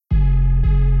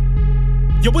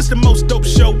Yo, it's the most dope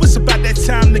show. It's about that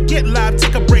time to get live.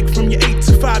 Take a break from your 8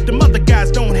 to 5. Them other guys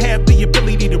don't have the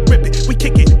ability to rip it. We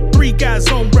kick it. 3 guys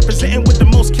on, representing with the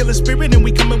most killer spirit. And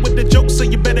we coming with the jokes, so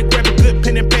you better grab a good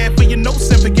pen and pad for your notes.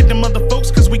 And forget them other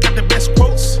folks, cause we got the best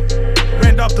quotes.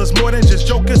 Randolph does more than just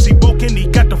jokers. He woke and he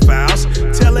got the files.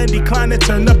 Tell Andy Klein to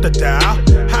turn up the dial.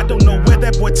 I don't know where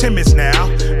that boy Tim is now.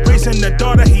 Raising the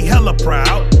daughter, he hella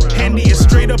proud. Andy is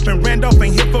straight up and Randolph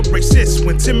ain't here for racist.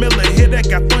 When Tim Miller hit, that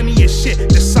got funny as shit.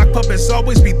 The sock puppets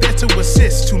always be there to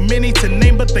assist. Too many to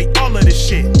name, but they all of this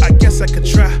shit. I guess I could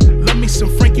try. Love me some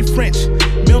Frankie French,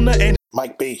 Milner and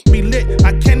Mike B. Be lit.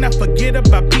 I cannot forget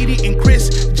about Petey and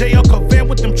Chris. JL Covan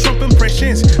with them Trump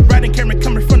impressions. Riding Cameron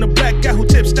coming from the black guy who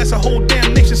tips. That's a whole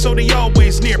damn nation, so they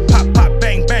always near. Pop, pop,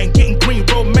 bang, bang. Getting green,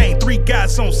 romaine. 3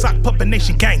 guys on sock puppet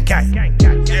nation, gang, gang.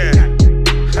 Yeah.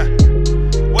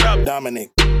 What up,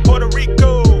 Dominic? Puerto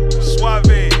Rico, Suave.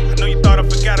 I know you thought I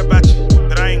forgot about you,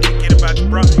 but I ain't gonna get about you,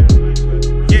 bro.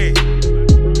 Yeah.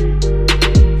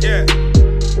 Yeah.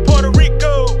 Puerto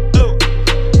Rico,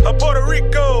 Puerto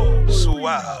Rico,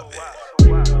 Suave.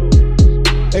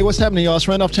 Hey, what's happening, y'all? It's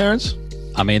Randolph Terrence.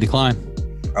 I'm Andy Klein.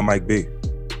 I'm Mike B.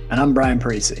 And I'm Brian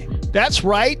Parisi. That's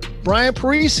right, Brian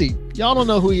Parisi. Y'all don't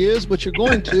know who he is, but you're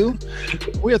going to.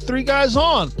 We have 3 guys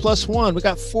on, plus 1. We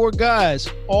got 4 guys,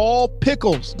 all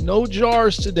pickles, no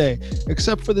jars today,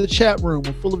 except for the chat room.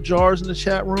 We're full of jars in the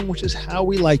chat room, which is how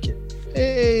we like it.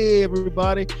 Hey,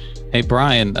 everybody. Hey,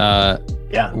 Brian.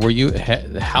 Yeah. Were you?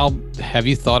 How have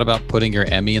you thought about putting your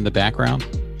Emmy in the background?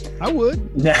 I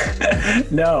would.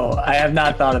 No, I have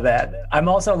not thought of that. I'm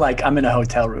also I'm in a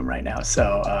hotel room right now,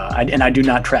 so I do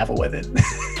not travel with it.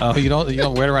 Oh, you don't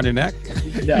wear it around your neck?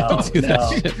 No,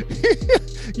 no.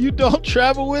 You don't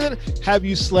travel with it? Have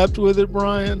you slept with it,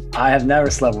 Brian? I have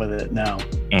never slept with it. No.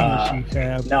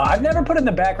 No, I've never put it in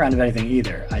the background of anything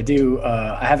either. I do.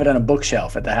 I have it on a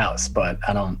bookshelf at the house, but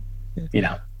I don't.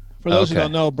 For those who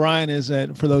don't know, Brian is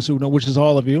for those who know, which is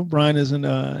all of you, Brian is an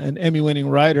Emmy-winning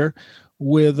writer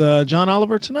with John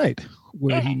Oliver Tonight,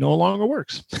 where he no longer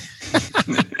works.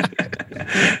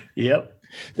 Yep.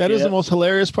 That is the most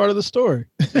hilarious part of the story.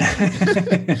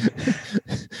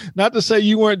 Not to say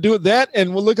you weren't doing that,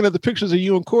 and we're looking at the pictures of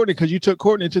you and Courtney because you took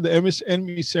Courtney to the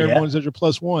Emmy ceremonies as your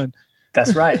plus 1.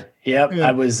 That's right. Yep. Yeah.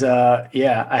 I was. I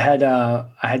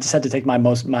just had to take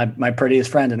my prettiest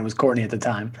friend, and it was Courtney at the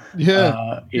time.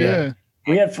 Yeah.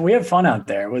 We had fun out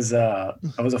there. It was a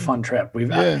fun trip. We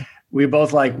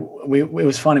both it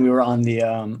was funny. We were on the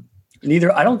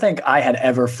I don't think I had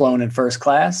ever flown in first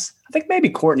class. I think maybe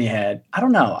Courtney had. I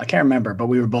don't know. I can't remember, but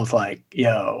we were both like,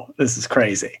 yo, this is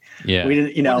crazy. Yeah. We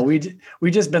didn't,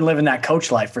 we just been living that coach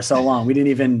life for so long.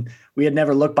 We had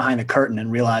never looked behind the curtain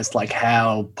and realized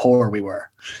how poor we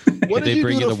were. Did they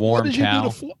bring you the warm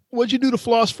chow? What'd you do to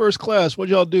floss first class?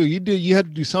 What'd y'all do? You had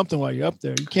to do something while you're up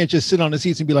there. You can't just sit on the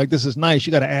seats and be like, this is nice.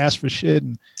 You got to ask for shit.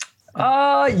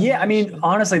 Yeah. I mean,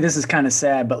 honestly, this is kind of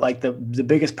sad, but the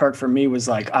biggest perk for me was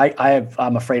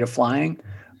I'm afraid of flying.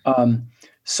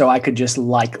 So I could just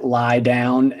lie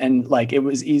down and it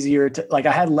was easier to I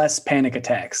had less panic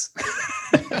attacks.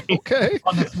 Okay.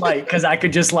 On the flight because I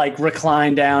could just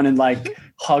recline down and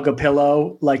hug a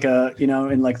pillow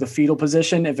in the fetal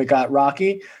position if it got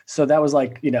rocky. So that was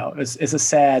it's a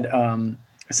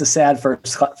sad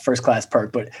first class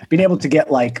perk, but being able to get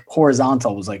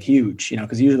horizontal was huge,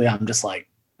 because usually I'm just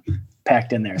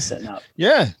packed in there sitting up.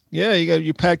 Yeah.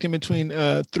 You packed in between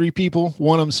 3 people.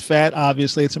 One of them's fat.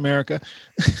 Obviously, it's America.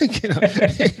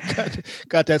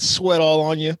 got that sweat all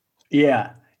on you.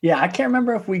 Yeah. I can't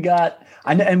remember if we got.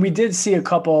 And we did see a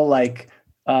couple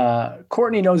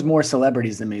Courtney knows more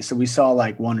celebrities than me, so we saw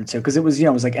 1 or 2 because it was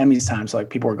it was Emmys time, so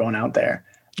people were going out there.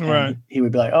 Right. He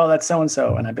would be like, "Oh, that's so and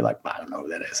so," and I'd be like, "I don't know who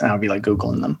that is," and I'd be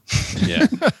Googling them. Yeah.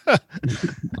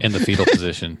 In the fetal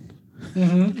position.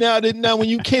 Mm-hmm. Now, when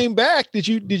you came back, did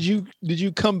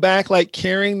you come back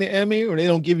carrying the Emmy, or they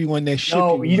don't give you one? They ship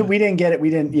you? We didn't get it. We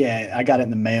didn't. Yeah, I got it in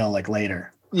the mail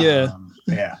later. Yeah.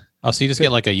 Yeah. Oh, so you just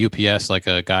get a UPS,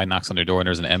 a guy knocks on their door and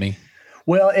there's an Emmy?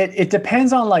 Well, it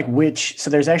depends on which. So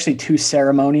there's actually 2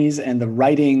 ceremonies, and the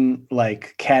writing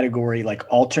category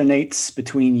alternates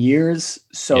between years.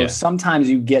 So sometimes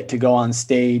you get to go on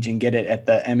stage and get it at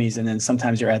the Emmys, and then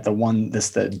sometimes you're at the one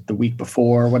the week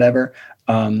before or whatever.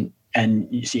 So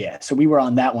we were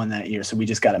on that one that year. So we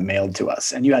just got it mailed to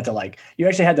us, and you had to you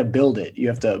actually had to build it. You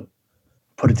have to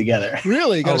put it together.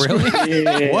 Really? Really?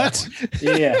 Yeah. What?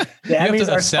 Yeah. The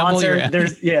Emmys are sponsored.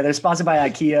 They're sponsored by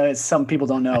IKEA. Some people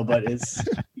don't know, but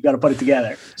you got to put it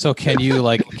together. So can you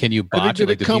botch it?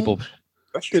 Do people?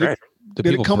 That's right. Did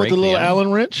it come with a little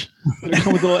Allen wrench? Did it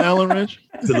come with a little Allen wrench?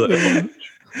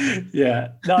 Yeah.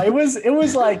 No, it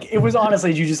was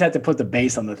honestly, you just had to put the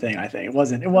base on the thing. I think it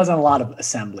wasn't a lot of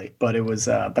assembly, but it was,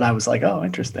 but I was like, oh,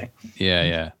 interesting.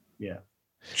 Yeah. Yeah.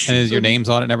 And is your names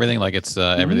on it and everything? Like it's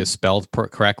everything's spelled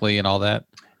correctly and all that?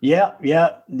 Yeah.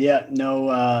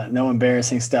 No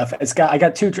embarrassing stuff.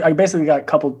 I basically got a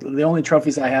couple, the only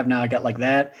trophies I have now, I got like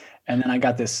that. And then I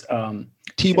got this,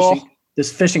 T-ball. This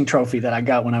fishing trophy that I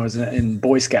got when I was in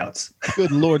Boy Scouts.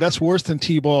 Good Lord, that's worse than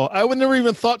T-ball. I would never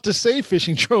even thought to say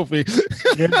fishing trophy.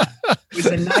 Yeah. It was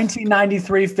a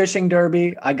 1993 fishing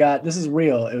derby. This is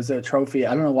real. It was a trophy.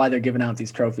 I don't know why they're giving out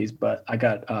these trophies, but I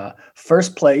got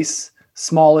first place,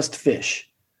 smallest fish.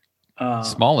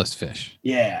 Smallest fish?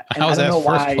 Yeah. How's that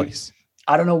first place?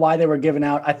 I don't know why they were giving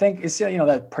out. I think it's,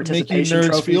 that participation make you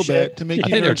nerds trophy feel shit. bad, to make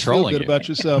you nerds feel good about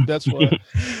yourself. That's why.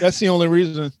 That's the only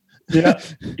reason. Yeah.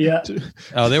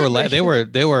 Oh, they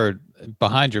were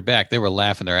behind your back. They were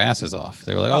laughing their asses off.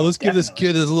 They were like, "Oh, let's give this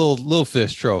kid his little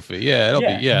fish trophy." Yeah,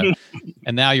 be.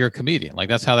 And now you're a comedian. Like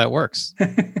that's how that works.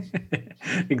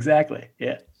 Exactly.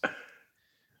 Yeah.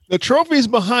 The trophies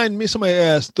behind me. Somebody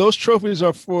asked. Those trophies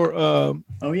are for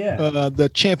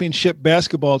the championship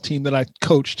basketball team that I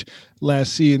coached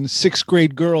last season. 6th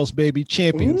grade girls, baby,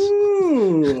 champions.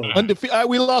 Undefeated.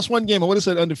 We lost one game. I would have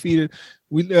said undefeated.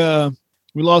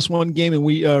 We lost one game and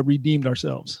we redeemed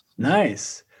ourselves.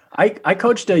 Nice. I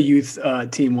coached a youth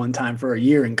team one time for a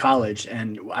year in college,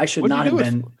 and I should not have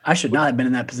been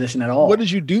in that position at all. What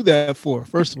did you do that for?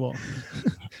 First of all,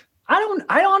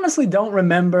 I honestly don't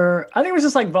remember. I think it was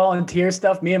just like volunteer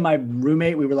stuff. Me and my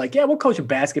roommate, we were like, yeah, we'll coach a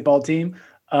basketball team.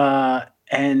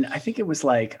 And I think it was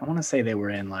like, I want to say they were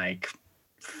in like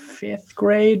 5th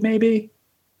grade, maybe.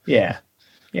 Yeah.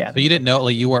 So you didn't know,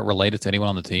 like you weren't related to anyone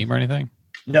on the team or anything?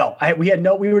 No, it was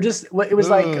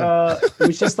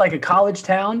just like a college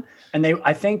town. And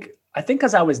I think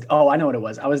because I know what it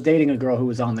was. I was dating a girl who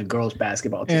was on the girls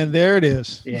basketball team. And there it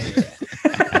is. Yeah.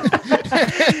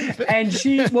 And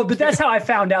but that's how I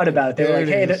found out about it. They were like,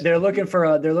 hey, they're looking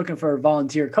for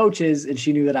volunteer coaches. And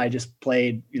she knew that I just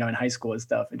played, in high school and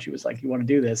stuff. And she was like, you want to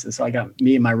do this? And so I got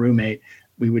me and my roommate,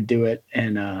 we would do it.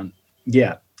 And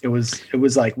it was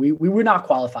like, we were not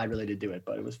qualified really to do it,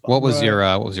 but it was fun. What was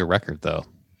your record though?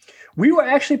 We were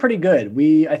actually pretty good.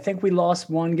 I think we lost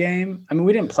one game. I mean,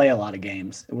 we didn't play a lot of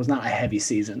games. It was not a heavy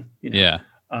season. Yeah.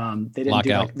 They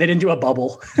didn't do a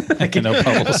bubble. No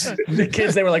bubbles. The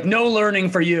kids, they were like, no learning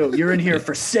for you. You're in here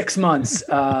for 6 months.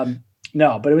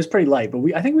 No, but it was pretty light. But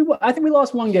I think we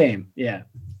lost one game. Yeah.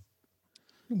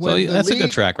 So that's a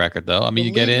good track record, though. I mean,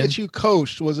 you get in. That you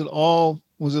coached, was it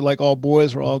like all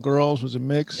boys or all girls? Was it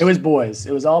mixed? It was boys.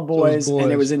 It was all boys,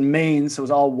 and it was in Maine, so it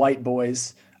was all white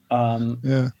boys.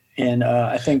 Yeah. And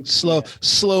I think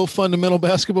slow fundamental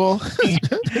basketball.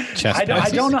 I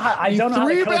don't know how to coach another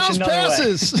way.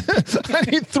 I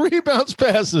need 3 bounce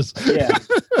passes. Yeah.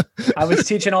 I was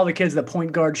teaching all the kids the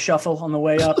point guard shuffle on the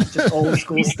way up, just old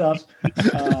school stuff.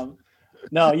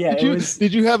 No, yeah.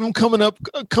 Did you have him coming up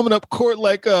court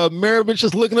like Maravich,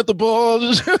 just looking at the ball?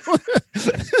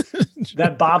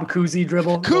 That Bob Cousy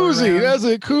dribble. Cousy, that's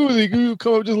it. Cousy, you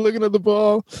come up just looking at the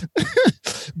ball.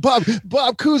 Bob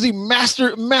Cousy,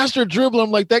 master dribbler.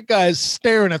 I'm like, that guy is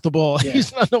staring at the ball. Yeah.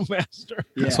 He's not no master.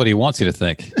 Yeah. That's what he wants you to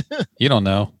think. You don't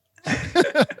know.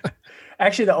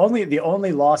 Actually, the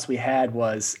only loss we had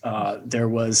was there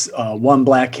was one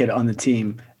black kid on the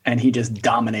team, and he just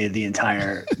dominated the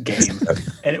entire game.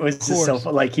 And it was just so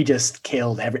like he just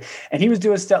killed and he was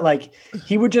doing stuff like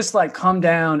he would just like come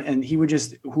down and he would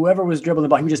just, whoever was dribbling the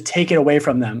ball, he would just take it away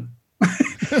from them.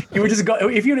 He would just go,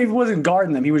 if he wasn't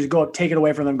guarding them, he would just go up, take it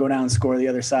away from them, go down and score the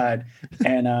other side.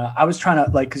 And I was trying to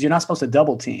because you're not supposed to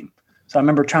double team. So I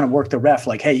remember trying to work the ref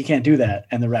like, hey, you can't do that.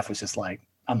 And the ref was just like,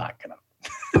 I'm not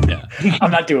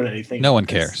doing anything. No one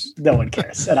cares. No one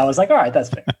cares. And I was like, all right, that's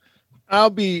fair.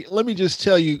 let me just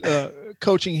tell you,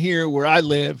 coaching here where I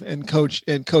live and coached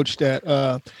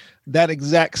that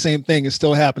exact same thing is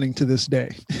still happening to this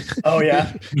day. Oh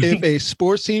yeah. If a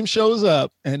sports team shows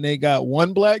up and they got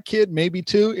one black kid, maybe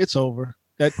 2, it's over.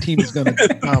 That team is going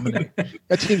to dominate.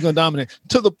 That team's going to dominate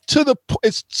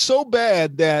it's so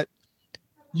bad that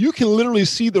you can literally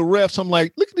see the refs. I'm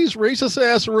like, look at these racist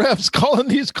ass refs calling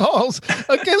these calls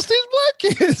against these black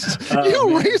kids.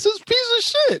 Racist piece of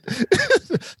shit.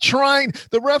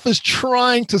 The ref is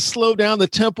trying to slow down the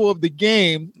tempo of the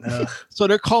game. So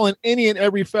they're calling any and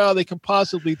every foul they can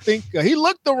possibly think. He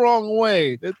looked the wrong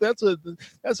way. That's a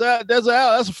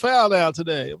foul now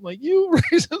today. I'm like, you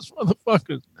racist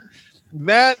motherfuckers.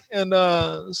 That and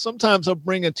sometimes I'll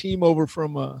bring a team over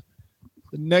from the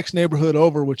next neighborhood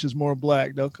over, which is more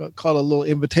black. They'll call it a little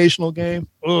invitational game.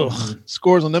 Ugh,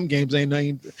 scores on them games they're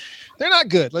not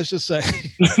good. Let's just say.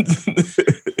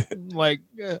 Like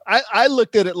I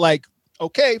looked at it like,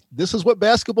 okay, this is what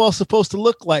basketball is supposed to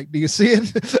look like. Do you see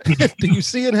it? Do you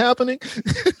see it happening?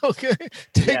 Okay,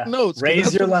 take notes.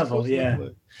 Raise your level. Yeah.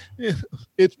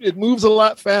 It moves a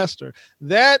lot faster.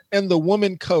 That and the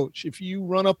woman coach. If you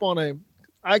run up on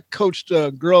I coached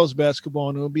girls basketball,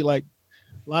 and it would be like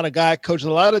a lot of guy coaches,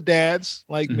 a lot of dads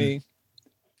like me.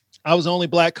 I was the only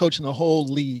black coach in the whole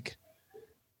league.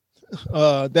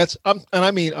 And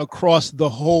I mean across the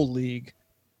whole league.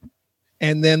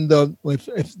 And then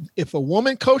if a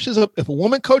woman coach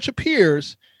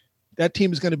appears, that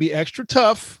team is going to be extra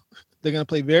tough. They're going to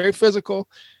play very physical,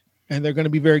 and they're going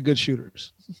to be very good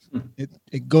shooters.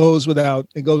 It goes without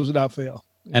fail.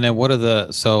 And then what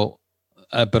are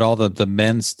but all the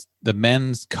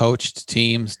men's coached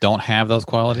teams don't have those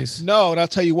qualities? No, and I'll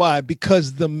tell you why.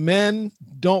 Because the men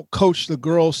don't coach the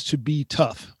girls to be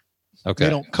tough. Okay. They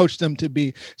don't coach them to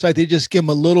be. So like they just give them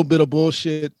a little bit of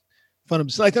bullshit.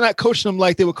 It's like they're not coaching them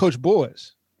like they would coach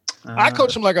boys. I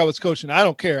coach them like I was coaching. I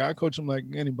don't care. I coach them like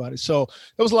anybody. So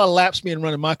there was a lot of laps being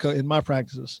run in my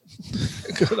practices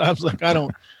because I was like, I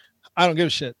don't give a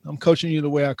shit. I'm coaching you the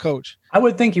way I coach. I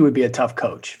would think you would be a tough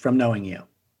coach from knowing you.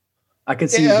 I could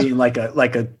see you being like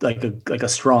a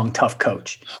strong, tough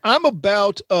coach. I'm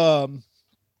about doing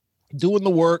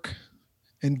the work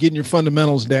and getting your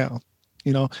fundamentals down.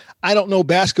 You know, I don't know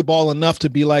basketball enough to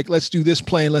be like, let's do this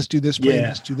play and let's do this play and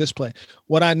let's do this play.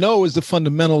 What I know is the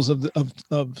fundamentals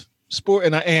of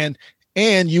sport,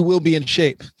 and you will be in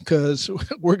shape because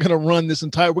we're going to run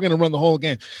we're going to run the whole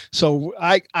game. So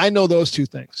I know those two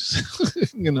things,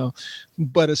 you know,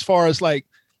 but as far as like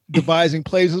devising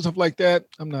plays and stuff like that,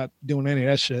 I'm not doing any of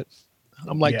that shit.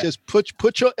 I'm like, just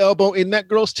put your elbow in that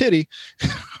girl's titty,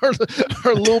 her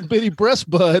little bitty breast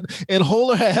bud, and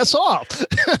hold her ass off.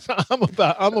 I'm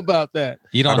about that.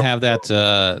 You don't have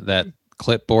that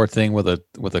clipboard thing with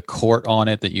a court on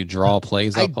it that you draw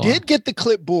plays up on? I did get the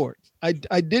clipboard. I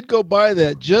did go buy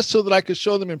that just so that I could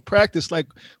show them in practice, like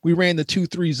we ran the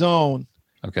 2-3 zone.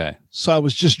 Okay. So I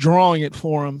was just drawing it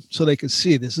for them so they could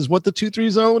see this is what the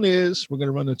 2-3 zone is. We're going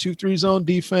to run the 2-3 zone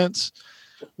defense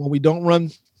when we don't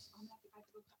run.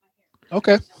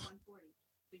 Okay.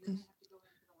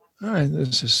 All right.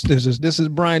 This is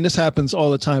Brian. This happens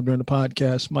all the time during the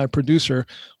podcast. My producer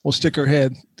will stick her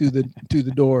head through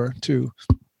the door to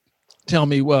tell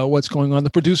me what's going on. The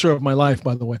producer of my life,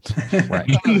 by the way. Right.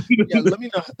 Let me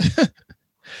know.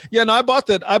 Yeah, no, I bought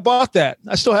that.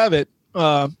 I still have it.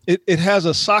 It has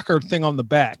a soccer thing on the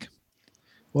back.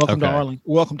 Welcome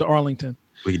to Arlington.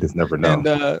 We just never know.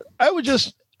 And I would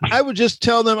just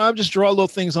tell them, I would just draw little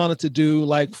things on it to do,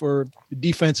 like for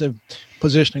defensive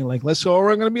positioning. Like, let's go,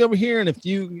 we're going to be over here. And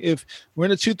if we're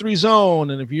in a 2-3 zone,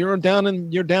 and if you're down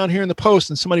here in the post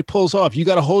and somebody pulls off, you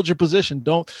got to hold your position.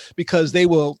 Because they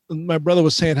will. My brother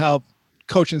was saying how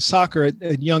coaching soccer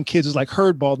at young kids is like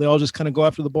herd ball. They all just kind of go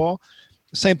after the ball.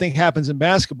 The same thing happens in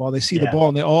basketball. They see the ball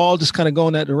and they all just kind of go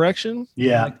in that direction.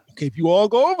 Yeah. Like, okay, if you all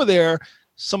go over there,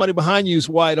 somebody behind you is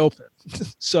wide open.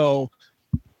 So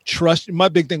my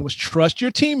big thing was trust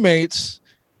your teammates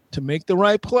to make the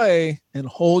right play and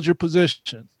hold your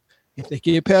position. If they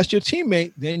get past your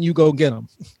teammate, then you go get them.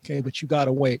 Okay. But you got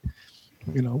to wait.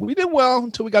 You know, we did well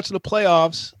until we got to the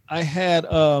playoffs. I had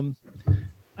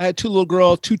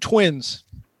two twins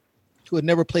who had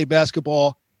never played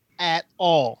basketball at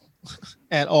all,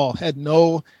 had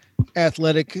no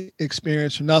athletic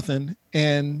experience or nothing.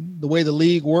 And the way the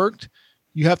league worked,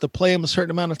 you have to play them a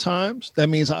certain amount of times. That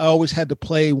means I always had to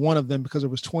play one of them because it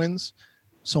was twins.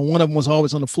 So one of them was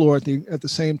always on the floor at the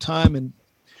same time. And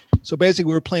so basically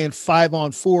we were playing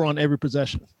 5-on-4 on every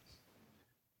possession.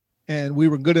 And we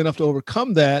were good enough to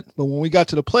overcome that. But when we got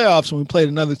to the playoffs, when we played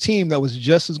another team that was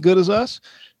just as good as us,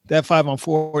 that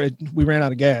 5-on-4, we ran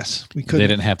out of gas. We couldn't. They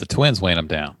didn't have the twins weighing them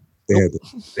down.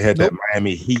 They had that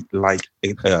Miami Heat, like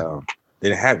they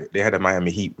didn't have it. They had a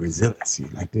Miami Heat resiliency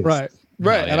like this. Right.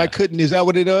 Right. Oh, yeah. And I couldn't. Is that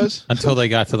what it does? Until they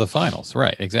got to the finals.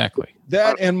 Right. Exactly.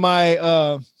 That and my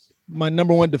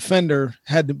number one defender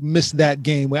had to miss that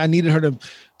game. I needed her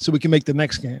so we can make the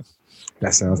next game.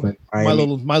 That sounds like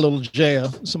Miami. my little Jaya,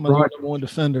 somebody number one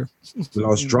defender. We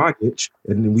lost Dragic,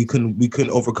 and then we couldn't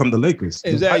overcome the Lakers.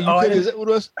 Is that what it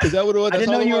was? Is that what it was? I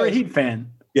didn't know you were a Heat fan.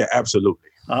 Yeah, absolutely.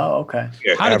 Oh, okay.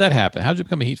 Yeah, How did that happen? How did you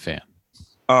become a Heat fan?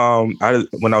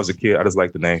 When I was a kid, I just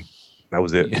liked the name. That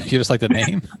was it. You just like the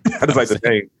name? I just like the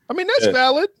name. I mean, that's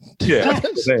valid. Yeah.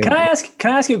 Can I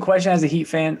ask you a question as a Heat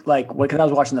fan? Like, because I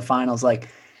was watching the finals. Like,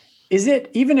 is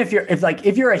it even if you're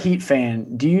a Heat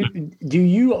fan, do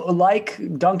you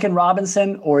like Duncan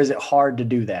Robinson, or is it hard to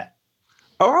do that?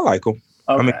 Oh, I like him.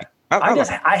 Okay. I mean,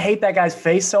 I hate that guy's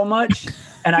face so much.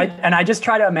 And I just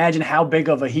try to imagine how big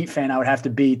of a Heat fan I would have to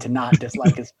be to not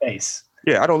dislike his face.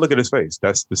 Yeah, I don't look at his face.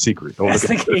 That's the secret. Don't That's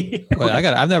look at the key. Well,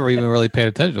 I've never even really paid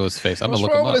attention to his face. I'm What's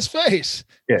gonna look wrong him with up. his face?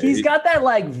 Yeah, He's got that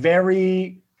like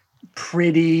very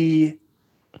pretty,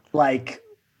 like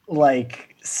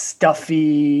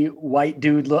stuffy white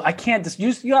dude look. I can't just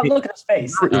you gotta look at his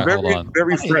face. All right, hold on.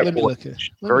 very Hey, frat let me look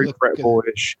boyish. at- let me Very look frat at it.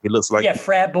 boyish. He looks like Yeah,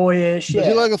 frat boyish. Does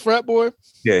he Yeah. like a frat boy?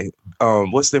 yeah.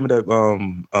 What's the name of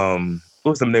that?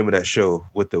 What's the name of that show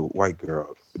with the white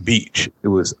girl? Beach. It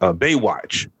was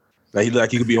Baywatch.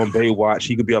 Like he could be on Baywatch.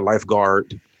 He could be a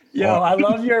lifeguard. Yo, I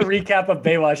love your recap of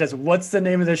Baywatch as what's the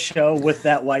name of the show with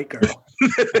that white girl?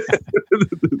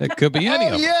 It could be any Oh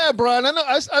of them. yeah, Brian.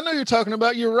 I know you're talking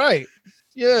about. You're right.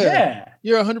 Yeah, Yeah.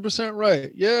 you're 100%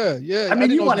 right. Yeah. I mean,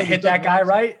 didn't you know want to his name hit was that guy,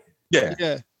 right? Yeah.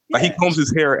 Yeah. Like he combs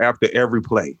his hair after every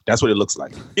play. That's what it looks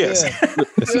like. Yes.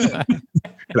 Yeah.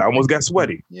 I almost got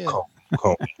sweaty. Yeah.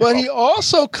 Comb. But he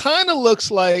also kind of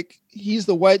looks like he's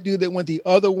the white dude that went the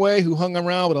other way, who hung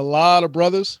around with a lot of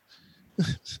brothers.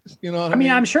 You know what I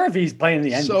mean, I'm sure if he's playing in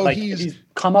the NBA, So like he's- if he's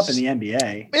come up in the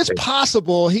NBA. It's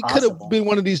possible he could have Possible. been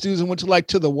one of these dudes and went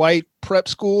to the white prep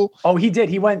school. Oh, he did.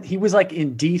 He was like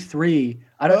in D3.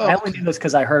 I Oh. only knew this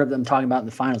because I heard of them talking about it in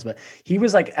the finals, but he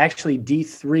was like actually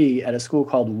D3 at a school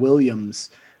called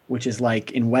Williams, which is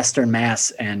like in Western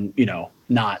Mass, and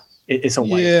not. It's a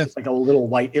white. Yeah. It's like a little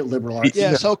white liberal arts.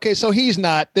 Yes. Okay. So he's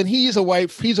not. Then he's a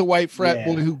white frat Yeah.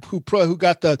 boy who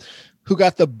got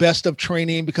the best of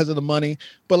training because of the money.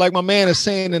 But like my man is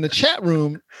saying in the chat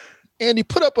room, Andy,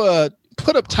 put up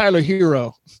Tyler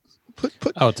Hero.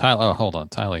 Put Oh, Tyler. Oh, hold on,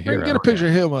 Tyler Hero. get a picture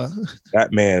of him.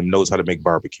 That man knows how to make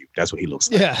barbecue. That's what he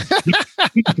looks like. Yeah.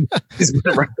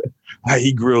 Like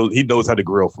he knows how to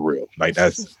grill for real. Like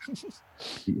that's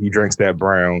he drinks that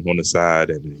brown on the side,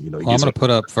 and he Well, I'm gets going to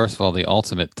put up first of all the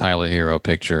ultimate Tyler Hero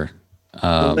picture.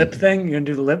 The lip thing. You're gonna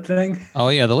do the lip thing. Oh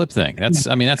yeah, the lip thing. That's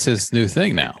his new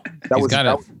thing now. that He's was got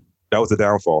it. that was the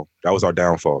downfall. That was our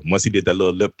downfall. Once he did that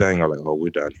little lip thing, I was like, oh, we're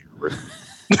done here.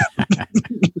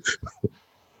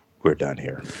 We're done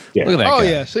here. Yeah, Look at that Oh guy.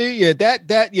 yeah. See, yeah,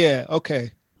 that yeah.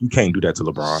 Okay. you can't do that to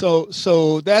LeBron.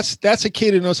 So that's a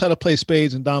kid who knows how to play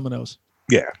spades and dominoes.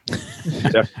 Yeah,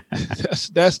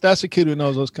 That's a kid who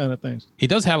knows those kind of things. He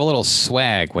does have a little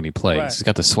swag when he plays. Right. He's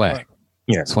got the swag. Right.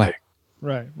 yeah. Swag.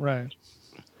 Right.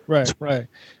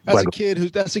 That's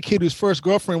a kid whose first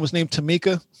girlfriend was named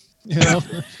Tamika. You know.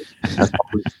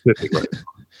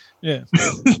 Yeah.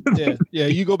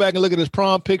 You go back and look at his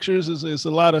prom pictures. It's a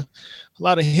lot of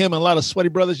him and a lot of sweaty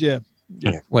brothers. Yeah.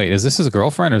 Wait, is this his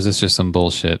girlfriend or is this just some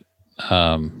bullshit? Hold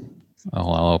on,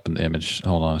 I'll open the image.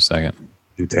 Hold on a second.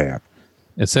 New tab.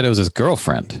 It said it was his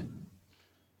girlfriend.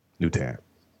 New tab.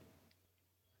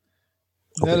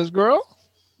 Is that his girl?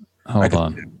 Hold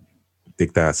on.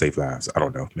 Thick thighs save lives. I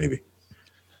don't know. Maybe.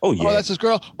 Oh yeah. Oh, that's his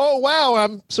girl. Oh wow,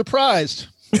 I'm surprised.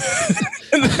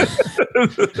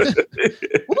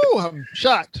 Woo, I'm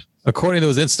shocked. According to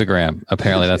his Instagram,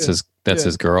 apparently that's Yeah.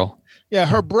 his girl. Yeah,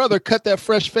 her brother cut that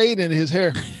fresh fade into his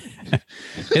hair.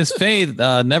 His fade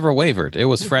never wavered. It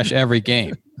was fresh every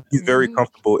game. He's very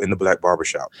comfortable in the black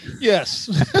barbershop. Yes.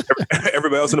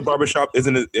 Everybody else in the barbershop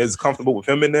isn't as comfortable with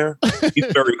him in there. He's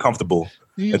very comfortable.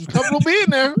 He's comfortable being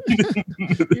there.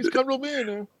 He's comfortable being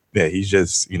there. Yeah, he's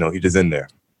just in there.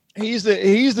 He's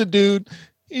the dude.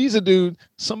 He's a dude.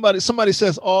 Somebody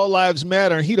says all lives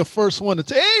matter, and he the first one to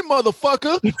say, "Hey,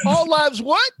 motherfucker, all lives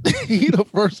what?" He the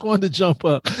first one to jump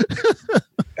up.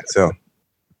 That's him.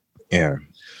 Yeah.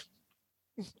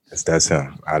 That's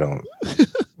him. I don't.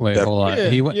 Wait, hold on. Yeah,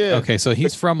 He went. yeah. Okay, so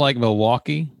he's from like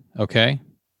Milwaukee. Okay,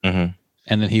 Mhm.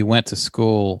 and then he went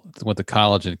to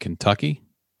college in Kentucky.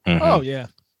 Mhm. Oh yeah.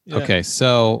 Yeah. Okay,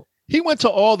 so He went to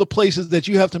all the places that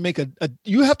you have to make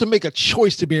a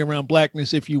choice to be around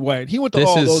blackness if you white. He went to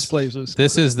all those places.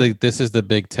 This is the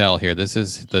big tell here. This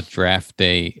is the draft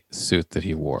day suit that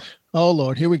he wore. Oh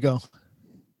Lord, here we go.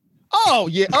 Oh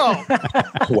yeah. Oh.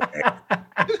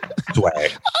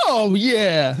 Swag. Oh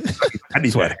yeah. I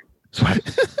need swag.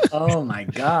 Oh my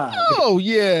god. Oh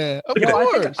yeah. Of Yo,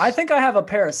 course. I think I have a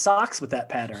pair of socks with that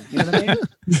pattern. You know what I mean?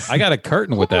 I got a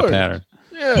curtain with that course. pattern.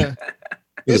 Yeah.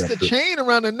 It's the chain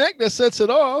around the neck that sets it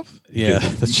off. Yeah,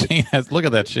 the chain has. Look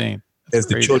at that chain. As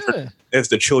the crazy. children, as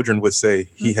the children would say,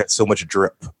 he had so much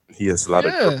drip. He has a lot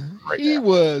of Yeah. drip right He now.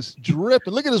 was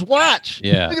dripping. Look at his watch.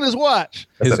 Yeah. Look at his watch.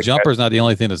 His not a jumper's not the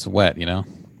only thing that's wet. You know,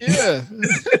 Yeah.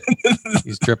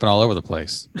 he's dripping all over the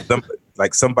place.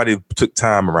 Like somebody took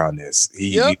time around this.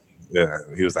 He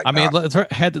was like, I mean,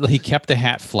 nah. he kept the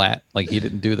hat flat. Like he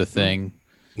didn't do the thing.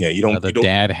 Yeah, you don't The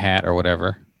dad hat or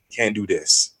whatever. can't do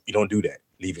this. You don't do that.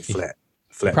 Leave it flat.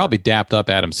 Probably dapped up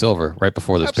Adam Silver right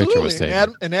before this picture was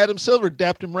taken. Adam Silver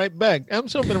dapped him right back. Adam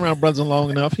Silver been around Brunson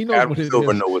long enough. He knows Adam what it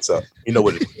Silver is. know what's up. You know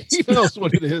what it is. He knows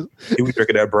what it is. He was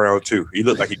drinking that brown too. He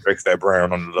looked like he drinks that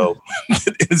brown on the low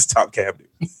in his top cabinet.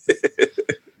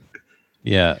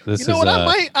 Yeah, you know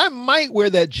what? I might wear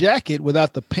that jacket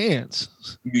without the pants.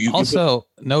 Also,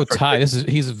 no tie.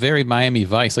 He's very Miami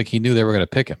Vice. Like he knew they were going to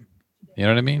pick him. You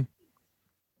know what I mean?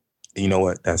 You know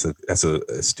what? That's a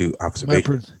astute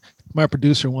observation. My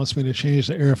producer wants me to change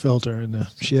the air filter, and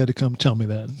she had to come tell me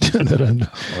that.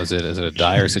 Is it a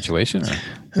dire situation? Or?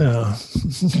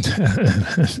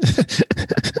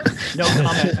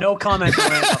 No comment on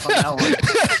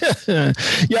that one.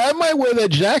 Yeah, I might wear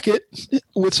that jacket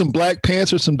with some black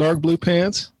pants or some dark blue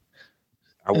pants.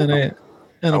 But you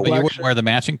wouldn't wear the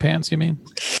matching pants, you mean?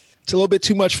 It's a little bit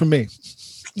too much for me.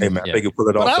 Hey man, they can pull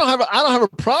it off. But I don't have a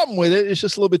problem with it. It's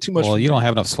just a little bit too much. Well, you don't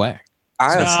have enough swag.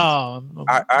 I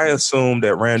assumed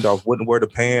that Randolph wouldn't wear the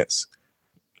pants,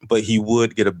 but he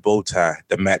would get a bow tie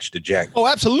to match the jacket. Oh,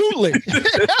 absolutely.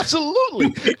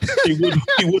 Absolutely. he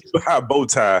would buy a bow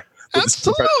tie.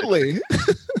 Absolutely.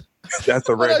 That's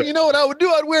a Randolph. You know what I would do?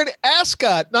 I'd wear an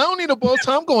ascot. I don't need a bow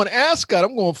tie. I'm going ascot.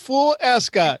 I'm going full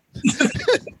ascot.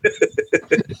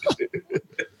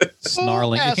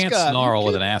 Snarling. You can't snarl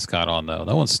with an ascot on, though.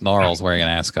 No one snarls wearing an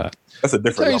ascot. That's a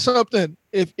different. I'll tell you something.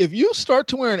 If you start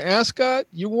to wear an ascot,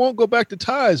 you won't go back to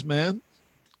ties, man.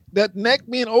 That neck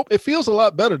being open, it feels a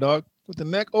lot better, dog. With the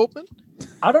neck open.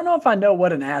 I don't know if I know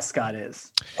what an ascot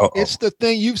is. It's the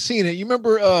thing. You've seen it. You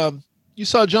remember? You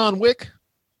saw John Wick.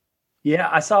 Yeah,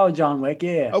 I saw John Wick.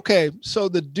 Yeah. Okay, so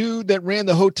the dude that ran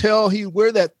the hotel, he'd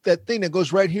wear that thing that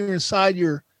goes right here inside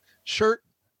your shirt.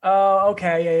 Oh,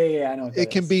 okay. Yeah. I know. It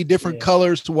can be different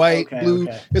colors, white, blue.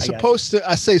 Okay. It's supposed to.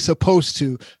 I say supposed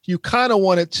to. You kind of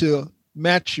want it to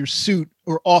match your suit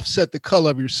or offset the color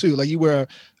of your suit. Like you wear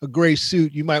a gray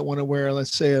suit, you might want to wear,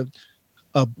 let's say,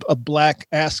 a black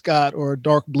ascot or a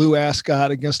dark blue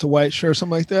ascot against a white shirt,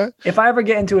 something like that. If I ever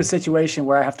get into a situation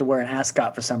where I have to wear an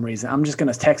ascot for some reason, I'm just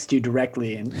going to text you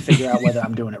directly and figure out whether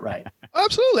I'm doing it right.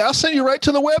 Absolutely. I'll send you right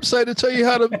to the website to tell you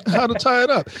how to tie it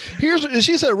up.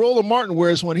 She said Roland Martin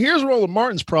wears one. Here's Roland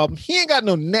Martin's problem. He ain't got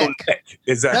no neck.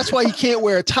 Exactly. That's why he can't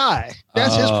wear a tie.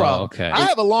 That's his problem. Okay. I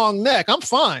have a long neck. I'm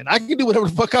fine. I can do whatever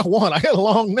the fuck I want. I got a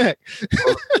long neck.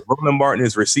 Roland Martin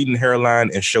is receding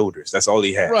hairline and shoulders. That's all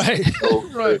he has. Right.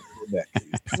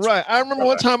 Right. I remember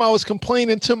one time I was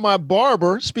complaining to my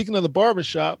barber. Speaking of the barber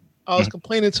shop, I was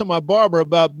complaining to my barber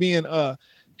about being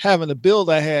having the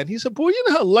build I had. He said, "Boy, you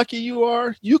know how lucky you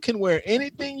are. You can wear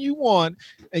anything you want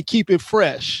and keep it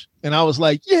fresh." And I was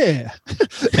like, "Yeah,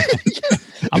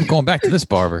 I'm going back to this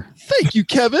barber." Thank you,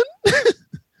 Kevin. Look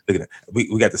at that.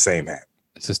 We got the same hat.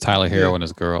 This is Tyler Hero and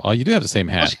his girl. Oh, you do have the same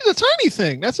hat. Oh, she's a tiny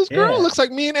thing. That's his girl. Looks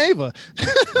like me and Ava.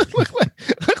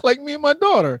 look like me and my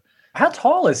daughter. How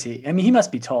tall is he? I mean, he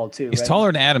must be tall too. He's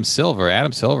taller than Adam Silver.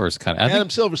 Adam Silver's kind of. Adam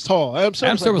Silver's tall. Adam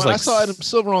Silver's like I saw Adam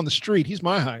Silver on the street. He's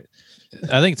my height.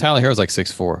 I think Tyler Hero's like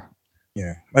 6'4".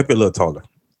 Yeah, might be a little taller.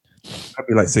 Might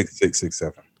be like 6'6",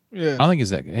 6'7". Yeah, I don't think he's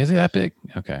that. Is he that big?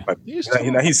 Okay. He's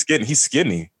skinny. He's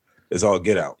skinny. It's all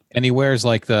get out. And he wears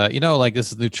like like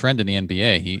this is the new trend in the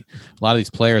NBA. A lot of these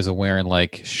players are wearing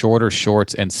like shorter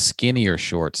shorts and skinnier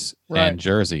shorts and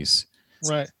jerseys.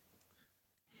 Right.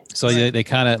 So they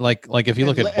kind of like if you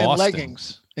look at Boston,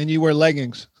 leggings, and you wear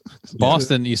leggings.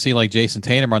 Boston, you see like Jason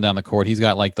Tatum run down the court. He's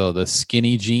got like the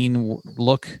skinny jean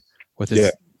look with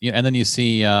his, and then you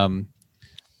see the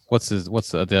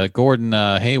Gordon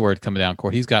Hayward coming down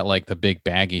court. He's got like the big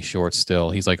baggy shorts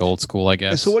still. He's like old school, I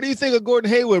guess. So what do you think of Gordon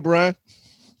Hayward, Brian?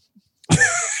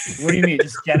 What do you mean?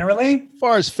 Just generally? As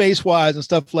far as face wise and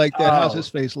stuff like that, how's his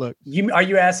face look? Are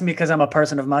you asking me because I'm a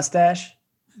person of mustache?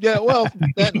 Yeah, well,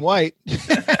 that and white. I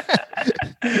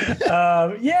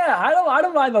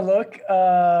don't mind the look.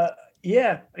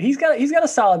 He's got a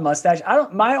solid mustache.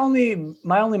 My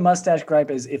only mustache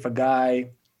gripe is if a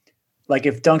guy, like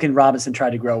if Duncan Robinson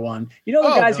tried to grow one. You know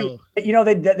the guys who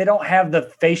they don't have the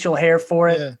facial hair for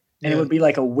it, and it would be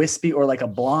like a wispy or like a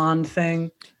blonde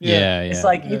thing. Yeah. It's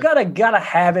like you gotta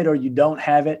have it or you don't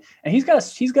have it, and he's got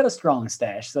a strong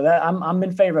stash. So that I'm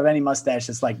in favor of any mustache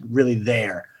that's like really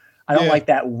there. I don't like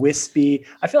that wispy.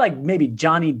 I feel like maybe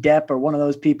Johnny Depp or one of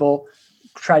those people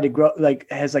tried to grow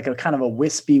has like a kind of a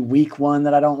wispy, weak one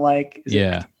that I don't like. I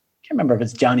can't remember if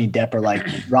it's Johnny Depp or like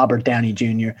Robert Downey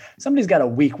Jr. Somebody's got a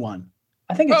weak one.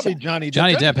 I think probably it's Johnny Depp.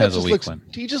 Johnny Depp has a weak one.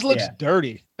 He just looks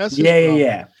dirty. That's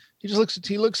yeah. He looks.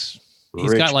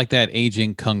 He's got like that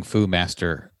aging kung fu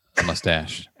master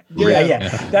mustache. Yeah.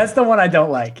 That's the one I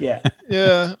don't like. Yeah.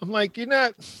 Yeah. I'm like, you're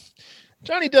not.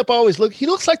 Johnny Depp always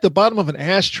looks like the bottom of an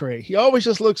ashtray. He always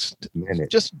just looks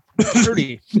just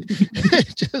dirty.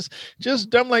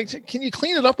 just I'm like, can you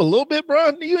clean it up a little bit,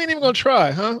 bro? You ain't even gonna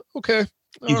try, huh? Okay.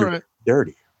 All right.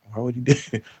 Dirty. Why would you do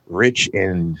rich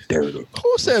and dirty?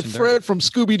 Who said Fred from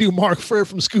Scooby-Doo? Mark, Fred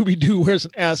from Scooby-Doo wears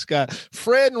an ascot.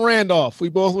 Fred and Randolph, we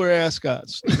both wear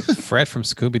ascots. Fred from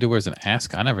Scooby-Doo wears an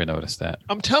ascot. I never noticed that.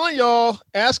 I'm telling y'all,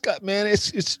 ascot, man,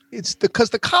 it's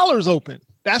because the collar's open.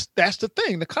 That's the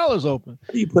thing. The collar's open.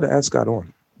 How do you put an ascot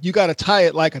on? You got to tie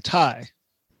it like a tie.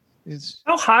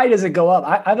 How high does it go up?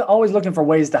 I'm always looking for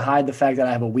ways to hide the fact that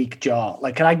I have a weak jaw.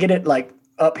 Like, can I get it like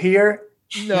up here?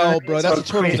 No, bro, that's a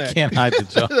turtleneck. You can't hide the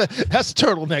jaw. That's a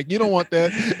turtleneck. You don't want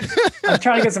that. I'm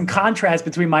trying to get some contrast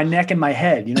between my neck and my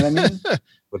head. You know what I mean?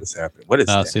 What is happening? What is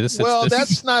that? See,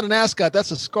 that's not an ascot.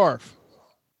 That's a scarf.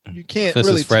 You can't this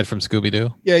really. Is Fred from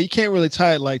Scooby-Doo? Yeah, you can't really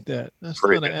tie it like that. That's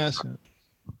not an ascot.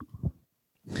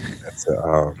 That's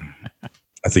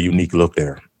a unique look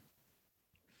there.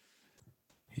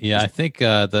 Yeah, I think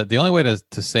the only way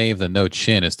to save the no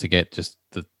chin is to get just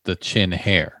the chin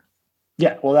hair.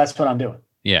 Yeah, well, that's what I'm doing.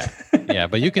 Yeah,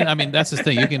 but you can. I mean, that's the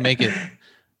thing. You can make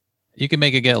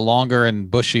it get longer and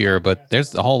bushier, but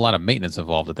there's a whole lot of maintenance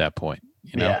involved at that point.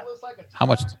 You know, how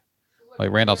much?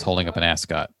 Like Randolph's holding up an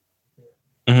ascot.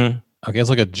 Mm-hmm. Okay, it's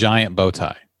like a giant bow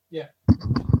tie. Yeah,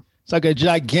 it's like a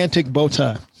gigantic bow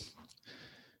tie.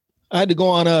 I had to go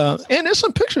on and there's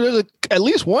some pictures. There's at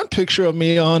least one picture of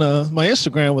me on my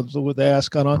Instagram with the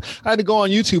ascot on. I had to go on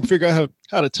YouTube, figure out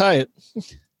how to tie it.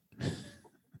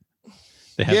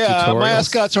 Tutorials. My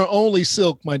ascots are only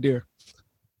silk, my dear.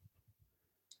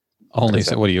 Only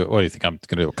so. What do you think? I'm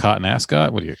going to do a cotton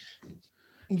ascot? What are you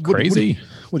crazy?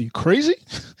 What are you crazy?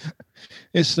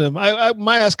 It's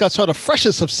my ascots are the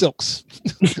freshest of silks.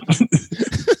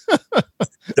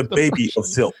 The baby of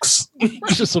silks.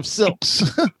 Freshest of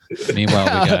silks. Meanwhile,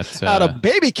 we got out of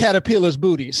baby caterpillars'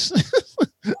 booties.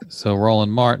 So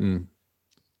Roland Martin.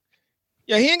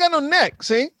 Yeah, he ain't got no neck.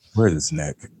 See? Where's his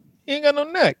neck? He ain't got no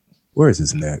neck. Where's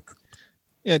his neck?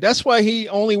 Yeah, that's why he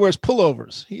only wears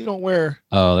pullovers. He don't wear.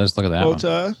 Oh, let's look at that. Bow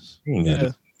ties.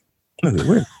 Yeah.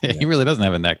 He really doesn't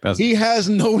have a neck, does he? He has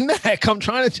no neck. I'm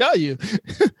trying to tell you.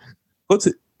 What's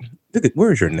it? Look at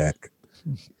where's your neck?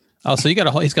 Oh, so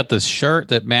he's got this shirt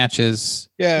that matches.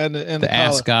 Yeah, and the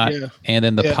ascot, and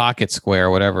then the pocket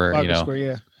square, whatever. Pocket square,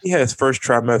 yeah. He has first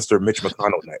trimester Mitch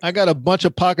McConnell neck. I got a bunch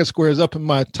of pocket squares up in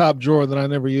my top drawer that I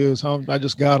never use. I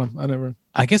just got them.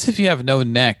 I guess if you have no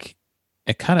neck,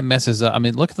 it kind of messes up. I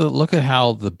mean, look at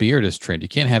how the beard is trimmed. You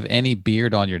can't have any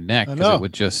beard on your neck because it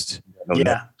would just.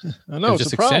 Yeah, I know.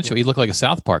 Just accentuate. You look like a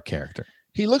South Park character.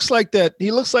 He looks like that.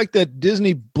 He looks like that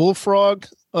Disney bullfrog.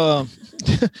 It's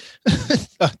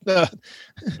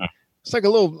like a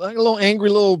little angry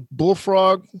little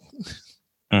bullfrog.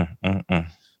 Yeah,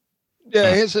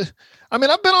 I mean,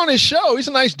 I've been on his show. He's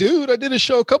a nice dude. I did his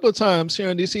show a couple of times here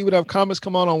in DC. He would have comics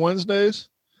come on Wednesdays.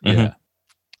 Yeah.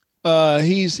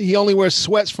 He only wears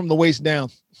sweats from the waist down.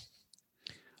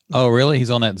 Oh, really? He's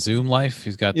on that Zoom life.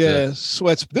 He's got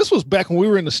sweats. This was back when we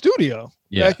were in the studio.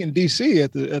 Yeah. Back in DC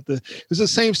at the it was the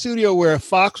same studio where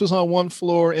Fox was on one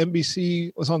floor,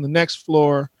 NBC was on the next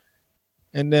floor,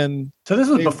 and then so this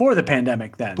was before the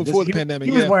pandemic. Then before the pandemic,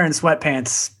 he was wearing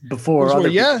sweatpants before. He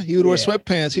would wear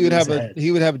sweatpants.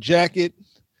 He would have a jacket,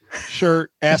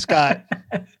 shirt, ascot,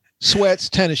 sweats,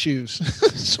 tennis shoes.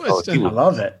 I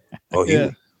love it. Oh,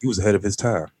 he was ahead of his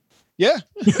time. Yeah.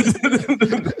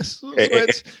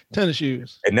 Sweats, tennis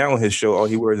shoes. And now on his show, all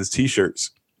he wears is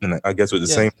t-shirts. And I guess with the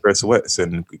same pair of sweats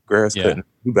and grass cutting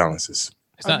New Balances.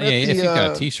 It's not, if he's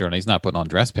got a t-shirt and he's not putting on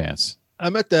dress pants.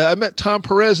 I met Tom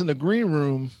Perez in the green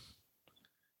room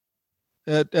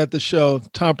at the show.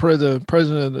 Tom Perez, the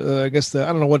president, I guess I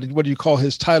don't know what do you call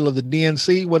his title of the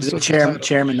DNC? What's the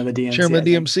chairman of the DNC? Chairman of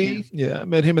the DMC. Yeah, I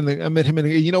met him in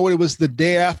the. You know what? It was the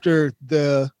day after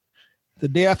the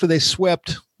day after they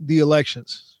swept the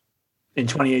elections in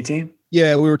 2018.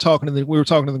 Yeah, we were talking in the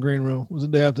green room. It was the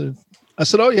day after. I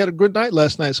said, "Oh, you had a good night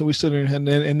last night." So we stood there, and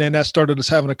then that started us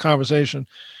having a conversation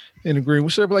in the green.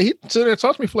 We stood there, he stood there and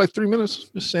talked to me for like 3 minutes,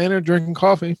 just standing there drinking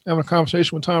coffee, having a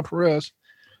conversation with Tom Perez.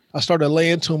 I started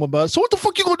laying to him about, so what the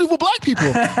fuck you gonna do for black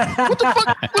people? What the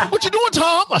fuck? What you doing,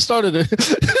 Tom? I started it.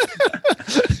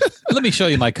 Let me show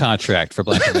you my contract for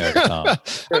Black America, Tom. I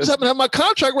just happen to have my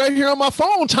contract right here on my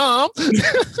phone, Tom.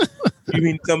 You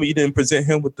mean tell me you didn't present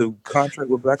him with the contract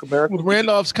with Black America? With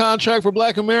Randolph's contract for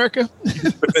Black America?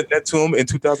 You present that to him in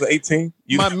 2018?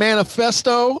 My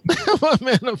manifesto. My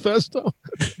manifesto.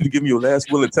 You give me your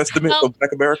last will and testament of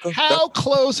Black America. How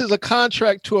close is a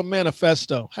contract to a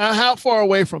manifesto? How far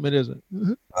away from it is it?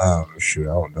 Shoot,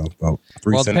 I don't know. About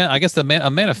 3 Well, cents. I guess a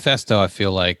manifesto, I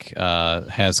feel like,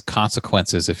 has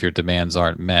consequences if your demands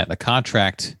aren't met. A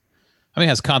contract,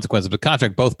 has consequences, but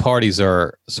contract, both parties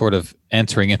are sort of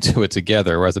entering into it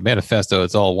together, whereas a manifesto,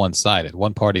 it's all one-sided.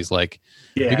 One party's like,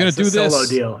 you're going to do this. Solo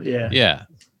deal, yeah.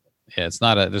 Yeah, it's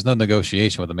not there's no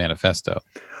negotiation with a manifesto.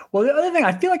 Well, the other thing,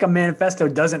 I feel like a manifesto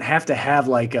doesn't have to have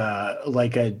like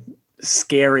a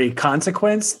scary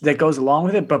consequence that goes along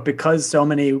with it, but because so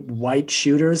many white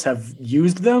shooters have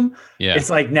used them, it's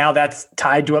like now that's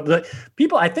tied to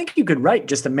people. I think you could write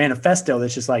just a manifesto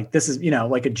that's just like, this is,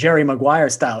 like a Jerry Maguire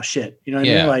style shit. You know what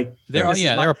I mean? Like there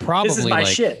are probably this is my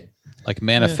shit. Like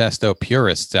manifesto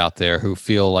purists out there who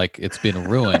feel like it's been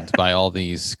ruined by all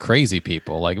these crazy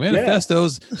people. Like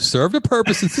manifestos serve a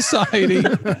purpose in society.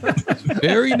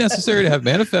 Very necessary to have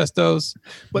manifestos.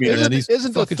 But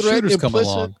isn't the threat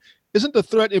implicit? Isn't the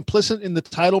threat implicit in the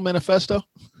title manifesto?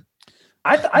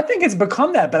 I think it's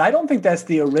become that, but I don't think that's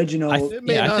the original. Am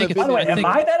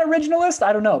I that originalist?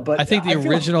 I don't know, but I think the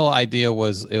original idea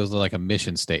was like a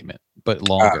mission statement, but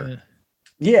longer.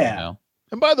 Yeah.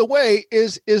 And by the way,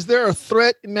 is there a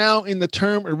threat now in the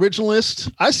term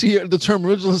originalist? I see the term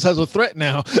originalist as a threat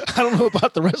now. I don't know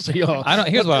about the rest of y'all.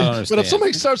 Here's what I don't understand. But if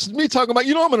somebody starts me talking about,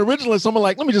 I'm an originalist, I'm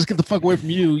like, let me just get the fuck away from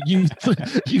you.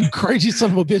 You crazy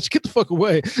son of a bitch. Get the fuck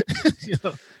away.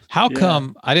 How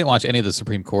come I didn't watch any of the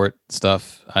Supreme Court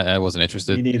stuff? I wasn't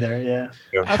interested. Me neither, yeah.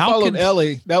 I followed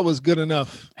Ellie. That was good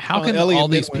enough. How can all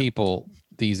these people,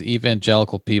 these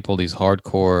evangelical people, these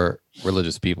hardcore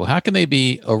religious people, how can they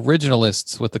be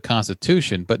originalists with the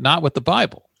Constitution but not with the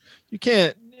Bible? You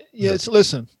can't. Yes,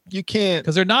 listen, you can't,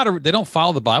 because they don't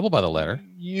follow the Bible by the letter.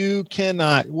 You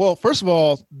cannot. Well, first of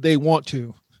all, they want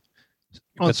to.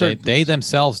 But they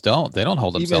themselves don't. They don't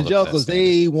hold themselves. Evangelicals,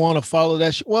 they want to follow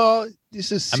that. Well,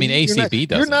 this is. ACB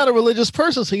does. You're not a religious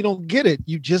person, so you don't get it.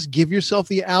 You just give yourself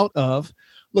the out of.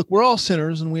 Look, we're all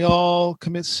sinners and we all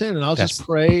commit sin, and I'll just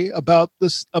pray about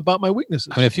my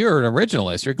weaknesses. If you're an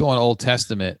originalist, you're going Old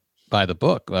Testament by the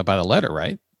book, by the letter,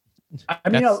 right? I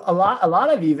mean, a lot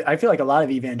of I feel like a lot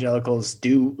of evangelicals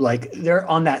do, like, they're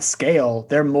on that scale.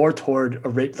 They're more toward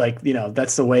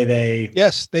that's the way they.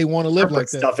 Yes, they want to live like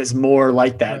that. Stuff is more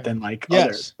like that than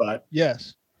others. But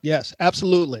yes,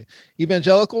 absolutely.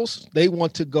 Evangelicals, they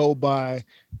want to go by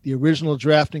the original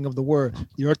drafting of the word.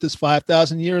 The earth is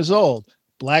 5,000 years old.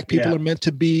 Black people are meant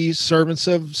to be servants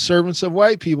of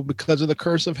white people because of the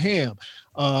curse of Ham.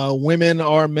 Women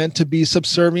are meant to be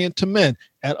subservient to men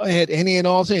at any and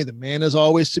all things. The man is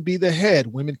always to be the head.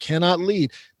 Women cannot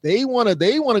lead. They want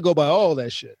to go by all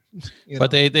that shit. But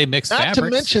they mix not fabrics.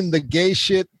 to mention the gay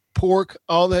shit, pork,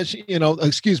 all that shit.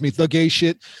 Excuse me, the gay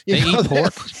shit. They eat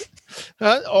pork.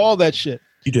 All that shit.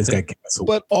 You just got canceled.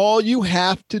 But all you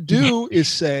have to do is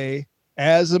say,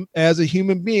 as a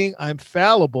human being, I'm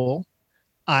fallible.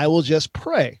 I will just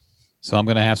pray. So I'm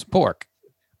going to have some pork.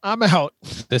 I'm out.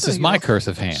 This is my curse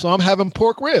of Ham. So I'm having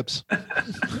pork ribs.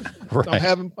 Right.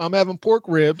 I'm having pork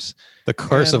ribs. The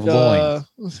curse of loin.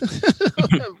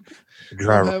 The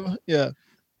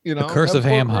curse of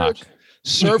ham hock.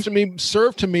 Served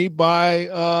to me by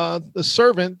the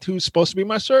servant who's supposed to be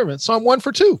my servant. So I'm 1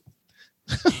 for 2.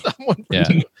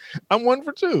 I'm 1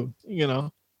 for 2.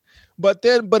 But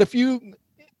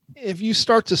if you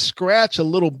start to scratch a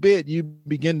little bit, you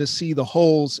begin to see the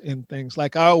holes in things.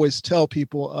 Like I always tell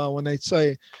people when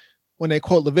they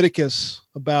quote Leviticus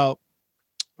about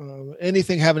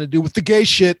anything having to do with the gay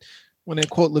shit, when they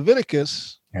quote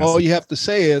Leviticus, all you have to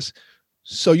say is,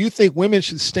 so you think women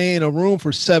should stay in a room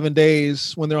for 7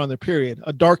 days when they're on their period,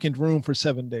 a darkened room for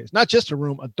 7 days, not just a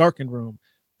room, a darkened room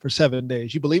for 7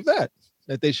 days. You believe that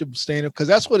they should stay in it? Because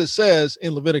that's what it says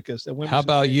in Leviticus. That women. How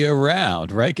about year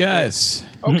round, right, guys?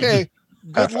 Okay.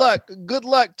 Good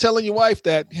luck telling your wife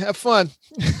that. Have fun.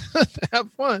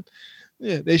 Have fun.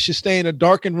 Yeah, they should stay in a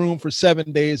darkened room for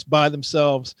 7 days by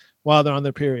themselves while they're on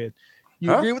their period.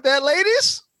 You agree with that,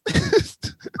 ladies?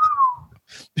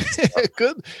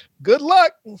 Good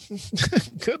luck.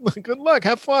 Good luck.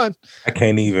 Have fun. I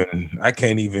can't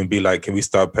even be like, can we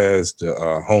stop past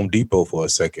the Home Depot for a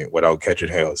second without catching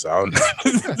hell? So I don't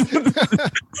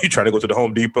you trying to go to the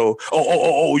Home Depot?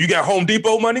 Oh, you got Home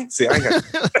Depot money? See, I got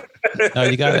No,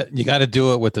 you gotta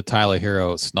do it with the Tyler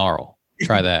Hero snarl.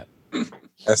 Try that.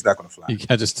 That's not gonna fly. You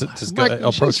gotta just Mike, go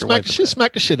approach your wife.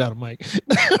 Smack the shit out of Mike.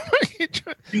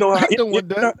 You know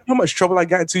how much trouble I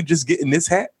got into just getting this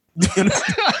hat?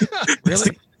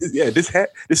 Really? Yeah, this hat,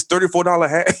 this $34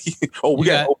 hat.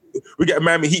 We We got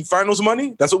Miami Heat finals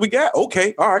money. That's what we got.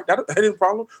 Okay, all right, that ain't a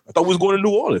problem. I thought we was going to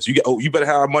New Orleans. You better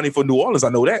have money for New Orleans. I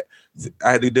know that.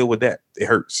 I had to deal with that. It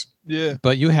hurts. Yeah,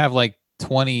 but you have like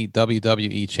 20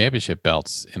 WWE championship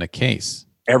belts in a case.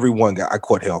 Everyone I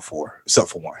caught hell for, except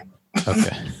for one.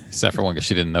 Okay, except for one because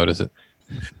she didn't notice it.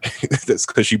 That's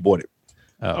because she bought it.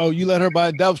 Oh, you let her buy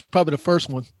it? That was probably the first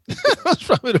one. That was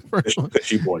probably the first one.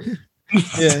 She bought it.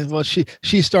 Yeah, well,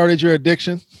 she started your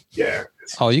addiction. Yeah.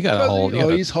 Oh, you got to hold.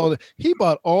 He's holding. He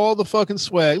bought all the fucking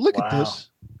swag. Look at this.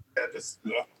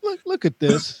 Look at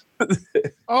this.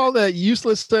 All that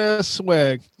useless ass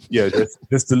swag. Yeah,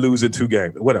 just to lose in 2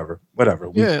 games. Whatever.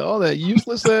 Yeah, all that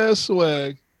useless ass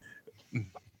swag.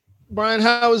 Brian,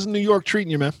 how is New York treating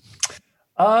you, man?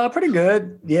 Pretty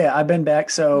good. Yeah, I've been back.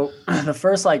 So the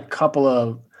first I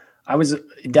was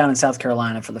down in South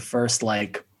Carolina for the first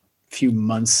few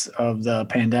months of the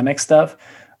pandemic stuff,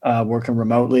 working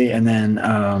remotely, and then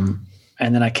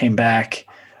I came back.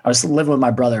 I was living with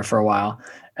my brother for a while,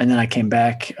 and then I came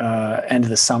back end of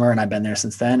the summer, and I've been there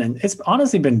since then. And it's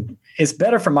honestly it's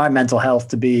better for my mental health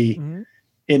to be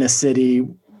in a city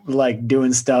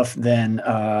doing stuff than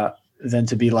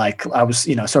to be I was,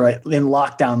 sort of in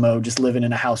lockdown mode, just living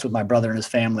in a house with my brother and his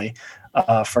family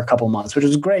for a couple of months, which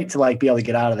was great to be able to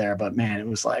get out of there. But man, it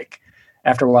was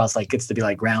after a while, it's gets to be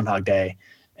like Groundhog Day.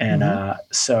 And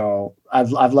so I've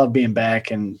loved being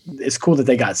back, and it's cool that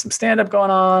they got some stand-up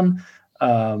going on.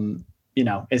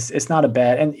 It's not a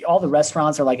bad, and all the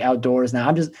restaurants are outdoors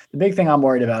now. The big thing I'm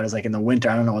worried about is in the winter,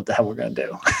 I don't know what the hell we're going to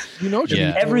do. You know what you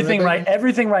mean?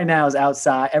 Everything right now is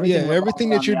outside.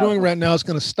 Everything that you're doing right now is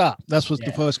going to stop. That's what's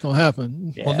going to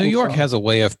happen. Yeah. Well, New York has a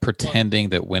way of pretending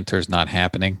that winter's not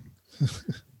happening.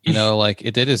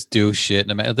 They just do shit.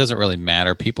 And it doesn't really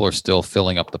matter. People are still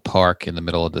filling up the park in the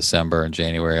middle of December and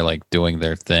January, doing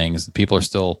their things. People are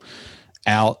still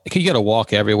out. You got to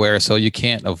walk everywhere, so you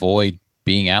can't avoid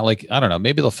being out. I don't know.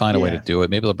 Maybe they'll find a way to do it.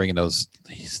 Maybe they'll bring in those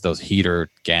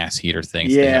gas heater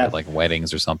things. They have at,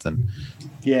 weddings or something.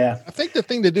 Yeah. I think the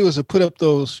thing to do is to put up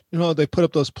those, they put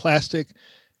up those plastic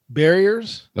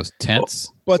barriers, those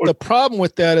tents. But the problem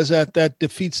with that is that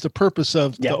defeats the purpose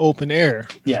of the open air.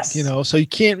 Yes. So you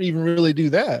can't even really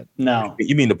do that. No.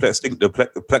 You mean the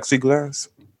plexiglass?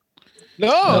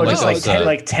 No,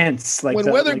 just tents.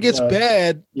 When weather gets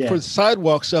bad for the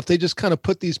sidewalk stuff, they just kind of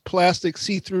put these plastic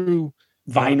see-through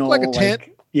vinyl, like a tent.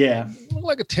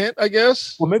 Like a tent, I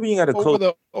guess. Well, maybe you got to close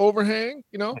the overhang.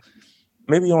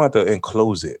 Maybe you don't have to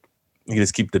enclose it. You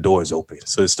just keep the doors open,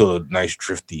 so it's still a nice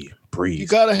drifty breeze. You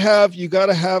gotta have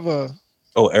a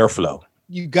airflow.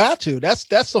 You got to. That's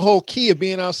the whole key of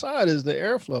being outside is the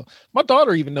airflow. My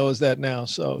daughter even knows that now.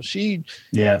 So you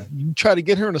try to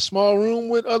get her in a small room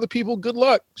with other people. Good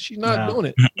luck. She's not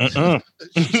doing it.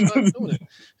 She's not doing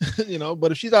it.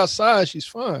 But if she's outside, she's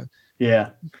fine.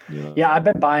 Yeah. Yeah. I've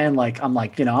been buying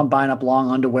I'm buying up long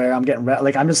underwear. I'm getting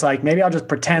I'm just maybe I'll just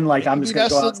pretend I'm just going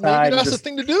to go outside. Maybe that's the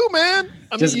thing to do, man.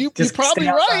 I mean, you're probably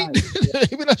right.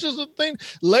 Maybe that's just the thing.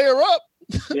 Layer up.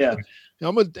 Yeah.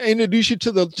 I'm gonna introduce you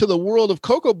to the world of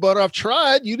cocoa butter. I've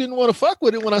tried. You didn't want to fuck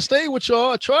with it when I stayed with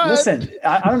y'all. I tried. Listen,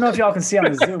 I don't know if y'all can see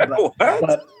on the Zoom,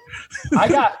 but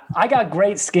I got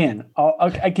great skin.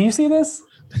 Okay, can you see this?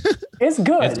 It's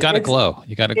good. It's got a glow.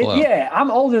 You got a glow. Yeah,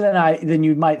 I'm older than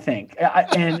you might think,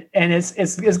 and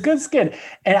it's good skin.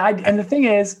 And the thing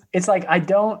is, it's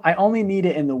I only need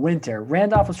it in the winter.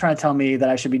 Randolph was trying to tell me that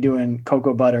I should be doing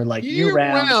cocoa butter year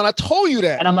round. I told you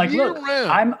that. And I'm look,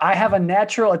 I have a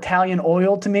natural Italian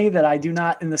oil to me that I do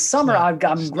not in the summer. I'm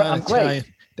great.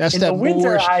 That's that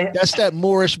Moorish. That's that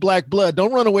Moorish black blood.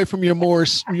 Don't run away from your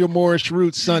Moorish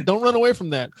roots, son. Don't run away from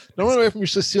that. Don't run away from your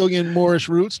Sicilian Moorish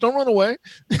roots. Don't run away.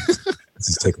 This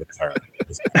is taking a turn.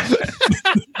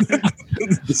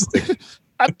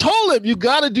 I told him you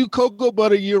got to do cocoa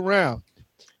butter year round.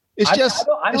 I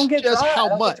don't get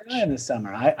how much in the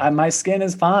summer. My skin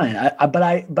is fine.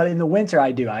 But in the winter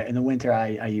I do. In the winter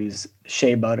I use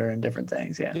shea butter and different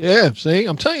things. Yeah. Yeah. See,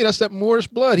 I'm telling you, that's that Moorish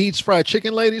blood. He eats fried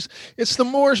chicken, ladies. It's the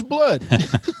Moorish blood.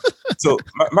 So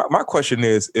my question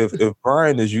is, if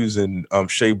Brian is using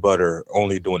shea butter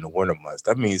only during the winter months,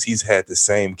 that means he's had the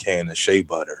same can of shea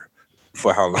butter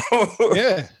for how long?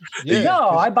 Yeah. No,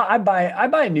 I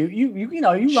buy new. You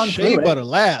run shea through it. Shea butter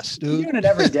lasts, dude. You're doing it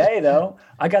every day though.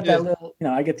 I got that little.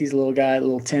 I get these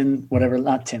little tin, whatever,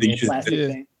 not tin,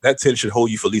 plastic thing. That tin should hold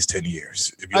you for at least 10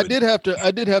 years. I did have to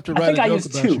write a joke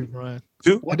about you, Brian.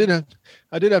 Two? I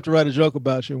did have to write a joke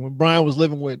about you when Brian was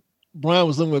living with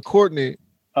Courtney.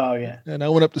 Oh yeah. And I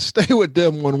went up to stay with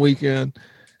them one weekend,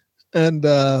 and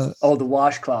the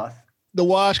washcloth. the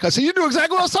washcloth. So you knew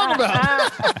exactly what I was talking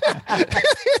about.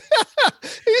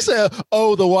 He said,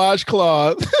 "Oh, the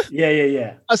washcloth."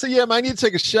 Yeah. I said, "Yeah, man, I need to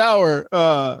take a shower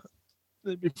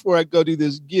before I go do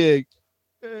this gig.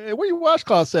 Where your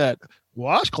washcloths at?"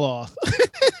 Washcloth.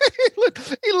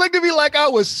 he looked at me like I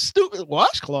was stupid.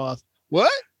 Washcloth?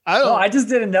 What? I just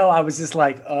didn't know. I was just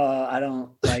like, I don't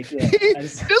like it.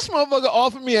 This motherfucker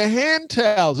offered me a hand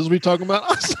towel. This is what we talking about. I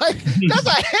was like, that's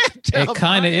a hand towel. It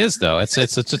kind of is though. It's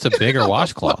just a bigger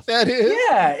washcloth. That is.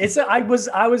 Yeah, I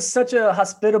was such a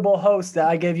hospitable host that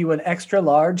I gave you an extra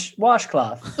large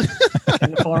washcloth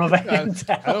in the form of a hand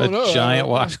towel. A giant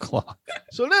washcloth.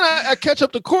 So then I catch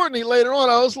up to Courtney later on.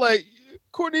 I was like,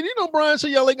 Courtney, do you know Brian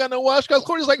said y'all ain't got no washcloths?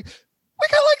 Courtney's like, we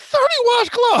got like 30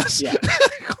 washcloths. Yeah.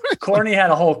 Courtney had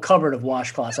a whole cupboard of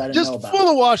washcloths I didn't know about. Just full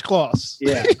of washcloths.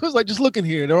 Yeah. He was like, just look in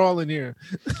here. They're all in here.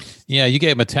 Yeah, you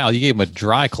gave him a towel. You gave him a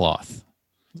dry cloth.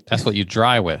 That's what you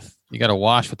dry with. You got to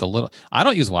wash with the little. I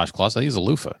don't use washcloths. I use a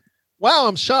loofah. Wow,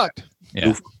 I'm shocked.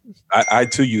 Yeah. I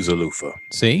too use a loofah.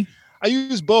 See? I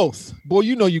use both. Boy,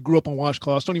 you know you grew up on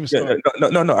washcloths. Don't even start.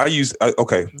 No. I use.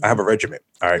 Okay, I have a regimen.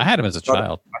 All right. I had them as a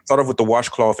child. I start off with the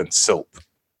washcloth and soap.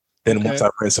 Then once I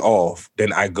rinse off,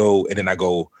 then I go. What do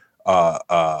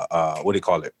you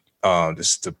call it? What do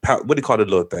you call the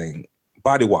little thing?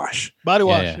 Body wash. Body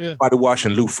wash. Yeah. Body wash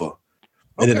and loofah.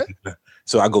 And then,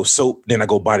 so I go soap. Then I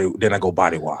go body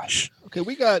wash. Okay,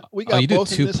 we got you both do in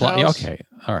two this house. Okay,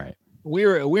 all right.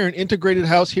 We're an integrated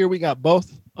house here. We got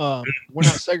both. We're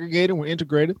not segregated. We're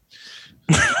integrated.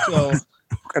 So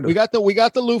we got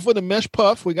the loofah, the mesh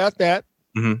puff. We got that.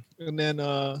 Mm-hmm. And then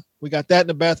we got that in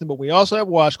the bathroom, but we also have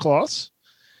washcloths.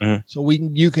 Mm-hmm. So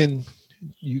you can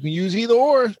use either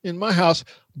or in my house,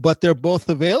 but they're both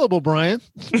available, Brian.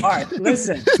 All right,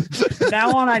 listen. From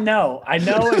now on, I know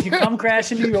if you come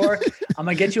crash in New York, I'm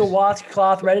gonna get you a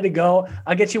washcloth ready to go.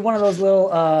 I'll get you one of those little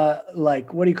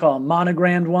like, what do you call them,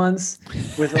 monogrammed ones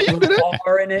with a little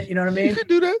bar in it. You know what I mean? You can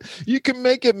do that. You can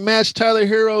make it match Tyler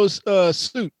Hero's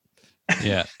suit.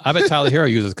 Yeah, I bet Tyler Hero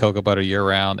uses cocoa butter year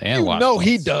round and washcloths. No,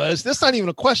 he does. That's not even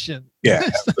a question. Yeah,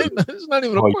 it's not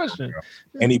even a question.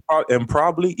 And and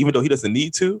probably, even though he doesn't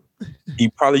need to, he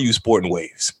probably use Sporting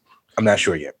Waves. I'm not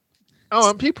sure yet.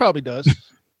 Oh, he probably does.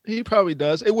 He probably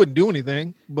does. It wouldn't do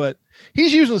anything, but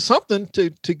he's using something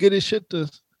to get his shit to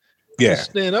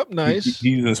stand up nice. He's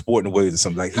using Sporting Waves or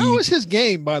something like. How is his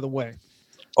game, by the way?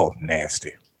 Oh,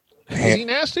 nasty. Is he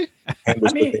nasty? I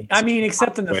mean,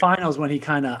 except in the finals when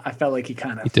I felt like he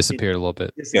disappeared a little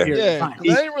bit. Yeah, I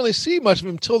didn't really see much of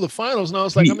him till the finals, and I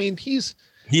was like,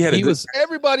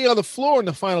 everybody on the floor in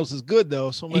the finals is good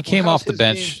though. So he came off the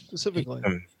bench specifically.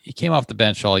 He came off the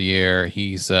bench all year.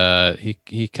 He's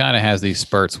he kind of has these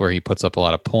spurts where he puts up a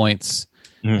lot of points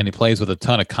and he plays with a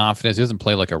ton of confidence. He doesn't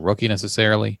play like a rookie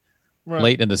necessarily. Right.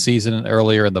 Late in the season,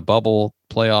 earlier in the bubble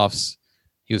playoffs.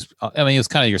 He was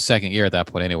kind of your second year at that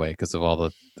point anyway, because of all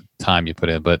the time you put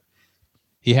in. But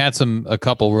he had a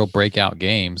couple real breakout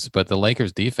games, but the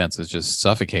Lakers defense is just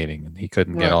suffocating, and he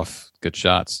couldn't get off good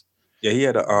shots. Yeah, he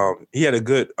had a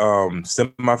good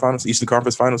semifinals, Eastern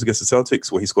Conference Finals against the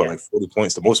Celtics, where he scored like 40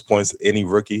 points, the most points any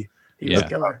rookie. Yeah.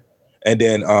 And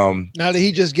then now, did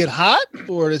he just get hot,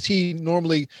 or does he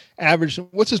normally average?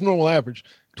 What's his normal average?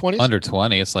 20? Under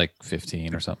 20, it's like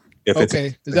 15 or something. Yeah,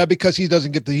 okay, is that because he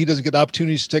doesn't get the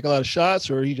opportunities to take a lot of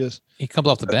shots, or he comes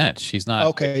off the bench? He's not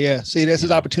okay. Yeah, see, that's his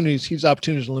opportunities. His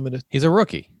opportunities are limited. He's a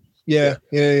rookie. Yeah.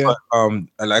 But,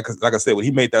 like I said, when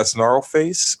he made that snarl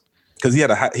face, because he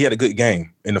had a good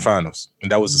game in the finals,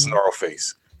 and that was the snarl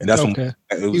face, and that's when he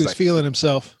was like, feeling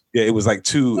himself. Yeah, it was like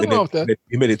 2, and then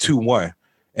he made it 2-1,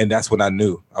 and that's when I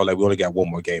knew. I was like, we only got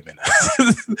one more game in.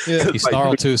 He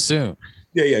snarled too soon.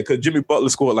 Yeah, because Jimmy Butler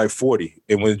scored like 40.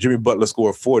 And when Jimmy Butler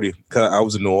scored 40, because I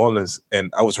was in New Orleans and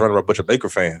I was running around a bunch of Laker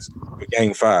fans for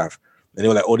Game 5. And they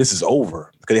were like, oh, this is over.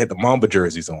 Because they had the Mamba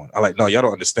jerseys on. I'm like, no, y'all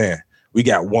don't understand. We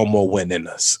got one more win in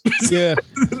us. Yeah,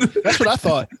 that's what I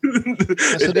thought. I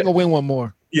said they're going to win one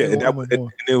more. Yeah, and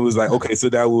it was like, okay, so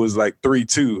that was like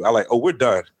 3-2. I like, oh, we're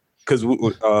done. Because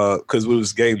it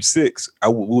was Game 6.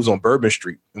 We was on Bourbon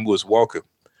Street and we was walking.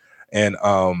 And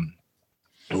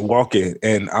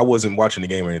and I wasn't watching the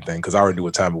game or anything because I already knew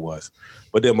what time it was.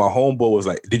 But then my homeboy was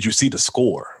like, did you see the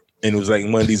score? And it was like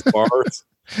one of these bars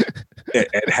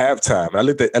at halftime. I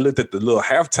looked at the little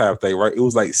halftime thing, right? It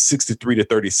was like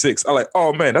 63-36. I'm like,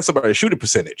 oh man, that's about a shooting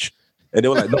percentage. And they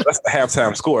were like, no, that's the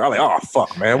halftime score. I'm like, oh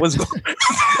fuck, man. What's going on?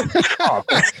 Oh,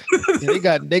 man.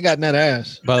 Yeah, they got that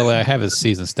ass. By the way, I have his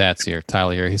season stats here.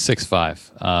 Tyler here. He's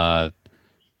 6'5".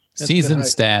 Season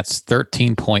stats,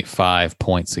 13.5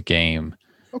 points a game.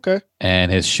 Okay.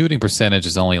 And his shooting percentage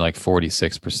is only like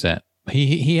 46%.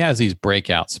 he has these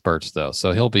breakout spurts though,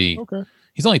 so he'll be. Okay.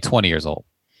 He's only 20 years old,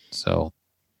 so.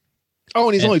 Oh,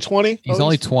 and he's only 20. He's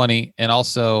only 20, and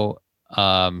also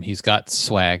he's got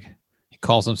swag. He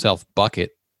calls himself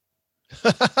Bucket.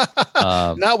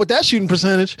 Not with that shooting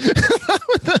percentage.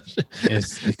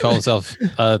 He calls himself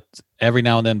every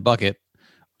now and then Bucket.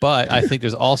 But I think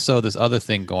there's also this other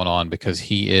thing going on because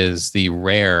he is the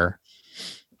rare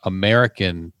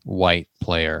American white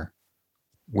player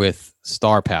with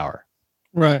star power.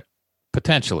 Right.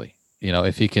 Potentially.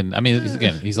 If he can,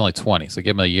 he's only 20, so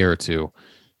give him a year or two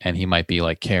and he might be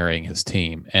like carrying his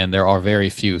team. And there are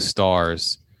very few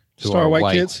stars who are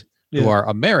white kids who are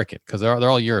American because they're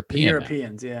all European.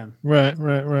 Europeans, yeah. Right.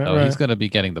 So he's going to be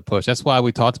getting the push. That's why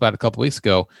we talked about it a couple weeks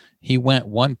ago. He went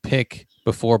one pick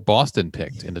before Boston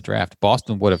picked in the draft.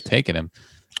 Boston would have taken him.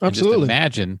 Absolutely. Just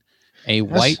imagine a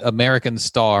white American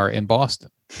star in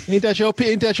Boston. Ain't that your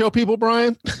people,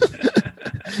 Brian?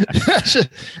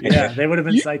 Yeah, they would have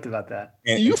been psyched about that.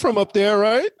 You from up there,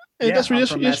 right? And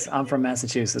yeah, I'm from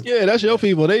Massachusetts. Yeah, that's your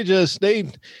people. They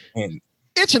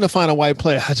itching to find a white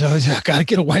player. I got to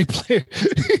get a white player.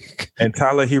 And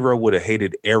Tyler Hero would have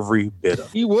hated every bit of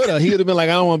it. He would have. He would have been like,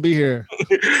 I don't want to be here.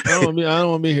 I don't want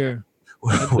to be here.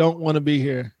 I don't want to be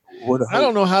here. I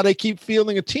don't know how they keep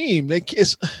fielding a team.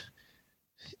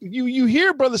 You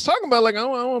hear brothers talking about like, I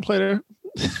don't want to play there.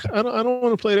 I don't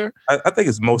want to play there. I think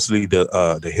it's mostly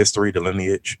the history, the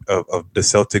lineage of the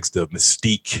Celtics, the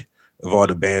mystique of all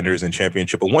the banners and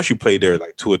championship. But once you play there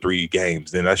like 2 or 3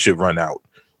 games, then that should run out.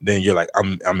 Then you're like,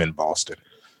 I'm in Boston.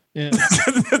 Yeah.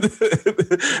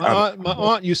 My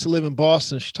aunt used to live in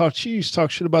Boston. She used to talk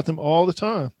shit about them all the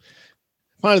time.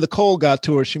 Finally, the cold got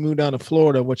to her. She moved down to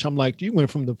Florida, which I'm like, you went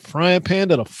from the frying pan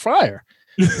to the fryer.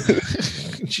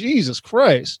 Jesus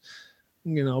Christ.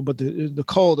 But the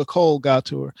cold got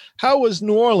to her. How was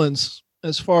New Orleans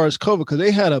as far as COVID? Because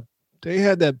they had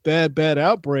that bad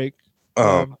outbreak.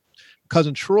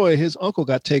 Cousin Troy, his uncle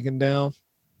got taken down.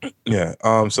 Yeah.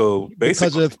 So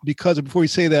basically, because of before you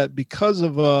say that, because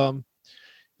of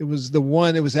it was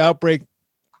the outbreak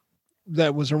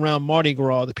that was around Mardi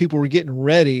Gras. The people were getting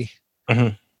ready,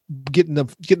 getting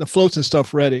the floats and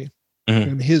stuff ready.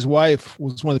 And his wife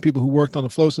was one of the people who worked on the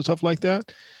floats and stuff like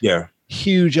that. Yeah.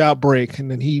 Huge outbreak,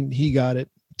 and then he got it.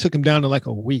 Took him down to like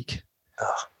a week.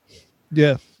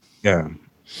 Yeah. Yeah.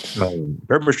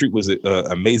 Bourbon Street was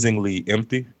amazingly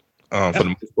empty for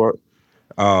the most part.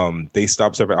 They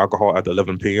stopped serving alcohol after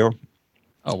 11 p.m.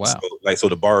 Oh wow! So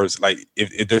the bars, like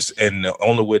if there's, and the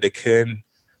only way they can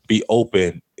be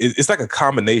open, it's like a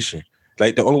combination.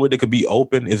 Like the only way they could be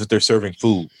open is if they're serving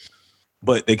food,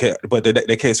 but they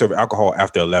can't serve alcohol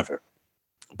after 11.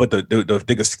 But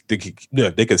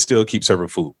they can still keep serving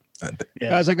food. Yeah.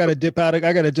 Guys, I got to dip out. I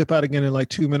got to dip out again in like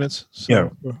 2 minutes.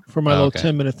 So for my little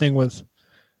 10-minute thing with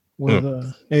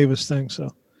Avis thing.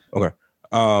 So okay.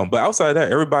 But outside of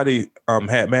that, everybody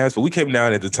had masks. But we came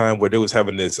down at the time where they was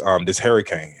having this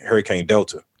Hurricane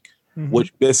Delta,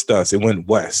 which missed us. It went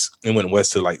west. It went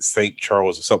west to like St.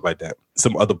 Charles or something like that.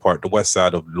 Some other part, the west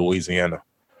side of Louisiana.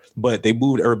 But they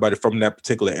moved everybody from that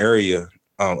particular area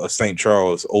of St.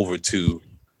 Charles over to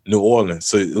New Orleans.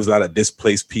 So it was a lot of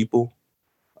displaced people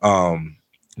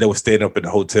that were staying up in the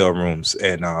hotel rooms.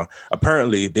 And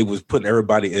apparently they was putting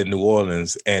everybody in New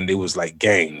Orleans and it was like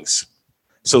gangs.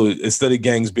 So instead of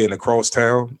gangs being across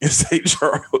town in St.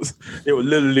 Charles, it was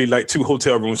literally like 2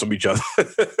 hotel rooms from each other.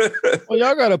 Well,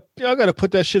 y'all gotta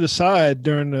put that shit aside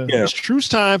during it's truce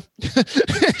time.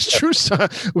 It's truce time.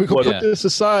 We're gonna put this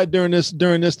aside during this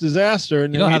disaster.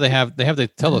 And how they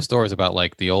tell those stories about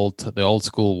like the old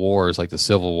school wars, like the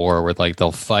Civil War, where like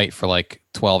they'll fight for like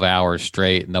 12 hours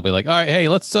straight, and they'll be like, all right, hey,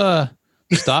 let's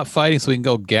stop fighting so we can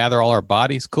go gather all our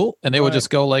bodies. Cool. And they would just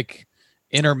go like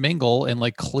intermingle and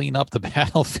like clean up the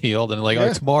battlefield and like, all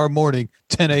right, tomorrow morning,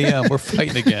 10 a.m. we're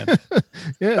fighting again.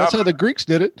 Yeah, that's how the Greeks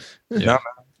did it. Now,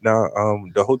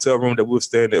 the hotel room that we were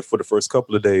staying at for the first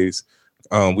couple of days,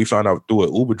 we found out through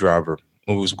an Uber driver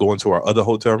when we was going to our other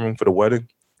hotel room for the wedding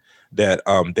that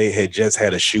they had just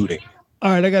had a shooting.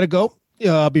 All right, I gotta go.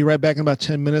 Yeah, I'll be right back in about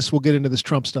 10 minutes. We'll get into this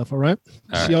Trump stuff. All right.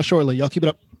 See y'all shortly. Y'all keep it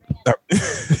up.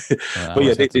 But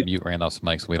yeah, they mute Randolph's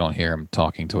mic so we don't hear him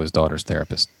talking to his daughter's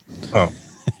therapist. Oh,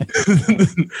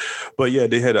 but yeah,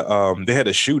 they had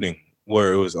a shooting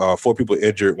where it was 4 people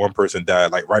injured, 1 person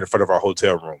died, like right in front of our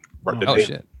hotel room. Right,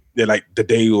 shit! They're like the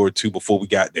day or 2 before we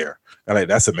got there. I'm like,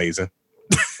 that's amazing.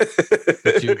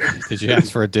 Did you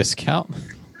ask for a discount?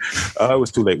 It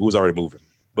was too late. We was already moving,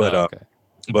 but okay.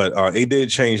 But it did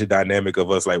change the dynamic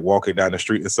of us like walking down the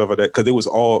street and stuff like that, because it was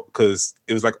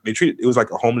like it was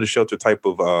like a homeless shelter type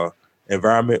of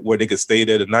environment where they could stay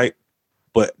there the night,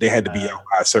 but they had to be out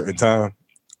by a certain time.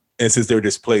 And since they were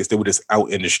displaced, they were just out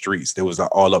in the streets. There was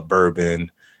all up Bourbon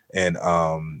and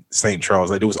St.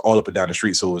 Charles. Like, it was all up and down the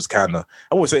street. So it was kind of,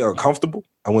 I wouldn't say uncomfortable.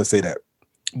 I wouldn't say that.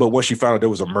 But once she found out there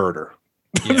was a murder,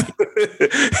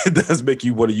 it does make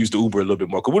you want to use the Uber a little bit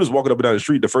more. Because we're just walking up and down the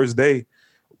street the first day.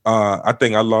 I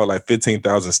think I logged like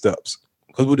 15,000 steps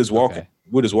because we're just walking. Okay.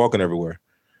 We're just walking everywhere.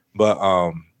 But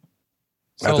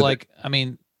so like, I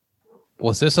mean,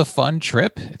 was this a fun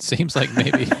trip? It seems like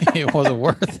maybe it wasn't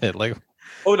worth it. Like,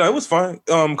 oh no, it was fine.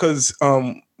 Because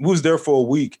we was there for a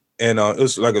week, and it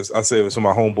was like I said, it was for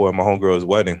my homeboy and my homegirl's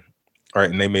wedding, right?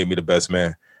 And they made me the best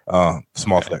man.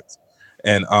 Small flex,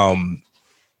 and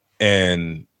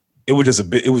it was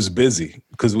just it was busy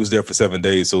because we was there for 7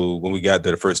 days. So when we got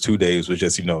there, the first 2 days was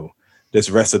just just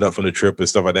rested up from the trip and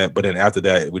stuff like that. But then after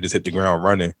that, we just hit the ground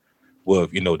running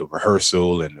with the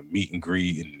rehearsal and the meet and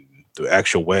greet and the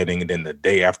actual wedding, and then the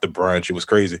day after brunch. It was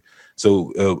crazy.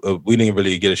 So we didn't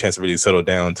really get a chance to really settle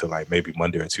down to like maybe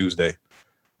Monday or Tuesday.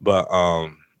 But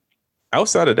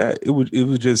outside of that, it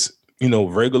was just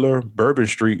regular Bourbon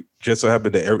Street. Just so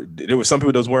happened that there were some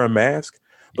people that was wearing masks,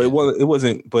 but it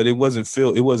wasn't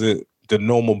the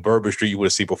normal Bourbon Street you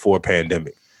would see before a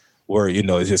pandemic, where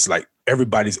it's just like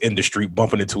everybody's in the street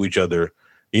bumping into each other,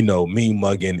 mean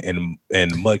mugging and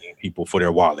mugging people for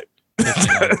their wallet.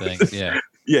 Yeah.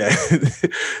 Yeah,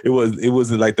 it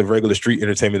wasn't like the regular street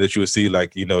entertainment that you would see,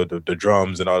 like the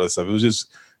drums and all that stuff. It was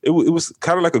just it was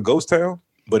kind of like a ghost town,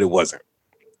 but it wasn't.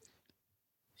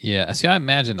 Yeah, see, I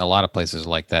imagine a lot of places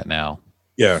like that now.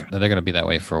 Yeah, they're going to be that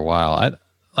way for a while.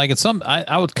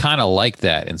 I would kind of like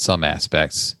that in some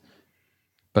aspects,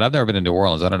 but I've never been to New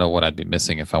Orleans. I don't know what I'd be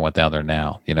missing if I went down there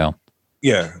now.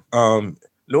 Yeah,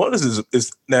 New Orleans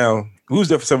is now. We was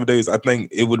there for 7 days. I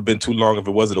think it would have been too long if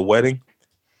it wasn't a wedding.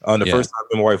 The first time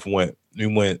my wife went, we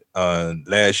went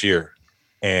last year,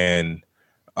 and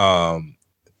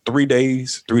 3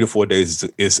 days, 3 to 4 days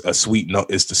is a sweet no.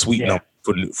 It's the sweet number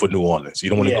for New Orleans.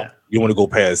 You don't want to go. You want to go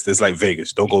past. It's like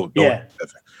Vegas. Don't go.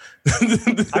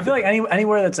 I feel like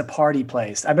anywhere that's a party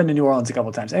place. I've been to New Orleans a couple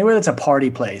of times. Anywhere that's a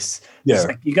party place. Yeah,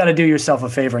 like you got to do yourself a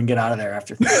favor and get out of there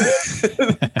after.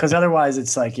 Because otherwise,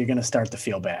 it's like you're gonna start to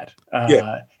feel bad.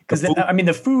 Because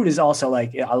the food is also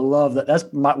like, I love that. That's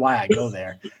why I go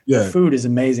there. The food is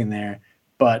amazing there.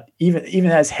 But even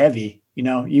that's heavy.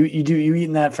 You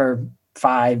eating that for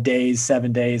 5 days,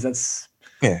 7 days. That's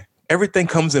everything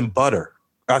comes in butter.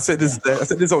 I said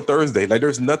this on Thursday. Like,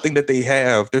 there's nothing that they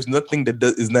have. There's nothing that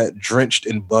is not drenched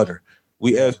in butter.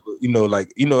 We asked,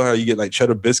 how you get like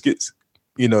cheddar biscuits,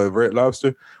 at Red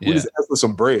Lobster. We just asked for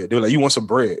some bread. They were like, "You want some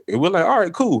bread?" And we're like, "All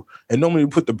right, cool." And normally they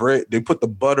put the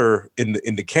butter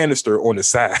in the canister on the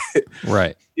side.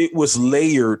 Right. It was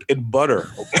layered in butter.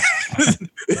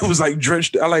 It was like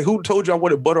drenched. I like, who told you I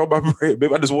wanted butter on my bread?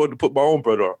 Maybe I just wanted to put my own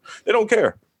butter on. They don't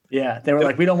care. Yeah, they were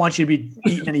like, "We don't want you to be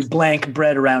eating any blank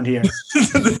bread around here."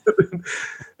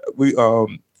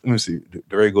 Let me see.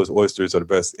 Dorrego's oysters are the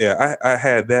best. Yeah, I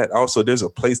had that. Also, there's a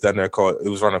place down there it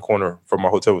was around the corner from my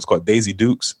hotel. It was called Daisy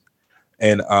Dukes,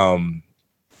 and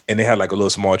they had like a little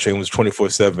small chain. It was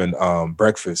 24/7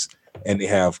 breakfast, and they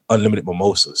have unlimited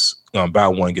mimosas. Buy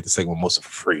one get the second mimosa for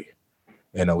free,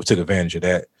 and we took advantage of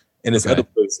that. And this other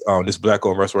place, this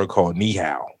black-owned restaurant called Ni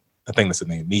Hao. I think that's the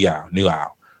name. Ni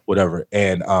Hao. Whatever.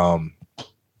 And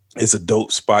it's a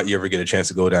dope spot. You ever get a chance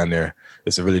to go down there,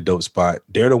 it's a really dope spot.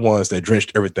 They're the ones that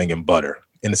drenched everything in butter.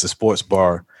 And it's a sports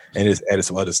bar, and it's added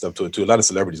some other stuff to it too. A lot of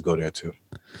celebrities go there too.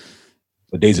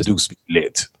 But Daisy Dukes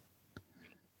lit.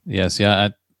 Yes, yeah.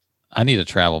 I need to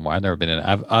travel more. I've never been in.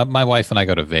 My wife and I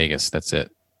go to Vegas. That's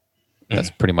it.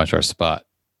 That's pretty much our spot.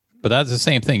 But that's the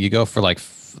same thing. You go for like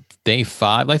day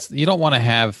 5. Like, you don't want to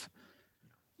have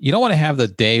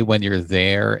the day when you're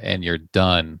there and you're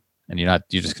done and you're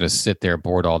just going to sit there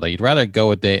bored all day. You'd rather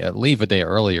leave a day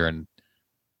earlier and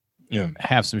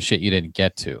have some shit you didn't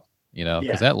get to,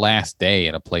 because that last day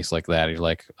in a place like that, you're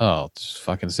like, oh, just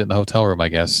fucking sit in the hotel room, I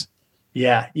guess.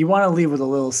 Yeah. You want to leave with a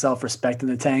little self-respect in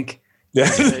the tank. Yeah.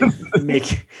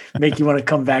 make you want to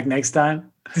come back next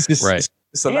time. Right.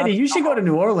 Andy, you should go to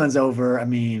New Orleans over. I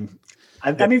mean,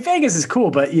 Vegas is cool,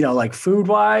 but like food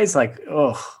wise, like,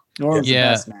 New Orleans is the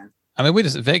best, man. I mean,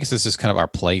 Vegas is just kind of our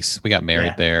place. We got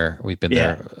married there. We've been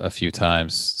there a few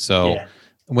times. So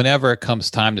whenever it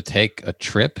comes time to take a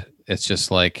trip, it's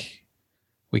just like,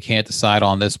 we can't decide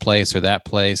on this place or that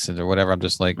place or whatever. I'm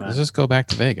just like, let's just go back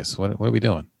to Vegas. What are we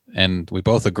doing? And we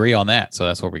both agree on that. So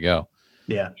that's where we go.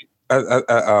 Yeah.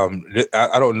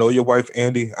 I don't know your wife,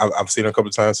 Andy. I've seen her a couple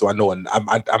of times. So I know, I'm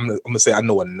going to say I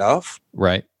know enough.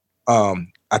 Right.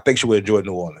 I think she would enjoy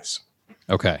New Orleans.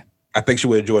 Okay. I think she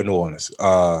would enjoy New Orleans.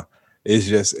 It's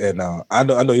just, and I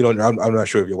know you don't. I'm not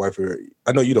sure if your wife.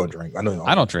 I know you don't drink. I know you don't.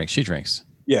 I don't drink. She drinks.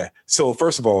 Yeah. So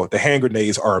first of all, the hand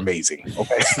grenades are amazing.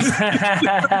 Okay.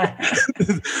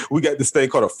 We got this thing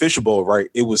called a fishbowl, right?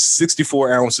 It was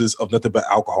 64 ounces of nothing but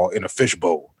alcohol in a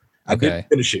fishbowl. I didn't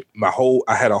finish it.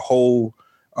 I had a whole.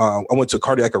 I went to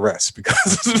cardiac arrest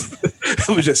because it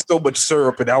was just so much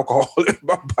syrup and alcohol in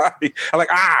my body. I'm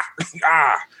like,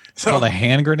 So called a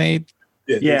hand grenade.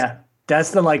 Yeah.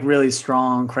 That's the like really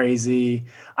strong, crazy.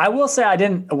 I will say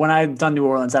when I've done New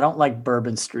Orleans, I don't like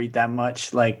Bourbon Street that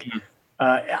much. Like,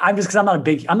 I'm just because I'm not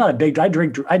a big. I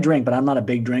drink, but I'm not a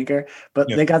big drinker. But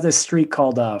they got this street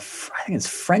called I think it's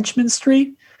Frenchman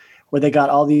Street, where they got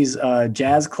all these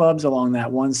jazz clubs along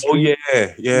that one street. Oh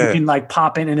yeah. You can like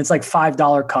pop in, and it's like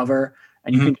 $5 cover,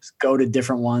 and you can just go to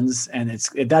different ones, and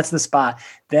that's the spot.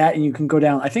 That, and you can go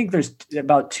down. I think there's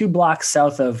about 2 blocks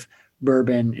south of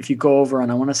Bourbon. If you go over on,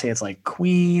 I want to say it's like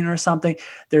Queen or something.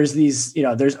 There's these,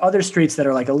 there's other streets that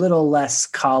are like a little less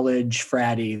college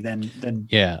fratty than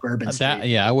Bourbon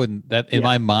Street. I wouldn't. That in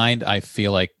my mind, I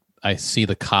feel like I see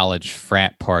the college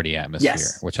frat party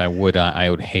atmosphere, which I would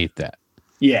hate that.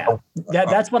 Yeah,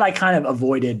 that's what I kind of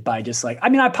avoided by just like,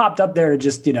 I popped up there to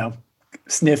just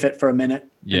sniff it for a minute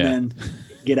and then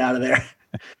get out of there.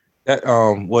 That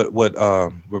what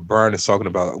Brian is talking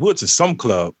about. We went to some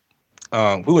club.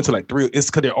 We went to like 3. It's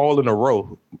because they're all in a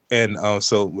row, and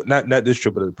so not this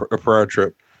trip, but a prior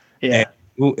trip. Yeah.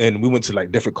 And we went to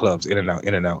like different clubs, in and out.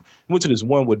 We went to this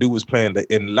one where dude was playing,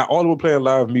 and all of them were playing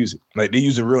live music, like they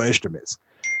using real instruments.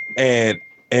 And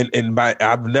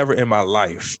I've never in my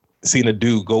life seen a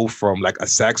dude go from like a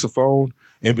saxophone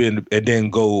and then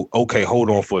go, okay, hold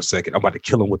on for a second, I'm about to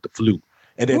kill him with the flute,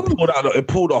 and then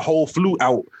pulled a whole flute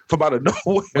out from out of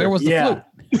nowhere. Where was the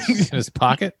flute? In his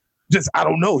pocket? I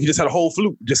don't know. He just had a whole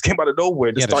flute. Just came out of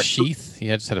nowhere. He had a sheath. He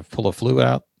just had to pull a flute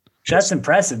out. That's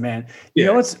impressive, man. You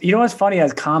know what's funny,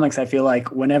 as comics, I feel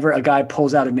like whenever a guy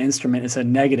pulls out an instrument, it's a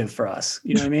negative for us.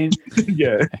 You know what I mean?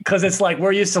 Yeah. Because it's like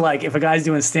we're used to like if a guy's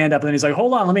doing stand up and then he's like,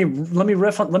 hold on, let me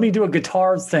riff on, let me do a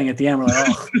guitar thing at the end. We're like,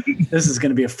 oh, this is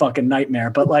gonna be a fucking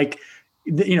nightmare. But like,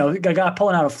 a guy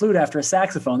pulling out a flute after a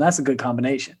saxophone, that's a good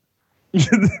combination. He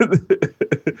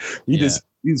just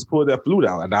pulled that flute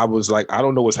out, and I was like, I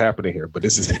don't know what's happening here, but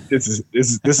this is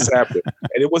happening.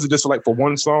 And it wasn't just like for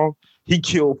one song. He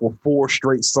killed for 4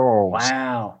 straight songs.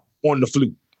 Wow. On the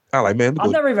flute. I'm like, man,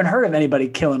 I've never even heard of anybody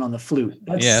killing on the flute.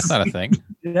 That's not a thing.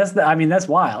 That's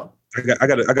wild. I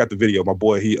got the video. My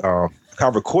boy, he kind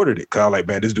of recorded it because I'm like,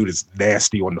 man, this dude is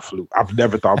nasty on the flute. I've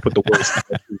never thought I'd put the words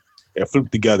and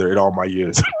flute together in all my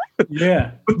years.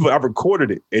 Yeah. But I recorded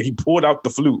it, and he pulled out the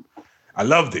flute. I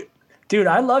loved it. Dude,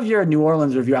 I love your New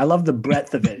Orleans review. I love the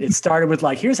breadth of it. It started with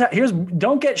like, here's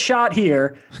don't get shot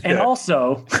here, and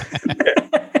also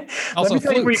let me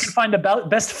tell you where you can find the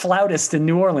best flautist in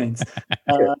New Orleans.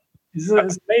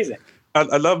 It's amazing.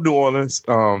 I love New Orleans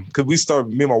because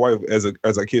me and my wife,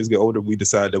 as our kids get older, we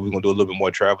decided that we're gonna do a little bit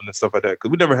more traveling and stuff like that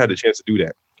because we never had a chance to do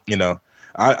that.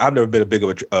 I've never been a big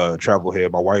of a travel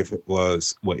head. My wife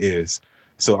is,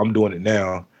 so I'm doing it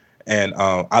now, and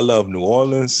I love New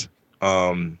Orleans.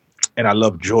 And I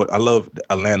love Georgia. I love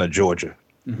Atlanta, Georgia.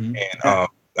 Mm-hmm. And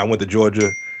I went to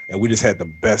Georgia, and we just had the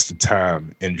best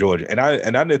time in Georgia. And I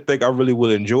didn't think I really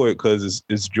would enjoy it because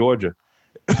it's Georgia.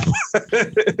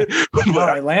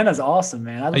 Atlanta's awesome,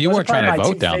 man. You weren't trying to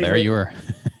vote down there. You were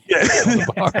on the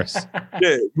bars.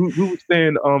 Yeah, we were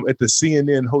staying at the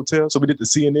CNN hotel. So we did the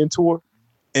CNN tour.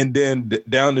 And then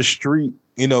down the street,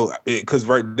 because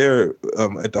right there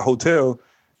at the hotel,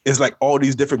 it's like all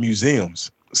these different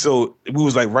museums. So we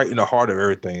was like right in the heart of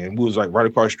everything. And we was like right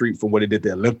across the street from where they did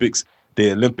the Olympic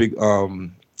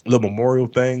little memorial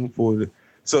thing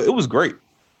so it was great.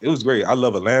 It was great. I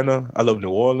love Atlanta. I love New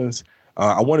Orleans.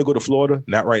 I want to go to Florida,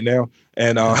 not right now.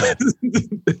 And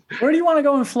where do you want to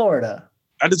go in Florida?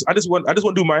 I just want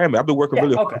to do Miami. I've been working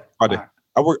really hard. Right.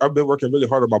 I've been working really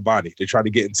hard on my body to try to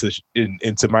get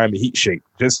into Miami heat shape.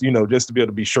 Just to be able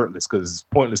to be shirtless because it's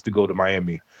pointless to go to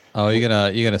Miami. Oh, you're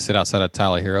gonna sit outside of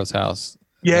Tyler Hero's house.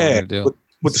 Yeah,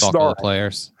 with the star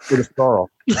players. With the star.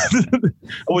 I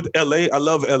went to LA. I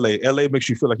love LA. LA makes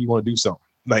you feel like you want to do something.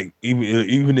 Like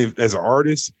even if as an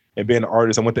artist and being an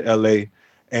artist, I went to LA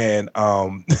and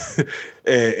and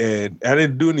I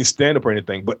didn't do any stand up or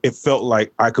anything, but it felt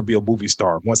like I could be a movie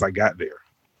star once I got there.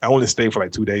 I only stayed for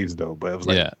like 2 days though, but it was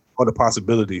like all the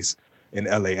possibilities in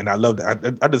LA, and I loved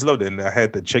it. I just loved it, and I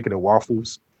had the chicken and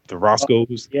waffles, the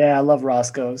Roscoe's. Yeah, I love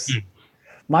Roscoe's.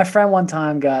 My friend one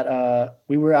time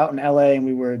we were out in LA and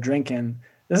we were drinking.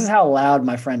 This is how loud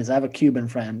my friend is. I have a Cuban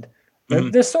friend.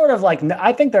 They're sort of like,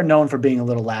 I think they're known for being a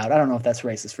little loud. I don't know if that's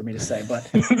racist for me to say, but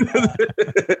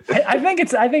I think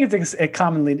it's a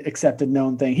commonly accepted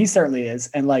known thing. He certainly is.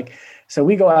 And like, so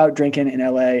we go out drinking in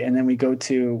LA, and then we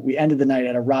ended the night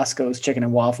at a Roscoe's Chicken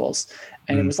and Waffles.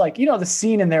 And it was like, the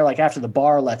scene in there, like after the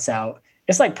bar lets out,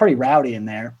 it's like pretty rowdy in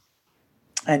there.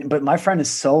 But my friend is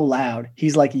so loud.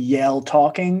 He's like yell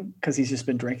talking because he's just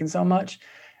been drinking so much.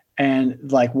 And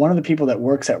like one of the people that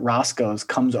works at Roscoe's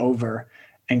comes over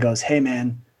and goes, "Hey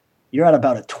man, you're at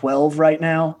about a 12 right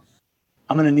now.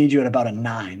 I'm going to need you at about a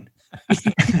 9.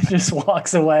 Just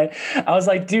walks away. I was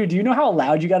like, dude, do you know how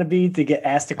loud you got to be to get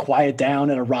asked to quiet down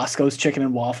at a Roscoe's Chicken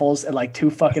and Waffles at like 2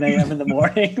 fucking a.m. in the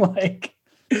morning? Like,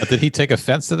 did he take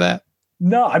offense to that?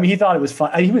 No, I mean, he thought it was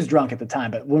fun. He was drunk at the time,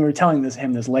 but when we were telling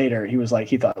him this later, he was like,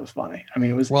 he thought it was funny. I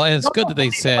mean, it was. Well, and it's good that they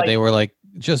said like, they were like,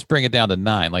 just bring it down to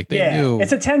 9. Like they knew.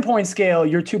 It's a 10-point scale.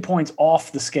 You're 2 points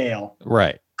off the scale.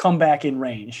 Right. Come back in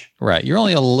range. Right. You're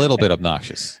only a little bit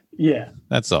obnoxious. Yeah.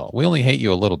 That's all. We only hate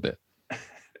you a little bit.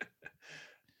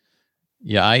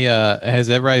 Yeah.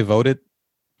 Has everybody voted?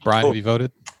 Brian, have you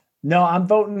voted? No, I'm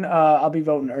voting. I'll be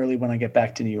voting early when I get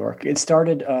back to New York. It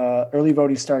started, early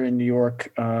voting started in New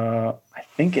York. I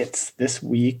think it's this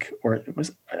week, or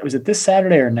was it this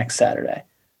Saturday or next Saturday?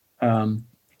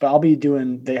 But I'll be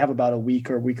they have about a week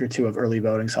or 2 of early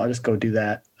voting. So I'll just go do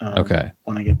that. Okay.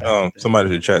 When I get back. Somebody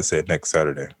in the chat said next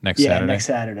Saturday. Next Saturday. Next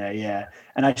Saturday. Yeah.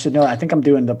 And I should know, I think I'm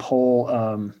doing the poll.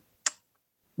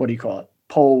 What do you call it?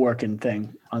 Poll working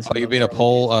thing. You're being a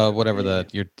poll, whatever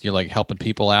you're like helping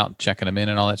people out, checking them in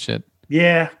and all that shit.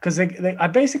 Yeah. Cause I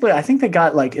think they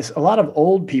got like, it's a lot of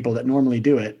old people that normally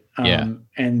do it.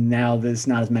 And now there's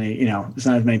not as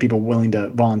many people willing to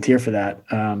volunteer for that.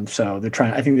 So they're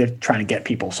trying to get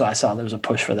people. So I saw there was a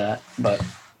push for that, but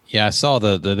yeah, I saw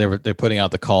they're putting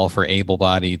out the call for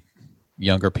able-bodied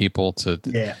younger people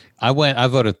to, I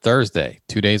voted Thursday,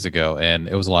 2 days ago, and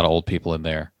it was a lot of old people in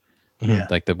there. Yeah.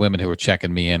 Like the women who were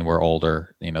checking me in were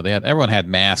older, everyone had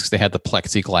masks, they had the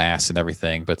plexiglass and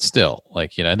everything, but still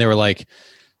and they were like,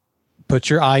 put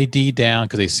your ID down,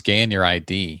 because they scan your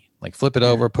ID. Like flip it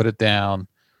over, put it down,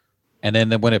 and then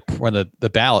when the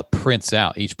ballot prints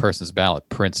out, each person's ballot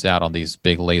prints out on these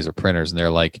big laser printers, and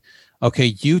they're like,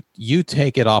 "Okay, you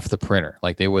take it off the printer."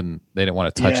 Like they didn't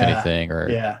want to touch anything or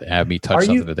have me touch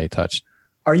something that they touched.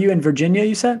 Are you in Virginia?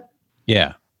 You said?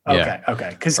 Yeah. Okay.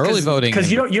 Because early voting,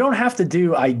 because you don't have to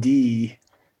do ID.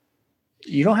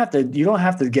 You don't have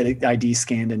to get an ID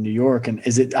scanned in New York, and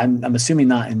is it? I'm assuming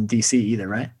not in DC either,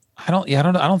 right? I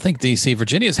don't think DC.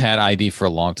 Virginia's had ID for a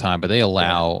long time, but they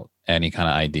allow any kind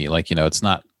of ID. Like, it's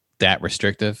not that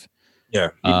restrictive. Yeah.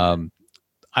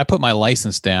 I put my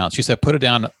license down. She said, put it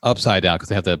down upside down because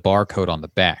they have the barcode on the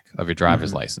back of your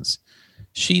driver's license.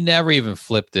 She never even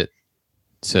flipped it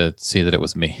to see that it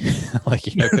was me. Like,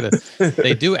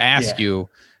 they do ask you,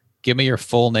 give me your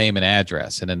full name and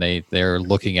address. And then they're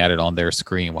looking at it on their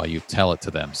screen while you tell it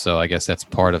to them. So I guess that's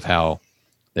part of how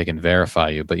they can verify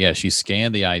you. But yeah, she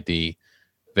scanned the ID,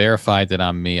 verified that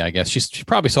I'm me. I guess she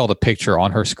probably saw the picture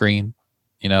on her screen,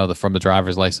 from the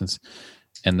driver's license,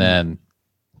 and then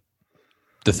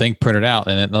the thing printed out,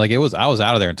 and I was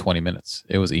out of there in 20 minutes.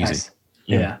 It was easy. Nice.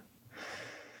 Yeah.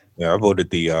 I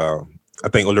voted I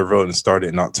think early voting started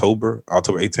in October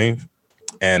 18th,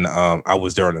 and I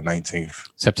was there on the 19th.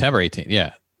 September 18th.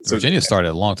 Yeah. So, Virginia started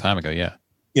a long time ago. Yeah.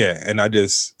 Yeah, and I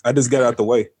just got out the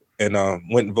way. And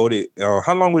went and voted.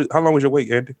 How long was your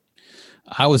wait, Andy?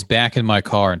 I was back in my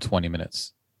car in 20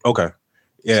 minutes. Okay.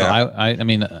 Yeah. So I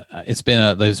mean, it's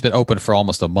been open for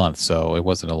almost a month, so it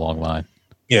wasn't a long line.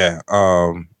 Yeah.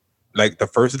 Like the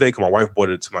first day, because my wife brought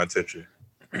it to my attention,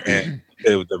 and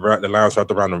the lines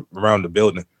wrapped around the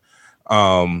building.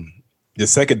 The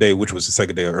second day, which was the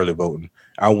second day of early voting,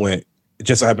 I went. It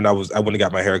just so happened I went and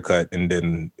got my hair cut, and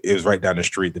then it was right down the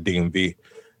street, the DMV.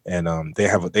 And they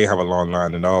have a long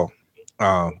line and all.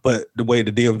 But the way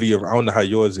the DMV, I don't know how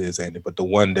yours is, Andy, but the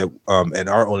one that at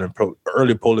our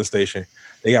early polling station,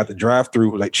 they got the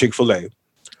drive-through like Chick-fil-A.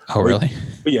 Oh, really?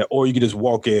 But yeah, or you can just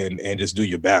walk in and just do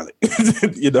your ballot.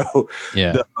 Yeah.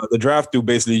 The drive-through,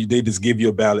 basically, they just give you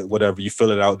a ballot, whatever. You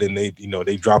fill it out, then they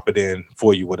drop it in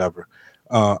for you, whatever.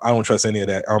 I don't trust any of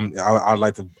that.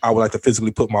 I would like to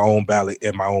physically put my own ballot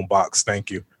in my own box.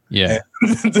 Thank you. Yeah.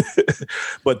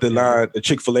 But the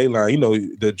Chick-fil-A line,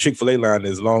 the Chick-fil-A line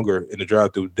is longer in the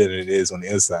drive-through than it is on the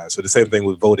inside. So the same thing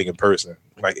with voting in person.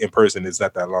 Like in person, it's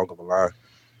not that long of a line.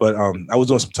 But I was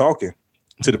doing some talking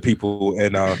to the people,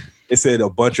 and it said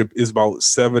it's about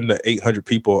 700 to 800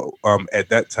 people at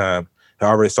that time had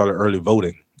already started early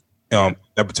voting. That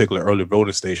particular early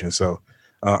voting station. So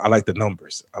I like the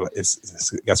numbers.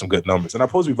 It's got some good numbers, and I'm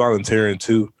supposed to be volunteering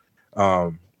too.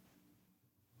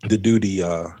 to do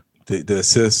the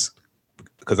assist,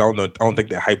 because I don't think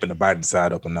they're hyping the Biden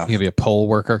side up enough. You be a poll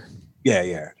worker.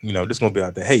 Yeah. Just gonna be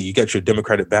out there. Hey, you got your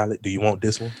Democratic ballot? Do you want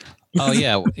this one? Oh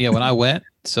yeah. When I went,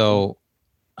 so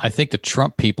I think the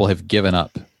Trump people have given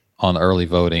up on early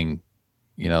voting.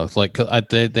 It's like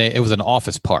it was an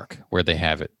office park where they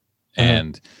have it,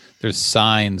 and there's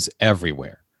signs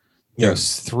everywhere.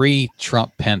 There's 3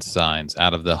 Trump Pence signs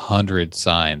out of the 100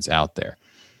 signs out there.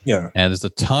 Yeah. And there's a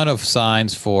ton of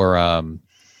signs for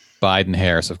Biden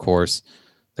Harris, of course.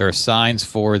 There are signs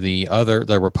for the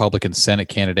Republican Senate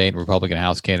candidate and Republican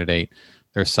House candidate.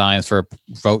 There are signs for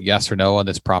vote yes or no on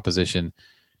this proposition.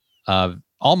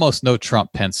 Almost no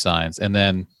Trump Pence signs. And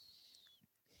then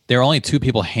there are only 2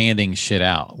 people handing shit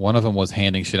out. One of them was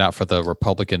handing shit out for the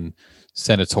Republican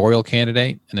senatorial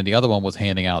candidate, and then the other one was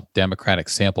handing out Democratic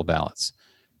sample ballots.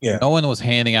 Yeah. No one was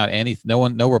handing out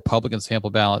no Republican sample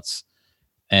ballots,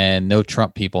 and no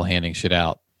Trump people handing shit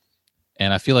out.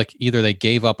 And I feel like either they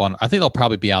gave up on, I think they'll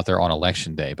probably be out there on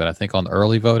election day, but I think on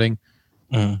early voting,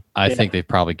 I think they've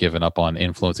probably given up on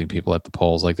influencing people at the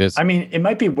polls like this. I mean, it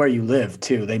might be where you live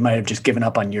too. They might have just given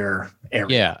up on your area.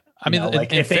 Yeah. I mean,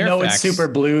 like if they know it's super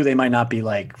blue, they might not be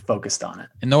like focused on it.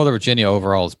 In Northern Virginia,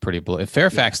 overall is pretty blue. In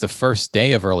Fairfax, the first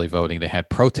day of early voting, they had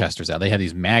protesters out. They had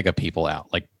these MAGA people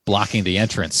out, like blocking the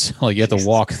entrance. Like you have to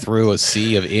walk through a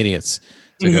sea of idiots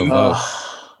to go vote.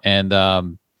 And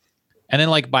then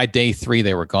like by day 3,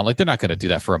 they were gone. Like they're not going to do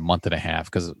that for a month and a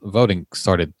half because voting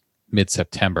started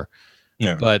mid-September.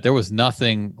 Yeah. But there was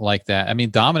nothing like that. I mean,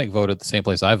 Dominic voted the same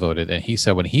place I voted, and he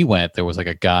said when he went, there was like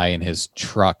a guy in his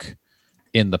truck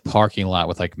in the parking lot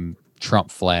with like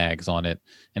Trump flags on it,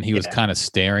 and he was kind of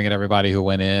staring at everybody who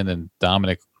went in. And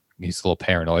Dominic, he's a little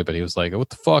paranoid, but he was like, "What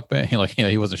the fuck, man?"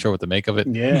 He wasn't sure what to make of it.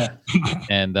 Yeah.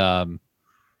 And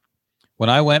when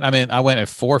I went at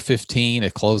 4:15.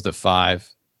 It closed at 5.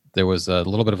 There was a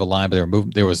little bit of a line,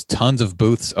 but there was tons of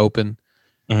booths open,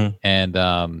 and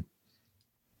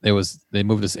they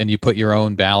moved us, and you put your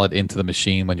own ballot into the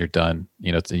machine when you're done.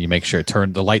 You make sure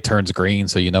the light turns green,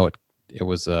 so it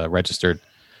was registered.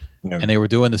 Yeah. And they were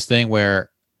doing this thing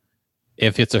where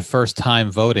if it's a first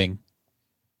time voting,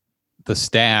 the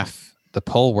staff, the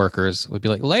poll workers would be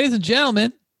like, "Ladies and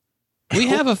gentlemen, we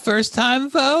have a first time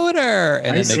voter."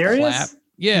 And then they clap.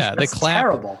 Yeah, they clap.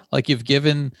 Terrible. Like you've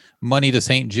given money to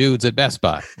St. Jude's at Best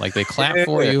Buy. Like they clap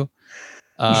for you.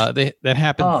 That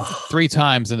happened 3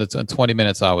 times in the 20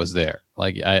 minutes I was there.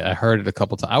 Like I heard it a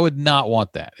couple times. I would not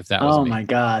want that if that was me. Oh my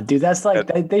God, dude, that's like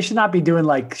they should not be doing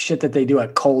like shit that they do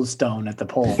at Cold Stone at the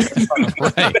polls.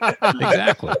 Right,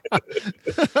 exactly.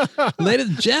 Ladies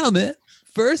and gentlemen,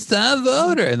 first time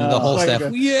voter, and then the whole staff.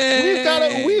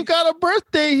 Yeah, we've got a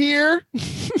birthday here.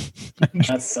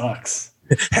 That sucks.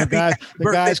 The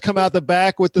guys come out the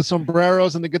back with the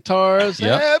sombreros and the guitars.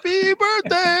 Yep. Happy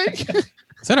birthday.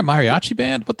 Is that a mariachi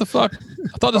band? What the fuck?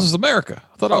 I thought this was America.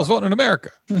 I thought I was voting in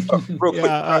America. Real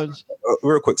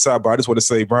quick sidebar. I just want to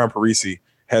say Brian Parisi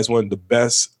has one of the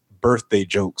best birthday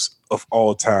jokes of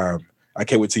all time. I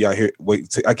can't wait till y'all hear.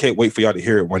 I can't wait for y'all to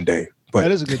hear it one day. But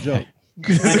that is a good joke.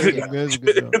 That is a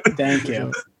good joke. Thank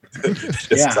you.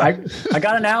 Yeah, I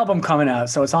got an album coming out,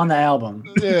 so it's on the album.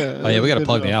 Yeah. Oh yeah, we got to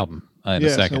plug the album in a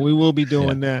second. So we will be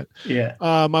doing that. Yeah.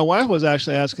 My wife was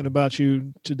actually asking about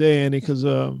you today, Andy, because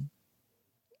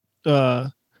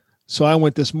so I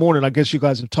went this morning. I guess you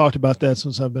guys have talked about that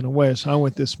since I've been away. So I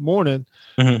went this morning,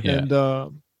 and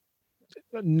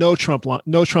no Trump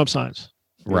signs.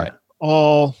 Right.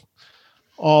 All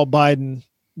Biden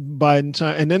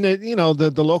sign. And then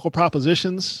the local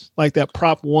propositions, like that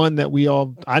Prop 1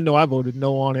 that I know I voted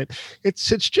no on it. It's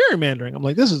gerrymandering. I'm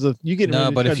like, this is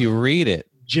but if you read it.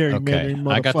 Gerrymandering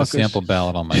motherfuckers. I got the sample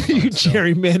ballot on my phone. You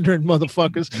gerrymandering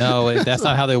motherfuckers. No, that's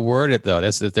not how they word it, though.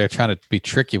 They're trying to be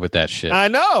tricky with that shit. I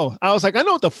know. I was like, I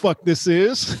know what the fuck this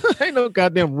is. I ain't no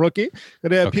goddamn rookie.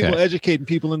 They have people educating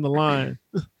people in the line.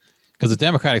 Because the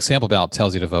Democratic sample ballot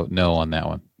tells you to vote no on that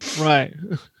one. Right.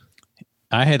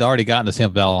 I had already gotten the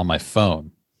sample ballot on my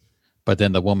phone, but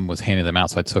then the woman was handing them out,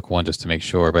 so I took one just to make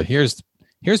sure. But here's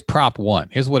Prop 1.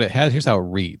 Here's what it has. Here's how it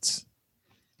reads.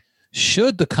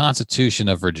 Should the Constitution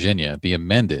of Virginia be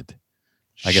amended?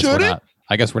 I guess we're not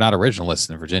originalists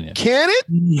in Virginia. Can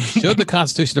it? Should the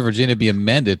Constitution of Virginia be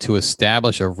amended to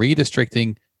establish a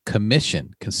redistricting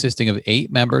commission consisting of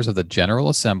 8 members of the General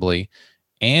Assembly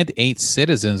and 8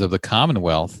 citizens of the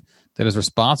Commonwealth that is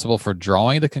responsible for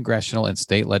drawing the congressional and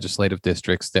state legislative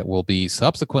districts that will be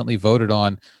subsequently voted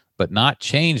on but not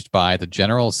changed by the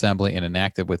General Assembly and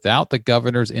enacted without the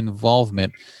governor's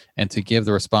involvement, and to give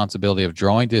the responsibility of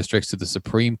drawing districts to the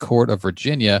Supreme Court of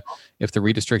Virginia if the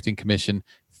redistricting commission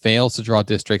fails to draw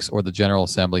districts or the General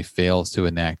Assembly fails to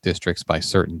enact districts by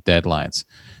certain deadlines.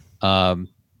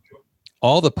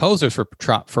 All the posers for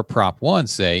Prop 1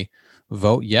 say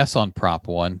vote yes on Prop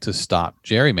 1 to stop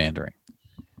gerrymandering.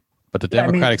 But the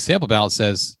Democratic sample ballot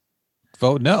says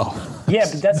vote no. Yeah,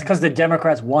 but that's because the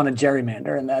Democrats want a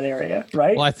gerrymander in that area,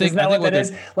 right? Well, I think what that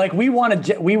is. Like we want a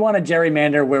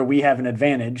gerrymander where we have an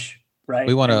advantage. Right.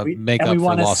 We want to make up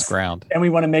for lost ground. And we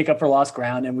want to make up for lost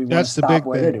ground, and we want to stop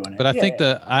where they're doing it. But I think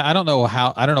I don't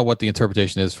know what the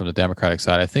interpretation is from the Democratic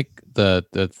side. I think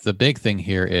the big thing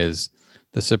here is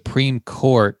the Supreme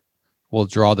Court will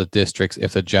draw the districts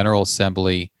if the General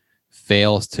Assembly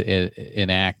fails to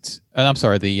enact. I'm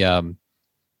sorry. Here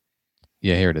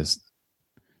it is.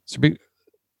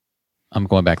 I'm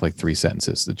going back like 3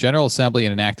 sentences. The General Assembly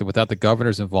enacted without the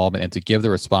governor's involvement and to give the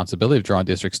responsibility of drawing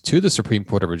districts to the Supreme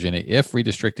Court of Virginia if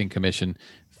redistricting commission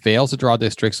fails to draw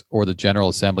districts or the General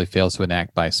Assembly fails to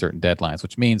enact by certain deadlines,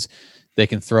 which means they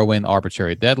can throw in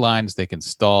arbitrary deadlines, they can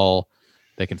stall,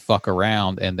 they can fuck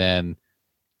around, and then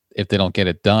if they don't get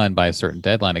it done by a certain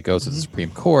deadline, it goes to the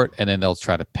Supreme Court, and then they'll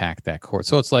try to pack that court.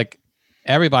 So it's like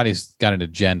everybody's got an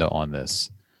agenda on this.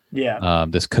 Yeah.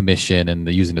 This commission and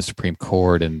using the Supreme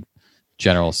Court and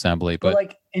General Assembly. But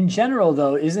like in general,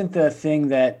 though, isn't the thing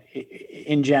that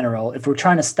in general, if we're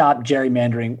trying to stop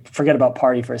gerrymandering, forget about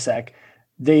party for a sec,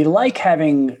 they like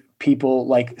having people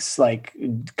like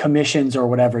commissions or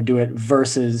whatever do it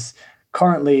versus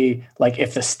currently, like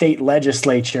if the state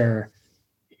legislature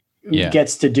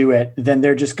gets to do it, then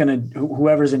they're just going to,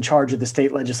 whoever's in charge of the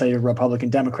state legislature, Republican,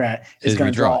 Democrat, is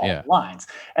going to draw all the lines,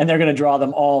 and they're going to draw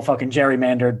them all fucking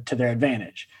gerrymandered to their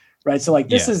advantage. Right. So like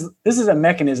this is a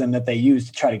mechanism that they use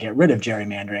to try to get rid of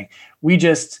gerrymandering. We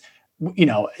just,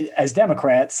 as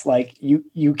Democrats, like you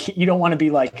don't want to be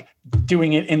like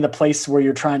doing it in the place where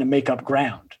you're trying to make up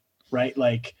ground. Right.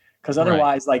 Like, because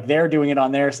otherwise, like they're doing it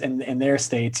on theirs in their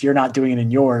states. You're not doing it in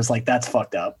yours. Like that's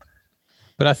fucked up.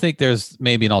 But I think there's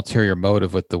maybe an ulterior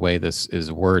motive with the way this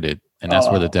is worded. And that's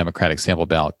where the Democratic sample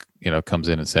ballot, comes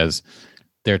in and says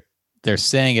they're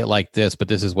saying it like this, but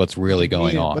this is what's really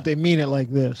going on. But they mean it like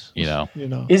this.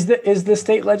 Is the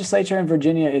state legislature in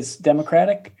Virginia is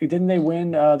Democratic? Didn't they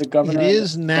win the governor? It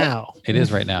is now. It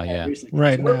is right now. Yeah.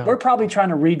 Now. We're probably trying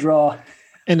to redraw.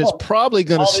 And it's probably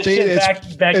going to stay.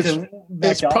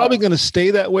 It's probably going to stay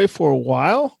that way for a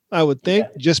while, I would think,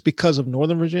 just because of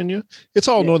Northern Virginia. It's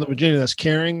all Northern Virginia that's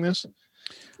carrying this.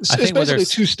 It's basically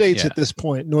two states at this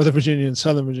point, Northern Virginia and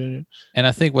Southern Virginia. And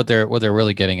I think what they're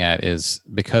really getting at is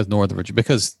because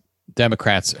because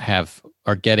Democrats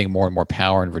are getting more and more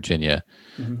power in Virginia.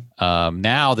 Mm-hmm.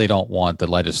 Now they don't want the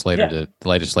legislature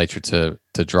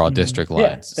to draw district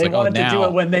lines. They wanted to do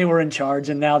it when they were in charge,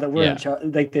 and now that we're in charge,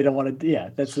 like they don't want to. Yeah,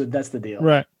 that's the deal.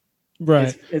 Right.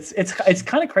 It's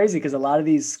kind of crazy because a lot of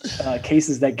these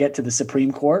cases that get to the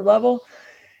Supreme Court level,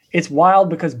 it's wild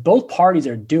because both parties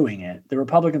are doing it. The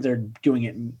Republicans are doing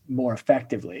it more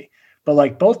effectively, but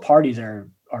like both parties are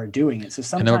doing it. So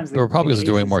sometimes the Republicans are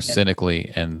doing it more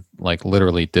cynically and like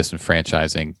literally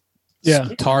disenfranchising,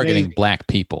 targeting black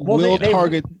people. Well,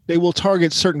 they will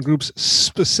target certain groups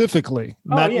specifically,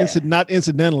 not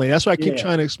incidentally. That's why I keep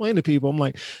trying to explain to people. I'm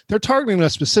like, they're targeting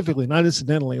us specifically, not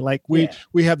incidentally. Like we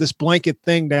have this blanket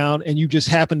thing down, and you just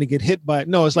happen to get hit by it.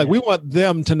 No, it's like we want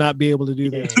them to not be able to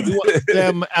do this. We want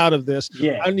them out of this.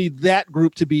 I need that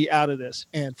group to be out of this,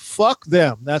 and fuck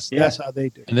them. That's how they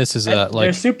do. And this is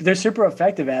they're super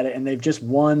effective at it, and they've just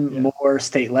won more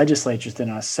state legislatures than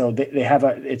us. So they have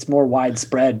it's more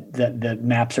widespread that the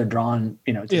maps are drawn,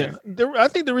 I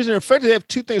think the reason they're effective, they have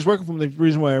two things working for them. The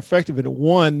reason why they're effective at it.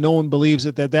 One, no one believes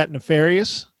that they're that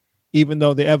nefarious, even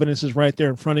though the evidence is right there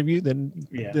in front of you.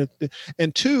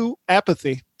 And two,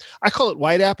 apathy. I call it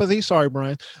white apathy. Sorry,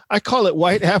 Brian. I call it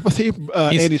white apathy.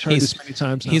 Andy's heard this many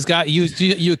times now. He's got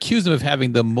you accused him of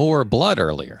having the Moore blood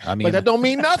earlier. I mean, but that don't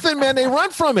mean nothing, man. They run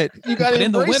from it. You got to.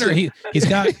 In the winter, he's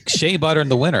got shea butter in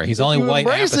the winter. He's only white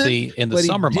apathy in the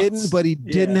summer months. But he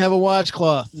didn't have a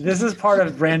washcloth. This is part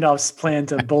of Randolph's plan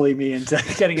to bully me into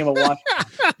getting him a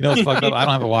washcloth. You know what's fucked up? I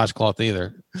don't have a washcloth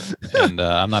either, and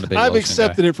I'm not a big. I've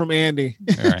accepted it from Andy.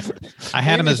 All right. I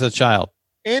had him as a child.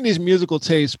 Andy's musical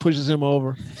taste pushes him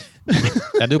over.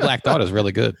 That new Black Thought is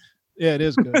really good. Yeah, it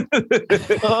is good.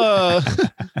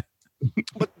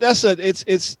 But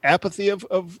it's apathy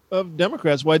of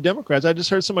Democrats, white Democrats. I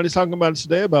just heard somebody talking about it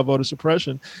today about voter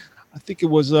suppression. I think it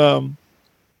was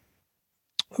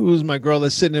who's my girl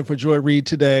that's sitting in for Joy Reid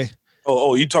today.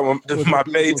 Oh, you talking about my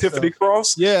babe Tiffany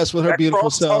Cross? Yes, with her beautiful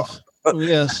self.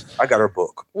 Yes, I got her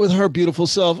book. With her beautiful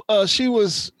self, she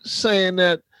was saying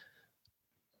that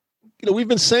we've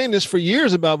been saying this for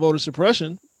years about voter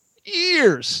suppression.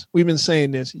 years we've been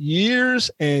saying this,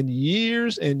 years and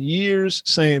years and years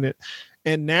saying it,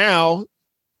 and now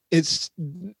it's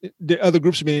the other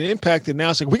groups are being impacted. Now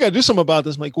it's like we got to do something about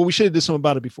this. I'm like, well, we should have did something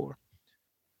about it before.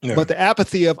 Yeah. But the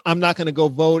apathy of I'm not going to go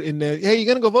vote in the hey, you're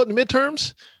going to go vote in the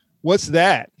midterms? What's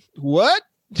that? What?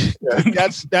 Yeah.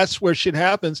 that's where shit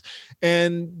happens,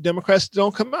 and Democrats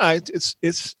don't come out.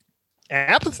 It's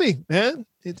apathy, man.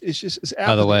 It's just it's apathy.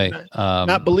 By the way,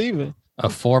 not believing. A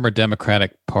former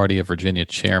Democratic Party of Virginia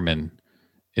chairman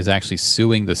is actually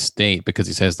suing the state because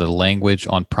he says the language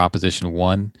on Proposition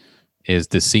 1 is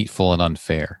deceitful and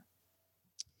unfair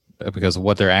because of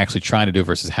what they're actually trying to do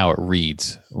versus how it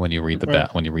reads when you read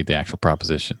when you read the actual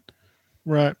proposition.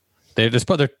 Right.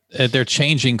 They're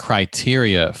changing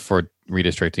criteria for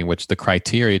redistricting, which the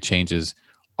criteria changes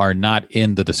are not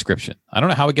in the description. I don't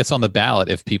know how it gets on the ballot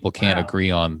if people can't agree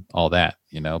on all that,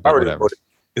 but whatever. Voted.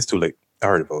 It's too late. I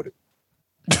already voted.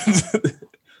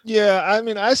 Yeah, I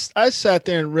mean, I sat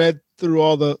there and read through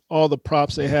all the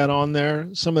props they had on there.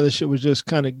 Some of the shit was just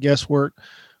kind of guesswork.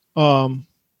 I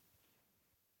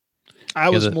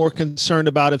was more concerned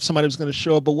about if somebody was going to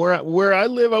show up, but where I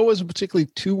live, I wasn't particularly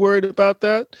too worried about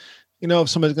that. If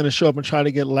somebody's going to show up and try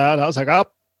to get loud, I was like,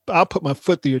 I'll put my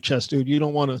foot through your chest, dude. You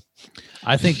don't want to.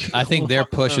 I think their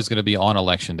push is going to be on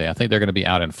election day. I think they're going to be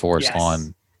out in force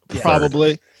on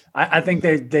probably. I think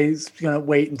they're going to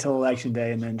wait until election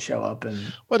day and then show up.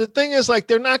 Well, the thing is, like,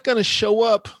 they're not going to show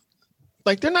up.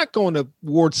 Like, they're not going to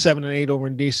Ward 7 and 8 over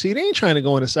in D.C. They ain't trying to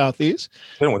go into Southeast.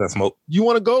 They don't want that smoke. You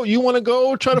want to go? You want to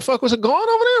go try to fuck with Go on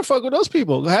over there and fuck with those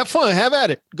people. Have fun. Have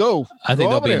at it. Go. I think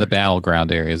they'll be in the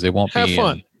battleground areas. They won't have be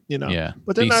fun. Yeah.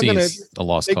 But they're not going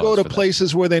to. They go to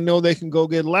places where they know they can go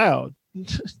get loud.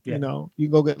 You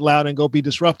go get loud and go be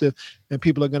disruptive, and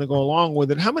people are going to go along with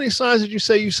it. How many signs did you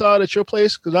say you saw at your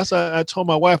place? Because I told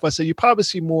my wife, I said you probably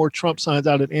see more Trump signs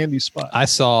out at Andy's spot. I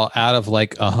saw out of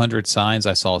like 100 signs,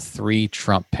 I saw 3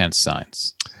 Trump Pence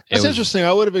signs. That's interesting.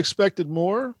 I would have expected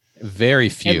more. Very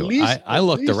few. I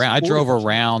looked around. I drove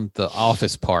around the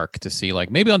office park to see,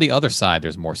 like, maybe on the other side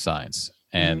there's more signs,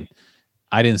 and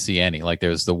I didn't see any. Like,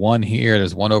 there's the one here,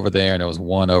 there's one over there, and there was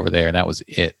one over there, and that was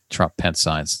it. Trump Pence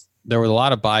signs. There were a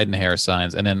lot of Biden-Harris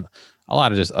signs, and then a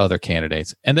lot of just other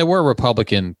candidates. And there were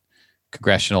Republican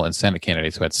congressional and Senate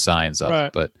candidates who had signs up.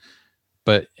 Right.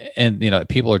 But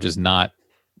people are just not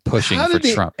pushing for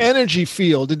Trump. How did the energy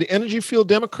feel? Did the energy feel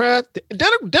Democrat?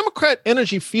 Democrat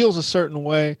energy feels a certain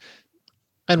way,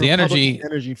 and the energy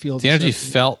feels. The energy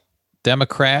felt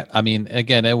Democrat. I mean,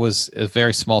 again, it was a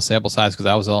very small sample size because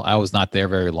I was not there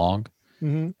very long,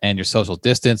 and your social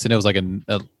distance, and it was like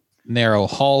a narrow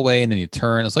hallway, and then you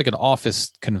turn. It's like an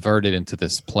office converted into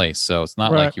this place, so it's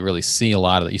not like you really see a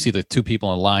lot of it. You see the 2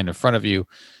 people in line in front of you,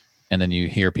 and then you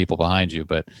hear people behind you,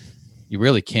 but you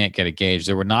really can't get a gauge.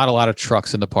 There were not a lot of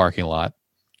trucks in the parking lot,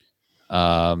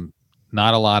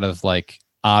 not a lot of like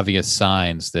obvious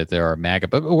signs that there are MAGA.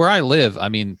 But where I live, I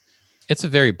mean, it's a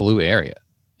very blue area.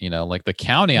 Like the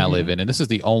county I live in, and this is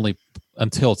the only,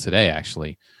 until today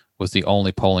actually, was the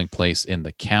only polling place in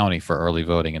the county for early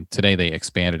voting. And today they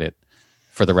expanded it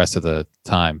for the rest of the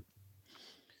time.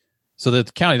 So the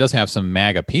county does have some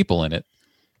MAGA people in it,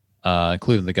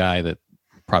 including the guy that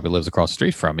probably lives across the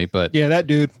street from me. But yeah, that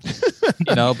dude.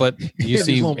 But you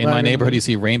see in my neighborhood, you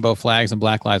see rainbow flags and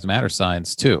Black Lives Matter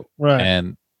signs too. Right.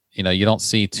 And, you don't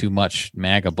see too much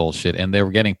MAGA bullshit. And they were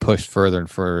getting pushed further and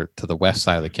further to the west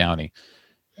side of the county.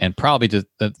 And probably just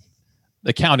the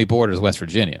county borders West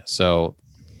Virginia. So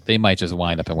they might just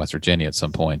wind up in West Virginia at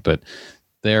some point, but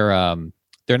they're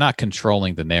not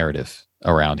controlling the narrative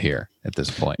around here at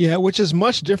this point. Yeah, which is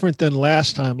much different than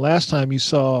last time. Last time you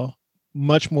saw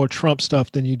much more Trump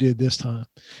stuff than you did this time.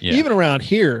 Yeah. Even around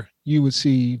here, you would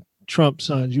see Trump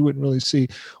signs. You wouldn't really see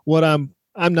what I'm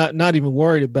not even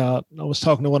worried about. I was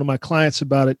talking to one of my clients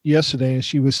about it yesterday, and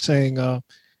she was saying,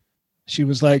 she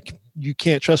was like, you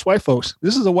can't trust white folks.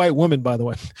 This is a white woman, by the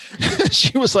way.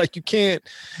 She was like, you can't.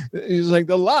 He was like,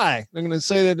 they'll lie. They're going to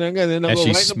say that. They're going to go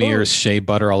she smears shea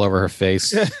butter all over her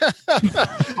face. As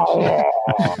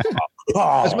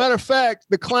a matter of fact,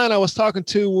 the client I was talking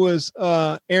to was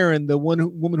Erin, the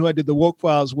woman who I did the Woke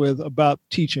Files with about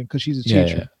teaching, because she's a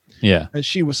teacher. Yeah. And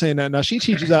she was saying that now she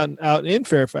teaches out in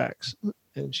Fairfax,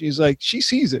 and she's like, she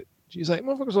sees it. She's like,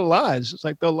 motherfuckers will lie. It's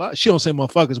like they'll lie. She don't say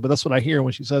motherfuckers, but that's what I hear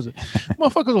when she says it.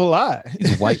 Motherfuckers will lie.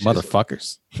 These white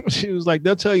motherfuckers. She was like,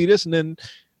 they'll tell you this, and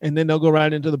then they'll go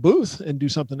right into the booth and do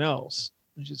something else.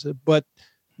 And she said, but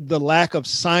the lack of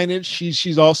signage,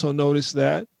 she's also noticed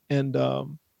that. And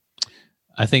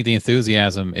I think the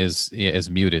enthusiasm is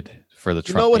muted for the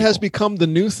Trump. You know what people. Has become the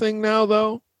new thing now,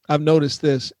 though? I've noticed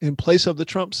this. In place of the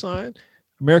Trump sign,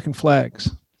 American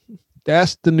flags.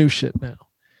 That's the new shit now.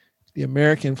 The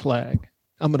American flag.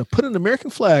 I'm going to put an American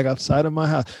flag outside of my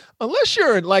house. Unless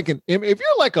you're like if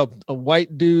you're like a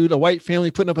white dude, a white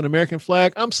family putting up an American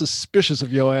flag, I'm suspicious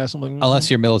of your ass. I'm like, unless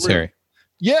you're military.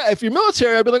 Yeah, if you're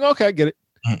military, I'd be like, okay, I get it.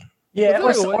 Yeah,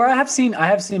 or I have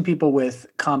seen people with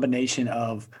combination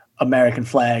of American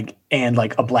flag and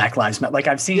like a Black Lives Matter. Like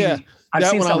I've seen some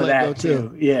of that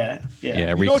too. Yeah.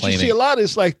 Yeah, you know what you see a lot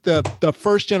is like the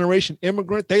first generation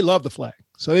immigrant. They love the flag,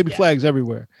 so they be flags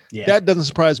everywhere. Yeah. That doesn't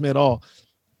surprise me at all.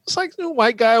 It's like a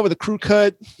white guy with a crew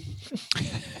cut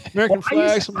American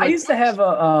flag. I used to have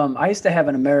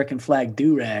an American flag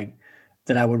do-rag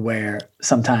that I would wear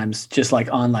sometimes, just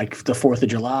like on like the 4th of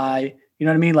July. You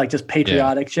know what I mean? Like just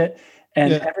patriotic shit.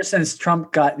 And ever since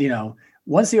Trump got,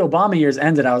 once the Obama years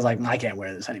ended, I was like, I can't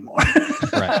wear this anymore.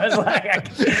 Right. I was like,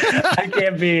 I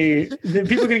can't be.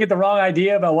 People are gonna get the wrong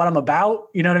idea about what I'm about.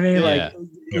 You know what I mean? Like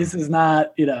this is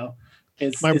not.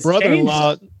 It's my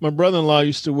brother-in-law. My brother-in-law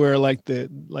used to wear like the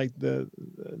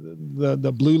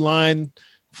blue line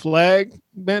flag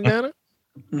bandana.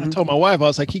 Mm-hmm. I told my wife, I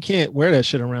was like, he can't wear that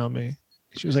shit around me.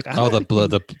 She was like,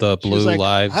 the blue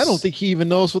lives. I don't think he even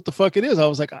knows what the fuck it is. I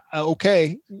was like,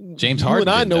 okay, James Harden.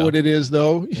 And I know what it is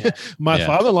though. Yeah. My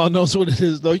father-in-law knows what it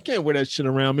is though. You can't wear that shit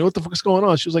around me. What the fuck is going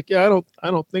on? She was like, yeah,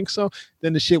 I don't think so.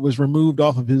 Then the shit was removed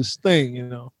off of his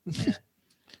thing.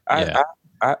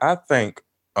 I think,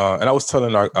 and I was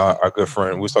telling our good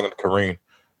friend, we was talking to Kareem.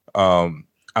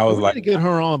 I was like, to get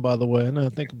her on, by the way. Now I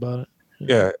think about it.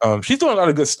 Yeah, she's doing a lot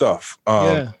of good stuff.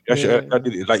 I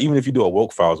did, like even if you do a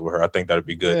woke files with her, I think that'd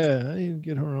be good. Yeah, I need to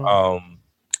get her on.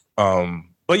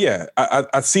 But yeah,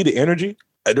 I see the energy.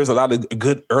 There's a lot of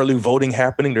good early voting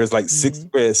happening. There's like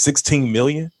 16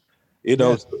 million.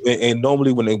 And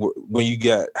normally when you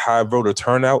get high voter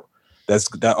turnout,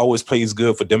 that always plays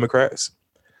good for Democrats.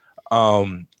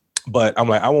 But I'm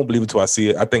like, I won't believe it till I see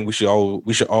it. I think we should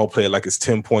all play it like it's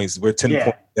 10 points. We're 10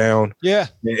 points down. Yeah.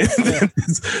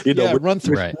 Run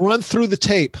through the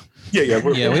tape. Yeah.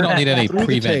 We don't need any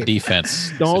prevent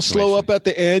defense. Don't slow up at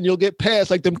the end. You'll get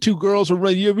past. Like them two girls were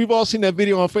running. We've all seen that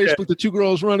video on Facebook. Yeah. The two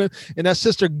girls running, and that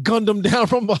sister gunned them down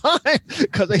from behind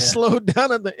because they slowed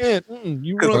down at the end.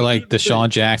 Or like Deshaun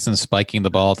Jackson spiking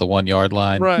the ball at the 1 yard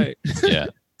line. Right. Yeah.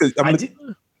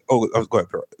 Go ahead,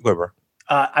 bro.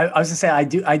 I was gonna say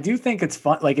I do think it's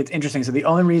fun. Like it's interesting. So the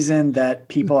only reason that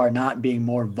people are not being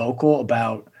more vocal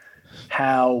about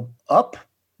how up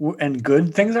and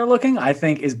good things are looking, I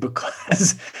think, is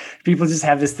because people just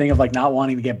have this thing of like not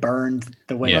wanting to get burned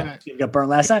the way you got burned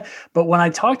last time. But when I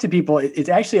talk to people, it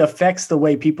actually affects the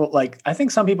way people like. I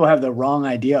think some people have the wrong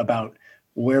idea about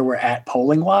where we're at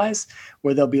polling wise,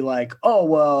 where they'll be like, "Oh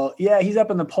well, yeah, he's up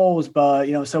in the polls, but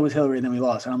so was Hillary, and then we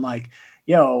lost." And I'm like,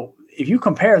 "Yo." If you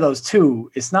compare those two,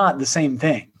 it's not the same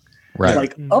thing. Right.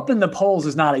 Like up in the polls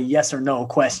is not a yes or no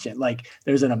question. Like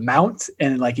there's an amount,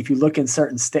 and like if you look in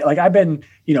certain state, like I've been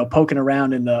poking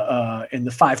around in the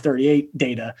 538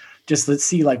 data just to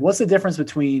see like what's the difference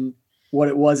between what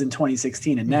it was in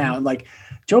 2016 and now. And like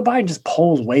Joe Biden just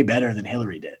polls way better than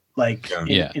Hillary did. Like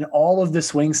in all of the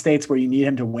swing states where you need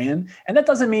him to win, and that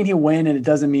doesn't mean he'll win, and it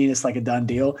doesn't mean it's like a done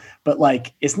deal. But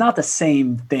like it's not the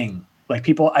same thing. Like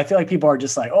I feel like people are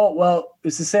just like, oh, well,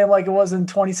 it's the same like it was in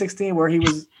 2016 where he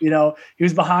was, he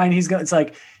was behind. It's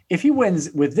like, if he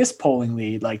wins with this polling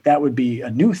lead, like that would be a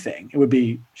new thing. It would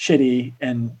be shitty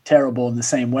and terrible in the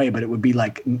same way, but it would be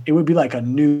like a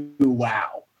new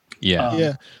wow.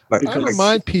 Yeah. I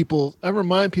remind people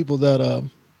that,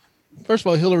 first of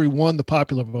all, Hillary won the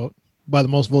popular vote by the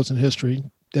most votes in history.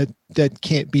 That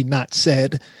can't be not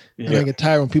said. And I get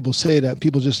tired when people say that.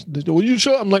 People just, well, you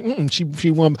sure? I'm like,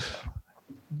 she won.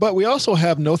 But we also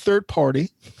have no third party.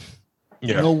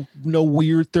 Yeah. No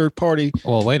weird third party.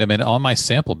 Well, wait a minute. On my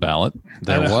sample ballot,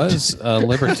 there was a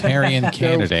libertarian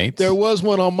candidate. There was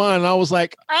one on mine, and I was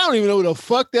like, I don't even know who the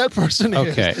fuck that person is.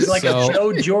 Okay. It's like a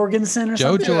Joe Jorgensen or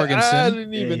something? Joe Jorgensen. I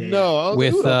didn't even know.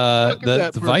 With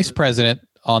the vice president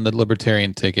on the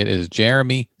libertarian ticket is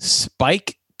Jeremy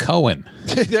Spike Cohen.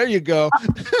 There you go.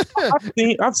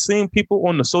 I've seen people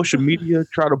on the social media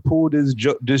try to pull this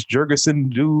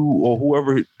Jurgensen dude or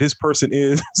whoever this person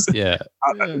is. Yeah.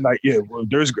 I'm like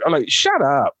shut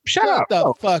up. Shut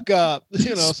the fuck up.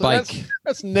 Spike. So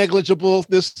that's negligible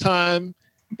this time.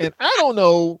 And I don't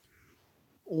know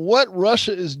what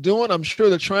Russia is doing. I'm sure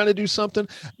they're trying to do something.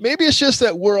 Maybe it's just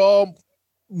that we're all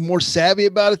more savvy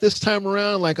about it this time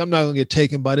around. Like, I'm not gonna get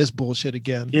taken by this bullshit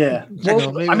again. Yeah.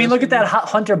 Well, look at that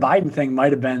Hunter Biden thing.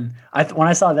 Might have been. When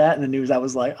I saw that in the news, I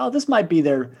was like, oh, this might be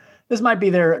their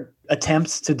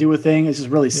attempts to do a thing. It's just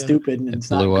really stupid, and it's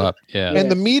blew not up. Yeah, and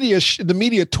the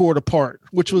media tore it apart,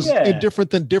 which was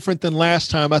different than last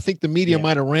time. I think the media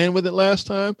might have ran with it last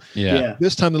time. Yeah.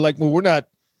 This time they're like, well, we're not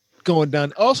going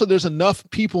down. Also, there's enough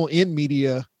people in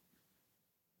media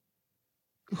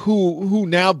who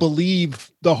now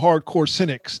believe the hardcore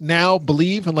cynics now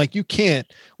believe, and like, we're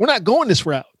not going this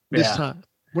route this time.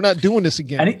 We're not doing this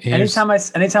again. Anytime I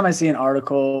see an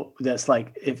article that's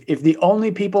like, if the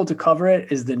only people to cover it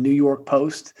is the New York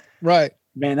Post, right?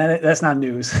 Man, that's not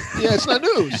news. Yeah, it's not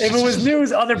news. If it was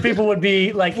news, other people would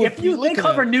be like, they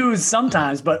cover news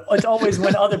sometimes, but it's always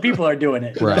when other people are doing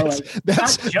it. Right. Like,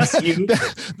 that's not just you.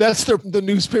 That's the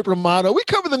newspaper motto. We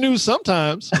cover the news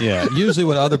sometimes. Yeah, usually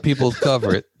when other people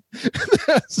cover it.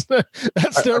 that's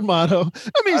their motto.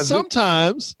 I mean,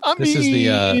 sometimes. This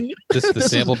is the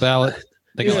sample ballot.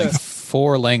 They got like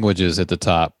 4 languages at the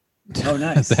top. Oh,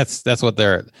 nice. That's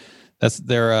the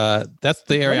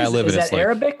area I live in. Is that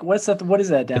Arabic? What is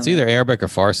that down It's there? either Arabic or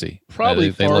Farsi. Probably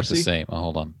they look the Farsi. same. Oh,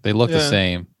 hold on. They look the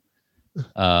same.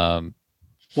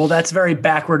 Well, that's very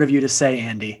backward of you to say,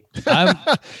 Andy.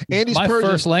 Andy's my Persian,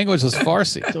 first language was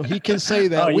Farsi. so he can say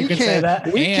that. Oh, we you can say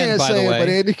that? We And can't by the say it, way- but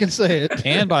Andy can say it.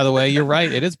 And by the way, you're right.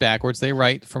 It is backwards. They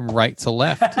write from right to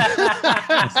left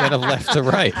instead of left to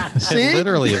right. See? It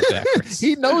literally is backwards.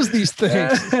 He knows these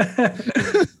things.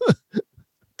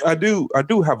 I do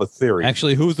have a theory.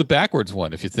 Actually, who's the backwards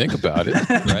one? If you think about it,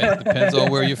 right? Depends on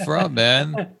where you're from,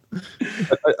 man.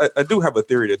 I do have a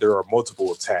theory that there are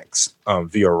multiple attacks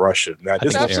via Russia. Now,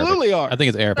 this think it's Absolutely are. I think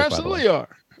it's Arabic. Absolutely by are.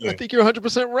 I think you're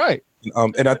 100% right.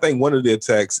 and I think one of the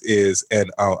attacks is,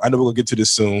 and I know we're gonna get to this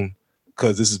soon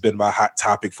because this has been my hot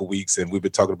topic for weeks, and we've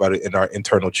been talking about it in our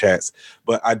internal chats.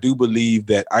 But I do believe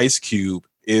that Ice Cube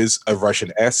is a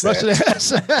Russian asset. Russian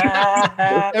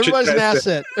asset. Everybody's an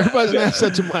asset. Everybody's an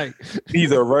asset to Mike.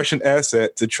 He's a Russian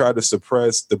asset to try the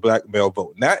suppress the black male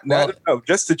vote. Not enough,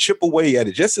 just to chip away at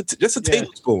it. Just a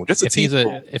tablespoon. Just a the way.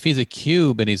 teaspoon. If he's a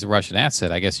cube and he's a Russian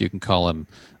asset, I guess you can call him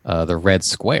the Red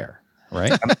Square,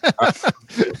 right?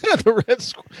 The Red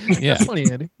Square. Yeah. That's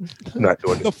funny, Andy. I'm not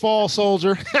doing The this. fall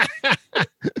soldier.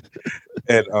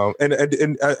 And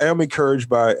I am encouraged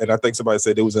by, and I think somebody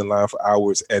said it was in line for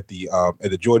hours at the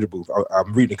Georgia booth.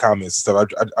 I'm reading the comments, so I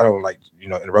don't like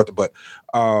interrupt it, but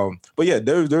yeah,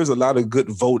 there's a lot of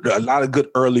good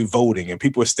early voting, and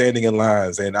people are standing in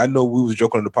lines. And I know we was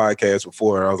joking on the podcast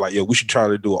before, and I was like, yeah, we should try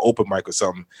to do an open mic or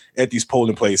something at these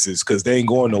polling places because they ain't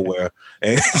going nowhere,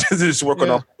 and just working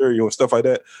on material and stuff like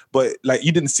that. But like,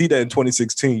 you didn't see that in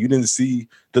 2016. You didn't see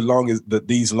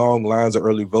these long lines of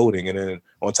early voting, and then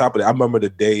on top of that, I remember the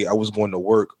day I was going to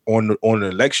work on an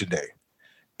election day,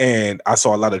 and I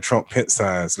saw a lot of Trump Pence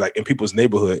signs like in people's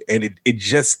neighborhood, and it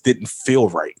just didn't feel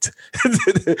right.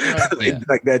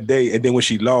 Like that day. And then when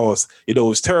she lost, it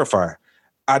was terrifying.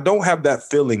 I don't have that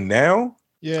feeling now.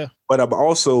 Yeah. But I'm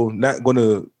also not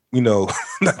gonna,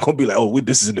 not gonna be like, oh,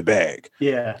 this is in the bag.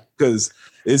 Yeah. Because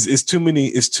it's too many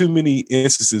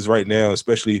instances right now,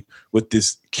 especially with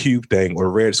this cube thing or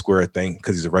red square thing,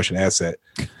 because he's a Russian asset.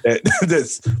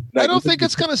 That's I don't think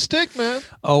it's gonna stick, man.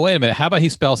 Oh, wait a minute. How about he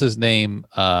spells his name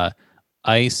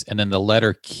Ice and then the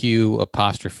letter Q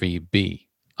apostrophe B,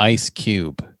 Ice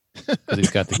Cube, because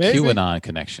he's got the Maybe. QAnon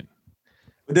connection.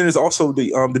 But then there's also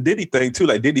the Diddy thing too.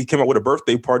 Like Diddy came out with a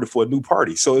birthday party for a new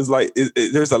party, so it's like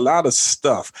there's a lot of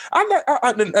stuff.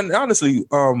 And honestly,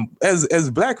 as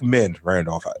black men,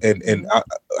 Randolph, and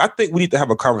I think we need to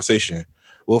have a conversation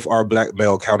with our black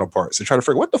male counterparts and try to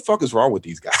figure what the fuck is wrong with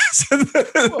these guys.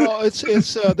 Well,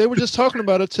 it's they were just talking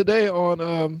about it today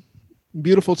on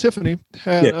Beautiful Tiffany.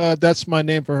 That's my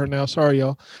name for her now. Sorry,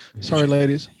 y'all. Sorry,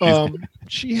 ladies.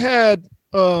 She had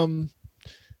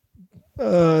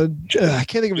I can't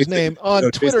think of his name on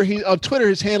Twitter. On Twitter,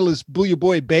 his handle is Booyah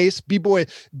Boy Bass. B-boy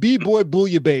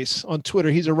Booyah Bass on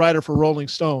Twitter. He's a writer for Rolling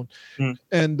Stone.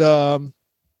 And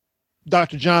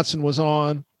Dr. Johnson was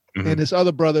on, and his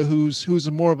other brother, who's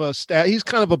more of a he's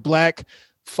kind of a black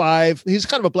five. He's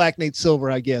kind of a black Nate Silver,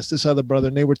 I guess. This other brother,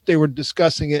 and they were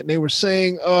discussing it, and they were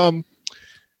saying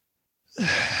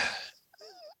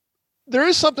there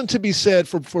is something to be said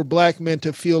for black men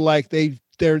to feel like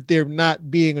they're not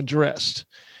being addressed.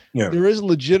 Yeah. There is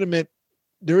legitimate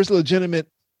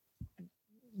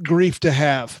grief to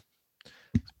have.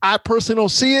 I personally don't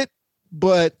see it,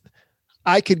 but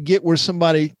I could get where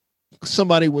somebody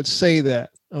would say that.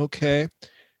 Okay.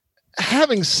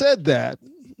 Having said that,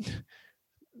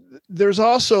 there's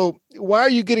also, why are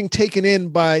you getting taken in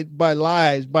by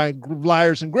lies, by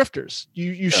liars and grifters?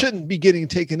 You shouldn't be getting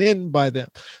taken in by them.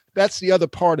 That's the other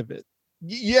part of it.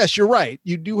 Yes, you're right.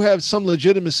 You do have some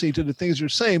legitimacy to the things you're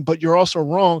saying, but you're also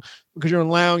wrong because you're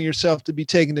allowing yourself to be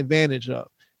taken advantage of.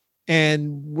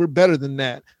 and we're better than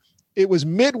that. It was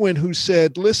Midwin who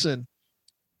said, listen,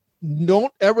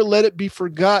 don't ever let it be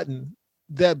forgotten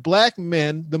that black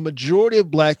men, the majority of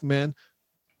black men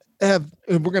have,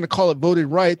 and we're going to call it voted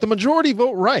right. The majority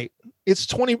vote right. It's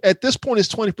 20 at this point. It's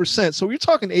 20%. So you're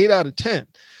talking 8 out of 10,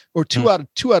 or two out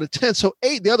of 10. So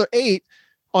the other 8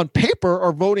 on paper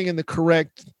are voting in the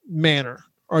correct manner,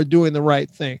 are doing the right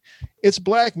thing. It's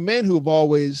black men who have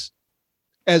always,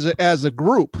 as a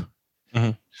group,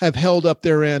 have held up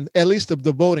their end, at least of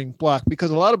the voting block,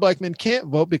 because a lot of black men can't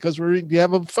vote because you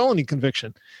have a felony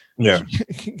conviction. Yeah.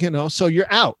 So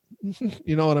you're out.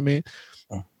 You know what I mean?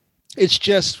 It's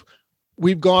just,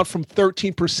 we've gone from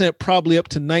 13% probably up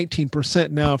to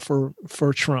 19% now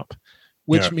for Trump,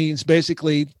 which means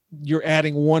basically you're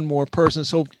adding one more person.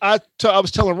 So I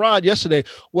was telling Rod yesterday,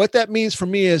 what that means for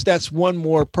me is that's one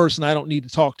more person I don't need to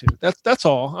talk to. That's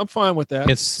all. I'm fine with that.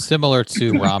 It's similar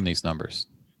to Romney's numbers.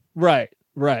 Right.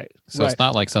 So it's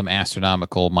not like some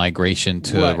astronomical migration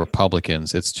to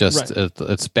Republicans. It's just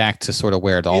it's back to sort of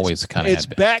where it always kind of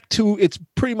had been. It's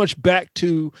pretty much back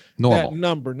to normal. That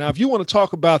number. Now, if you want to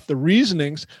talk about the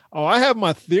reasonings, I have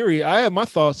my theory. I have my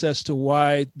thoughts as to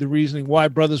why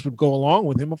brothers would go along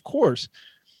with him. Of course,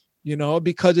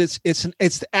 because it's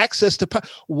the access to power.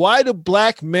 Why do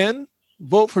black men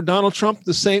vote for Donald Trump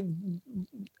the same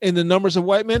in the numbers of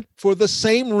white men? For the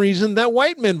same reason that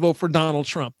white men vote for Donald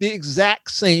Trump, the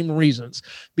exact same reasons,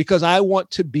 because I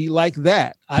want to be like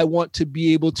that. I want to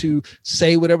be able to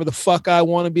say whatever the fuck I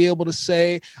want to be able to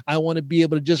say. I want to be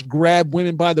able to just grab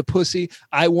women by the pussy.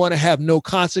 I want to have no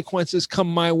consequences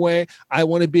come my way. I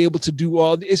want to be able to do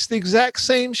it's the exact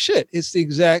same shit.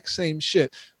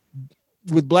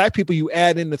 With black people, you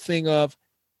add in the thing of,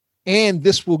 and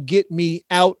this will get me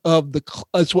out of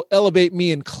this will elevate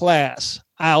me in class.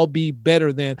 I'll be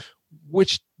better than,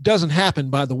 which doesn't happen,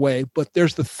 by the way, but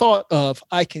there's the thought of,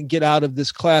 I can get out of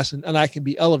this class and I can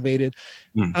be elevated.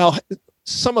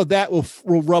 Some of that will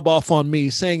rub off on me,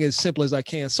 saying it as simple as I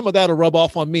can. Some of that will rub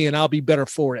off on me and I'll be better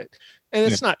for it.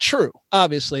 And it's not true.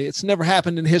 Obviously, it's never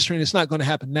happened in history and it's not going to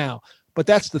happen now, but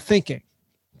that's the thinking.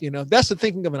 That's the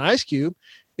thinking of an Ice Cube,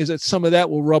 is that some of that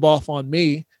will rub off on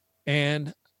me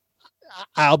and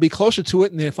I'll be closer to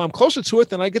it. And if I'm closer to it,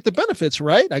 then I get the benefits,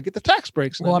 right? I get the tax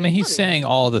breaks. Well, he's saying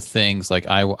all the things like,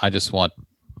 I just want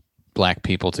black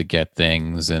people to get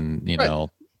things and,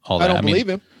 all that. I don't believe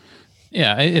him.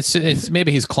 Yeah. It's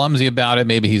maybe he's clumsy about it.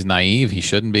 Maybe he's naive. He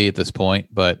shouldn't be at this point,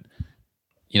 but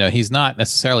he's not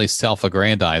necessarily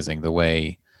self-aggrandizing the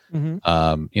way,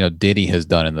 Diddy has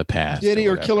done in the past. Diddy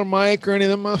or Killer Mike or any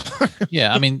of them.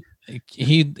 Yeah.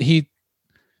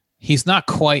 He's not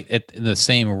quite in the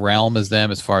same realm as them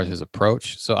as far as his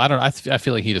approach. So I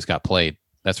feel like he just got played.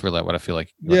 That's really what I feel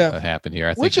like happened here.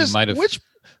 I think he might have. Which,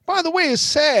 by the way, is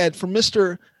sad for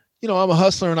Mr. I'm a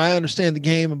hustler and I understand the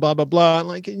game and blah blah blah.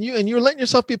 And you're letting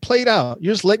yourself get played out.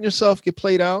 You're just letting yourself get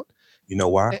played out. You know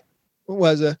why? What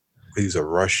was it? He's a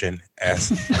Russian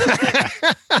ass.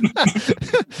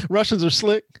 Russians are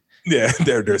slick. Yeah,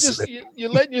 they're slick.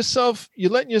 You're letting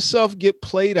yourself get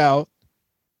played out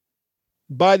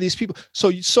by these people. So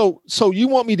you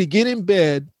want me to get in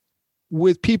bed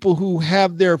with people who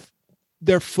have their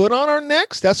foot on our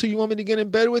necks? That's who you want me to get in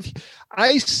bed with?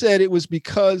 I said it was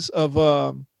because of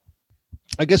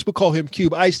I guess we'll call him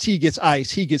Cube. Ice-T gets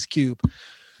Ice, he gets Cube.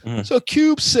 So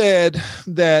Cube said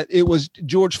that it was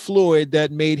George Floyd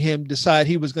that made him decide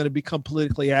he was going to become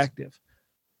politically active.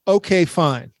 Okay,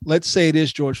 fine. Let's say it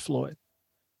is George Floyd.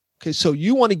 Okay, so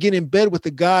you want to get in bed with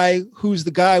the guy who's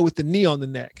the guy with the knee on the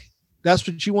neck. That's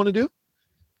what you want to do?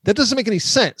 That doesn't make any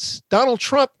sense. Donald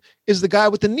Trump is the guy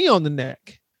with the knee on the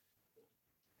neck.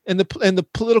 And the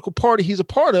political party he's a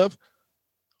part of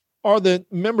are the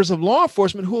members of law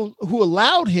enforcement who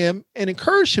allowed him and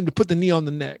encouraged him to put the knee on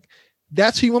the neck.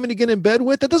 That's who you want me to get in bed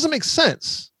with? That doesn't make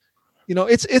sense.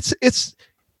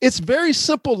 It's very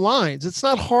simple lines. It's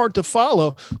not hard to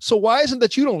follow. So why isn't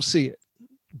that you don't see it?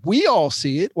 We all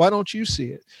see it. Why don't you see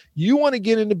it? You want to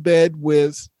get into bed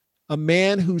with a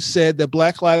man who said that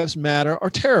Black Lives Matter are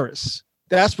terrorists.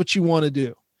 That's what you want to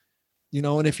do.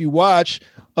 And if you watch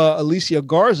Alicia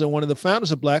Garza, one of the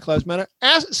founders of Black Lives Matter,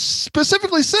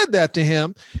 specifically said that to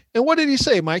him. And what did he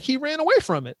say, Mike? He ran away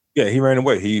from it. Yeah, he ran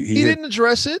away. He didn't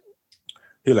address it.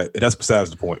 He that's besides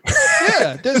the point.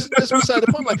 Yeah, that's beside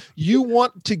the point. Like, you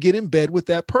want to get in bed with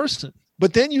that person.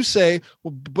 But then you say,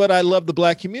 well, but I love the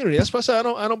black community. That's why I say I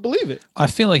don't believe it. I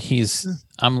feel like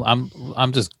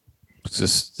I'm just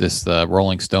this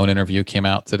Rolling Stone interview came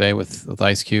out today with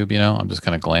Ice Cube. I'm just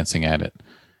kind of glancing at it.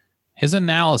 His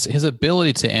analysis, his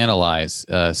ability to analyze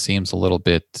seems a little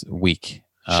bit weak.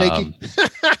 Shaky.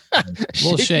 A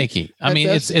little shaky. I mean,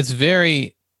 it's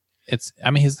very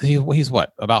I mean, he's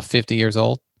what, about 50 years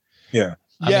old? Yeah.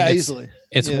 Yeah, easily.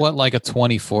 It's what like a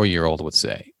 24-year-old would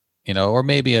say, or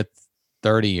maybe a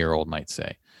 30-year-old might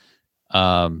say.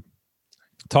 Talk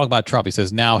about Trump. He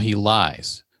says now he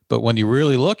lies. But when you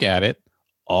really look at it,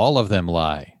 all of them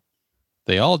lie.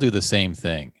 They all do the same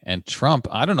thing. And Trump,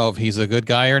 I don't know if he's a good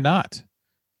guy or not.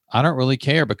 I don't really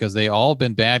care because they all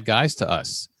been bad guys to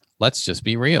us. Let's just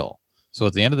be real. So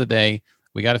at the end of the day,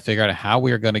 we got to figure out how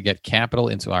we are going to get capital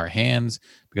into our hands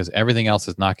because everything else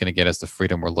is not going to get us the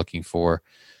freedom we're looking for.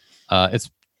 It's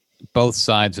both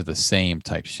sides are the same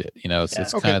type shit.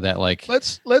 It's kind of that like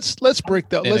let's break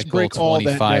that. Let's break all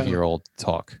that 25-year-old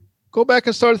talk. Go back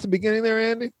and start at the beginning there,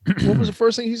 Andy. What was the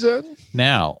first thing he said?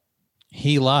 Now,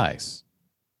 he lies.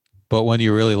 But when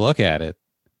you really look at it,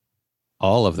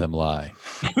 all of them lie.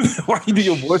 Why you do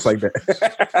your voice like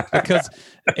that? Because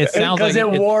it sounds like it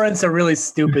warrants a really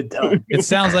stupid tone. It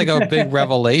sounds like a big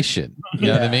revelation. You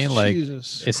know what I mean? Like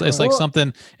Jesus it's like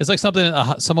something. It's like something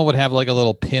someone would have like a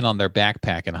little pin on their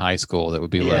backpack in high school that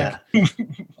would be like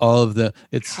all of the.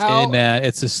 Hey man,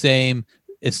 it's the same.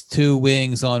 It's two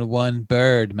wings on one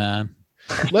bird, man.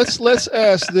 Let's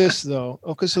ask this though.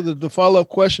 Okay, so the follow-up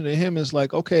question to him is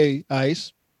like, okay,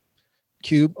 Ice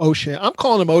Cube, O'Shea. I'm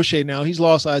calling him O'Shea now. He's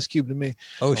lost Ice Cube to me.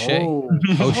 O'Shea.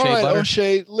 O'Shea All right, butter.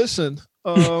 O'Shea, listen.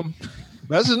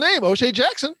 That's his name, O'Shea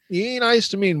Jackson. He ain't Ice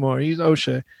to me anymore. He's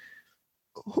O'Shea.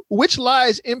 Which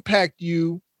lies impact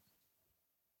you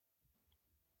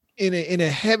in a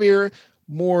heavier,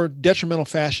 more detrimental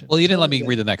fashion? Well, you didn't let me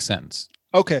read the next sentence.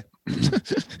 Okay.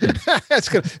 It's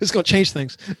gonna change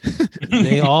things.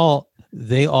 They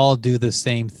all do the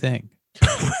same thing.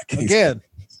 Again,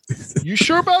 you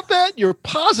sure about that? You're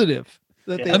positive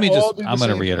that they I'm going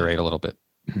to reiterate a little bit.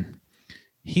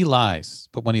 He lies,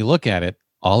 but when you look at it,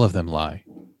 all of them lie.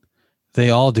 They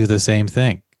all do the same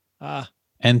thing.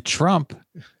 And Trump,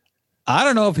 I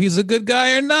don't know if he's a good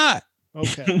guy or not.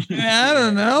 Okay. I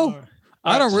don't know.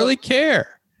 I don't really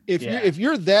care. If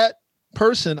you're that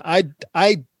person, I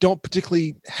don't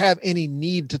particularly have any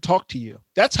need to talk to you.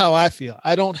 That's how I feel.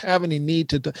 I don't have any need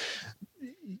to.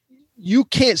 You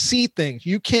can't see things.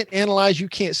 You can't analyze. You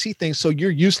can't see things. So you're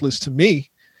useless to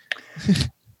me.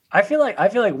 I feel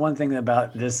like one thing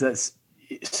about this that's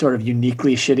sort of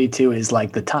uniquely shitty too is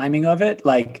like the timing of it.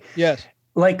 Like, yes.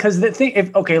 Like, because the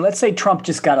thing, let's say Trump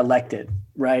just got elected,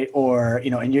 right? Or,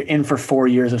 and you're in for 4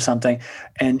 years of something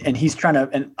and he's trying to,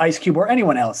 and Ice Cube or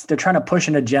anyone else, they're trying to push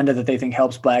an agenda that they think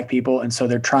helps black people. And so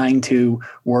they're trying to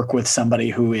work with somebody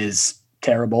who is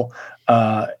terrible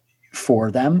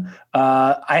for them.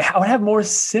 I would have more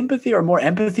sympathy or more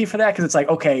empathy for that because it's like,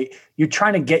 okay, you're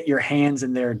trying to get your hands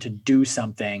in there to do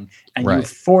something and you're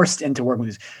forced into working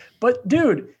with this. But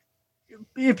dude,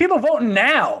 if people voting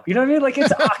now, you know what I mean? Like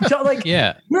it's like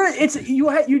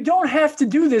you don't have to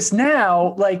do this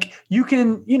now. Like you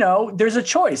can, there's a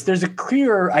choice. There's a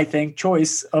clear, I think,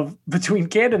 choice between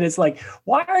candidates. Like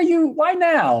why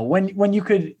now when you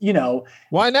could,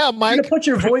 why now, Mike? If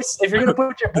you're going to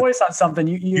put your voice on something,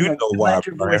 you know why.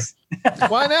 Your voice.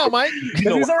 Why now, Mike?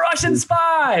 Because he's a Russian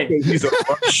spy. He's a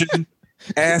Russian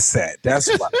asset. That's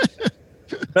why.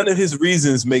 None of his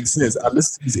reasons make sense. I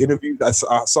listened to his interviews. I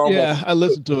saw him. Yeah, I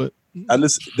listened to it. I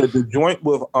listened to the joint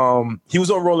with he was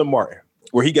on Roland Martin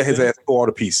where he got his ass tore all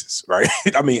to pieces, right?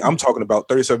 I mean, I'm talking about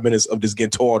 37 minutes of just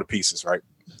getting tore all to pieces, right?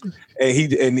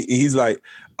 And he's like,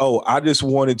 oh, I just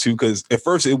wanted to, because at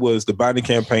first it was the Biden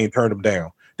campaign turned him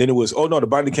down. Then it was, oh no, the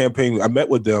Biden campaign, I met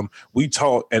with them, we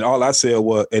talked, and all they said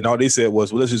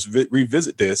was, well, let's just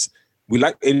revisit this. We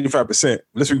like 85%.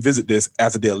 Let's revisit this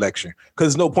after the election because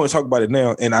there's no point talking about it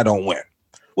now and I don't win,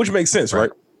 which makes sense, right?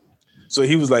 So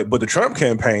he was like, but the Trump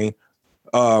campaign,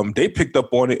 they picked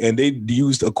up on it and they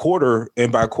used a quarter, and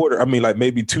by a quarter, I mean like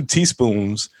maybe 2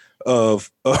 teaspoons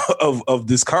of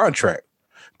this contract.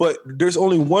 But there's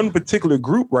only one particular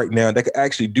group right now that could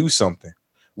actually do something.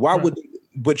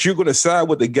 But you're going to side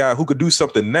with the guy who could do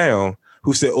something now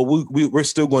who said, oh, we're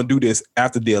still going to do this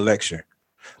after the election.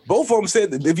 Both of them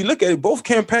said that if you look at it, both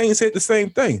campaigns said the same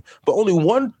thing, but only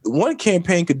one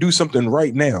campaign could do something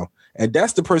right now. And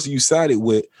that's the person you sided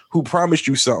with who promised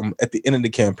you something at the end of the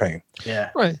campaign. Yeah.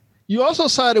 Right. You also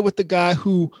sided with the guy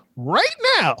who right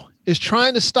now is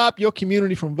trying to stop your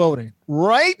community from voting.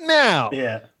 Right now.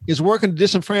 Yeah. Is working to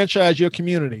disenfranchise your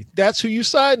community. That's who you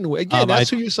siding with. Again, that's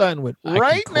who you siding with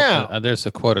right now. There's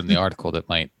a quote in the article that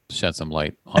might shed some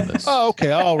light on this. Oh,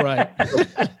 okay. All right.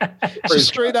 Just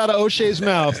straight out of O'Shea's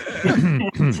mouth.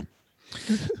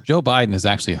 Joe Biden has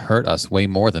actually hurt us way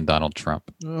more than Donald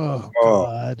Trump. Oh,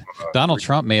 God. Donald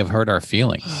Trump may have hurt our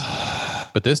feelings,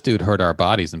 but this dude hurt our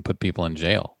bodies and put people in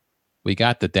jail. We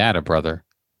got the data, brother.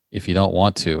 if you don't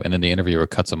want to. And then the interviewer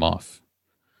cuts him off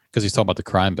because he's talking about the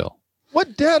crime bill.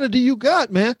 What data do you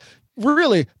got, man?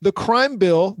 Really, the crime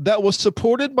bill that was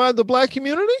supported by the black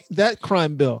community, that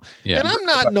crime bill. Yeah. And I'm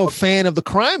not no fan of the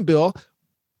crime bill,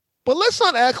 but let's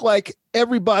not act like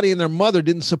everybody and their mother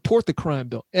didn't support the crime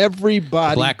bill.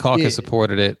 Everybody. The Black Caucus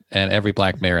supported it, and every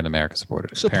black mayor in America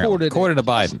supported it. According to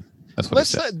Biden. That's what he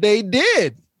said. They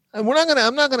did. And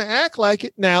I'm not gonna act like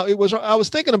it. Now, I was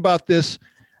thinking about this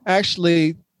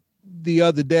actually the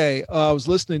other day. I was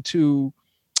listening to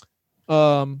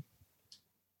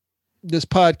this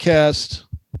podcast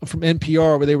from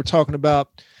NPR where they were talking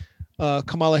about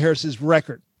Kamala Harris's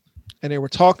record, and they were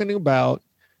talking about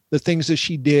the things that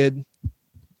she did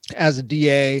as a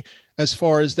DA, as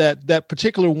far as that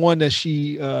particular one that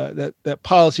she that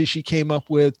policy she came up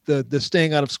with, the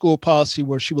staying out of school policy,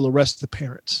 where she will arrest the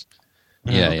parents.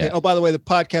 Yeah, okay. Yeah. Oh, by the way, the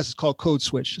podcast is called Code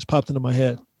Switch. Just popped into my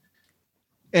head.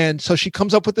 And so she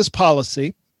comes up with this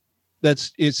policy.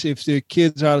 It's if the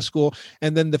kids are out of school.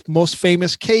 And then the most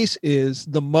famous case is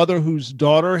the mother whose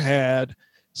daughter had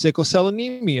sickle cell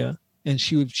anemia, and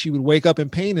she would wake up in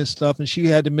pain and stuff, and she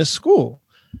had to miss school.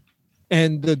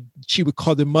 And the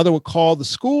mother would call the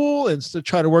school and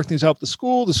try to work things out with the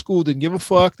school. The school didn't give a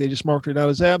fuck. They just marked her out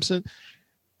as absent.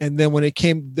 And then when it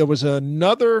came, there was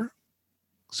another.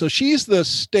 So she's the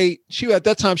state. At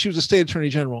that time she was a state attorney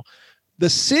general. The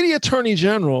city attorney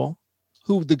general,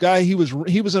 who the guy he was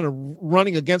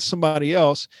running against somebody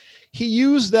else, he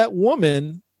used that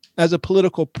woman as a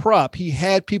political prop. He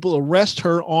had people arrest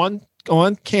her on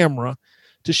camera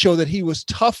to show that he was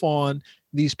tough on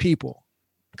these people.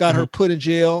 Got her put in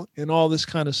jail and all this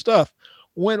kind of stuff.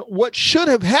 When what should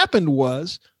have happened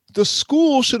was the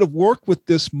school should have worked with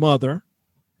this mother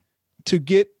to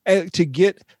get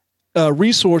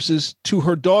resources to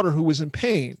her daughter who was in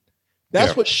pain.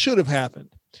 That's what should have happened.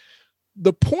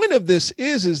 The point of this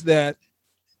is that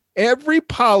every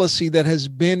policy that has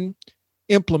been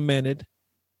implemented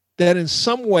that in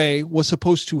some way was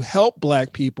supposed to help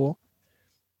black people,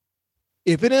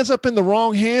 if it ends up in the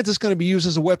wrong hands, it's going to be used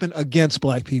as a weapon against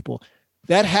black people.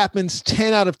 That happens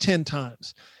 10 out of 10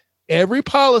 times. Every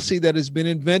policy that has been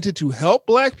invented to help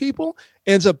black people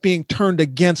ends up being turned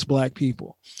against black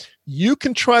people. You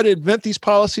can try to invent these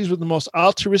policies with the most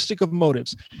altruistic of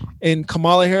motives. In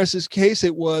Kamala Harris's case,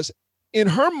 it was, in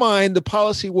her mind, the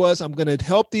policy was, I'm going to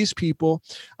help these people.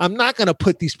 I'm not going to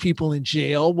put these people in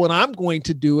jail. What I'm going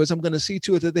to do is I'm going to see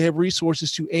to it that they have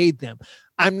resources to aid them.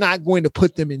 I'm not going to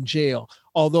put them in jail,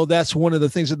 although that's one of the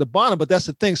things at the bottom. But that's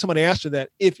the thing. Somebody asked her that.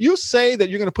 If you say that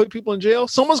you're going to put people in jail,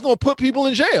 someone's going to put people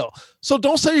in jail. So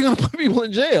don't say you're going to put people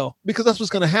in jail, because that's what's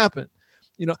going to happen.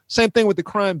 Same thing with the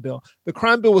crime bill. The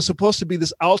crime bill was supposed to be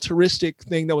this altruistic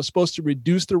thing that was supposed to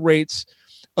reduce the rates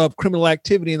of criminal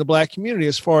activity in the black community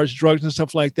as far as drugs and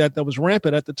stuff like that was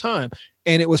rampant at the time.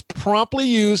 And it was promptly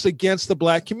used against the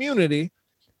black community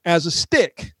as a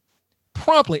stick,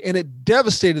 promptly, and it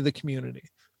devastated the community.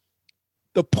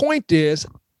 The point is,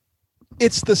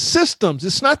 it's the systems.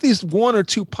 It's not these one or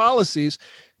two policies.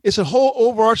 It's a whole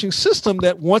overarching system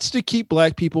that wants to keep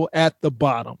black people at the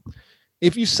bottom.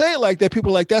 If you say it like that,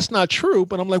 people are like, that's not true.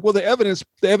 But I'm like, well, the evidence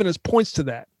points to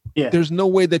that. Yeah. There's no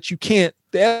way that you can't.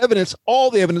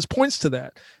 All the evidence points to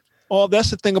that.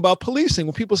 That's the thing about policing.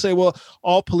 When people say, well,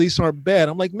 all police aren't bad,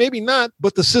 I'm like, maybe not,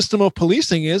 but the system of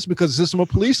policing is, because the system of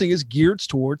policing is geared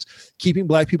towards keeping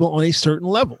black people on a certain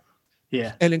level.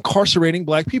 Yeah. And incarcerating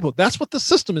black people. That's what the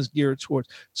system is geared towards.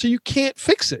 So you can't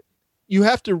fix it. You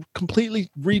have to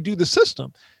completely redo the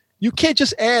system. You can't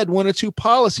just add one or two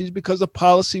policies, because the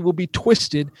policy will be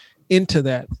twisted into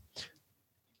that.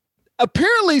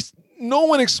 Apparently, no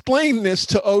one explained this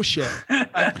to O'Shea.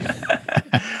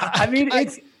 I mean,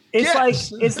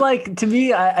 it's like to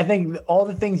me, I think all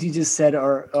the things you just said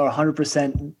are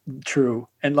 100% true,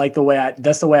 and like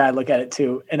that's the way I look at it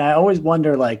too. And I always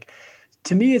wonder, like,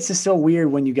 to me, it's just so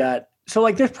weird when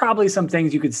there's probably some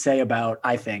things you could say about,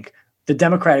 I think, the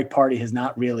Democratic Party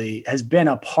has been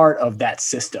a part of that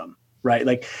system, right?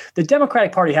 Like, the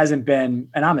Democratic Party hasn't been,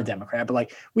 and I'm a Democrat, but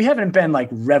like, we haven't been like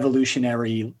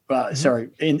revolutionary,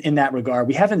 in that regard.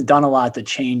 We haven't done a lot to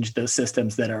change those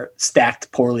systems that are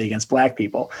stacked poorly against black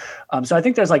people. So I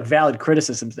think there's like valid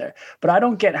criticisms there, but I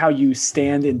don't get how you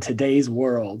stand in today's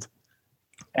world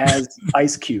as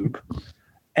Ice Cube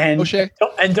and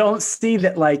don't see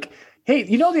that, like, hey,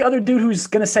 the other dude who's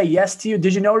going to say yes to you,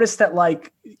 did you notice that,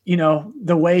 like,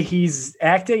 the way he's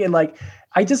acting? And like,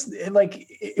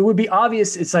 it would be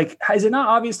obvious. It's like, is it not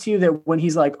obvious to you that when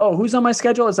he's like, oh, who's on my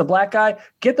schedule? It's a black guy.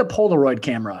 Get the Polaroid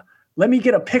camera. Let me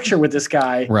get a picture with this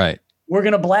guy. Right. we're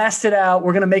gonna blast it out.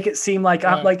 We're gonna make it seem like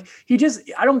I'm like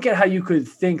I don't get how you could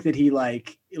think that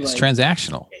it's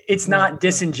transactional. It's not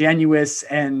disingenuous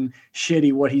and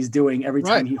shitty what he's doing every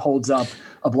time he holds up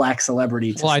a black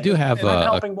celebrity. I do have I'm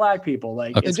helping black people.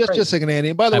 Like, and just a second, Andy.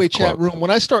 And by the way, chat room, when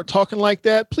I start talking like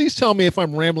that, please tell me if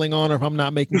I'm rambling on or if I'm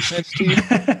not making sense to you.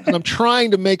 And I'm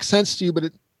trying to make sense to you,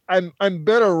 but I'm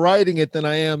better writing it than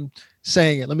I am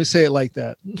saying it. Let me say it like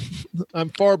that. I'm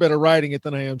far better writing it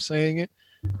than I am saying it.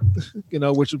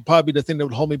 Which would probably be the thing that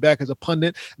would hold me back as a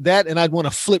pundit. That, and I'd want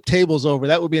to flip tables over.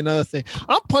 That would be another thing.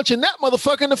 I'm punching that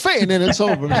motherfucker in the face, and then it's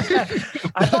over.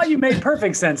 I thought you made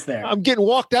perfect sense there. I'm getting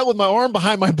walked out with my arm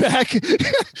behind my back.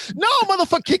 No,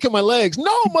 motherfucker, kicking my legs.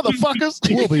 No, motherfuckers.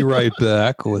 We'll be right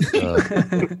back with.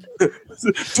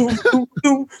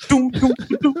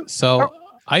 So,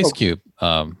 Ice Cube.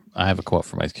 I have a quote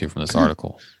from Ice Cube from this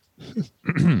article.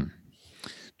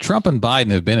 Trump and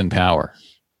Biden have been in power.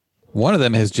 One of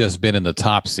them has just been in the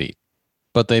top seat,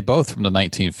 but they both from the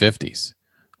 1950s.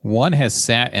 One has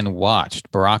sat and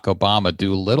watched Barack Obama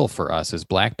do little for us as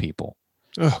black people.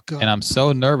 Oh, God. And I'm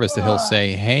so nervous that he'll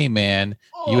say, hey, man,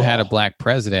 you had a black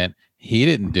president. He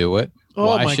didn't do it.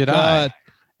 Why should I?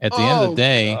 At the end of the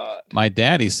day, my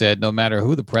daddy said, no matter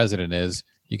who the president is,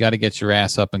 you got to get your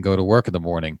ass up and go to work in the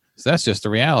morning. So that's just the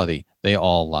reality. They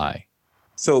all lie.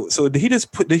 So did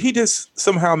he just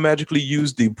somehow magically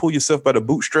use the pull yourself by the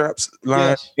bootstraps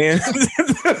line? Yes.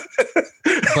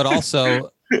 But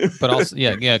also,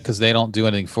 yeah, because they don't do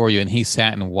anything for you. And he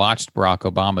sat and watched Barack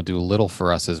Obama do little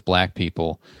for us as black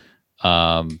people.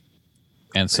 And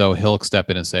so he'll step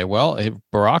in and say, well, if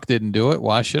Barack didn't do it,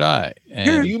 why should I?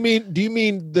 And do you mean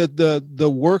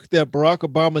the work that Barack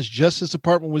Obama's Justice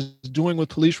Department was doing with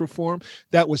police reform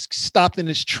that was stopped in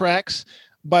its tracks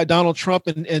by Donald Trump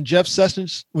and Jeff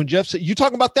Sessions? When Jeff said, you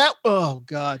talking about that? Oh,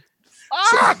 God.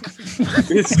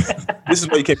 This is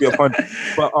why you can't be a pundit.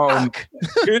 But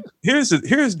here's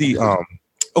the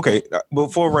okay,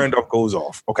 before Randolph goes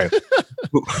off. Okay.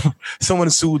 Someone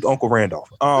sued Uncle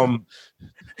Randolph.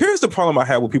 Here's the problem I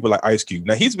have with people like Ice Cube.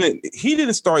 Now he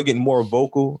didn't start getting more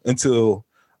vocal until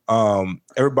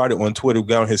everybody on Twitter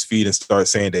got on his feed and started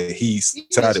saying that he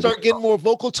started getting more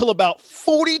vocal till about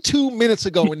 42 minutes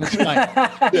ago in this night.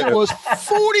 It was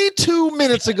 42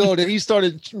 minutes ago that he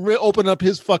started opening up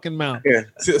his fucking mouth. Yeah,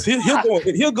 so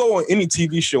he'll go on any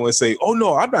TV show and say, "Oh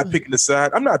no, I'm not picking a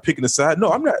side. I'm not picking a side.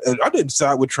 No, I'm not. I didn't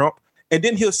side with Trump." And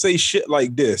then he'll say shit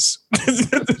like this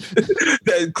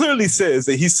that clearly says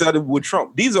that he sided with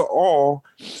Trump. These are all,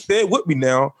 stay with me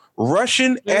now,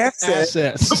 Russian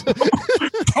assets.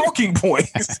 Talking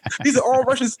points. These are all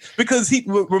Russians because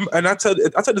and I tell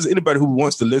this to anybody who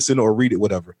wants to listen or read it,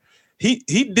 whatever. He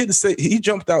didn't say, he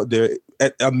jumped out there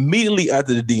immediately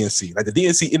after the DNC. Like the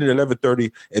DNC ended at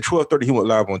 11:30, at 12:30 he went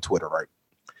live on Twitter, right?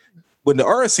 When the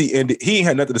RNC ended, he ain't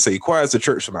had nothing to say. Quiet as a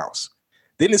church mouse.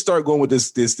 Then it started going with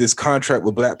this contract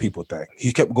with black people thing.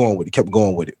 He kept going with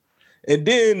it. And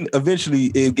then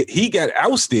eventually he got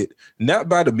ousted, not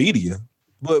by the media,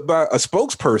 but by a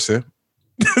spokesperson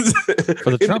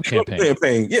for the Trump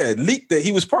campaign. Yeah, leaked that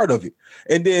he was part of it.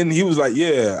 And then he was like,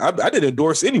 yeah, I didn't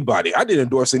endorse anybody.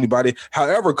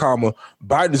 However,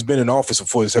 Biden's been in office for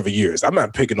 47 years. I'm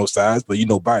not picking no sides, but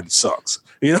Biden sucks.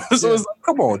 So it's like,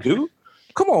 come on, dude.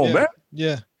 Come on, man.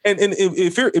 Yeah. And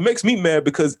it makes me mad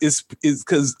because it's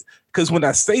because when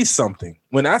I say something,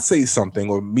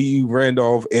 or me,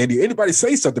 Randolph, Andy, anybody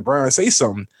say something, Brian say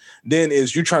something, then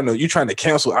you're trying to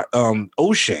cancel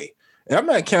O'Shea. And I'm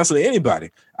not canceling anybody.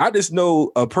 I just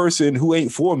know a person who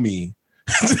ain't for me.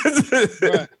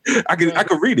 Right. I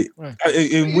can read it. Right.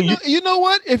 You know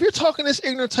what? If you're talking this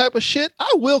ignorant type of shit,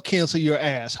 I will cancel your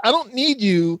ass. I don't need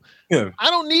you. Yeah. I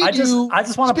don't need you. I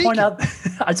just want to point out.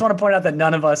 I just want to point out that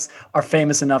none of us are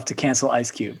famous enough to cancel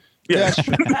Ice Cube. Yeah.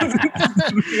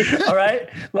 All right.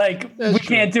 Like we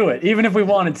can't do it, even if we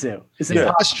wanted to.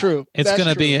 That's true. It's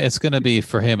gonna be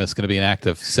for him. It's gonna be an act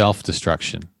of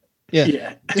self-destruction.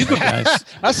 Yeah.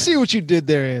 I see what you did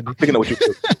there, Andy. Picking up what you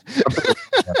did.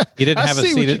 He didn't have a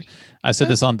seat. I said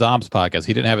this on Dom's podcast.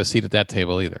 He didn't have a seat at that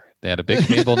table either. They had a big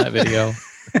table in that video.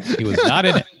 He was not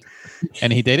in it.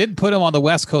 And they didn't put him on the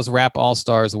West Coast Rap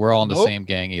All-Stars. We're all in the same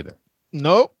gang either.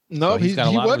 Nope. So he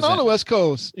wasn't on the West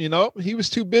Coast. He was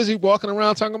too busy walking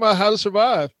around talking about how to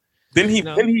survive. Didn't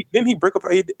he break up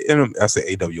I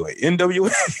say AWA.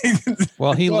 NWA.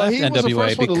 Well, he left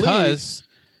NWA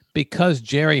because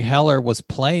Jerry Heller was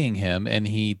playing him and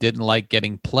he didn't like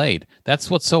getting played. That's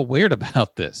what's so weird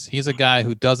about this. He's a guy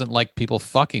who doesn't like people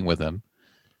fucking with him.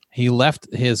 He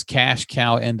left his cash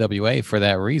cow NWA for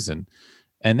that reason.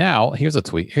 And now here's a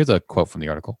quote from the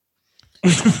article.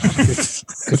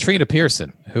 Katrina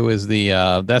Pearson, who is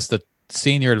that's the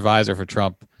senior advisor for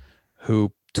Trump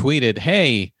who tweeted,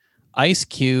 "Hey, Ice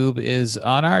Cube is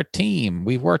on our team.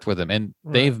 We've worked with him," and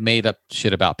they've made up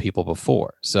shit about people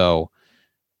before. So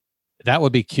that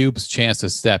would be Cube's chance to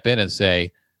step in and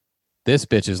say, "This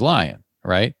bitch is lying,"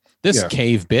 right? This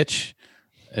cave bitch.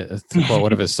 To quote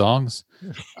one of his songs.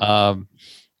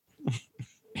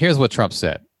 Here's what Trump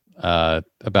said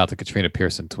about the Katrina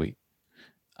Pearson tweet.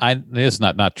 This is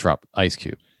not Trump, Ice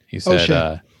Cube. He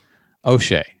said,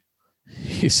 O'Shea.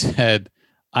 He said,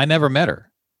 "I never met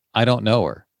her. I don't know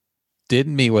her.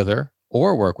 Didn't meet with her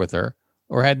or work with her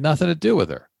or had nothing to do with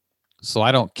her. So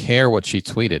I don't care what she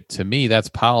tweeted. To me, that's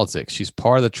politics. She's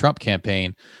part of the Trump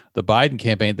campaign. The Biden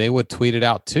campaign, they would tweet it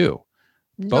out too."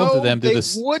 Both of them did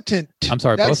this. Wouldn't. I'm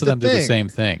sorry. Both of them did the same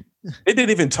thing. They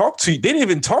didn't even talk to you. They didn't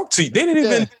even talk to you. They didn't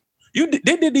even.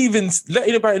 They didn't even let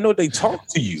anybody know they talked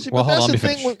to you. See, well, hold on. Let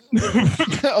me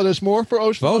finish. There's more for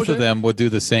Ocean. Both of them would do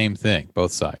the same thing.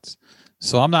 Both sides.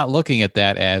 So I'm not looking at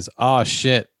that as, oh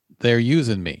shit, they're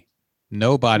using me.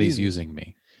 Nobody's using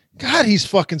me. God, he's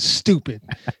fucking stupid.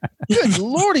 Good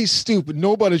Lord, he's stupid.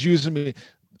 Nobody's using me.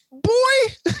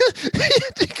 Boy,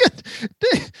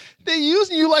 they're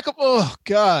using you like a, oh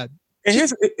God. And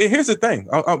here's the thing.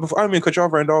 Before I cut you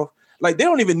off, Randolph. Like, they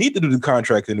don't even need to do the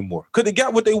contract anymore because they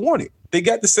got what they wanted. They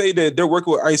got to say that they're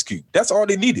working with Ice Cube. That's all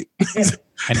they needed.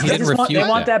 And he didn't refuse they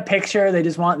want that picture. They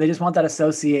just want that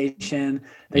association.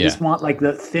 They just want like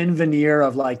the thin veneer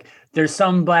of like, there's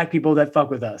some black people that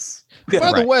fuck with us. Yeah,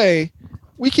 By the way,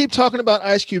 we keep talking about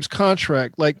Ice Cube's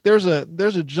contract. Like, there's a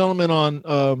gentleman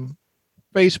on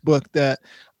Facebook that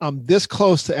I'm this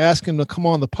close to asking him to come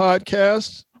on the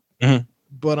podcast,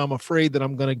 but I'm afraid that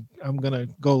I'm gonna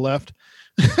go left.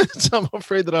 So I'm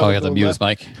afraid that I the mute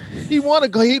mic. He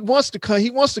wants to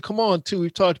come on too.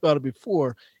 We've talked about it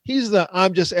before. He's the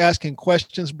I'm just asking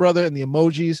questions, brother, and the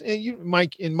emojis. And you,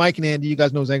 Mike and Andy, you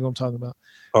guys know exactly what I'm talking about.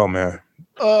 Oh man.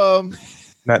 No.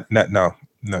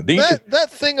 That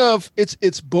thing of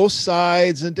it's both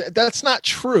sides, and that's not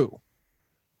true.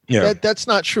 Yeah, that's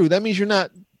not true. That means you're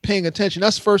not paying attention.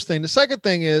 That's the first thing. The second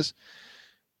thing is,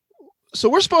 so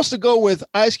we're supposed to go with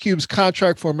Ice Cube's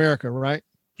contract for America, right?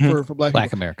 For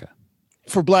Black America.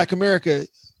 For Black America.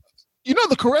 You know,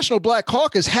 the Congressional Black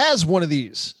Caucus has one of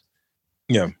these.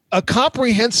 Yeah. A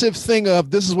comprehensive thing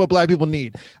of this is what black people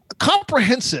need.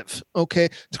 Comprehensive. Okay.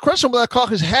 The Congressional Black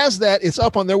Caucus has that. It's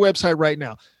up on their website right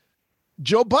now.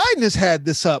 Joe Biden has had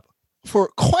this up for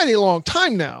quite a long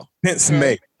time now. Since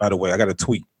May, by the way. I got a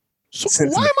tweet. So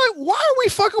why are we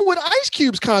fucking with Ice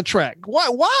Cube's contract?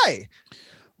 Why?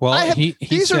 Well, I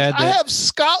have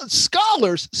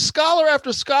scholar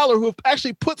after scholar who have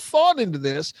actually put thought into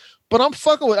this, but I'm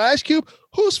fucking with Ice Cube.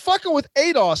 Who's fucking with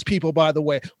ADOS people, by the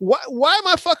way? Why am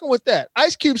I fucking with that?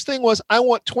 Ice Cube's thing was I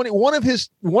want 20 one of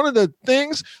the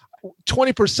things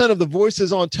 20% of the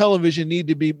voices on television need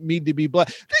to be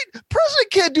black.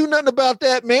 President can't do nothing about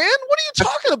that, man. What are you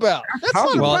talking about? That's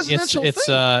not a presidential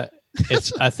thing.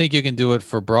 It's I think you can do it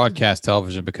for broadcast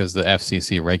television because the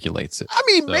FCC regulates it. I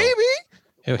mean, maybe.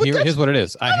 Here's what it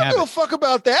is. I don't give a fuck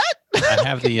about that. I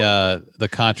have the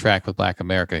contract with Black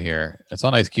America here. It's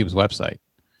on Ice Cube's website.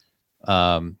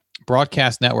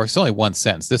 Broadcast networks, it's only one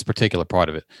sentence, this particular part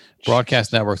of it.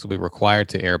 Broadcast networks will be required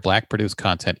to air black produced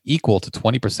content equal to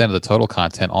 20% of the total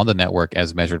content on the network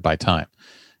as measured by time.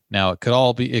 Now, it could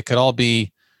all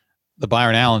be the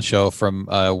Byron Allen show from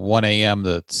 1 a.m.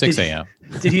 to 6 a.m.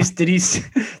 Did he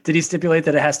stipulate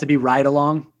that it has to be ride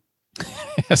along?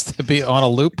 It has to be on a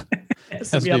loop. It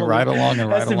has to be ride along and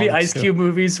ride along. It has to be Ice Cube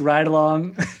movies, ride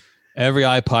along. Every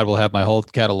iPod will have my whole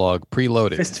catalog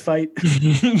preloaded. Fist fight.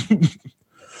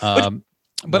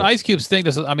 But Ice Cube's thing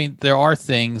does. I mean, there are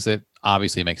things that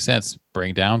obviously make sense.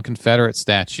 Bring down Confederate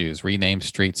statues, rename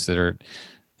streets that are,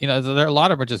 there are a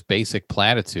lot of them are just basic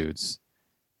platitudes.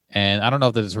 And I don't know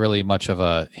if there's really much of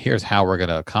a here's how we're going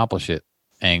to accomplish it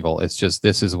angle. It's just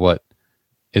this is what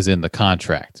is in the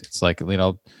contract. It's like,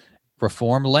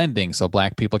 reform lending so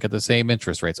black people get the same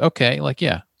interest rates. Okay,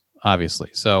 obviously.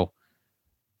 So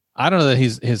I don't know that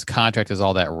his contract is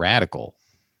all that radical.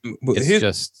 It's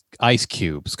just Ice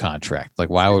Cube's contract. Like,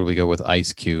 why would we go with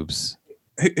Ice Cube's?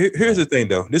 Here's the thing,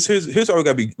 though. Here's why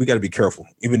we got to be careful.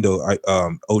 Even though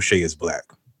O'Shea is black,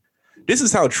 this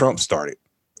is how Trump started.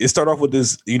 It started off with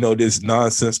this, this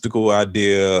nonsensical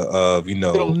idea of,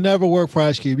 It'll never work for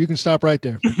Ice Cube. You can stop right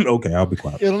there. Okay, I'll be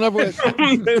quiet. It'll never.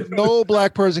 No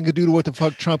black person could do what the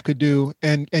fuck Trump could do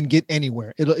and get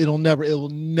anywhere. It'll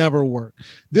never work.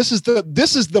 This is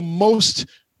the most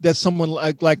that someone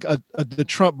like the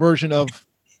Trump version of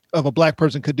a black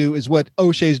person could do is what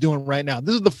O'Shea is doing right now.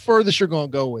 This is the furthest you're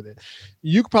going to go with it.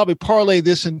 You could probably parlay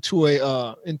this into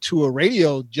a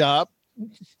radio job.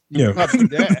 Yeah.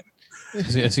 That.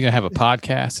 Is he going to have a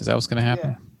podcast? Is that what's going to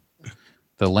happen? Yeah.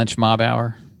 The Lynch Mob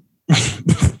Hour?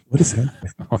 What is that?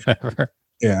 Whatever.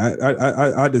 Yeah,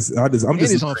 I'm just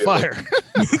Andy's on fire.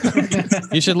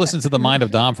 You should listen to the Mind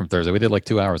of Dom from Thursday. We did like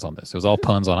 2 hours on this. It was all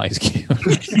puns on Ice Cube.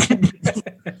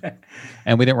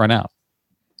 And we didn't run out.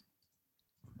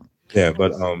 Yeah,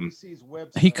 but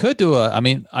he could do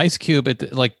Ice Cube,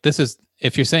 this is,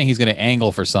 if you're saying he's going to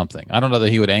angle for something, I don't know that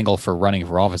he would angle for running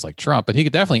for office like Trump, but he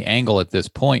could definitely angle at this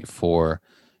point for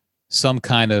some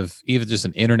kind of, either just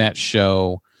an internet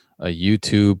show, a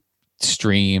YouTube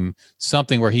stream,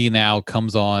 something where he now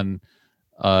comes on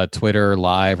Twitter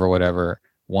live or whatever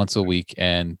once a week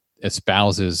and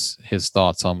espouses his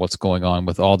thoughts on what's going on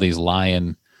with all these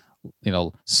lying,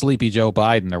 sleepy Joe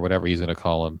Biden or whatever he's going to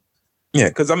call him. Yeah,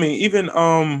 because even what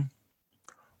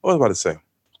was I about to say?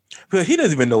 But he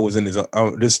doesn't even know what was in his.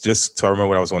 Just to remember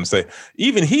what I was going to say.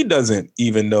 Even he doesn't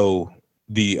even know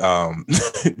the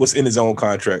what's in his own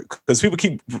contract, because people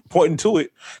keep pointing to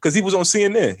it. Because he was on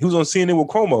CNN. He was on CNN with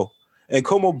Cuomo, and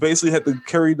Cuomo basically had to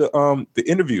carry the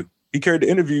interview. He carried the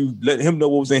interview, letting him know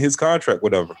what was in his contract,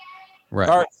 whatever. Right.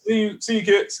 All right. See you,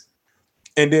 kids.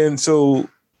 And then so.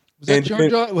 Was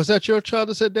that your child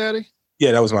that said daddy?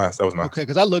 Yeah, that was mine. Okay,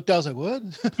 because I looked, I was like, what?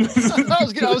 I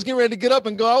was getting ready to get up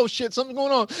and go, oh shit, something's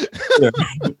going on. Yeah.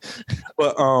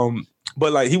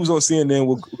 But like he was on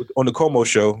CNN on the Cuomo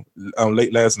show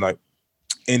late last night.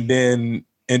 And then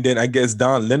I guess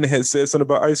Don Lemon had said something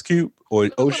about Ice Cube or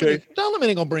O'Shea. Don Lemon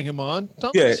ain't gonna bring him on.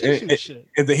 And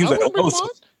then he was like,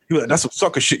 that's some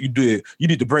sucker shit you did. You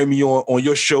need to bring me on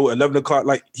your show at 11 o'clock.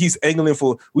 Like he's angling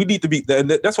for, we need to be,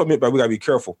 that's what I meant by we gotta be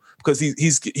careful, because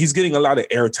he's getting a lot of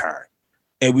airtime.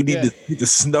 And we need to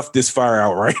snuff this fire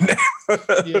out right now.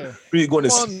 Yeah. We're going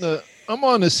I'm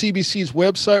on the CBC's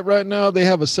website right now. They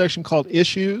have a section called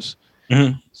Issues.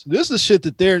 Mm-hmm. So this is the shit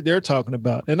that they're talking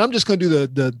about. And I'm just going to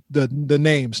do the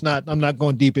names. I'm not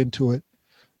going deep into it.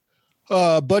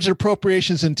 Budget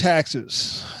appropriations and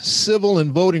taxes, civil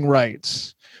and voting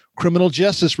rights, criminal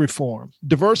justice reform,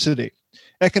 diversity,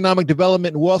 economic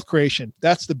development and wealth creation.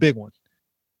 That's the big one.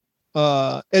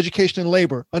 Education and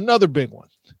labor, another big one.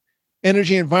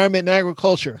 Energy, environment, and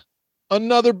agriculture,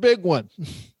 another big one.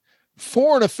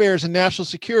 Foreign affairs and national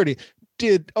security.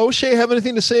 Did O'Shea have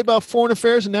anything to say about foreign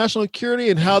affairs and national security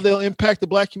and how they'll impact the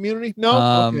Black community?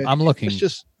 No. Okay. I'm looking.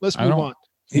 Let's move on.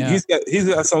 Yeah. He's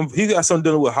got some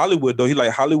dealing with Hollywood though. He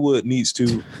like Hollywood needs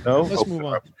to. No, let's move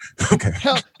on. Okay.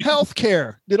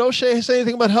 Healthcare. Did O'Shea say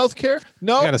anything about healthcare?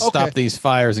 No. We got to stop these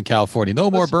fires in California.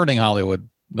 No more burning Hollywood.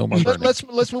 No more burning. Let's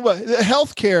move on. The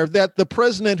healthcare that the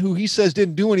president, who he says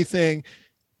didn't do anything,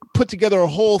 put together a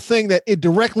whole thing that it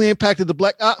directly impacted the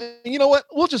Black. You know what?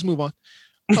 We'll just move on.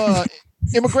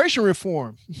 Immigration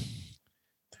reform,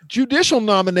 judicial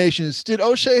nominations. Did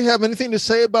O'Shea have anything to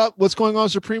say about what's going on in the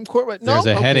Supreme Court? No. There's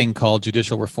a heading called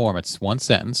judicial reform. It's one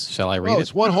sentence. Shall I read it?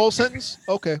 It's one whole sentence.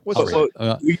 Okay. What's it? Joe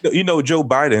Biden, Joe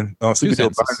Biden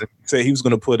said he was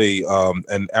going to put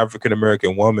an African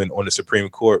American woman on the Supreme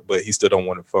Court, but he still don't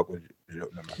want to fuck with Joe.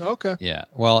 Okay. Yeah.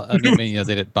 Well, they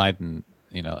did Biden.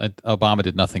 Obama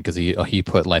did nothing because he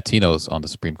put Latinos on the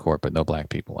Supreme Court, but no Black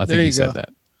people. I think he said that.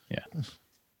 Yeah.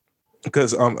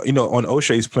 Because on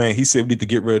O'Shea's plan, he said we need to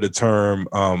get rid of the term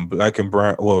Black and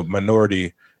brown, well,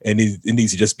 minority, and it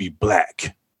needs to just be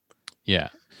Black. Yeah.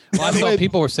 Well, I thought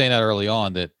people were saying that early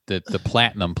on that the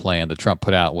platinum plan that Trump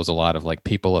put out was a lot of like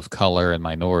people of color and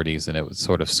minorities, and it was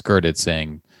sort of skirted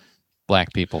saying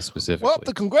Black people specifically. Well,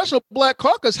 the Congressional Black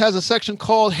Caucus has a section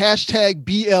called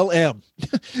 #BLM.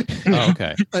 Oh,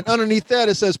 okay. And underneath that,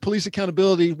 it says police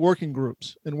accountability working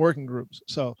groups.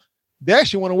 So they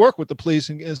actually want to work with the police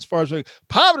as far as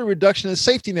poverty reduction and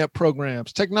safety net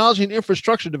programs, technology and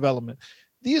infrastructure development.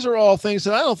 These are all things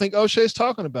that I don't think O'Shea is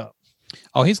talking about.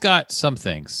 Oh, he's got some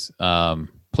things.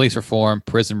 Police reform,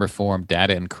 prison reform,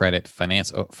 data and credit,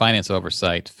 finance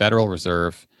oversight, Federal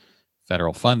Reserve,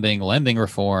 federal funding, lending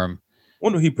reform. I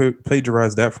wonder who he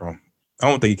plagiarized that from. I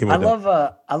don't think he came up with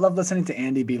that. I love listening to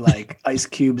Andy be like Ice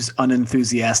Cube's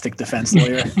unenthusiastic defense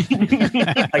lawyer.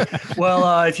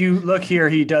 If you look here,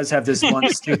 he does have this one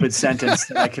stupid sentence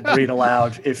that I could read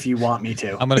aloud if you want me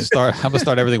to. I'm gonna start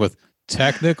everything with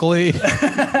technically.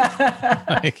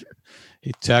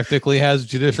 He technically has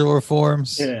judicial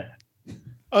reforms. Yeah.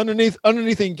 Underneath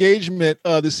engagement,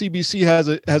 the CBC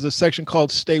has a section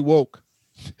called "Stay Woke."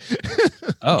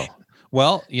 Oh.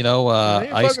 Well,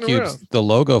 Ice Cube's the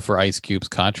logo for Ice Cube's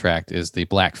contract is the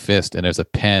black fist, and there's a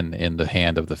pen in the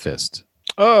hand of the fist.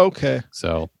 Oh, okay.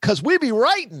 So, because we be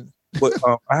writing. But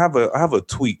I have a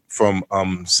tweet from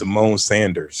Simone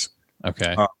Sanders.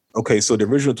 Okay. Okay. So the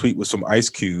original tweet was from Ice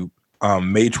Cube,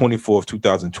 May 24th,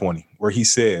 2020, where he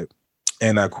said,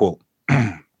 and I quote,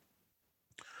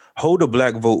 hold the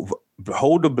black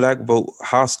vote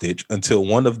hostage until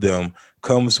one of them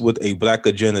comes with a black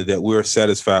agenda that we're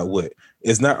satisfied with.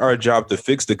 It's not our job to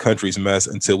fix the country's mess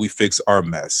until we fix our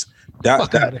mess. ...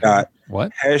 What?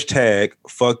 Hashtag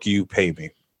fuck you, pay me.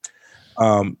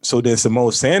 So then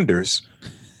Simone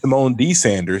D.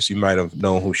 Sanders, you might have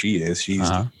known who she is. She's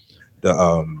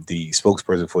the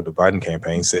spokesperson for the Biden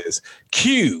campaign, says,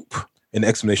 "Cube!" an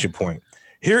exclamation point.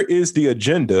 Here is the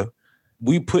agenda.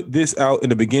 We put this out in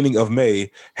the beginning of May.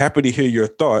 Happy to hear your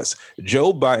thoughts.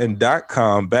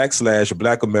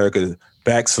 JoeBiden.com/Black America /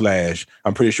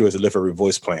 I'm pretty sure it's a Live Every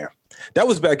Voice plan. That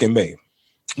was back in May,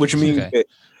 which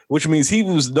means he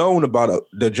was known about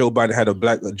that Joe Biden had a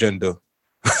black agenda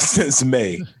since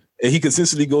May. And he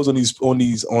consistently goes on these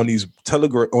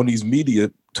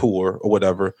media tour or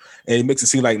whatever, and it makes it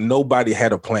seem like nobody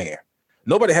had a plan.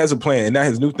 Nobody has a plan, and now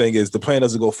his new thing is the plan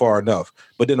doesn't go far enough.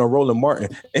 But then on Roland Martin,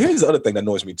 and here's the other thing that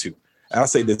annoys me too. I'll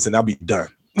say this and I'll be done.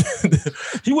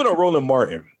 He went on Roland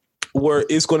Martin, where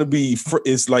it's going to be,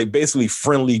 it's like basically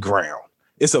friendly ground.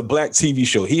 It's a black TV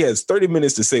show. He has 30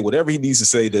 minutes to say whatever he needs to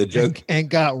say to the judge, and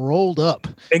got rolled up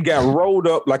like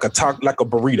a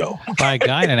burrito by a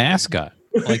guy in an ascot.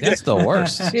 Like, that's the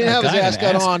worst. He didn't have his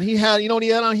ascot on. He had, what he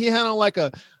had on? He had on like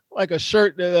a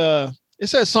shirt that it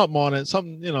said something on it.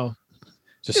 Something,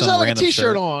 just he some had random a t-shirt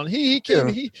shirt on. He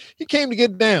came to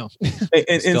get down.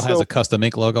 And still has a custom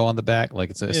ink logo on the back, like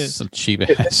it's some cheap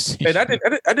ass. And I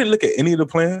didn't look at any of the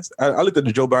plans. I looked at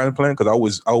the Joe Biden plan because I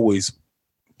always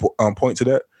point to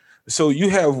that. So you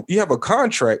have a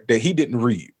contract that he didn't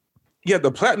read. You have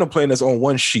the platinum plan that's on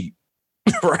one sheet,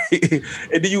 right?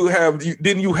 And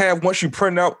then you have once you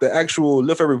print out the actual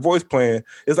Live Every Voice plan,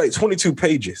 it's like 22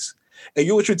 pages. And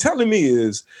what you're telling me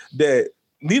is that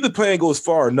neither plan goes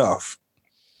far enough.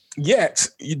 Yet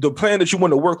the plan that you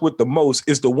want to work with the most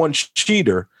is the one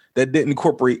cheater that didn't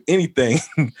incorporate anything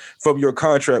from your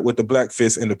contract with the black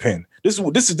fist and the pen. This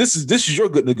is your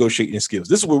good negotiating skills.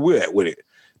 This is where we're at with it.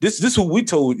 This is what we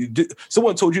told you.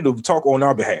 Someone told you to talk on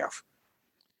our behalf.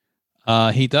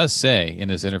 He does say in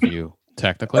his interview,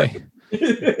 technically,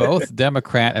 both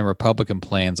Democrat and Republican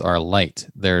plans are light.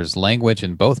 There's language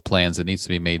in both plans that needs to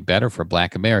be made better for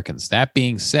Black Americans. That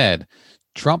being said,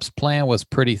 Trump's plan was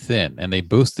pretty thin, and they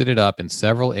boosted it up in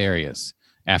several areas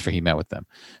after he met with them.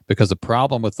 Because the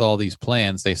problem with all these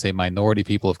plans, they say minority,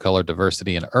 people of color,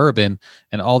 diversity, and urban,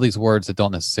 and all these words that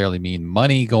don't necessarily mean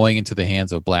money going into the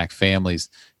hands of black families.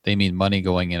 They mean money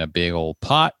going in a big old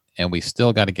pot, and we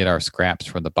still got to get our scraps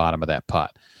from the bottom of that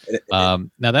pot. Now,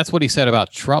 that's what he said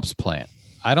about Trump's plan.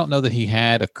 I don't know that he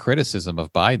had a criticism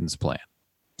of Biden's plan.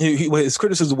 His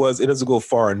criticism was it doesn't go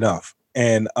far enough.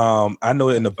 And I know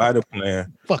in the Biden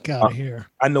plan, fuck out of here.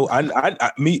 I know,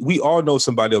 we all know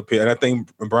somebody up here, and I think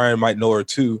Brian might know her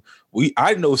too. We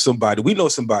know somebody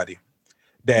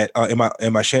that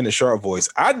in my Shannon Sharp voice,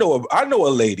 I know a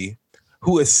lady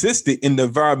who assisted in the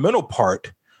environmental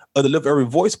part of the Live Every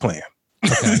Voice plan.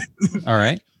 Okay. All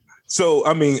right. So,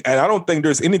 I mean, and I don't think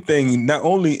there's anything not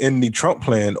only in the Trump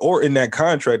plan or in that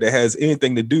contract that has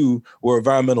anything to do with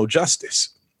environmental justice.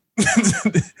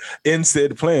 In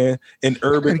said plan in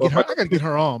urban. I gotta get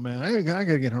her on, man. I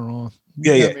gotta get her on.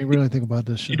 Yeah. Really think about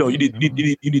this shit. You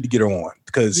need to get her on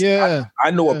because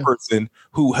I know a person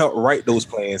who helped write those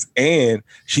plans, and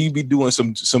she'd be doing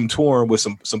some touring with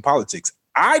some politics.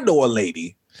 I know a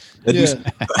lady who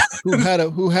had a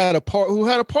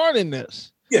part in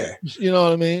this. Yeah, you know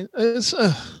what I mean. It's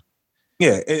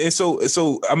and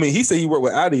so I mean, he said he worked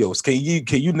with Adios. Can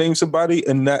you name somebody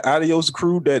in that Adios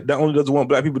crew that not only doesn't want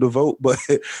black people to vote, but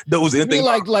those anything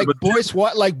like Boyce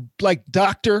like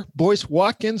Dr. Boyce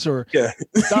Watkins or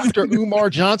Dr.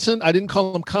 Umar Johnson? I didn't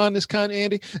call him Khan this kind,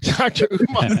 Andy. Dr.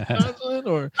 Umar Johnson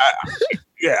or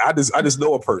I just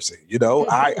know a person. We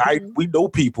know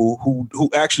people who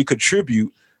actually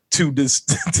contribute to this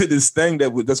thing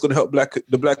that's going to help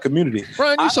the black community.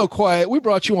 Brian, you're so quiet. We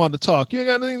brought you on to talk. You ain't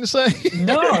got anything to say?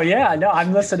 No,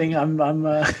 I'm listening. I'm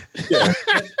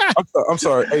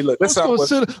sorry. Hey, look, I'm just going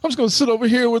to sit over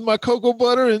here with my cocoa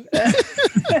butter and.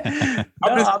 I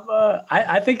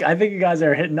think you guys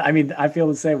are hitting. I mean, I feel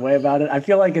the same way about it. I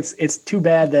feel like it's too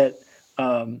bad that,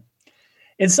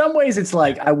 in some ways, it's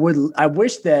like I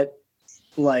wish that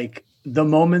like the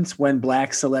moments when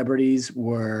black celebrities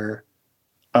were.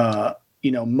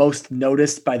 Most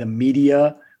noticed by the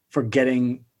media for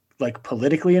getting like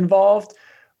politically involved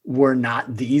were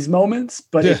not these moments,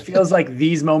 but it feels like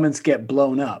these moments get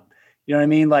blown up. You know what I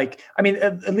mean? Like,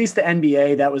 at least the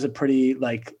NBA, that was a pretty,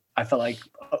 like, I felt like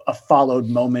a followed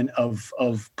moment of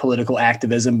political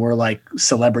activism where like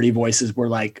celebrity voices were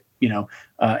like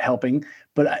helping.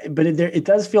 But it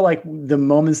does feel like the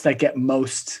moments that get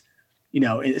most,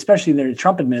 especially in the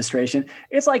Trump administration,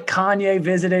 it's like Kanye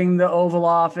visiting the Oval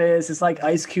Office. It's like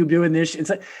Ice Cube doing this. It's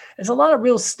a lot of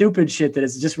real stupid shit that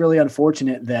is just really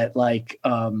unfortunate that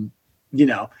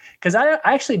because I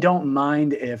actually don't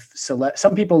mind if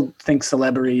some people think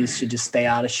celebrities should just stay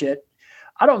out of shit.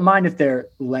 I don't mind if they're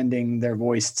lending their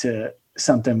voice to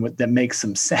something that makes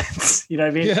some sense. You know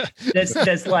what I mean? Yeah.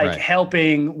 That's like right.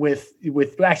 Helping with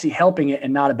actually helping it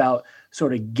and not about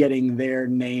sort of getting their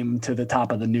name to the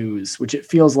top of the news, which it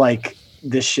feels like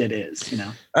this shit is,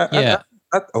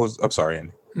 I'm sorry,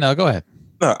 Andy. No, go ahead.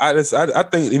 No, I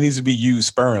think it needs to be used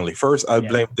sparingly. First, I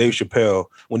blame Dave Chappelle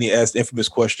when he asked the infamous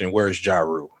question, "Where is Ja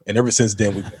Rule?" And ever since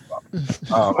then, we've been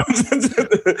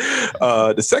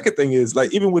the second thing is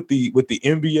like even with the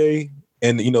NBA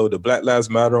and the Black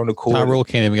Lives Matter on the court. Ja Rule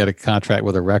can't even get a contract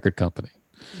with a record company.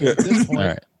 Yeah. All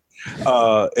right.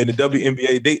 And the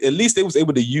WNBA, they was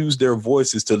able to use their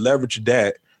voices to leverage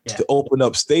that to open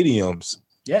up stadiums.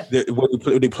 Yeah,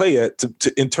 where they play at to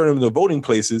in turn them to voting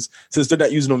places since they're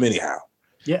not using them anyhow.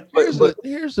 Yeah,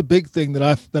 here's the big thing that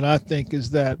I think is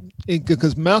that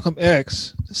because Malcolm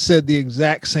X said the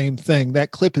exact same thing. That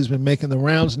clip has been making the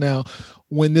rounds now.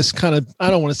 When this I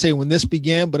don't want to say when this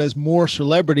began, but as more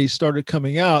celebrities started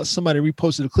coming out, somebody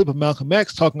reposted a clip of Malcolm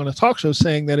X talking on a talk show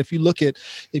saying that if you look at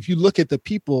the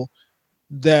people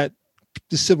that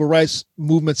the civil rights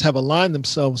movements have aligned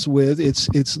themselves with,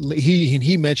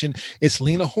 he mentioned it's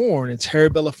Lena Horne, it's Harry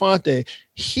Belafonte.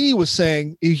 He was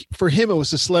saying for him it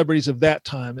was the celebrities of that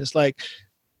time. It's like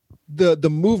the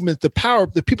movement, the power,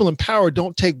 the people in power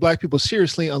don't take black people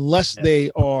seriously unless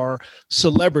they are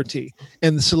celebrity,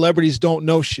 and the celebrities don't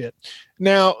know shit.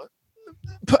 Now,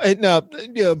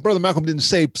 Brother Malcolm didn't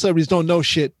say celebrities don't know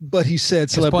shit, but he said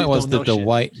celebrities don't know shit. His point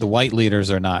was that the white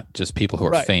leaders are not just people who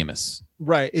are famous.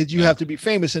 Right. You have to be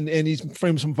famous, and these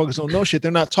famous motherfuckers don't know shit.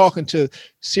 They're not talking to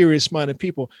serious-minded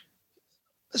people.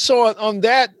 So on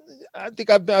that, I think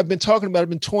I've been talking about, I've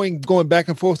been toying, going back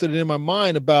and forth with it in my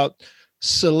mind about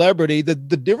celebrity. The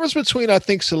difference between, I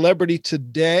think, celebrity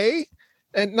today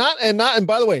and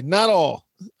by the way, not all.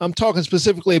 I'm talking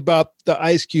specifically about the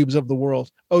Ice Cubes of the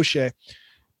world, O'Shea,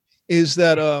 is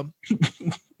that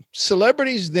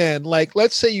celebrities then, like,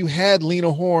 let's say you had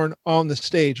Lena Horne on the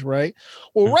stage, right?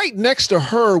 Well, right next to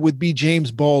her would be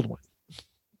James Baldwin,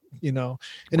 and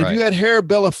if you had Harry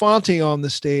Belafonte on the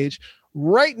stage,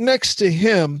 right next to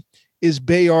him is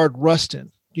Bayard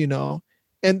Rustin,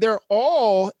 and they're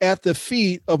all at the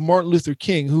feet of Martin Luther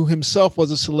King, who himself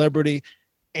was a celebrity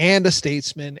and a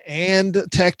statesman and a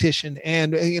tactician.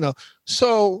 And,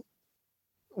 so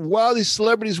while these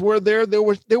celebrities were there, they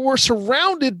were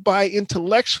surrounded by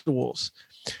intellectuals.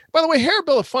 By the way, Harry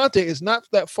Belafonte is not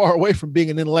that far away from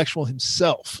being an intellectual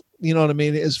himself. You know what I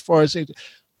mean? As far as,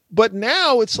 but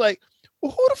now it's like,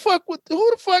 well, who the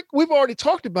fuck, we've already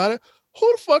talked about it.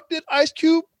 Who the fuck did Ice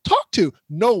Cube talk to?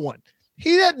 No one.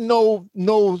 He had no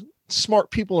smart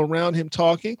people around him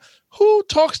talking. Who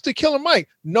talks to Killer Mike?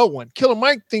 No one. Killer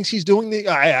Mike thinks he's doing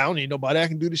I don't need nobody. I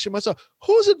can do this shit myself.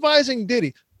 Who's advising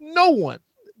Diddy? No one.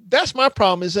 That's my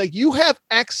problem, is like you have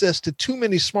access to too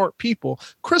many smart people.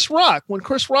 Chris Rock, when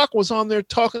Chris Rock was on there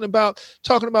talking about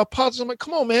politics, I'm like,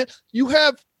 come on, man, you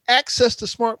have access to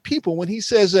smart people. When he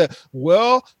says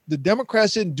well, the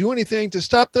Democrats didn't do anything to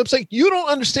stop them, it's like, you don't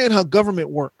understand how government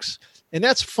works. And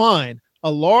that's fine.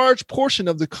 A large portion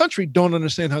of the country don't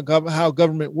understand how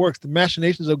government works, the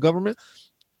machinations of government,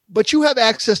 but you have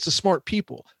access to smart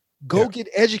people. Go get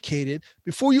educated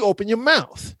before you open your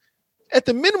mouth. At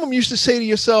the minimum, you should say to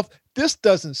yourself, this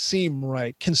doesn't seem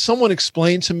right. Can someone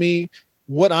explain to me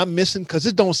what I'm missing? Because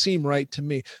it don't seem right to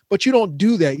me. But you don't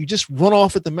do that. You just run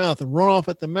off at the mouth.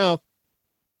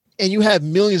 And you have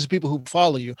millions of people who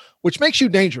follow you, which makes you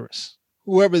dangerous.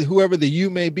 Whoever the you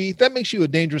may be, that makes you a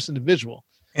dangerous individual.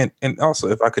 And also,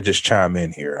 if I could just chime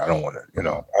in here, I don't want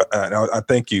to, I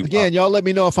thank you. Again, y'all let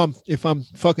me know if I'm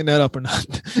fucking that up or not.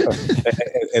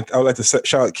 and I would like to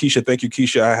shout out Keisha. Thank you,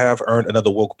 Keisha. I have earned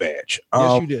another woke badge.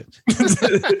 Yes, you did.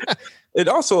 And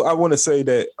also, I want to say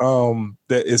that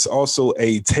that is also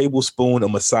a tablespoon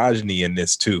of misogyny in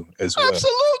this too, as well.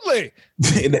 Absolutely.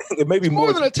 And it may be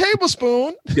more than a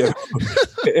tablespoon. Yeah.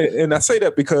 And I say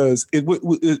that because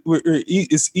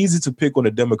it's easy to pick on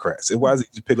the Democrats. And why is it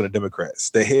easy to pick on the Democrats?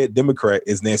 The head Democrat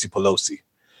is Nancy Pelosi.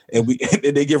 And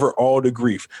they give her all the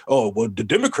grief. Oh, well, the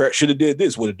Democrat should have did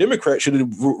this. Well, the Democrat should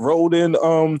have rolled in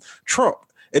Trump.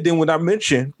 And then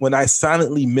when I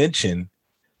silently mention,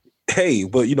 hey,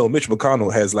 but Mitch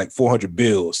McConnell has like 400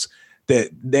 bills that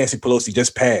Nancy Pelosi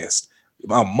just passed.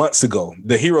 months ago,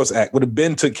 the HEROES Act would have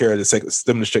been took care of the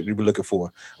stimulus check we were looking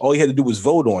for. All he had to do was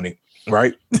vote on it,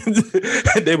 right?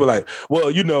 And they were like,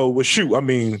 well, shoot, I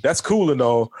mean, that's cool and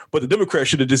all, but the Democrats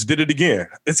should have just did it again.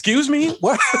 Excuse me?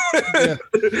 What?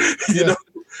 Yeah.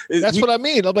 That's what I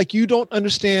mean. I'm like, you don't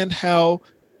understand how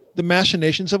the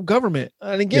machinations of government.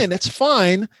 And again, that's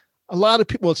fine. A lot of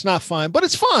people, it's not fine, but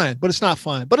it's fine, but it's not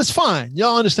fine, but it's fine.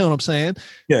 Y'all understand what I'm saying?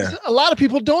 Yeah. A lot of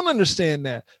people don't understand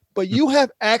that. But you have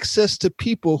access to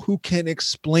people who can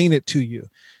explain it to you.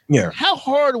 Yeah. How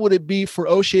hard would it be for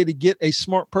O'Shea to get a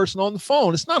smart person on the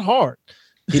phone? It's not hard.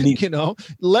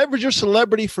 Leverage your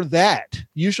celebrity for that.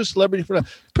 Use your celebrity for that.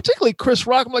 Particularly Chris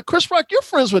Rock. I'm like, Chris Rock, you're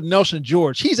friends with Nelson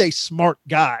George. He's a smart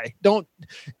guy.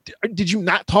 Did you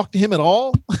not talk to him at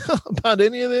all about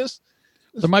any of this?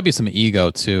 There might be some ego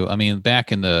too. I mean,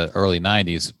 back in the early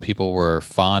 90s, people were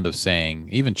fond of saying,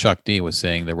 even Chuck D was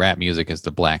saying, the rap music is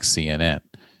the black CNN.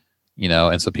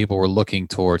 And so people were looking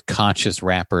toward conscious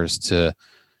rappers to,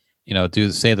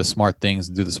 say the smart things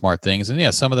and do the smart things. And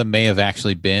yeah, some of them may have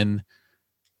actually been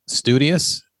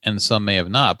studious and some may have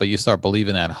not, but you start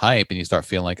believing that hype and you start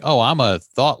feeling like, oh, I'm a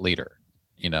thought leader.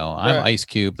 I'm Ice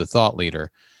Cube, the thought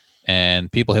leader.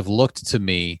 And people have looked to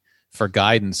me for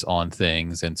guidance on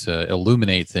things and to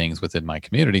illuminate things within my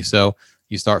community. So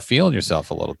you start feeling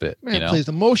yourself a little bit. Man, please,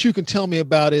 the most you can tell me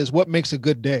about is what makes a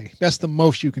good day. That's the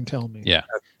most you can tell me. Yeah.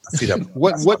 See that.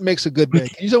 What makes a good day?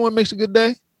 Can you tell what makes a good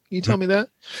day? Can you tell me that?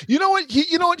 You know what?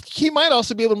 He might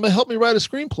also be able to help me write a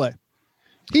screenplay.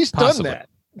 He's done that.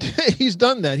 He's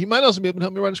done that. He might also be able to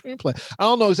help me write a screenplay. I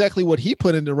don't know exactly what he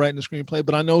put into writing the screenplay,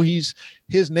 but I know his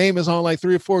name is on like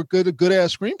 3 or 4 good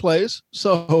ass screenplays.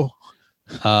 So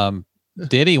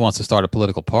Diddy wants to start a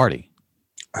political party.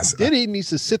 Diddy needs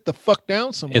to sit the fuck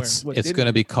down somewhere. It's going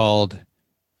to be called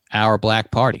Our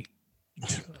Black Party.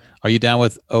 Are you down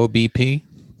with OBP?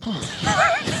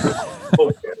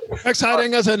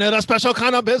 Exciting, isn't it? A special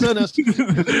kind of business.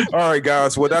 All right,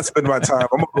 guys. Well, that's been my time.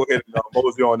 I'm gonna go ahead and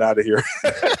mosey on out of here.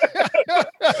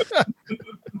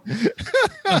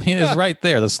 I mean, it's right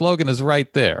there. The slogan is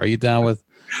right there. Are you down with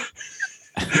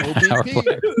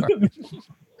OBP?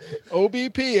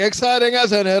 OBP, exciting,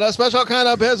 isn't it? A special kind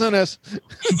of business.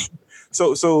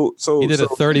 So he did a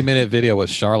 30-minute video with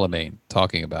Charlemagne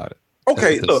talking about it.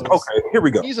 Okay, here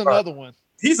we go. He's another one.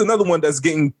 He's another one that's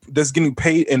getting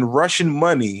paid in Russian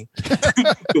money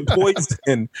to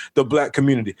poison the black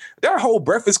community. That whole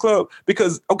Breakfast Club,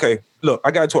 because look, I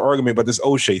got into an argument about this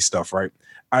O'Shea stuff, right?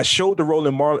 I showed the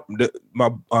Roland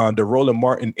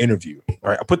Martin interview.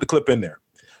 Right, I put the clip in there.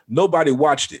 Nobody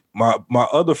watched it. My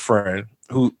other friend,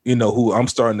 who I'm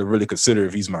starting to really consider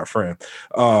if he's my friend,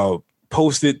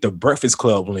 posted the Breakfast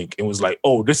Club link and was like,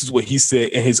 "Oh, this is what he said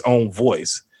in his own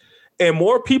voice." And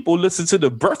more people listen to the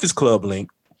Breakfast Club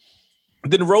link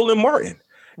than Roland Martin.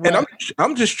 Right. And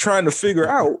I'm just trying to figure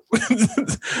out.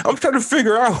 I'm trying to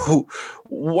figure out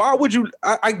why would you?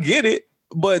 I get it,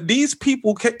 but these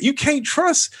people you can't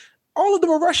trust. All of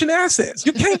them are Russian assets.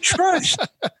 You can't trust.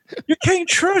 You can't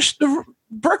trust the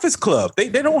Breakfast Club. They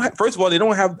don't have. First of all, they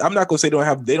don't have. I'm not going to say they don't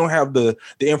have. They don't have the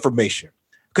information,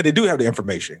 because they do have the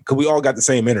information. Because we all got the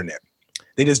same internet.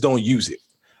 They just don't use it.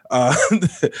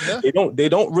 They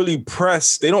don't really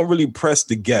press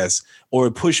the guess or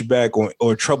push back or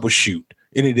troubleshoot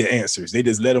any of the answers. They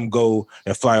just let them go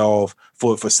and fly off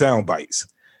for sound bites.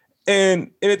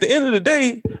 And at the end of the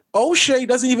day, O'Shea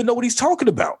doesn't even know what he's talking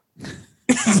about.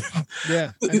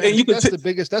 Yeah. And you that's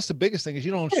the biggest thing is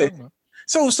you don't know.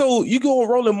 So you go on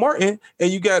Roland Martin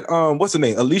and you got what's her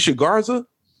name? Alicia Garza.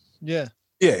 Yeah.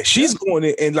 Yeah, she's going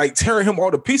in and like tearing him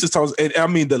all to pieces. And I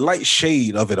mean, the light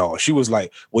shade of it all. She was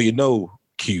like, "Well,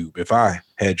 Cube, if I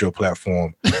had your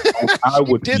platform, I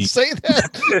would." Did say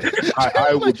that.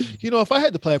 I would. If I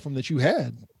had the platform that you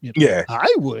had, yeah,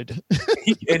 I would.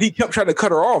 And he kept trying to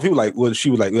cut her off. He was like, "Well," she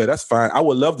was like, "Yeah, that's fine. I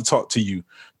would love to talk to you,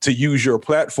 to use your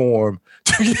platform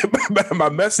to get my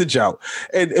message out."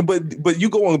 But you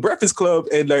go on Breakfast Club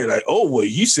and they're like, "Oh, well,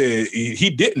 you said he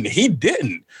didn't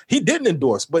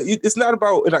endorse." But it's not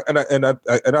about.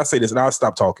 And I say this, and I'll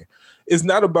stop talking. It's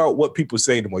not about what people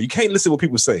say anymore. You can't listen to what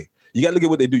people say. You got to look at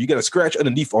what they do. You got to scratch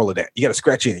underneath all of that. You got to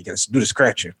scratch in. You got to do the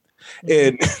scratching.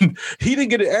 And he didn't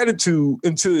get an attitude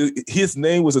until his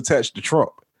name was attached to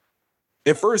Trump.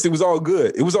 At first, it was all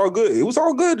good. It was all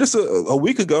good just a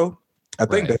week ago. I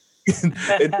think that.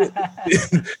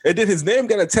 And then his name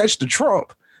got attached to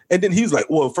Trump. And then he's like,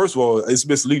 well, first of all, it's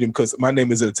misleading because my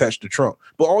name isn't attached to Trump.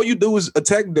 But all you do is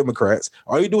attack Democrats.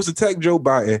 All you do is attack Joe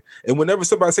Biden. And whenever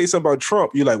somebody says something about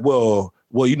Trump, you're like, well,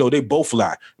 you know, they both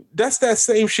lie. That's that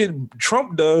same shit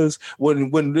Trump does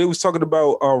when they was talking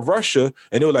about Russia,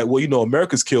 and they were like, well, you know,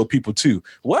 America's killed people too.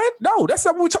 What? No, that's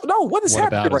not what we talk. No, what is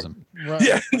happening? Right.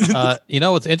 Yeah. You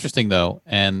know what's interesting though,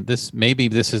 and this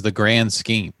is the grand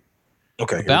scheme.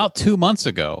 Okay. About 2 months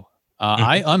ago,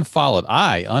 I unfollowed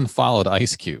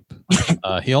Ice Cube.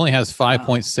 He only has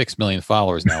 5.6 million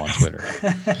followers now on Twitter.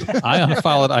 I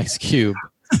unfollowed Ice Cube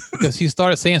because he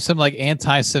started saying some like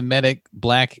anti-Semitic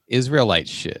black Israelite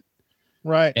shit.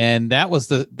 Right. And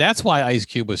that's why Ice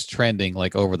Cube was trending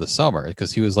like over the summer,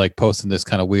 because he was like posting this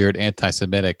kind of weird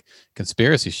anti-Semitic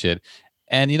conspiracy shit.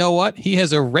 And you know what? He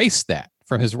has erased that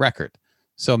from his record.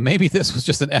 So maybe this was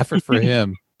just an effort for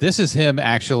him. This is him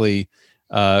actually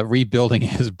rebuilding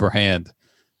his brand,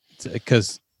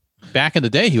 because back in the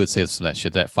day he would say some of that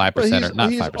shit, that 5% or not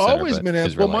 5%. He's always been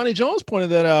at. Well, Monty Jones pointed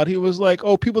that out. He was like,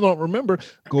 "Oh, people don't remember.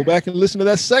 Go back and listen to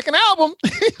that second album."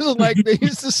 He was like,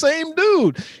 "He's the same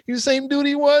dude. He's the same dude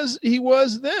he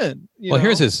was then." Well,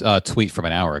 here's his tweet from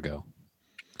an hour ago.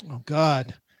 Oh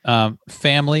God.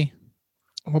 Family.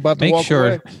 I'm about to walk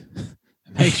away.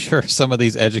 Make sure some of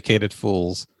these educated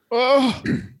fools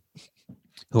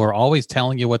who are always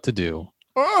telling you what to do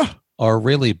are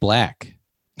really black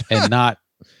and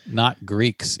not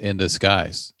Greeks in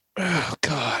disguise. Oh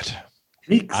God.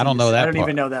 Greeks. I don't know that. I don't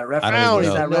even know that reference. I don't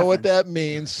even know what that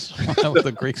means. I don't know what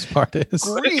the Greeks part is.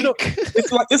 Greek.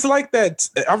 It's like that.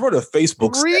 I wrote a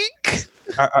Facebook Greek.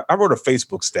 I wrote a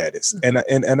Facebook status, and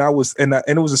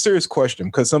it was a serious question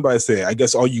because somebody said, "I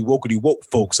guess all you wokeity woke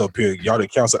folks up here, y'all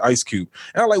that counts Ice Cube."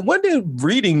 And I'm like, when did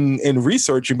reading and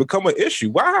researching become an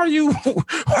issue? Why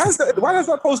is that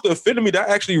supposed to offend me that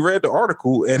I actually read the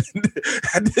article and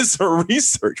I did some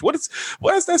research? Why does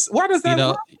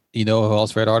that? You know who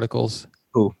else read articles?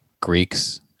 Who?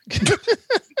 Greeks.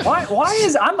 Why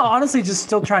is I'm honestly just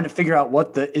still trying to figure out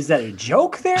is that a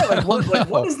joke there? Like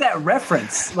what is that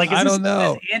reference? Like I don't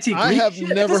know. Anti-Greek I have shit?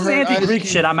 never heard anti-Greek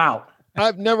shit. I'm out.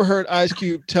 I've never heard Ice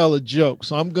Cube tell a joke,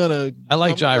 so I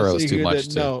like gyros too much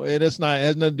too. No, it is not. It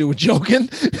has nothing to do with joking.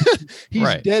 He's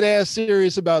right. Dead ass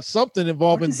serious about something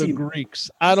involving the Greeks.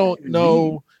 I don't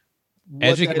know.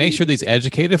 Make sure these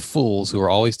educated fools who are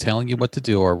always telling you what to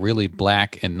do are really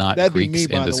black and not Greeks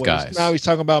in disguise. Now he's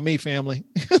talking about me, family.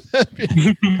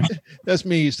 That's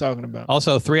me he's talking about.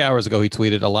 Also, 3 hours ago, he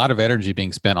tweeted, "A lot of energy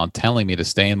being spent on telling me to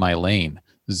stay in my lane.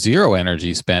 Zero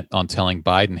energy spent on telling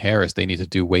Biden Harris they need to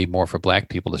do way more for black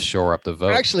people to shore up the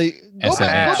vote." Actually, go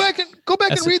back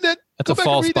and read that. That's a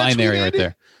false binary right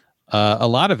there. A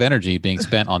lot of energy being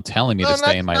spent on telling me to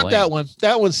stay in my lane. That one.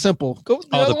 That one's simple. Go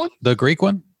the other one. The Greek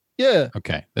one? Yeah.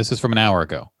 Okay. This is from an hour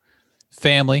ago.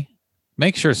 Family,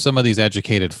 make sure some of these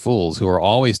educated fools who are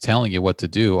always telling you what to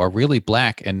do are really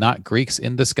black and not Greeks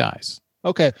in disguise.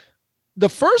 Okay. The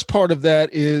first part of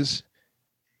that is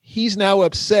he's now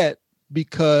upset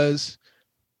because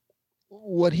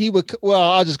I'll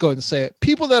just go ahead and say it.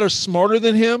 People that are smarter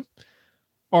than him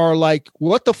are like,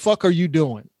 what the fuck are you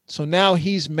doing? So now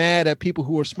he's mad at people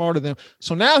who are smarter than him.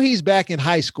 So now he's back in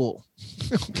high school.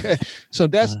 Okay. So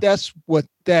that's what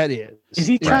that is. Is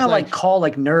he trying to call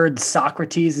nerds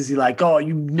Socrates? Is he like, oh,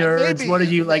 you nerds? Maybe. What are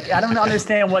you like? I don't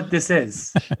understand what this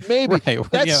is. Maybe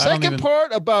that second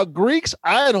part about Greeks,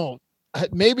 I don't.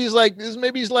 Maybe he's like this.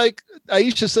 Maybe he's like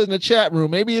Aisha said in the chat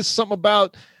room. Maybe it's something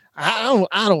about I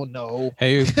don't know.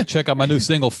 Hey, check out my new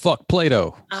single, "Fuck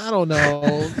Plato." I don't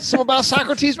know. Something about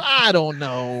Socrates. I don't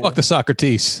know. Fuck the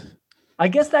Socrates. I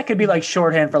guess that could be like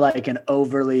shorthand for like an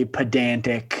overly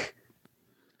pedantic.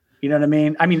 You know what I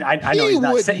mean? I mean, I know he's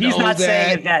not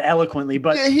saying it that eloquently,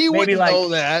 but he maybe like know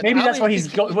that. Maybe that's what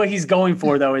he's going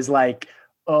for though. Is like,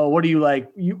 oh, what do you like?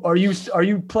 Are you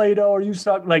Plato? Are you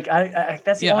like?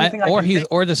 That's the only thing.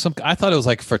 Or there's some. I thought it was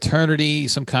like fraternity,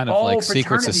 some kind of like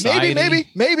secret society.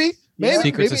 Maybe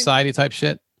secret society type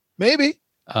shit. Maybe.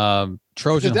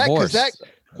 Trojan horse. That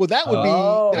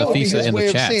would be his in way the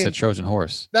of chat saying said Trojan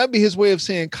horse. That'd be his way of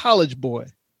saying college boy.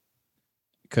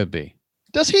 Could be.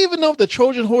 Does he even know what the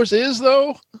Trojan horse is,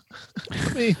 though?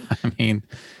 I mean,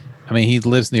 he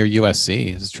lives near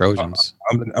USC. It's Trojans.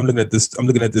 I'm looking at this. I'm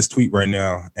looking at this tweet right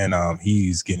now, and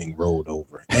he's getting rolled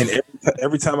over. And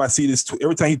every time I see this,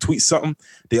 every time he tweets something,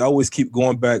 they always keep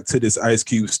going back to this Ice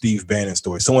Cube Steve Bannon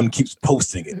story. Someone keeps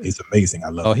posting it. It's amazing. I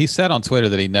love it. Oh, he said on Twitter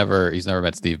that he's never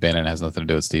met Steve Bannon. It has nothing to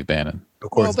do with Steve Bannon. Of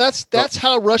course. Well, that's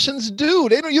how Russians do.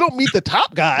 You don't meet the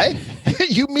top guy.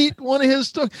 You meet one of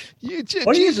his. What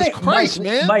do you think, Christ,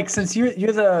 man? Mike, since you're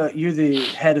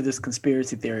the head of this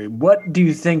conspiracy theory, what do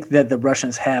you think that the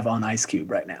Russians have on Ice Cube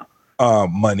right now?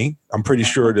 Money. I'm pretty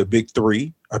sure the big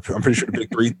three. I'm pretty sure the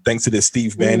big three, thanks to this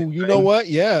Steve Bannon. You know what?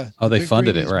 Yeah. Oh, they Big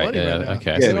funded Three it, needs right? money Yeah. now.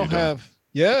 Okay. They don't have.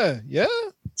 Yeah.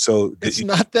 So It's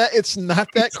not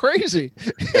that crazy.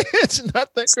 It's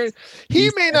not that crazy.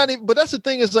 He may not even, but that's the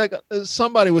thing is like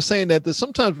somebody was saying that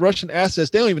sometimes Russian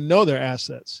assets, they don't even know their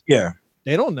assets. Yeah.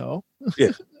 They don't know.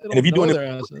 Yeah. And if you're doing it,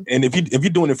 and if you're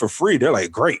doing it for free, they're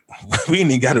like, great. we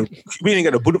ain't got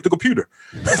to boot up the computer.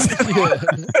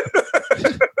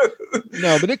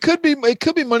 No, but it could be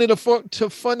money to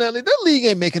fund that league. That league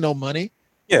ain't making no money.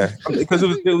 Yeah, because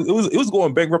it was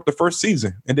going bankrupt the first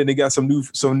season, and then they got some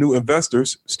new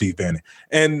investors, Steve Bannon,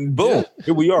 and boom,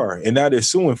 here we are. And now they're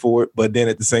suing for it. But then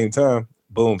at the same time,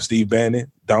 boom, Steve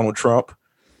Bannon, Donald Trump,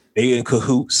 they in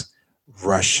cahoots,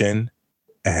 Russian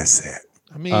asset.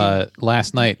 I mean,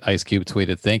 last night Ice Cube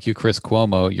tweeted, "Thank you, Chris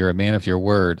Cuomo. You're a man of your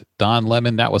word. Don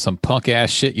Lemon, that was some punk ass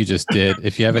shit you just did.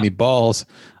 If you have any balls,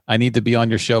 I need to be on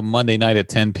your show Monday night at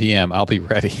 10 p.m. I'll be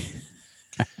ready."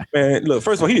 Man, look,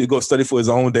 first of all, he need to go study for his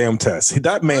own damn test.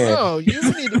 That man. No, you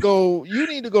need to go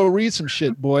read some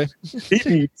shit, boy. He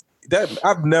needs that.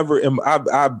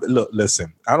 Look,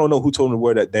 listen, I don't know who told him to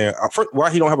wear that damn.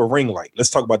 Why he don't have a ring light? Let's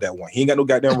talk about that one. He ain't got no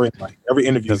goddamn ring light. Every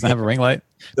interview Doesn't have a ring light.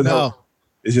 No.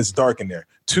 It's just dark in there.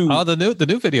 Two. Oh, the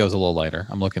new video is a little lighter.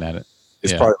 I'm looking at it.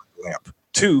 It's probably a lamp.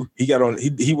 Two, he got on.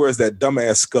 He wears that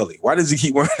dumbass Scully. Why does he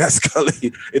keep wearing that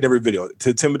Scully in every video? To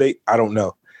intimidate? I don't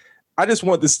know. I just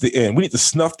want this to end. We need to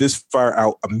snuff this fire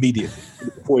out immediately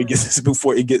before it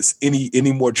gets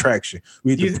any more traction.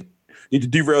 We need to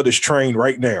derail this train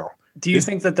right now. Do you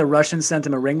think that the Russians sent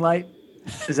him a ring light?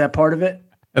 Is that part of it?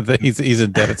 He's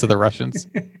indebted to the Russians.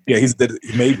 Yeah, he's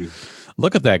maybe.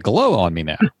 Look at that glow on me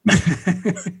now.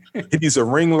 He needs a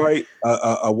ring light,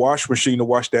 a wash machine to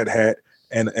wash that hat,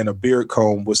 and a beard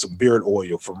comb with some beard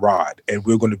oil from Rod, and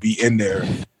we're going to be in there.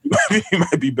 He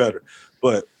might be better,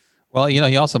 but. Well,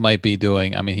 he also might be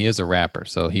doing, I mean, he is a rapper,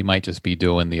 so he might just be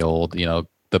doing the old,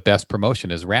 the best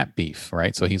promotion is rap beef,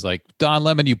 right? So he's like, Don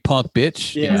Lemon, you punk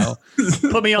bitch,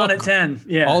 Put me on at 10.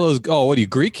 Yeah. All those, what are you,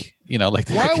 Greek? Like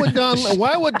why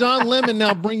would Don Lemon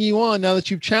now bring you on now that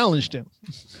you've challenged him?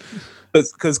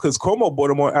 Because Cuomo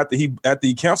brought him on after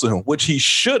he canceled him, which he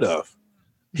should have.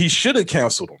 He should have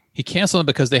canceled him. He canceled him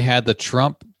because they had the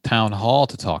Trump town hall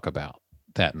to talk about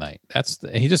that night.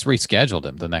 He just rescheduled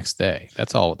him the next day.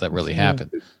 That's all that really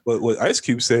happened. But what Ice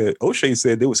Cube said, O'Shea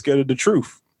said they were scared of the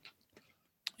truth.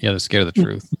 Yeah, they're scared of the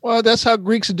truth. Well, that's how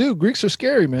Greeks do. Greeks are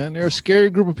scary, man. They're a scary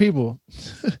group of people.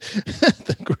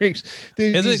 The Greeks.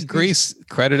 Isn't Greece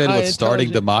credited with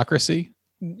starting democracy?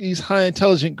 These high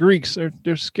intelligent Greeks,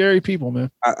 they're scary people, man.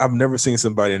 I've never seen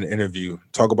somebody in an interview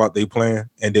talk about their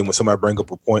plan, and then when somebody bring up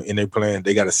a point in their plan,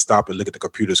 they got to stop and look at the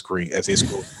computer screen as they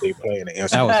scroll their plan and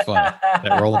answer. That was funny.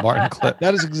 That Roland Martin clip.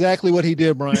 That is exactly what he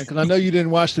did, Brian. Because I know you didn't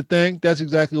watch the thing. That's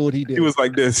exactly what he did. He was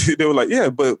like this. They were like,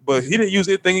 "Yeah, but he didn't use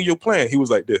anything in your plan." He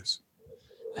was like this.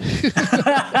 That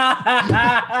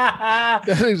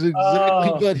is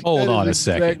exactly Hold on a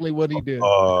second. Exactly what he did.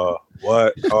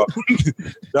 What?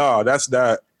 No, that's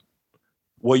not.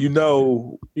 Well,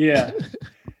 Yeah.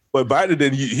 But Biden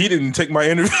didn't. He didn't take my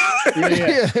interview.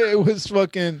 Yeah, it was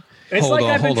fucking. It's like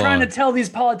I've been trying to tell these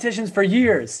politicians for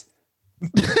years.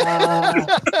 That's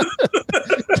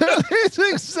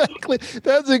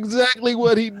exactly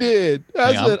what he did.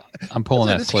 I'm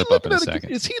pulling that clip up in a second.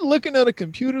 Is he looking at a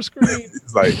computer screen?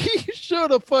 It's like, he sure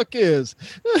the fuck is.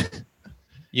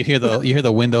 You hear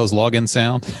the Windows login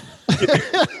sound?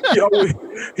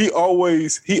 he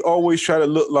always try to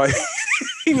look like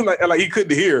even like he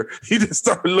couldn't hear. He just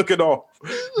started looking off.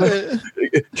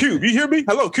 Cube, you hear me?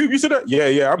 Hello, Cube, you said that?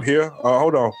 Yeah, I'm here.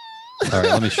 Hold on. All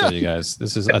right, let me show you guys.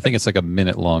 I think it's like a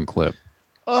minute-long clip.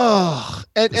 Oh,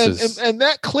 and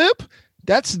that clip,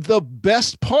 that's the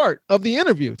best part of the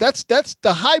interview. That's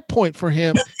the high point for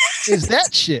him is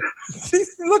that shit.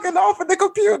 He's looking off at the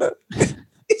computer.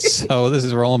 So this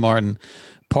is Roland Martin,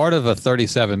 part of a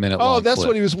 37-minute long Oh, that's clip.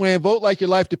 what he was wearing. Vote like your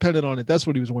life depended on it. That's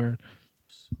what he was wearing.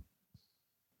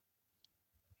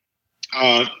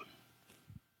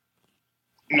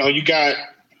 You got...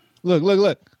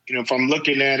 Look. If I'm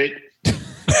looking at it...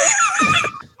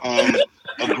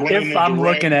 if I'm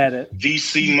looking at it,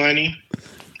 VC money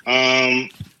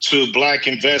to black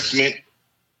investment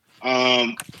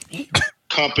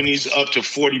companies up to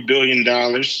 $40 billion.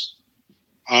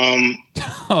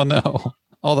 Oh no!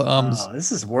 All the ums. Oh,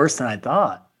 this is worse than I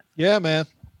thought. Yeah, man.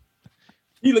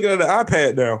 You looking at the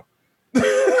iPad now?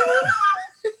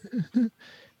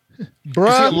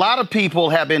 Bruh. A lot of people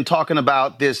have been talking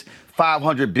about this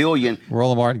 $500 billion.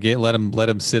 Roland Martin, let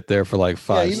him sit there for like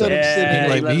 5 he let seconds. him sit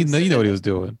there. You know what he was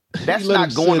doing. That's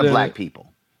not going to black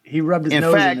people. He rubbed his In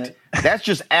nose in fact, it. that's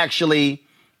just actually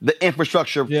the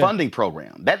infrastructure funding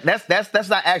program. That's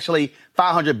not actually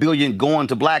 $500 billion going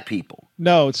to black people.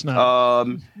 No, it's not.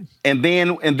 And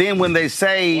then when they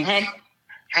say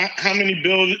how many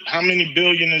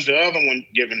billion is the other one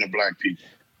given to black people?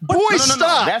 Boy, no,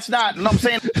 stop. that's not. No, I'm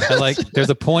saying And like,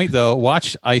 there's a point though.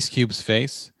 Watch Ice Cube's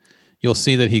face. You'll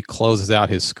see that he closes out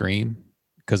his screen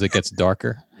because it gets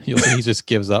darker. You'll see he just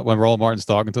gives up when Roland Martin's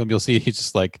talking to him. You'll see he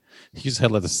just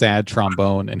had like a sad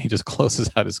trombone and he just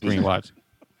closes out his screen. Watch.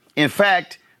 In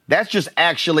fact, that's just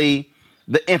actually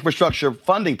the infrastructure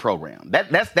funding program.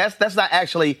 That's not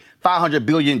actually $500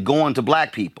 billion going to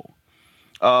black people.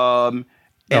 And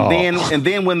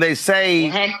then when they say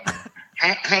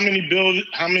how many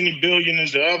billion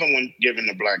is the other one given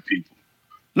to black people?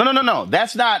 No,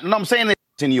 that's not. No, I'm saying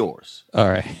it's in yours. All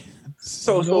right.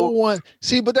 So no one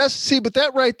but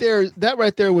that right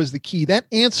there was the key. That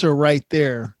answer right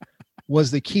there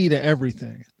was the key to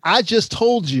everything. I just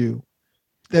told you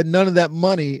that none of that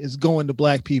money is going to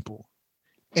black people.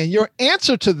 And your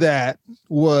answer to that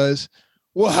was,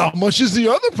 well, how much is the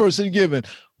other person giving?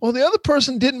 Well, the other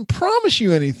person didn't promise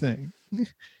you anything.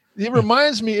 It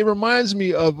reminds me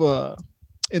of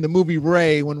in the movie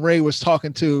Ray, when Ray was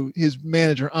talking to his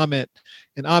manager, Ahmet,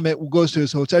 and Ahmet goes to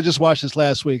his hotel. I just watched this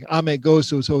last week. Ahmet goes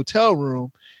to his hotel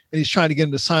room and he's trying to get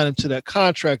him to sign him to that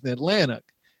contract in Atlantic.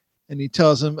 And he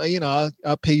tells him,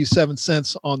 I'll pay you 7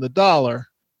 cents on the dollar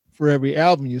for every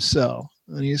album you sell.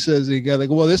 And he says,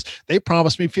 well, they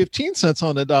promised me 15 cents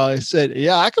on the dollar. I said,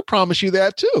 yeah, I could promise you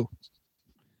that too.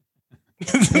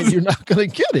 And you're not going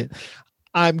to get it.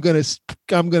 I'm going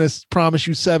to promise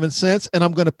you 7 cents and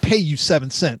I'm going to pay you 7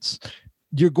 cents.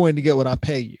 You're going to get what I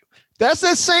pay you. That's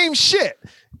that same shit.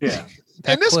 Yeah.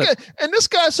 And this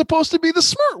guy's supposed to be the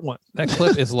smart one. That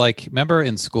clip is like, remember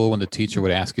in school when the teacher would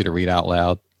ask you to read out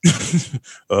loud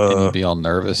and you'd be all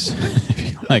nervous?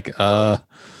 Like, it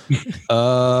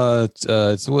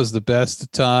was the best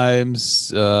of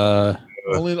times.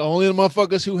 Only the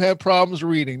motherfuckers who had problems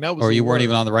reading. That was, or you weren't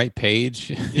even on the right page.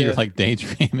 Yeah. You're like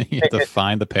daydreaming. You have to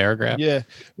find the paragraph. Yeah.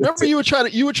 Remember, you would try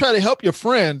to help your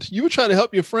friend.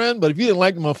 But if you didn't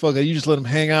like the motherfucker, you just let them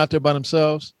hang out there by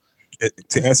themselves.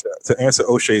 To answer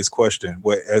O'Shea's question,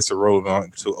 what as to roll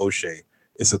on to O'Shea,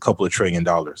 it's a couple of $1 trillion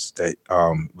that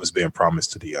was being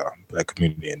promised to the black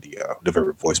community and the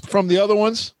very voice from the other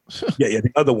ones. yeah,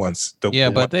 the other ones. But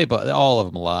all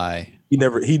of them lie. He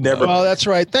never. Oh, that's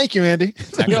right. Thank you, Andy.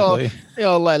 Technically.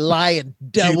 Y'all like lying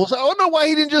devils. I don't know why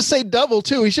he didn't just say devil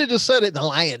too. He should have just said it. The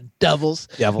lying devils.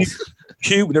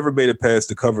 Cube never made it past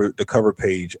the cover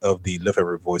page of the Left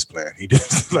Every Voice plan. He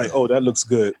just like, oh, that looks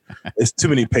good. It's too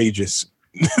many pages.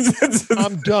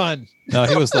 I'm done. No,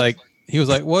 he was like,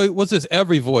 what's this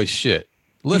every voice shit?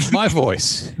 Lift my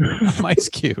voice. I'm Ice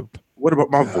Cube. What about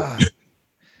my voice?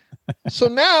 So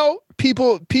now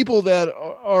people that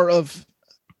are of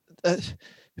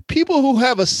people who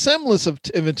have a semblance of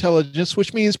intelligence,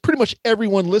 which means pretty much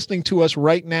everyone listening to us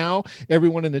right now,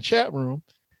 everyone in the chat room,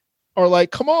 are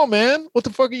like, come on, man, what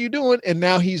the fuck are you doing? And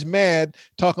now he's mad,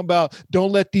 talking about,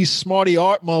 don't let these smarty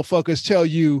art motherfuckers tell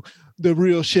you the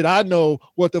real shit. I know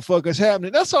what the fuck is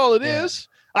happening. That's all it is.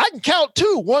 I can count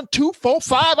too. 1, 2, 4,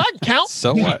 5. I can count.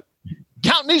 So what?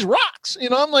 Counting these rocks.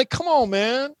 I'm like, come on,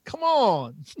 man. Come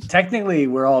on. Technically,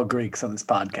 we're all Greeks on this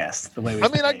podcast. The way we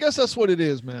I guess that's what it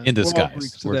is, man. In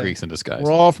disguise. We're Greeks in disguise.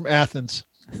 We're all from Athens.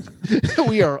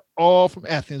 We are all from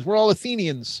Athens. We're all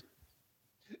Athenians.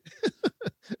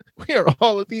 We are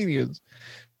all Athenians.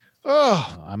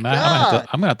 Oh, I'm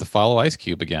gonna have to follow Ice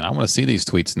Cube again. I want to see these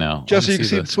tweets now. Just so you can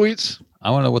see the tweets.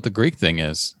 I want to know what the Greek thing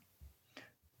is.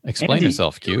 Explain Andy,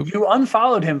 yourself, Cube. You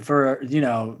unfollowed him for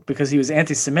because he was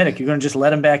anti-Semitic. You're gonna just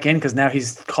let him back in because now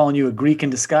he's calling you a Greek in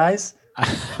disguise. I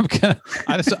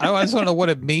just don't know what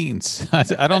it means.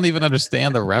 I don't even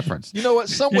understand the reference. You know what?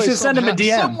 Send him a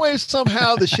DM. Some way,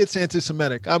 somehow, the shit's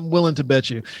anti-Semitic. I'm willing to bet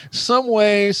you. Some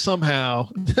way, somehow,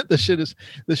 the shit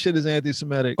is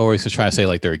anti-Semitic. Or he's just trying to say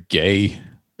like they're gay.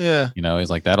 Yeah. He's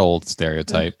like that old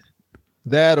stereotype.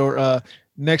 That or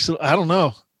next, I don't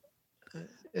know.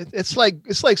 It's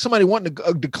like somebody wanting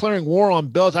to declaring war on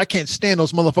Belgium. I can't stand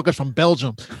those motherfuckers from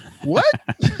Belgium. What?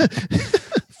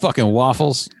 Fucking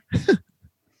waffles.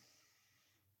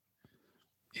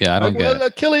 Yeah, I don't get it.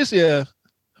 Achilles, yeah.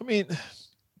 I mean,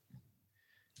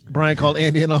 Brian called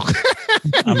Andy an uncle.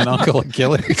 I'm an Uncle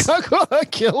Achilles. Uncle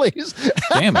Achilles.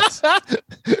 Damn it.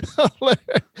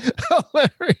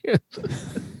 Hilarious.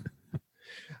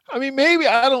 I mean, maybe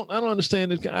I don't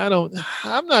understand it.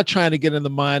 I'm not trying to get in the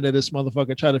mind of this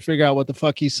motherfucker, trying to figure out what the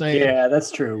fuck he's saying. Yeah, that's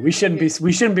true. We shouldn't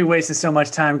be wasting so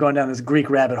much time going down this Greek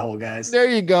rabbit hole, guys. There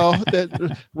you go.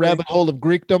 That rabbit hole of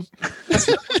Greekdom.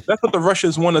 That's what the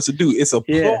Russians want us to do. It's a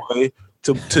ploy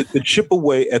to chip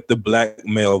away at the black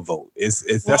male vote.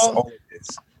 That's all it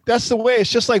is. That's the way.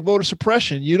 It's just like voter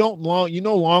suppression. You no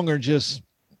longer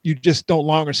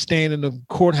stand in the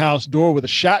courthouse door with a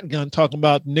shotgun talking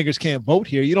about niggas can't vote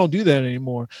here. You don't do that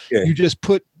anymore. Yeah. You just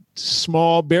put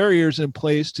small barriers in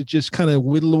place to just kind of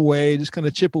whittle away, just kind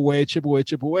of chip away. It's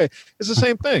the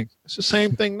same thing. It's the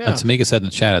same thing now. Tamika said in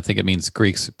the chat, I think it means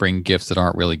Greeks bring gifts that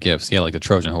aren't really gifts. Yeah, like the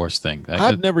Trojan horse thing.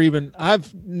 I've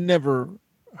never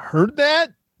heard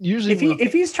that. Usually,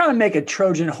 if he's trying to make a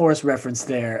Trojan horse reference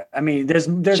there, I mean, there's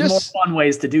more fun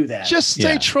ways to do that. Just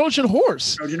say Trojan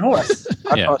horse. Trojan horse.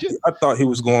 I thought he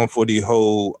was going for the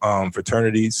whole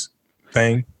fraternities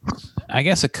thing. I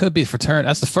guess it could be fraternity.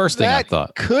 That's the first thing I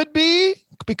thought. Could be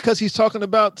because he's talking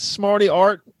about smarty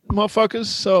art motherfuckers.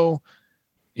 So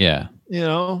yeah,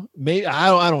 maybe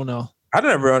I don't know. I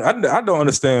don't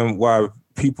understand why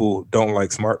people don't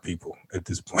like smart people at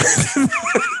this point.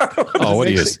 What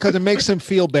do you? Because it makes them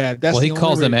feel bad. He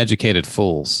calls them educated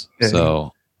fools. Yeah.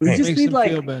 So we just need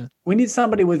we need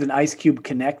somebody with an Ice Cube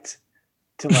Connect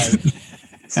to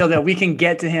so that we can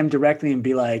get to him directly and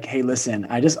be like, hey, listen,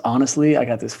 I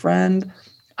got this friend.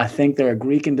 I think they're a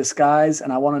Greek in disguise,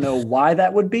 and I want to know why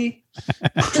that would be.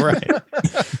 Right.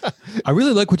 I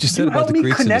really like what you said about the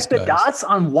Greeks in disguise. Connect the dots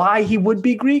on why he would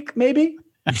be Greek, maybe?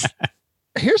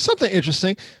 Here's something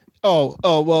interesting. Well,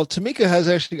 Tamika has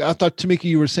actually, I thought Tamika,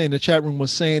 you were saying the chat room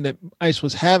was saying that Ice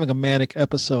was having a manic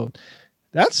episode.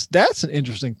 That's an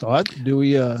interesting thought. Do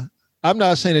we, I'm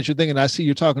not saying that you're thinking, I see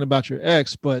you're talking about your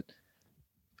ex, but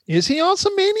is he on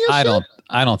some mania?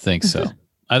 I don't think so.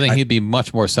 I think he'd be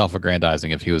much more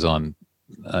self-aggrandizing if he was on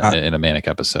in a manic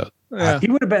episode. Yeah. He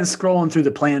would have been scrolling through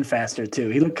the plan faster too.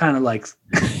 He looked kind of like,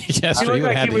 yes, he looked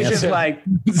like he was just like,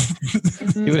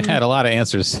 he would have had a lot of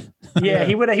answers. Yeah,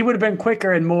 he would have been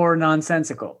quicker and more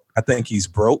nonsensical. I think he's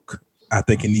broke. I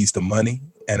think he needs the money,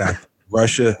 and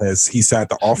Russia he signed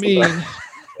the offer.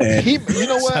 And he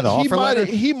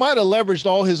might have leveraged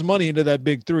all his money into that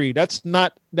big three. That's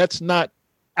not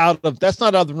out of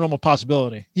the realm of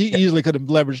possibility. He easily could have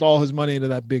leveraged all his money into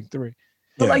that big three.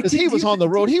 Because he was on the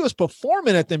road. He was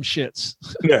performing at them shits.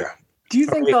 Yeah. Do you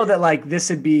think though that this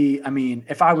would be? I mean,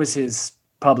 if I was his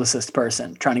publicist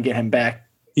person trying to get him back,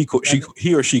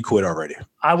 he or she quit already.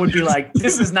 I would be like,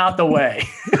 this is not the way.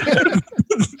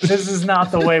 This is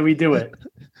not the way we do it.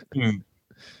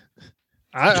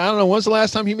 I don't know. When's the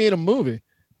last time he made a movie?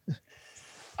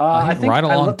 I think Ride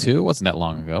Along 2 wasn't that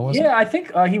long ago, was it? Yeah, I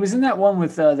think he was in that one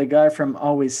with the guy from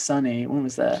Always Sunny. When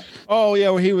was that? Oh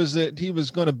yeah, where he was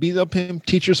going to beat up him.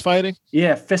 Teachers fighting.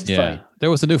 Yeah, fist fight.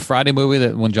 There was a new Friday movie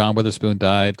that when John Witherspoon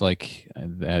died, I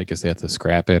guess they had to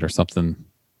scrap it or something,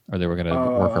 or they were going to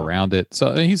work around it.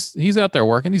 So he's out there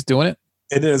working. He's doing it.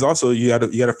 And then there's also you got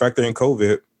to factor in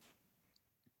COVID.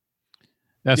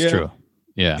 That's true.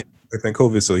 Yeah. Factor in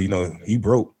COVID, so he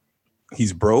broke.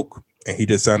 He's broke. And he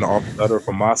just signed an offer letter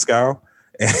from Moscow,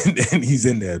 and he's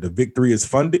in there. The Big Three is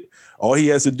funded. All he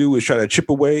has to do is try to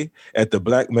chip away at the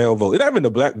black male vote. Not even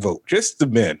the black vote, just the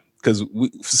men. Because for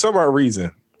some odd reason,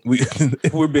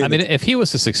 we're being. I mean, if he was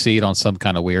to succeed on some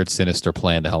kind of weird, sinister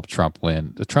plan to help Trump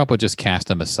win, Trump would just cast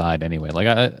him aside anyway.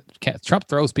 Trump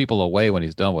throws people away when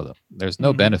he's done with them. There's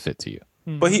no benefit to you.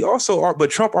 But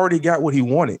Trump already got what he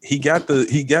wanted. He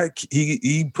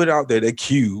put out there that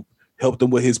Cube helped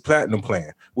him with his platinum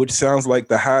plan, which sounds like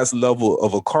the highest level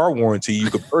of a car warranty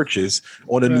you could purchase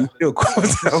on a new vehicle.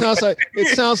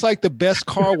 It sounds like the best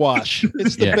car wash.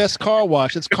 It's the best car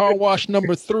wash. It's car wash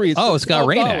number 3. It's got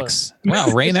Rain-X. Wow,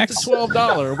 Rain-X. It's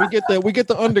 $12. We get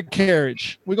the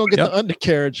undercarriage. We're gonna get the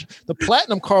undercarriage. The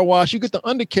platinum car wash, you get the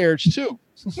undercarriage too.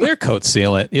 Clear coat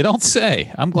sealant. You don't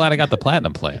say. I'm glad I got the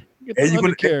platinum plan. And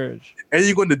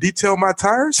you're going to detail my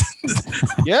tires?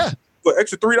 Yeah. For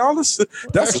extra $3?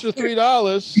 That's extra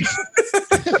 $3.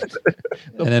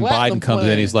 And then Biden comes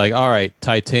in. He's like, "All right,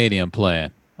 titanium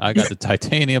plan. I got the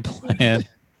titanium plan."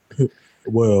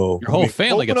 Well, your whole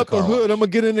family gets a car. Open up the hood. I'm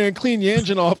gonna get in there and clean your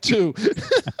engine off too.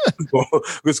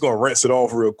 Just gonna rinse it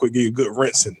off real quick. Give you a good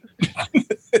rinsing.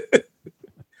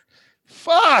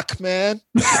 Fuck, man.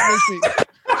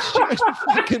 She makes me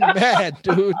fucking mad,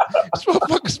 dude. These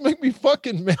motherfuckers make me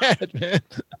fucking mad, man.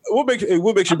 What makes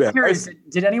you mad?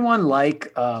 Did anyone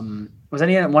was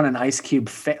anyone an Ice Cube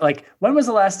fan? When was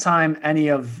the last time any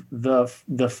of the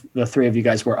three of you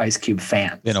guys were Ice Cube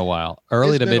fans? Been a while.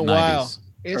 Early to mid 90s.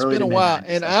 It's Early been a to while,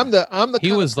 mid-90s, and I'm the He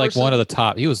kind was of like person- one of the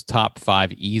top. He was top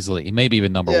 5 easily, maybe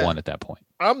even number Yeah. 1 at that point.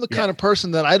 I'm the kind of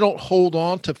person that I don't hold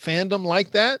on to fandom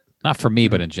like that. Not for me,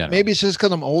 but in general. Maybe it's just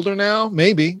because I'm older now.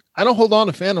 Maybe I don't hold on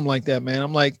to fandom like that, man.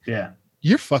 I'm like, Yeah.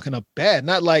 you're fucking up bad.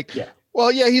 Not like, Yeah.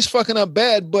 well, yeah, he's fucking up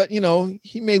bad, but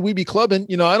he made We Be Clubbing.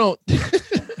 I don't,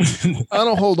 I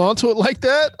don't hold on to it like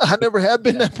that. I never have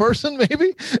been that person.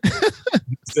 Maybe.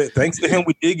 Thanks to him,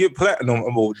 we did get platinum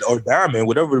or diamond,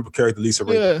 whatever character Lisa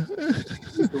Ray. Yeah.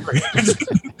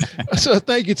 So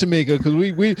thank you, Tamika, because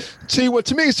we see what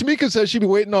Tamika said. She'd be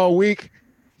waiting all week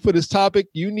for this topic.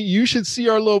 You should see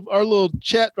our little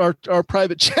chat, our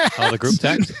private chat. Oh, the group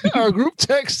text? Our group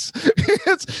text.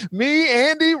 It's me,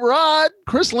 Andy, Rod,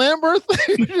 Chris Lamberth.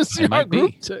 You should see our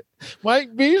group text.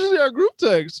 Might be usually our group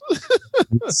text.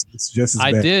 It's just as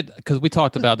I bad. did, because we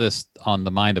talked about this on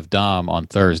the Mind of Dom on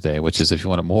Thursday, which is if you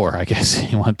want more, I guess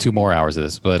you want 2 more hours of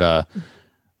this. But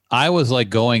I was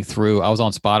like going through, I was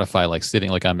on Spotify, like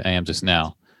sitting like I am just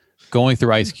now, going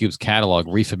through Ice Cube's catalog,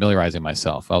 refamiliarizing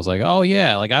myself. I was like, oh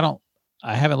yeah, like I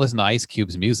haven't listened to Ice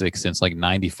Cube's music since like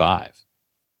 95.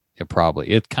 He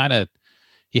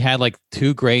had like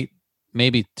 2 great,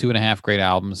 maybe 2.5 great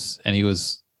albums, and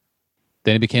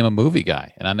then he became a movie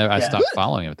guy, and I stopped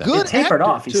following him at that Good point. It tapered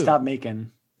actor, off. He too. stopped making.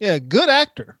 Yeah, good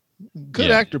actor. Good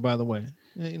Yeah. actor, by the way.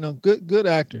 Good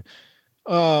actor.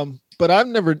 But I've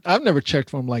never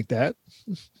checked for him like that.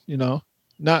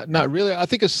 Not really. I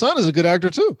think his son is a good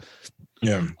actor too.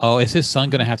 Yeah. Oh, is his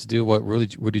son going to have to do what Rudy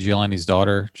Giuliani's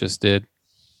daughter just did?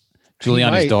 He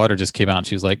Giuliani's might. daughter just came out and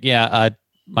she was like, yeah,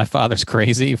 my father's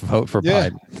crazy. Vote for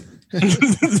Yeah.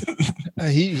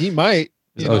 Biden. He might.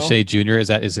 O'Shea Jr. Is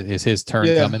his turn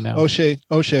coming now? O'Shea.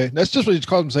 That's just what he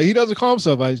calls himself. He doesn't call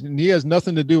himself. He has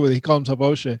nothing to do with it. He calls himself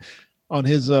O'Shea on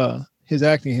his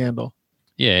acting handle.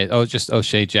 Yeah. Just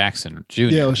O'Shea Jackson Jr.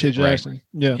 Yeah, O'Shea Right. Jackson.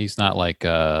 Yeah. He's not like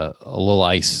a little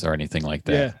ice or anything like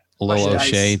that. Yeah. A little Crushed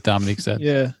O'Shea, ice. Dominique said.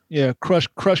 Yeah. Crush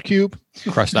Cube.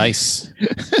 Crushed ice.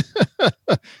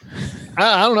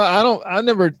 I don't know. I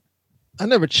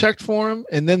never checked for him.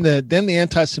 And then the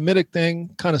anti-Semitic thing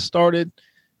kind of started.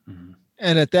 Mhm.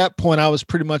 And at that point I was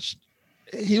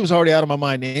he was already out of my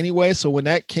mind anyway. So when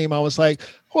that came, I was like,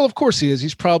 well, of course he is.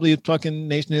 He's probably a fucking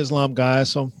Nation of Islam guy.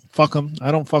 So fuck him.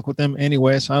 I don't fuck with them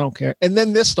anyway. So I don't care. And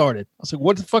then this started. I was like,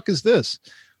 what the fuck is this?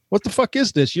 What the fuck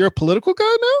is this? You're a political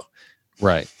guy now?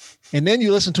 Right. And then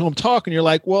you listen to him talk and you're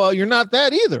like, well, you're not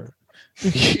that either.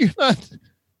 You're not.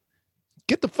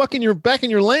 Get the fuck back in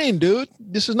your lane, dude.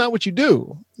 This is not what you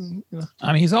do. I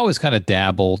mean, he's always kind of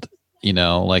dabbled,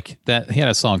 like that. He had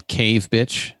a song Cave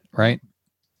Bitch, right?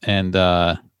 And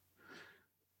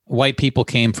white people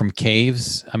came from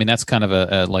caves. I mean, that's kind of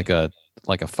a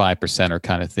 5%er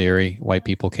kind of theory. White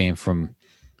people came from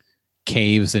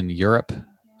caves in Europe.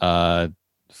 What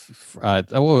is I've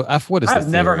the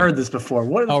never theory? heard this before.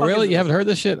 What? The Oh, fuck really? is You this? haven't heard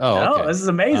this shit? Oh, No, okay. this is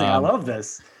amazing. I love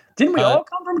this. Didn't we all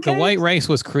come from The caves? white race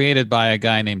was created by a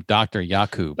guy named Dr.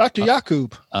 Yakub. Dr.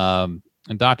 Yakub. And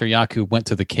Dr. Yakub went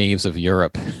to the caves of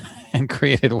Europe and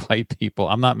created white people.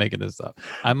 I'm not making this up.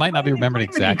 I might not be remembering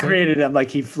What do you mean exactly. He created them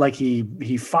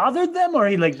he fathered them, or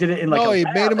he did it in like. No, a he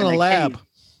lab made him in a lab. cave?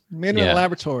 Made him in Yeah. a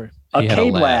laboratory. A He had a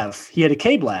cave lab. lab. He had a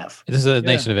cave lab. This is a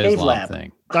Nation of Cave Islam lab.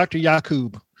 thing. Dr.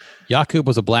 Yakub. Yakub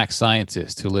was a black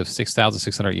scientist who lived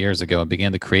 6,600 years ago and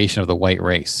began the creation of the white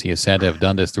race. He is said to have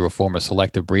done this through a form of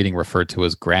selective breeding referred to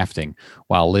as grafting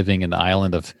while living in the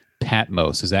island of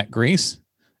Patmos. Is that Greece?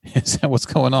 Is that what's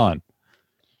going on?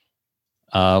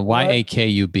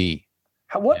 Yakub.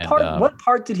 What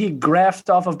part did he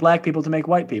graft off of black people to make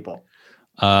white people?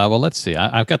 Well, let's see.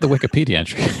 I've got the Wikipedia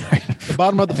entry. The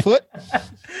bottom of the foot.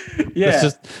 Yeah.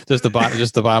 It's just the bottom,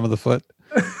 the bottom of the foot.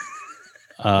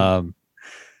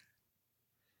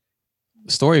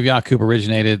 The story of Yakub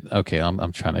originated. Okay,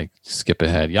 I'm trying to skip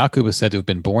ahead. Yakub is said to have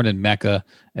been born in Mecca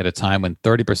at a time when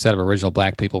 30% of original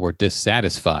black people were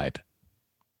dissatisfied.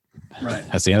 Right.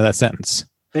 That's the end of that sentence.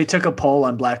 They took a poll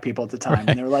on black people at the time,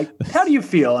 and they were like, "How do you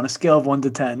feel on a scale of 1 to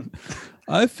 10?"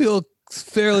 I feel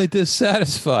fairly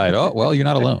dissatisfied. Oh, well, you're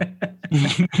not alone.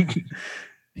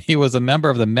 He was a member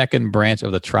of the Meccan branch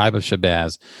of the tribe of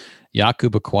Shabazz.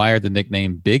 Yakub acquired the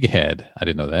nickname Big Head. I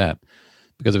didn't know that.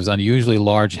 Because of his unusually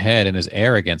large head and his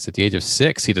arrogance. At the age of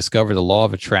 6, he discovered the law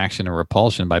of attraction and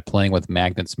repulsion by playing with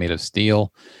magnets made of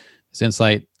steel. This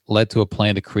insight led to a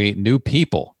plan to create new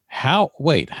people.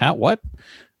 What?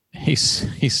 He saw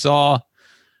he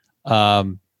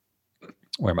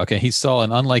saw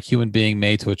an unlike human being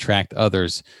made to attract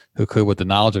others who could, with the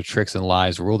knowledge of tricks and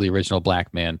lies, rule the original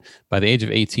black man. By the age of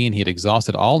 18, he had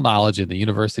exhausted all knowledge in the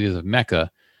universities of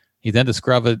Mecca He then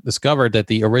discovered that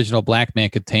the original black man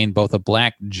contained both a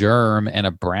black germ and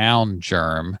a brown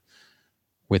germ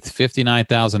with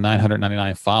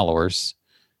 59,999 followers.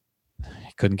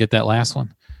 He couldn't get that last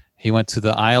one. He went to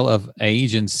the Isle of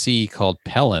Aegean Sea called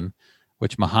Pelin,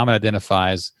 which Muhammad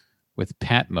identifies with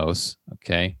Patmos.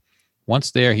 Okay.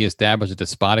 Once there, he established a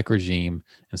despotic regime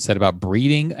and set about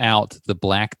breeding out the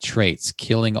black traits,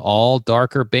 killing all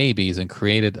darker babies, and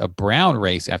created a brown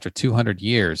race after 200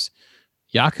 years.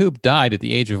 Yaqub died at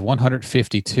the age of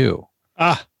 152.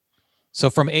 So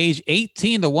from age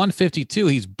 18 to 152,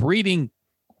 he's breeding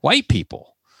white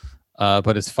people.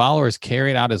 But his followers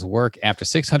carried out his work. After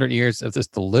 600 years of this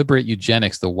deliberate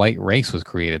eugenics, the white race was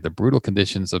created. The brutal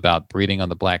conditions about breeding on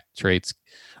the black traits,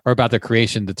 or about their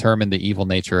creation, determined the evil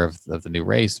nature of the new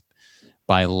race.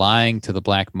 By lying to the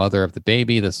black mother of the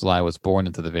baby, this lie was born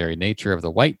into the very nature of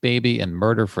the white baby, and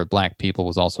murder for black people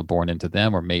was also born into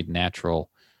them, or made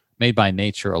by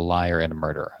nature a liar and a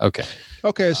murderer.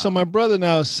 Okay. So my brother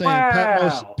now is saying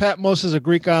Patmos is a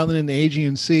Greek island in the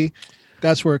Aegean Sea.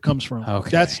 That's where it comes from.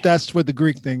 Okay. That's what the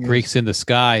Greek thing is. Greeks in the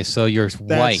sky, so you're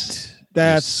white.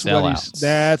 That's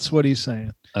what he's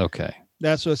saying. Okay.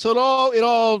 That's what. So it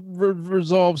all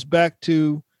resolves back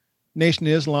to Nation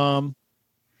of Islam,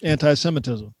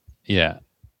 anti-Semitism. Yeah.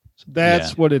 So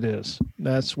that's what it is.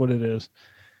 That's what it is.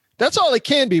 That's all it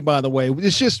can be, by the way.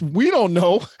 It's just we don't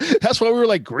know. That's why we were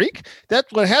like, Greek?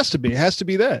 That's what it has to be. It has to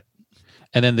be that.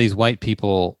 And then these white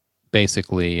people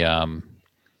basically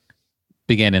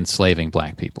began enslaving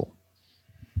black people.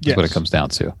 That's what it comes down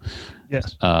to.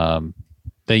 Yes.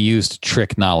 They used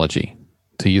technology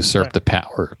to usurp the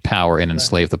power and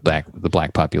enslave the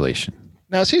black population.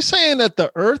 Now, is he saying that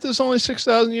the Earth is only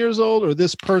 6,000 years old, or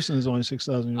this person is only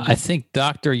 6,000 years old? I think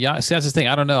Dr. See, that's the thing.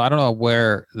 I don't know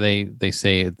where they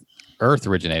say Earth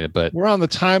originated, but where on the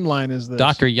timeline is this?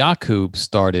 Dr. Yaqub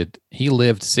started. He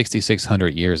lived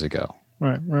 6,600 years ago.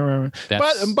 Right.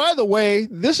 And by the way,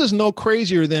 this is no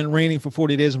crazier than reigning for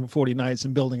 40 days and 40 nights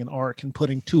and building an ark and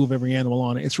putting 2 of every animal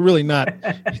on it. It's really not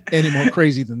any more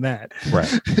crazy than that. Right.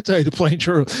 To tell you the plain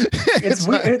truth.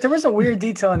 There was a weird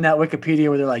detail in that Wikipedia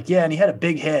where they're like, yeah, and he had a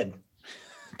big head.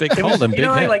 They called him Big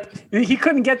Head. Like he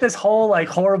couldn't get this whole like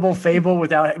horrible fable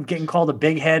without getting called a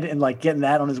big head and like getting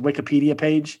that on his Wikipedia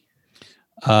page.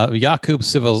 Yaqub's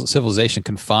civilization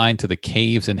confined to the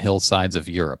caves and hillsides of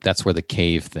Europe. That's where the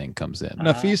cave thing comes in.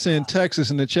 Nafisa in Texas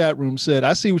in the chat room said,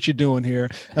 I see what you're doing here.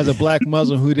 As a black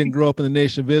Muslim who didn't grow up in the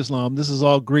Nation of Islam, this is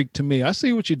all Greek to me. I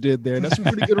see what you did there. That's some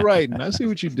pretty good writing. I see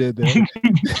what you did there.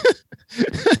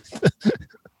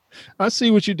 I see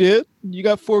what you did. You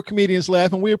got 4 comedians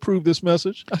laughing. We approve this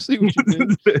message. I see what you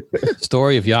did. The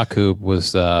story of Yaqub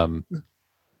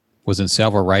was in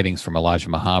several writings from Elijah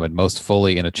Muhammad, most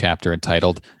fully in a chapter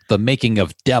entitled "The Making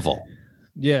of Devil."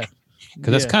 Yeah,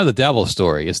 because that's kind of the devil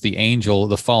story. It's the angel,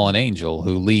 the fallen angel,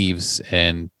 who leaves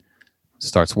and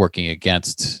starts working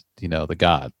against the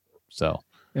God. So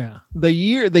yeah, the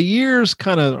years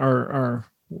kind of are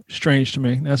strange to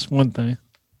me. That's one thing.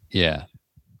 Yeah,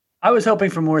 I was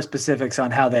hoping for more specifics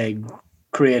on how they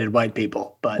created white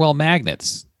people, but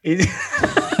magnets.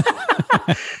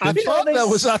 I thought that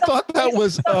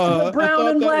was the brown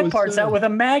and black parts out with a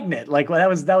magnet. Like that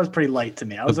was pretty light to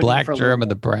me. I was the black germ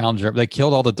and the brown germ. They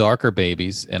killed all the darker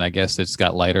babies, and I guess it's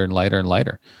got lighter and lighter and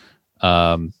lighter.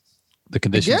 The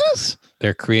conditions,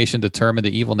 their creation determined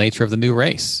the evil nature of the new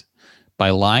race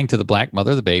by lying to the black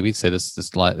mother of the baby. Say this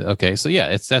okay. So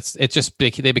yeah,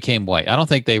 they became white. I don't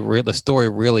think the story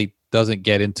really doesn't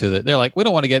get into they're like, we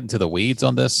don't want to get into the weeds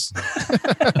on this. We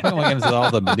don't want to get into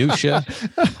all the minutia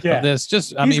of this.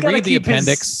 Just, read the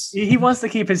appendix. He wants to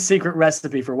keep his secret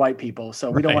recipe for white people.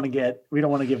 So we don't want to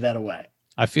give that away.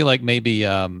 I feel like maybe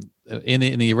in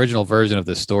the original version of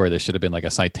this story, there should have been like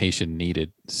a citation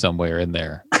needed somewhere in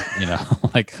there.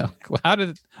 Like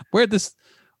where'd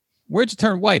you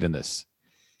turn white in this?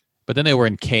 But then they were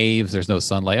in caves. There's no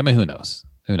sunlight. I mean, who knows?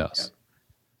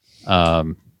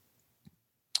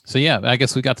 So yeah, I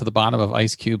guess we got to the bottom of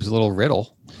Ice Cube's little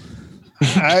riddle.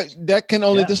 That's the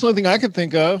only thing I can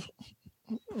think of,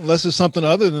 unless it's something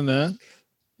other than that.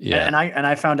 Yeah, and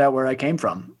I found out where I came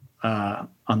from on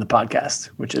the podcast,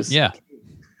 which is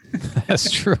that's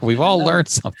true. We've all learned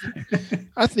something.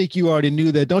 I think you already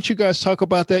knew that. Don't you guys talk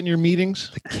about that in your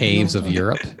meetings? The caves of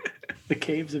Europe. The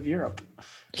caves of Europe.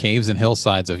 Caves and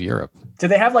hillsides of Europe. Do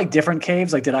they have like different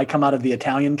caves? Like, did I come out of the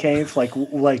Italian cave?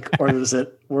 Or is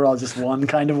it we're all just one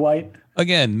kind of white?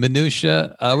 Again,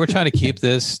 minutia. We're trying to keep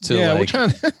this to we're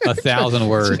trying 1,000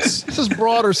 words. This is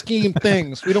broader scheme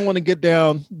things. We don't want to get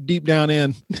deep down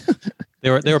in. They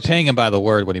were paying him by the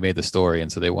word when he made the story,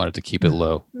 and so they wanted to keep it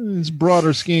low. It's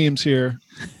broader schemes here.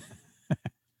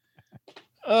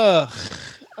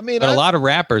 I mean, But a lot of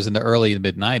rappers in the early and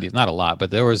mid 90s, not a lot,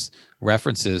 but there was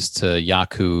references to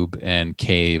Yakub and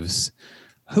Caves.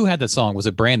 Who had that song? Was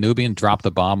it Brand Nubian, Drop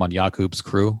the Bomb on Yakub's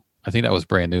crew? I think that was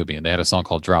Brand Nubian. They had a song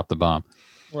called Drop the Bomb.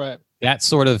 right. That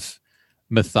sort of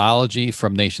mythology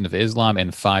from Nation of Islam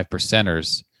and Five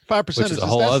Percenters. 5%, which is a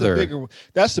whole that's other. the bigger one.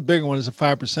 That's the bigger one is the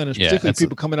 5%ers, Yeah, particularly that's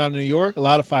people coming out of New York. A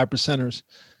lot of 5%ers.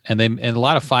 And a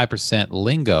lot of 5%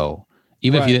 lingo,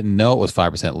 even if you Right. didn't know it was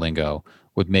 5% lingo,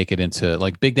 would make it into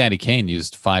like Big Daddy Kane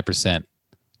used 5%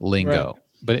 lingo. Right.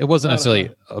 But it wasn't Right, necessarily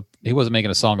he wasn't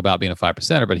making a song about being a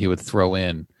 5%er, but he would throw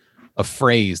in a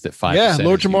phrase that 5%. Yeah,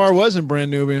 Lord Jamar was in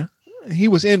Brand Nubian. He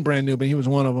was in Brand Nubian. He was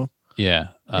one of them. Yeah.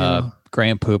 Yeah.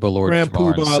 Grand Poobah, Lord Grand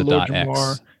Jamar, Poobah, and Lord Sadat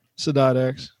Jamar, X. Sadat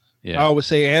X. I Yeah. always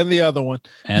say, and the other one.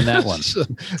 And that one.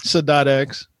 Sadat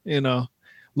X,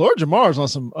 Lord Jamar's on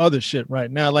some other shit right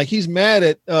now. Like he's mad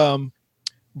at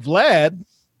Vlad.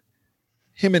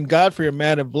 Him and Godfrey are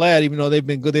mad at Vlad, even though they've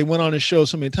been good. They went on his show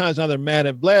so many times. Now they're mad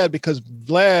at Vlad because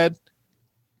Vlad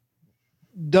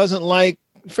doesn't like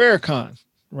Farrakhan,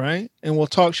 right? And we'll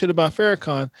talk shit about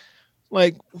Farrakhan.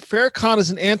 Like Farrakhan is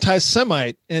an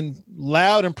anti-Semite and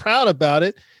loud and proud about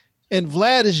it. And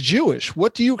Vlad is Jewish.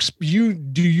 What do you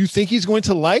think he's going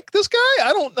to like this guy?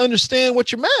 I don't understand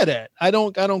what you're mad at. I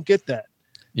don't get that.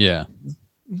 Yeah.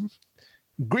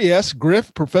 Yes,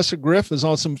 Professor Griff is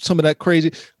on some of that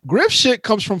crazy Griff shit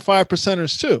comes from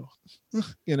 5%ers too.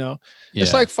 Yeah.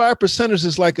 It's like 5%ers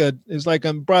is like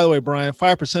by the way, Brian,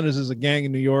 5%ers is a gang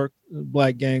in New York,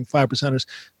 black gang, 5%ers.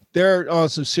 They're on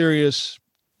some serious.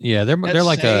 Yeah, they're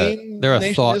like they're a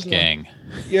Nation thought Islam. gang.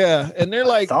 Yeah, and they're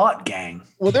like Thought gang.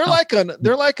 well, they're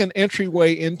like an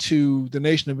entryway into the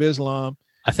Nation of Islam.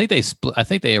 I think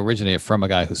they originated from a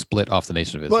guy who split off the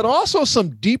Nation of Islam. But also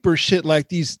some deeper shit like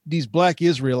these black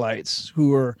Israelites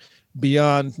who are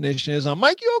beyond Nation of Islam.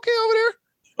 Mike, you okay over there?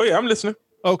 Oh yeah, I'm listening.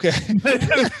 Okay. He's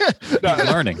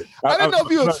learning. I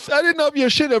didn't know if your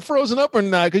shit had frozen up or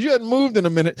not because you hadn't moved in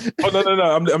a minute. Oh no!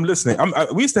 I'm listening.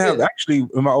 We used to have actually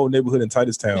in my old neighborhood in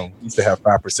Titustown. We used to have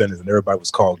 5%ers, and everybody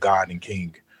was called God and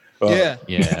King. Yeah.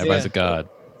 Yeah, everybody's a god.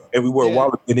 And we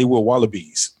wore and they wore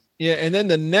wallabies. Yeah, and then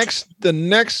the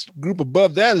next group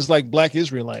above that is like black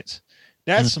Israelites.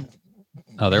 That's some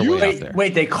Oh, they're way out there.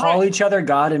 Wait, they call each other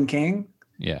God and King?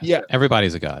 Yeah. Yeah.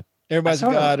 Everybody's a god. everybody's a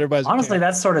Sort of- god. Everybody's a Honestly, king.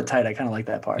 that's sort of tight. I kind of like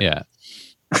that part. Yeah.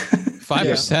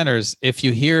 5%ers, if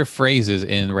you hear phrases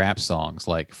in rap songs,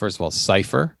 like first of all,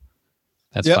 Cypher,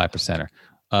 that's Yep.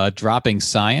 5%er. Dropping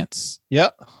Science,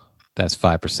 Yep. that's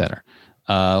 5%er.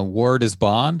 Word is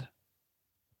Bond.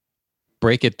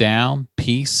 Break It Down,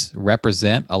 Peace,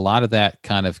 Represent. A lot of that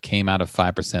kind of came out of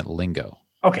 5% lingo.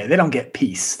 Okay, they don't get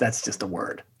peace. That's just a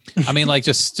word. I mean, like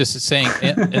just saying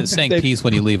They- peace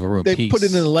when you leave a room. They Peace. put it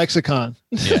in the lexicon.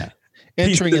 Yeah.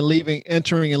 entering to- and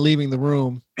leaving the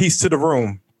room. Peace to the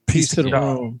room. Peace to the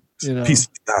God. room. You know. Peace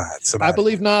to God. I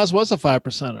believe Nas was a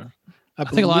 5%er. I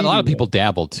think a lot of people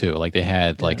dabbled too. Like they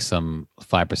had like some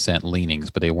 5% leanings,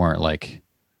 but they weren't like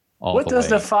all What the does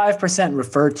way. the 5%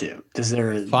 refer to? Does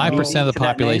there 5% of the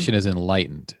population is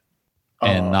enlightened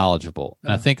and Oh. knowledgeable.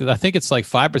 And I think it's like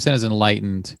 5% is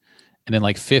enlightened, and then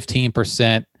like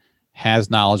 15%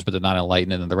 has knowledge, but they're not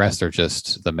enlightened, and then the rest are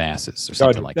just the masses or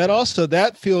something like that. that. Also,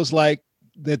 that feels like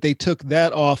that they took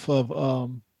that off of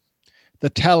the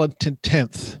Talented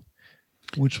 10th,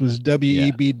 which was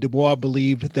W.E.B. Du Bois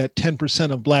believed that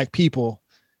 10% of black people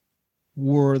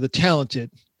were the talented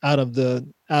out of the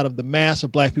mass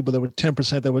of black people. There were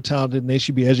 10% that were talented, and they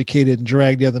should be educated and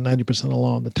drag the other 90%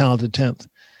 along. The Talented 10th.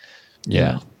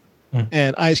 Yeah.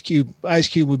 And Ice Cube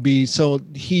would be, so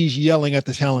he's yelling at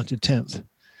the Talented 10th,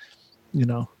 you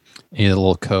know, Yeah, the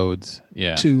little codes.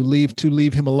 Yeah. to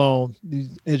leave him alone, these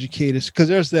educators. Because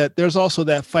there's also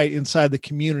that fight inside the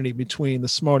community between the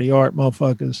smarty art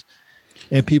motherfuckers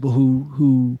and people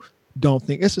who don't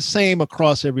think. It's the same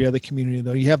across every other community,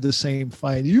 though. You have the same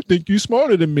fight. You think you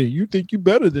smarter than me. You think you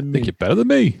better than me. Think you're better than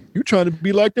me. You trying to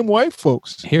be like them white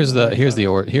folks. Here's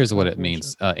what it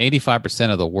means.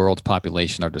 85% of the world's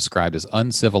population are described as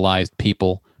uncivilized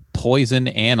people, poison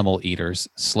animal eaters,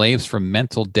 slaves from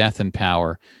mental death and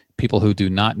power, people who do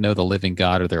not know the living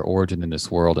God or their origin in this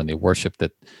world, and they worship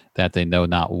that they know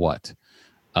not what.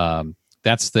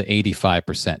 That's the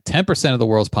 85%. 10% of the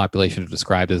world's population are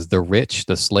described as the rich,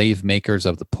 the slave makers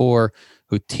of the poor,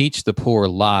 who teach the poor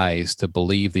lies to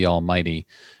believe the Almighty,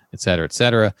 et cetera, et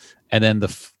cetera. And then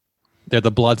they're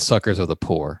the bloodsuckers of the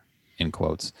poor, in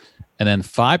quotes. And then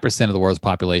 5% of the world's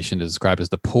population is described as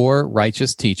the poor,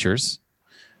 righteous teachers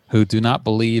who do not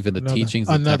believe in the teachings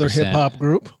of Another 10% hip hop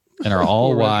group. and are all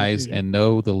Poor, righteous wise teachers. and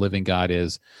know the living God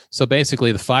is. So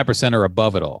basically, the 5% are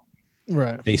above it all.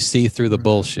 Right. They see through the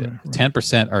bullshit. right.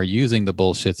 10% are using the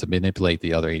bullshit to manipulate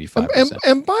the other 85%.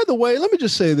 And by the way, let me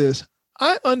just say this.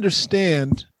 I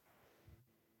understand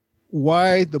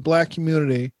why the black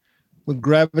community would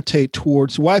gravitate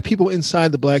towards, why people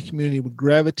inside the black community would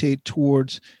gravitate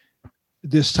towards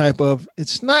this type of,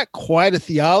 it's not quite a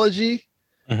theology,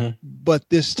 but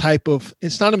this type of,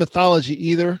 it's not a mythology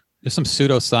either. There's some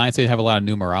pseudoscience. They have a lot of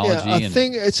numerology.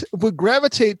 Yeah, it's would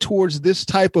gravitate towards this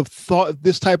type of thought,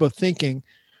 this type of thinking,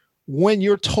 when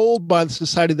you're told by the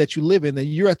society that you live in that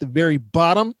you're at the very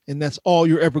bottom and that's all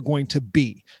you're ever going to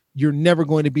be. You're never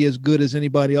going to be as good as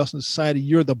anybody else in society.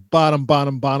 You're the bottom.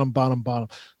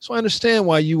 So I understand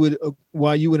why you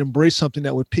would embrace something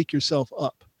that would pick yourself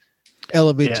up,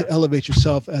 elevate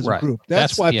yourself as a group.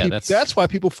 That's why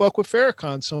people fuck with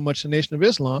Farrakhan so much. The Nation of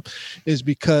Islam is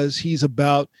because he's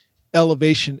about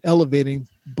elevating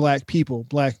black people,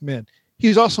 black men.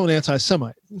 He's also an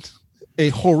anti-Semite, a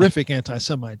horrific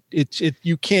anti-Semite.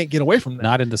 You can't get away from that.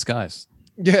 Not in disguise.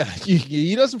 Yeah,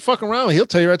 he doesn't fuck around. He'll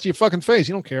tell you right to your fucking face.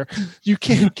 He don't care. You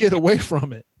can't get away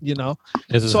from it, you know.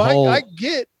 So I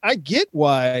get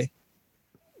why,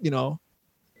 you know,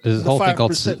 there's a whole thing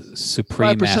called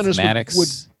supreme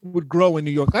mathematics would grow in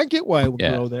New York. I get why it would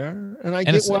grow there, and I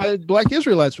get why Black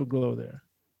Israelites would grow there.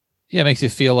 Yeah, it makes you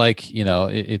feel like, you know,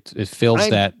 it fills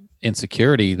that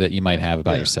insecurity that you might have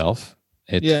about yourself.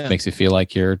 It makes you feel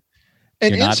like you're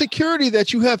insecurity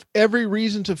that you have every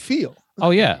reason to feel.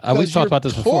 Oh yeah, we've talked about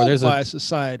this before. There's a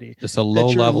society, just a low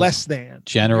level, less than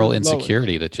general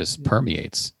insecurity that just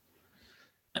permeates.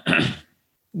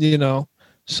 You know,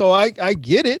 so I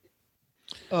get it,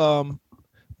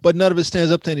 but none of it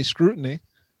stands up to any scrutiny.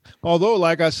 Although,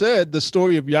 like I said, the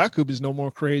story of Yaqub is no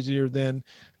more crazier than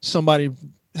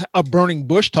a burning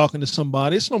bush talking to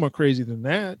somebody. It's no more crazy than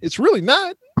that. It's really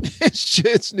not.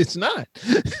 It's not.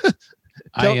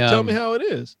 Tell me how it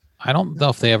is. I don't know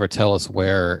if they ever tell us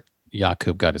where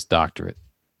Yaqub got his doctorate.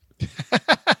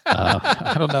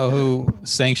 I don't know who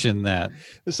sanctioned that.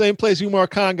 The same place Umar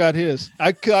Khan got his.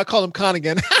 I call him Khan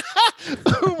again.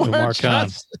 Umar Khan.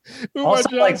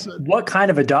 Also, like, what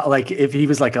kind of like if he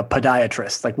was like a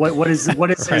podiatrist, like what is right.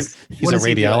 his? He's a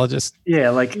radiologist.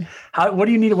 Yeah, like what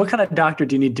do you need? What kind of doctor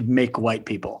do you need to make white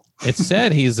people? It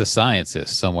said he's a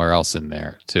scientist somewhere else in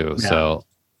there too. Yeah. So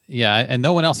yeah, and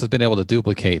no one else has been able to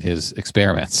duplicate his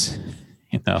experiments.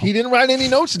 You know, he didn't write any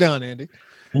notes down, Andy.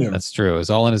 Yeah. That's true. It's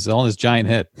all in his giant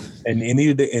head. And it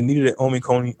needed Omi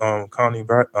Coney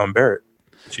Barrett.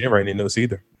 She didn't write any notes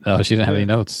either. No, she didn't have any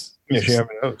notes. Yeah, she didn't have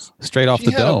any notes. Straight off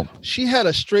the dome. She had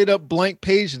a straight up blank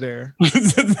page there,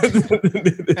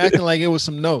 acting like it was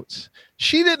some notes.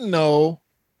 She didn't know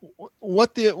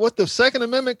what the Second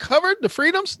Amendment covered, the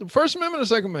freedoms, the First Amendment or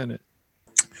Second Amendment.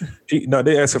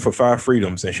 They asked her for 5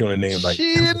 freedoms, and she only named like.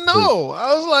 She didn't know.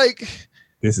 I was like.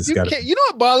 This is you know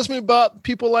what bothers me about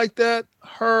people like that?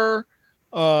 Her,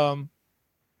 the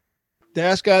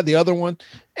ass guy, the other one,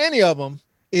 any of them,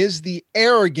 is the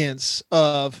arrogance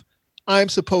of I'm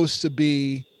supposed to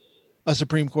be a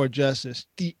Supreme Court justice.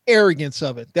 The arrogance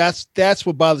of it. That's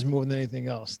what bothers me more than anything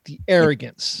else. The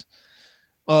arrogance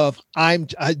of I'm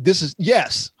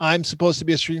supposed to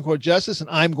be a Supreme Court justice, and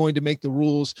I'm going to make the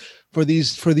rules for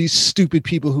these stupid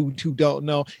people who don't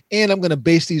know, and I'm going to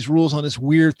base these rules on this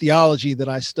weird theology that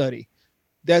I study.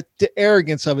 That the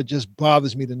arrogance of it just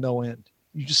bothers me to no end.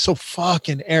 You're just so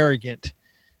fucking arrogant,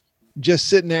 just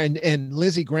sitting there, and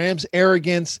Lindsey Graham's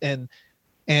arrogance and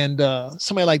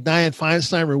somebody like Dianne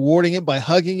Feinstein rewarding it by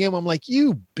hugging him. I'm like,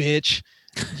 you bitch.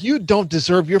 You don't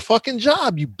deserve your fucking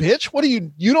job, you bitch. What do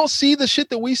you don't see the shit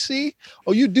that we see?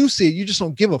 Oh, you do see it. You just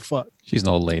don't give a fuck. She's an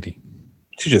old lady.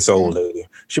 She's just an old lady.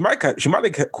 She might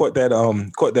have caught that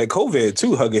COVID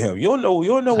too, hugging him. You don't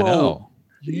know.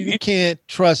 You can't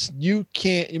trust. You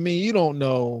can't. I mean, you don't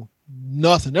know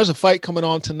nothing. There's a fight coming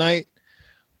on tonight.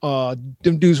 Them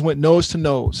dudes went nose to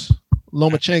nose.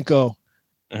 Lomachenko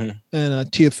and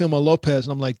Teofimo Lopez.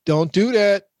 And I'm like, don't do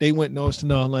that. They went nose to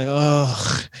nose. I'm like,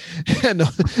 ugh. And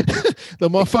the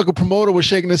motherfucker promoter was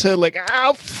shaking his head like,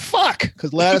 oh, fuck.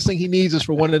 Because last thing he needs is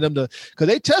for one of them to, because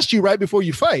they test you right before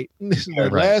you fight. This is the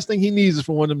last thing he needs is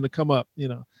for one of them to come up, you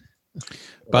know.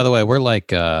 By the way, we're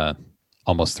like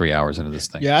almost 3 hours into this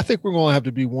thing. Yeah, I think we're going to have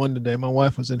to be one today. My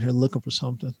wife was in here looking for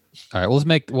something. All right,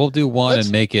 we'll do one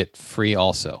and make it free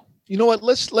also. You know what?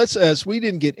 Let's as we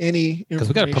didn't get any because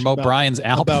we got to promote Brian's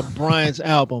album. About Brian's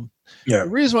album. Yeah. The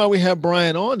reason why we have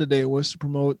Brian on today was to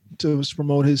promote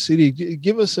his CD.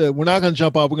 Give us we're not going to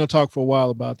jump off. We're going to talk for a while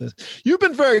about this. You've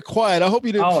been very quiet. I hope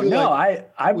you didn't.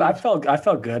 I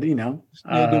felt good. You know,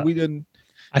 we didn't.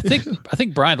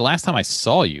 think Brian, the last time I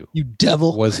saw you, You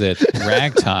devil. was at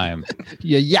Ragtime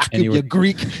You Yakub, And you you were-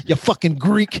 Greek, you fucking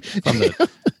Greek. from the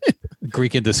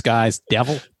Greek in disguise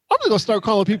devil. I'm just gonna start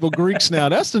calling people Greeks now.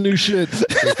 That's the new shit.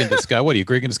 Greek in disguise. What are you,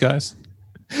 Greek in disguise?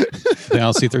 They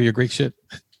don't see through your Greek shit.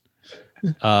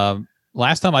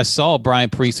 Last time I saw Brian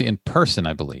Parisi in person,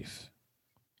 I believe,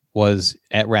 was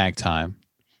at Ragtime,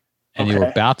 and you were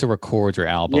Okay. about to record your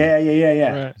album. Yeah.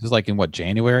 Right. This was like in what,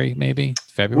 January, maybe Would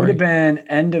February. have been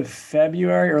end of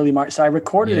February, early March. So I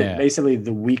recorded Yeah. it basically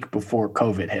the week before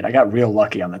COVID hit. I got real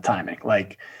lucky on the timing.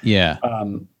 Like, Yeah,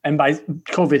 and by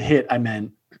COVID hit, I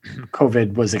meant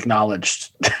COVID was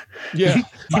acknowledged. Yeah.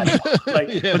 Like,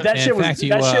 Yeah. but that In shit was fact, you,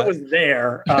 shit was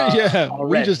there. Yeah. We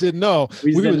already. just didn't know. We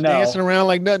We, just was didn't know. dancing around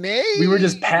like nothing. Hey. We were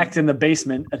just packed in the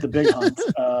basement at the Big Hunt.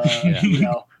 You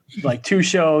know, like 2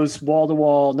 shows, wall to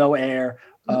wall, no air.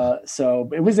 So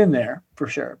it was in there for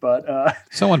sure. But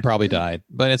someone probably died,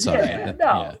 but it's all Yeah, right. no.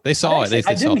 Yeah. They saw it. They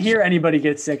I didn't saw hear anybody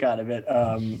get sick out of it.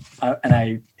 And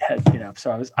I had,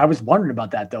 so I was wondering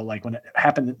about that though. Like when it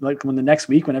happened, like when the next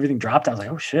week when everything dropped, I was like,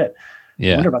 oh shit. I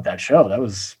Yeah, wonder about that show. That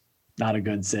was not a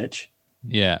good sitch.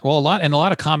 yeah. Well, a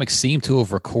lot of comics seem to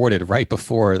have recorded right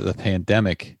before the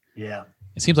pandemic. Yeah.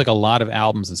 It seems like a lot of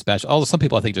albums and special. Although some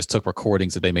people I think just took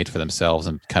recordings that they made for themselves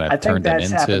and kind I of think turned them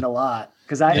that's happened into. a lot.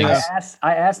 Because I Yes.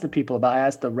 asked the people I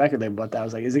asked the record label about that. I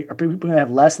was like, are people going to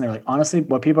have less? And they're like, honestly,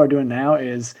 what people are doing now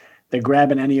is they're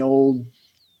grabbing any old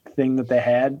thing that they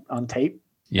had on tape.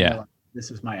 And they're Yeah, like, this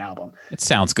is my album. it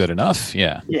sounds good enough.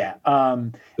 Yeah, Yeah.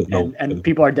 And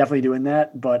people are definitely doing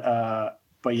that.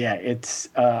 But yeah, it's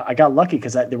I got lucky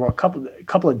because there were a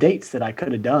couple of dates that I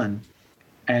could have done.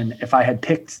 And if I had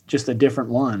picked just a different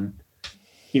one,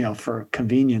 for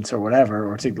convenience or whatever,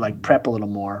 or to like prep a little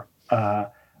more,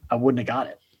 I wouldn't have got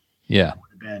it. yeah.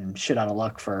 Been shit out of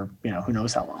luck for who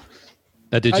knows how long.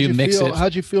 Now, did you mix it?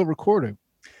 How'd you feel recording?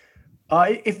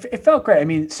 It felt great. I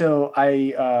mean, so I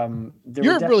there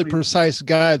You're were a really definitely- precise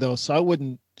guy though, so I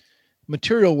wouldn't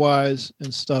material wise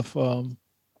and stuff.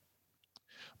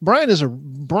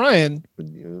 Brian,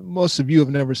 most of you have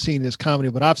never seen his comedy,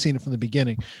 but I've seen it from the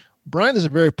beginning. Brian is a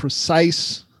very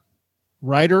precise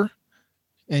writer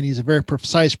and he's a very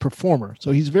precise performer.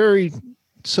 So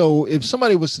if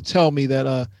somebody was to tell me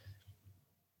that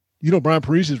Brian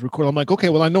Parisi is recording, I'm like, okay,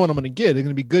 well, I know what I'm going to get. They're going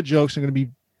to be good jokes. They're going to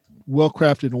be well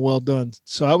crafted and well done.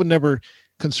 So I would never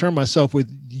concern myself with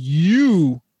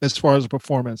you as far as a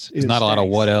performance. There's not a lot of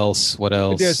what else.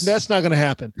 That's not going to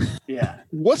happen. Yeah.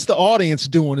 What's the audience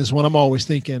doing is what I'm always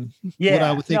thinking. Yeah. What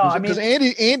I would think No, because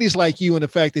Andy's like you in the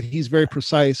fact that he's very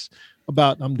precise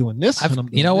about I'm doing this. And I'm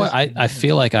doing You know this. what? I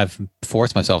feel like I've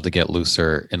forced myself to get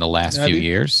looser in the last Have few you?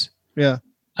 years. Yeah.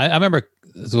 I remember.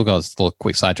 We'll go a little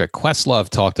quick sidetrack. Questlove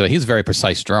talked about. He's a very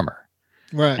precise drummer.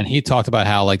 Right. And he talked about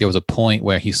how like there was a point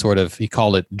where he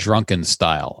called it drunken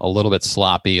style, a little bit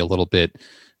sloppy, a little bit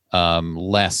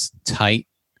less tight.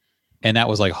 And that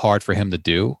was like hard for him to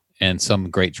do. And some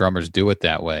great drummers do it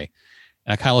that way.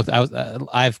 And I kind of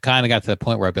I've kind of got to the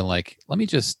point where I've been like, let me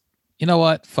just, you know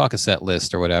what? Fuck a set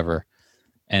list or whatever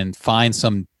and find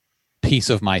some piece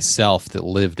of myself that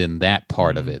lived in that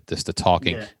part of it, just the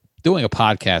talking. Yeah. Doing a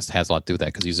podcast has a lot to do with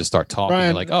that because you just start talking. Brian,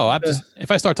 you're like, oh,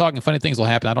 if I start talking, funny things will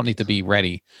happen. I don't need to be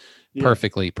ready,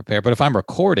 perfectly prepared. But if I'm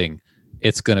recording,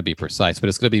 it's going to be precise, but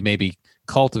it's going to be maybe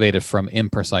cultivated from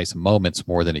imprecise moments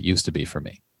more than it used to be for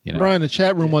me. Brian, the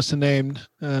chat room wants to name.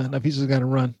 Now he's just got to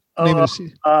run.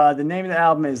 The name of the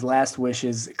album is Last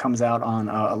Wishes. It comes out on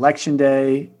Election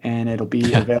Day, and it'll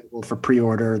be available for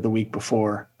pre-order the week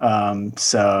before.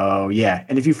 So yeah,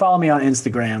 and if you follow me on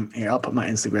Instagram, here I'll put my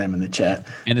Instagram in the chat.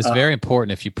 And it's very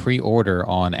important if you pre-order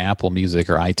on Apple Music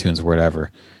or iTunes or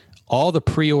whatever, all the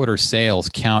pre-order sales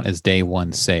count as day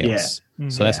one sales. Yeah.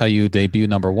 So that's how you debut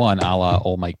number one, a la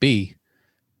old Mike B.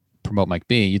 Promote Mike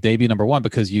B. You debut number one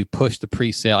because you push the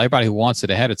pre-sale. Everybody who wants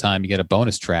it ahead of time, you get a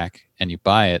bonus track and you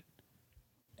buy it,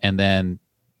 and then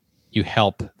you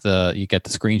get the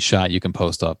screenshot you can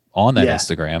post up on that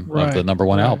Instagram of the number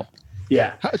one album.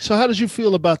 Yeah. So how did you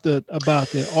feel about the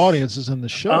audiences in the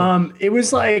show? It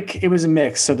was a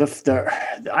mix. So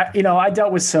I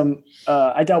dealt with some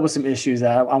issues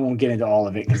that I won't get into all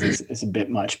of it because it's a bit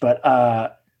much, but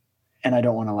and I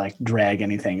don't want to like drag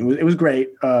anything. It was great.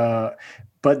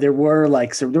 But there were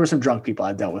some drunk people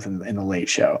I dealt with in the late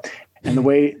show. And the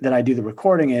way that I do the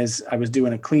recording is I was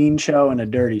doing a clean show and a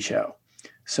dirty show.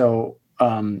 So,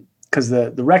 because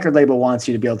the record label wants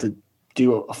you to be able to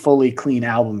do a fully clean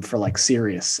album for like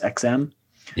Sirius XM.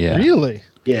 Yeah. Really?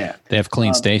 Yeah. They have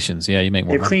clean stations. Yeah, you make more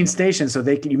They have money. clean stations, so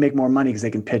you make more money because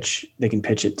they can pitch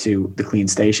it to the clean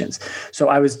stations. So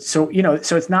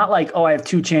it's not like, oh, I have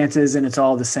two chances and it's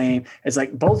all the same. It's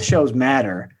like both shows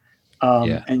matter.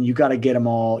 And you got to get them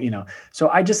all, So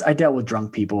I dealt with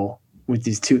drunk people with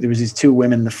there was these two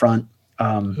women in the front.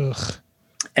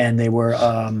 And they were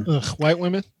white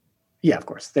women. Yeah, of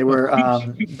course. They were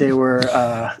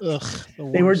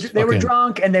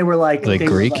drunk, and they were like,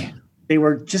 Greek. They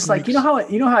were just like, you know how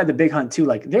at the Big Hunt too,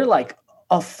 like they're like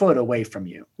a foot away from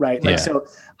you, right? Like, so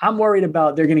I'm worried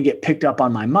about they're going to get picked up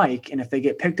on my mic, and if they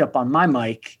get picked up on my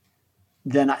mic,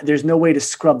 then there's no way to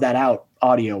scrub that out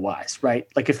audio wise, right?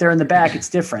 Like if they're in the back, it's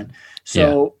different.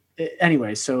 So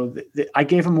anyway, so I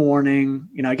gave him a warning.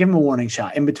 I gave him a warning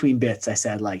shot in between bits. I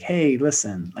said like, hey,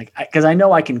 listen, like because I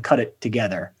know I can cut it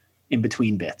together in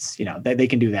between bits. They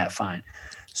can do that fine.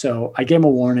 So I gave him a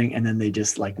warning, and then they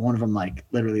just like one of them like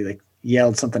literally like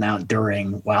yelled something out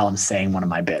while I'm saying one of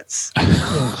my bits.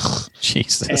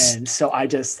 Jesus. And so I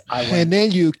went, and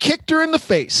then you kicked her in the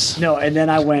face. No, and then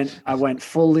I went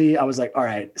fully. I was like, all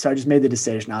right. So I just made the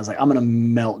decision. I was like, I'm gonna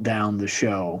melt down the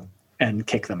show and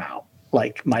kick them out,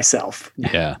 like myself.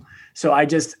 Yeah. So I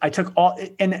took all,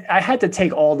 and I had to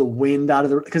take all the wind out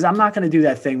of because I'm not gonna do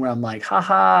that thing where I'm like,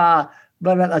 haha.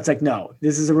 But it's like, no,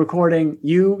 this is a recording.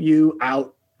 You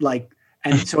out, like,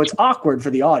 and so it's awkward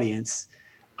for the audience.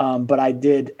 But I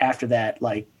did after that,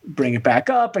 like bring it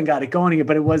back up and got it going.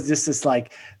 But it was just this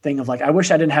like thing of like, I wish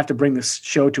I didn't have to bring this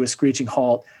show to a screeching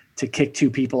halt to kick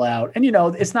two people out. And,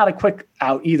 it's not a quick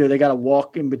out either. They got to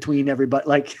walk in between everybody.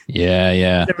 Like,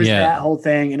 yeah. There was that whole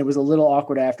thing, and it was a little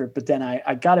awkward after, but then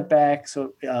I got it back.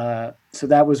 So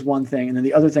that was one thing. And then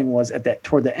the other thing was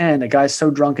toward the end, a guy's so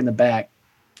drunk in the back,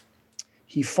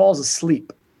 he falls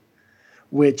asleep,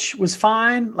 which was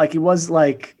fine. Like he was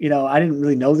like, I didn't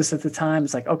really know this at the time.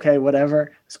 It's like, okay,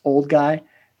 whatever. This old guy.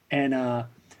 And,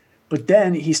 but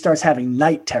then he starts having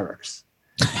night terrors.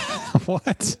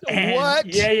 What? What?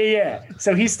 Yeah.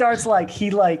 So he starts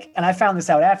and I found this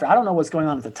out after. I don't know what's going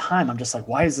on at the time. I'm just like,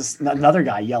 why is this another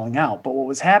guy yelling out? But what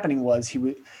was happening was he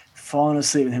would fall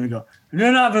asleep and he would go,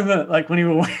 no, like when he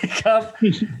would wake up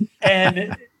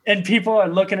and people are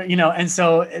looking at, and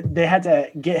so they had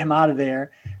to get him out of there.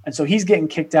 And so he's getting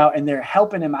kicked out, and they're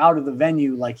helping him out of the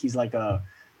venue. Like he's like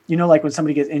like when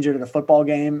somebody gets injured at a football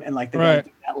game and like they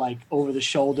do that like over the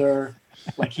shoulder,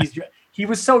 like he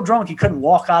was so drunk he couldn't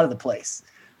walk out of the place.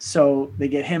 So they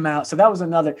get him out. So that was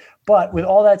another. But with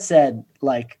all that said,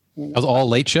 like that was all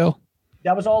Late Show.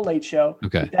 That was all Late Show.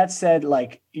 Okay. With that said,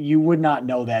 like you would not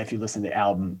know that if you listened to the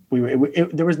album.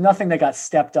 There was nothing that got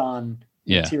stepped on.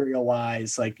 Material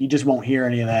wise, like you just won't hear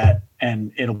any of that,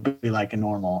 and it'll be like a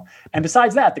normal. And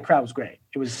besides that, the crowd was great.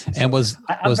 It was. And was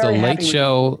the Late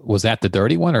Show, was that the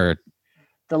dirty one or?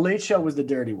 The Late Show was the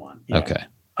dirty one. Yeah. Okay.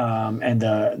 And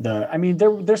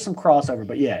there's some crossover,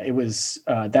 but yeah, it was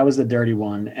that was the dirty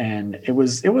one, and it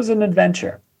was an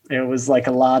adventure. It was like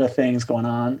a lot of things going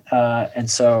on, and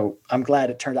so I'm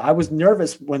glad it turned out. I was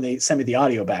nervous when they sent me the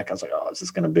audio back. I was like, oh, is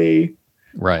this going to be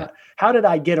right? How did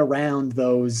I get around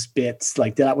those bits?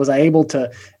 Like, was I able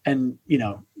to? And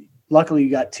luckily you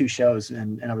got two shows,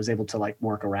 and I was able to like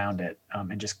work around it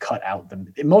and just cut out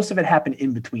them. Most of it happened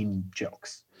in between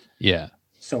jokes. Yeah.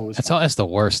 So it was that's the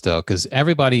worst though, because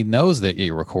everybody knows that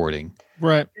you're recording.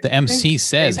 Right. The MC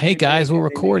says, "Hey guys, we're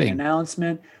recording."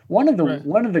 Announcement. One of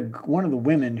the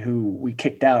women who we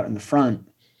kicked out in the front,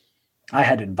 I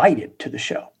had invited to the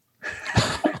show.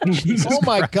 Oh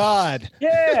my God.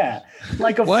 Yeah.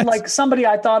 Like somebody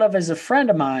I thought of as a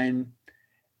friend of mine,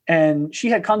 and she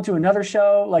had come to another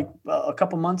show like a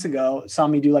couple months ago, saw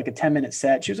me do like a 10-minute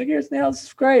set. She was like, "Here's Neil, this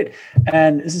is great."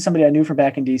 And this is somebody I knew from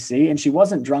back in DC, and she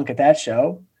wasn't drunk at that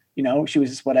show. She was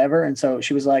just whatever. And so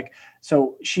she was like,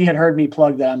 so she had heard me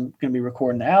plug that I'm going to be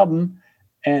recording the album.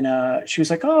 And she was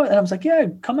like, "Oh," and I was like, "Yeah,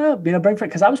 come out, bring friends."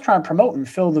 Because I was trying to promote and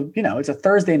fill the, it's a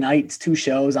Thursday night, it's 2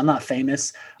 shows. I'm not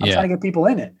famous. I'm trying to get people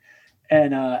in it.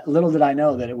 And little did I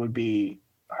know that it would be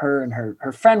her, and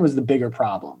her friend was the bigger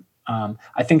problem.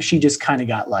 I think she just kind of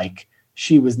got like,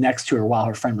 she was next to her while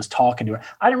her friend was talking to her.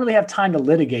 I didn't really have time to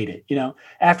litigate it.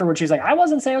 Afterwards, she's like, "I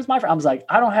wasn't saying it was my friend." I was like,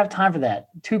 "I don't have time for that.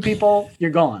 2 people,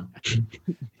 you're gone."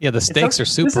 Yeah, the stakes are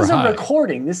super high. This is a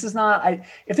recording. This is not.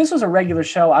 If this was a regular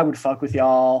show, I would fuck with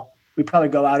y'all. We'd probably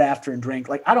go out after and drink.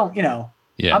 Like I don't,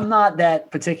 Yeah. I'm not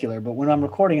that particular. But when I'm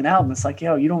recording an album, it's like,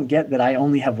 you don't get that I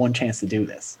only have one chance to do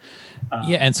this.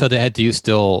 Yeah, and so do you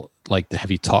still have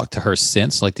you talked to her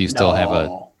since? Like, do you still have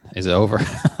a? Is it over?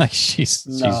 Like she's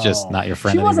just not your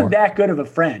friend anymore? She wasn't that good of a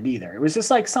friend either. It was just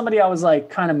like somebody I was like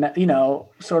kind of,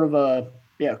 sort of an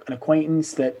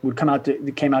acquaintance that would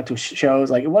came out to shows.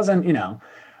 Like it wasn't,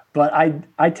 But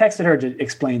I texted her to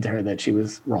explain to her that she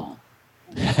was wrong.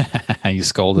 You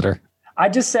scolded her. I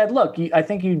just said, look, I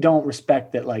think you don't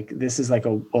respect that. Like, this is like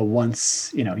a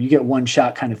once, you get one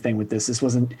shot kind of thing with this. This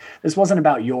wasn't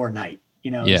about your night.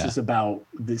 This is about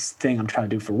this thing I'm trying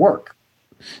to do for work.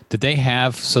 Did they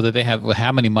have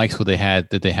how many mics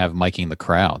did they have miking the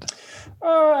crowd?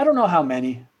 I don't know how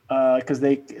many, because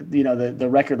they, the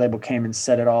record label came and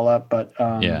set it all up, but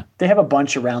they have a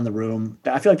bunch around the room.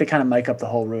 I feel like they kind of mic up the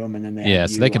whole room, and then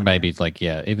so they can maybe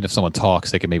even if someone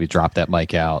talks, they can maybe drop that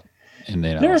mic out. And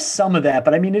there's some of that,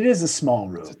 but I mean, it is a small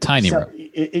room. It's a tiny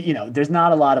room. There's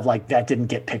not a lot of that didn't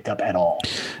get picked up at all.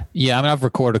 Yeah, I mean, I've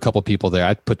recorded a couple people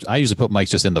there. I usually put mics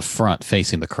just in the front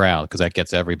facing the crowd because that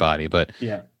gets everybody. But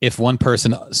if one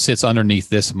person sits underneath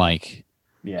this mic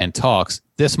and talks,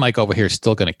 this mic over here is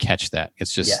still going to catch that.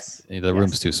 It's just the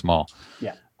room's too small.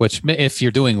 Yeah. Which, if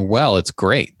you're doing well, it's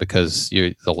great because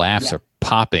the laughs are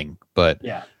popping. But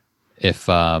if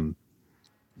someone's,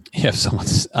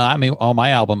 on my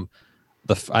album,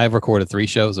 I've recorded 3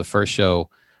 shows. The first show,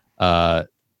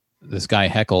 this guy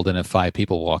heckled, and then 5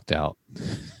 people walked out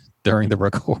during the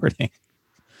recording.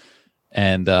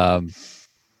 And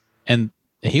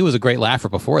he was a great laugher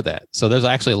before that. So there's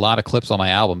actually a lot of clips on my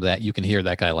album that you can hear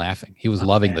that guy laughing. He was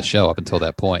loving the show up until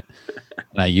that point,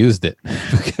 and I used it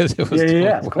because it was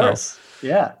of course,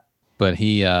 But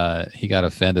he got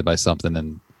offended by something,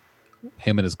 and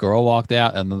him and his girl walked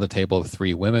out. Another table of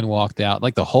 3 women walked out.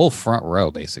 Like the whole front row,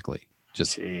 basically.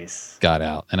 Just got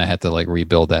out, and I had to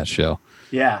rebuild that show.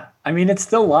 Yeah, I mean, it's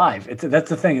still live. That's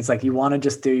the thing. It's like you want to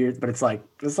just do but it's like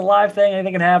it's a live thing.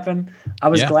 Anything can happen. I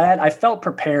was glad. I felt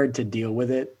prepared to deal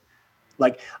with it.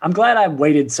 Like, I'm glad I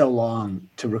waited so long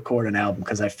to record an album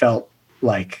because I felt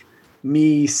like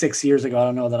me 6 years ago. I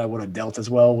don't know that I would have dealt as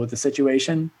well with the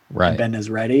situation. Right. Been as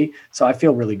ready. So I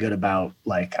feel really good about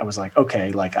I was like,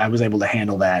 okay, I was able to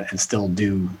handle that and still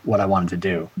do what I wanted to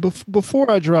do. Before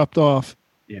I dropped off.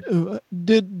 Yeah.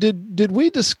 Did we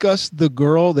discuss the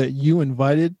girl that you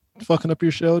invited fucking up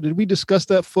your show? Did we discuss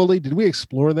that fully? Did we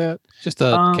explore that? Just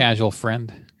a casual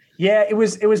friend. Yeah, it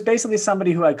was basically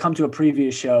somebody who had come to a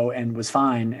previous show and was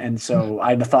fine, and so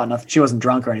I thought nothing. She wasn't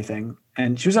drunk or anything,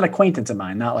 and she was an acquaintance of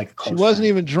mine, not like a close. She wasn't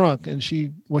friend. Even drunk, and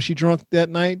was she drunk that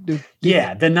night?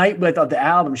 The night with the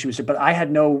album she was, but I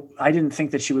didn't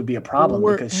think that she would be a problem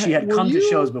because she had come to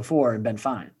shows before and been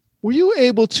fine. Were you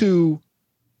able to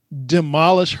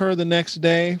demolish her the next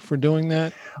day for doing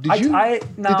that? Did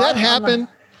that happen?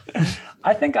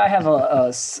 I think I have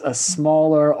a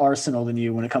smaller arsenal than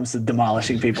you when it comes to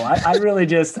demolishing people. I really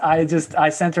I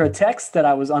sent her a text that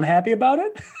I was unhappy about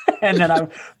it, and then I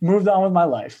moved on with my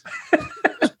life.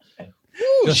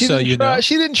 She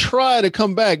didn't try to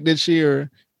come back, did she? Or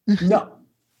no.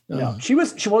 She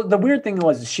was. The weird thing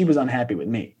was she was unhappy with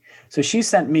me. So she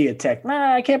sent me a text.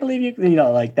 I can't believe you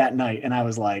that night. And I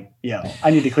was like,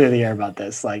 I need to clear the air about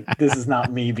this. Like, this is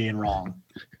not me being wrong.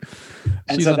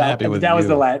 And she's so unhappy with that you. was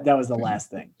the last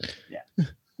thing. Yeah.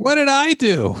 What did I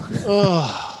do?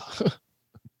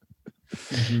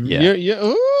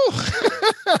 Yeah.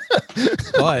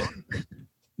 But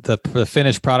the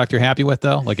finished product you're happy with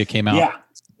though? Like it came out?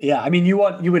 Yeah. I mean, you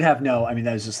would have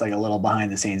that was just like a little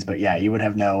behind the scenes, but you would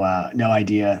have no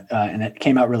idea. And it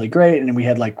came out really great. And we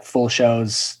had full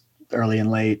shows early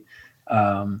and late.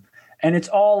 And it's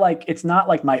all it's not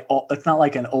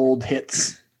like an old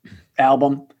hits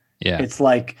album. Yeah. It's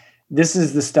like, this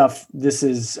is the stuff,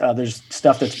 there's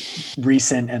stuff that's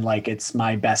recent and it's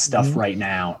my best stuff right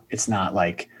now. It's not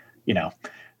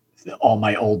all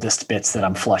my oldest bits that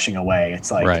I'm flushing away.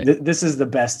 It's like, this is the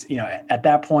best, at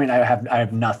that point I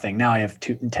have nothing. Now I have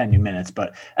 10 new minutes,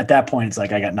 but at that point it's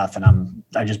like, I got nothing.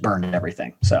 I just burned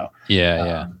everything. So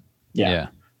yeah.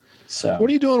 So what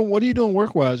are you doing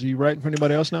work-wise? Are you writing for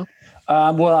anybody else now?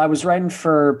 Well, I was writing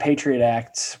for Patriot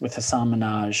Act with Hassan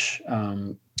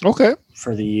Minaj. Okay.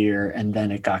 For the year, and then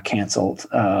it got canceled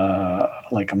a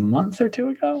month or 2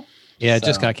 ago. Yeah, it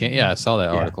just got canceled. Yeah, I saw that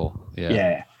article.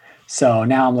 Yeah. So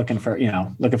now I'm looking for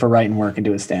writing work and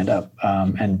doing stand up,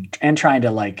 and trying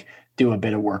to do a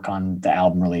bit of work on the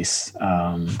album release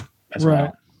as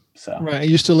well. So Are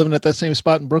you still living at that same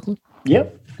spot in Brooklyn?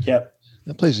 Yep. That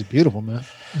place is beautiful, man.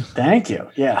 Thank you.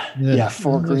 Yeah.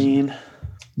 Fort Greene.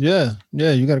 Yeah.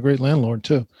 You got a great landlord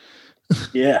too.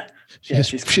 Yeah. She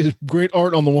has great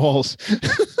art on the walls.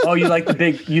 Oh, you like the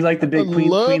big Queen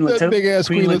Latifah? Big ass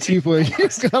Queen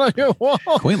Latifah you got on your wall.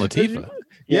 Queen Latifah.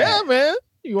 Yeah, man.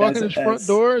 You walk in the front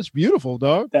door, it's beautiful,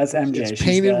 dog. That's MJ. It's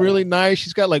painted really nice.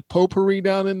 She's got potpourri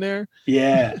down in there.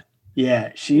 Yeah.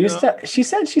 She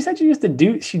said she used to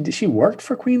do. She worked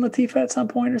for Queen Latifah at some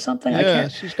point or something. Yeah,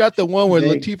 she's got the one where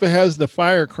Latifah has the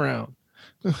fire crown.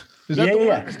 Is that the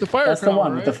one? It's the fire That's crown, the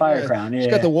one right? with the fire crown. Yeah. She's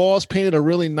got the walls painted a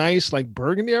really nice, like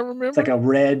burgundy. I remember. It's like a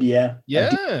red, yeah,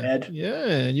 red. yeah.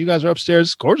 And you guys are upstairs.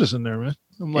 It's gorgeous in there, man.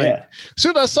 I'm like, as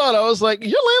soon as I saw it, I was like,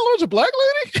 "Your landlord's a black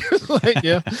lady?" Like,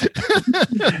 yeah,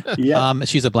 yeah.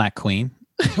 She's a black queen.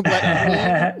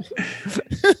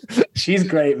 She's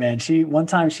great, man. One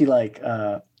time she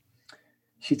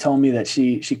told me that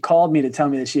she called me to tell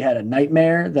me that she had a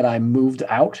nightmare that I moved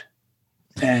out,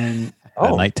 and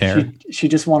a night terror. She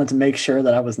just wanted to make sure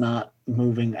that I was not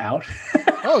moving out.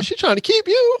 Oh, she's trying to keep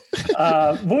you.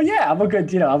 Well, yeah, I'm a good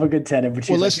tenant. But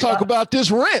let's talk about this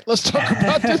rent. Let's talk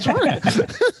about this rent.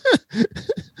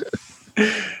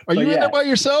 Are you in there by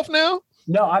yourself now?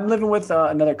 No, I'm living with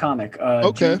another comic.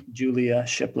 Okay. Julia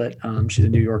Shiplett. She's a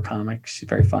New York comic. She's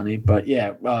very funny. But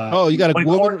yeah. You got a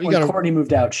woman. When Courtney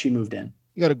moved out, she moved in.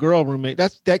 You got a girl roommate.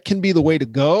 That can be the way to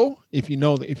go if you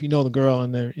know the girl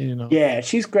in there. You know. Yeah,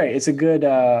 she's great. It's a good.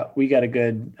 We got a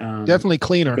good. Definitely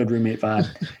cleaner. Good roommate vibe.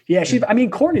 Yeah,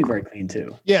 Courtney's very clean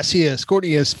too. Yes, he is.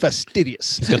 Courtney is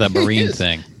fastidious. He's got that marine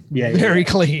thing. Yeah, very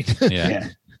clean. Yeah.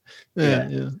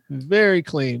 Yeah. Very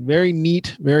clean, very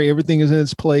neat, everything is in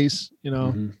its place, you know.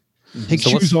 Mm-hmm. Take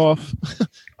shoes off.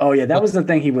 Oh yeah, that was the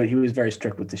thing. He was very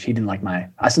strict with this. He didn't like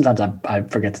sometimes I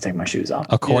forget to take my shoes off.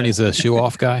 Courtney's a shoe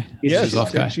off guy. Shoes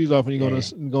off guy. Shoes off when you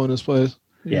go in this place.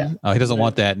 Yeah. Oh, he doesn't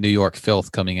want that New York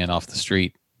filth coming in off the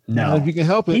street. No, if you can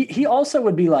help it. He also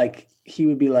would be like,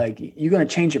 "You're gonna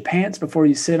change your pants before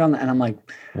you sit on," and I'm like,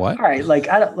 "What? All right, like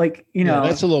I don't like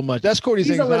that's a little much. That's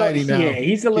Courtney's anxiety now. Yeah,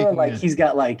 he's a little like he's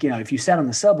got like if you sat on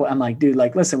the subway, I'm like, dude,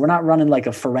 like listen, we're not running like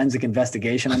a forensic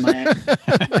investigation on my end.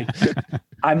 Like,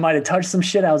 I might have touched some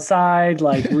shit outside.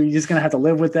 Like we're just gonna have to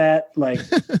live with that. Like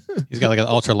he's got like an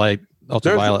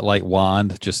ultraviolet light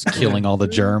wand, just killing all the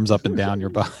germs up and down your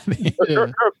body.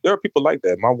 There are people like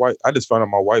that. My wife, I just found out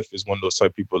my wife is one of those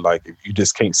type of people like if you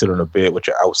just can't sit on a bed with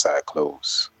your outside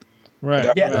clothes.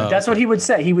 Right. Yeah, that's what he would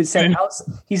say. He would say,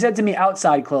 he said to me,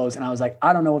 outside clothes. And I was like,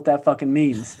 I don't know what that fucking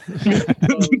means.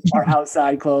 Clothes are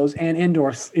outside clothes and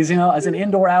indoors, as an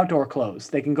indoor, outdoor clothes.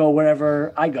 They can go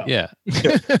wherever I go. Yeah.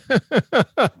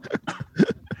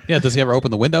 Yeah. Does he ever open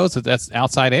the windows? That's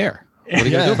outside air. What are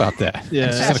you gonna do about that? Yeah,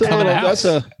 that's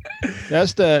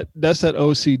that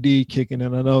OCD kicking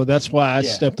in. I know that's why I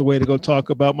stepped away to go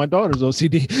talk about my daughter's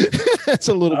OCD. That's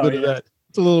a little bit of that.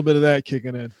 It's a little bit of that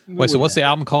kicking in. Wait, so what's the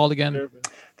album called again?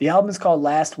 The album is called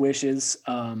Last Wishes.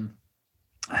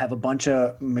 I have a bunch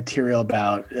of material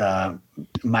about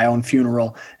my own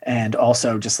funeral and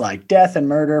also just like death and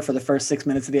murder for the first 6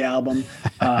 minutes of the album.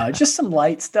 Just some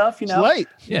light stuff, It's light.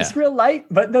 Yeah. It's real light,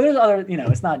 but there's other,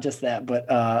 it's not just that,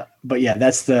 but yeah,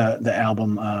 that's the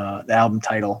album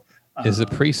title. Is the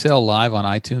pre-sale live on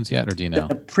iTunes yet, or do you know?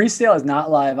 The pre-sale is not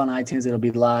live on iTunes. It'll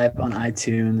be live on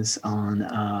iTunes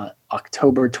on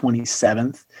October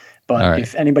 27th. But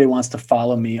if anybody wants to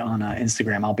follow me on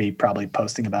Instagram, I'll be probably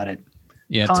posting about it.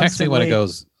 Yeah, text me when it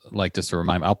goes, like just to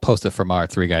remind me. I'll post it from our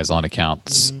Three Guys On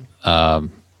accounts.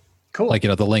 Cool. Like,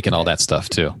 the link and all that stuff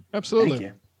too. Absolutely. Thank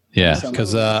you. Yeah,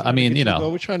 because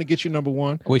we're trying to get you number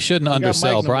one. We shouldn't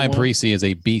undersell. Brian Parisi is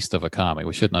a beast of a comic.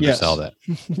 We shouldn't undersell that.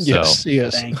 Yes.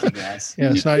 Thank you, guys.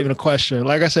 Yeah, it's not even a question.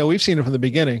 Like I said, we've seen it from the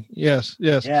beginning. Yes.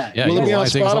 Yeah. Will it be on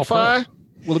Spotify?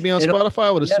 Will it be on Spotify? I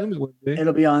would assume it would be.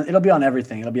 It'll be on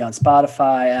everything. It'll be on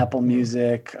Spotify, Apple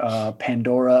Music,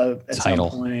 Pandora at some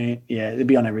point. Yeah, it'll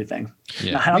be on everything.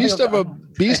 Yeah.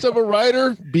 Beast of a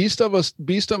writer, beast of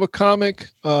a comic,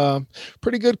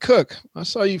 pretty good cook. I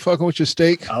saw you fucking with your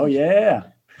steak. Oh yeah.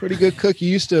 Pretty good cook.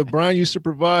 Brian used to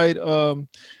provide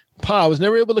I was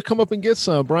never able to come up and get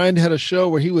some. Brian had a show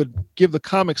where he would give the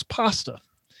comics pasta.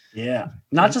 Yeah,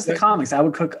 not just the comics. I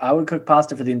would cook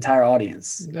pasta for the entire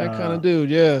audience. That kind of dude,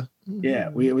 yeah. Yeah,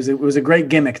 it was a great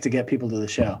gimmick to get people to the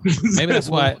show. Maybe that's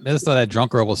why that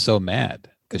drunk girl was so mad,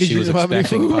 because she was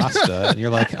expecting pasta, and you're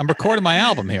like, I'm recording my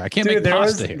album here. I can't make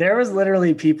pasta here. There was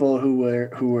literally people who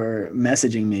were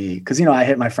messaging me because I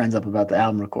hit my friends up about the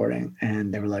album recording,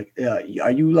 and they were like,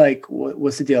 "Are you like,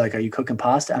 what's the deal? Like, are you cooking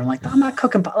pasta?" And I'm like, "No, I'm not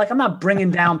cooking. Like, I'm not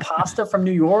bringing down pasta from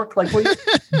New York. Like, what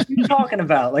are you talking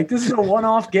about? Like, this is a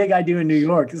one-off gig I do in New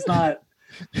York. It's not."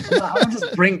 I don't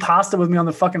just bring pasta with me on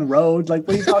the fucking road. Like,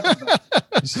 what are you talking about?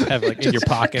 Just have like in your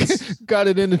pockets. Got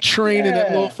it in the train in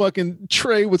that little fucking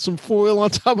tray with some foil on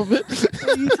top of it. What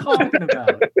are you talking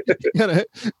about?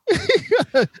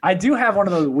 I do have one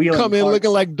of those wheeling come in carts.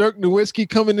 looking like Dirk Nowitzki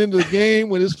coming into the game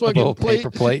with his fucking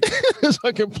paper plate. His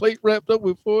fucking plate wrapped up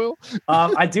with foil.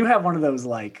 I do have one of those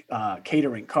like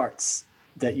catering carts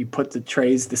that you put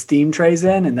the steam trays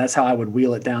in, and that's how I would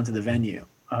wheel it down to the venue.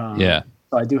 Yeah.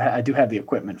 So I do have the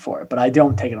equipment for it, but I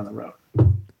don't take it on the road.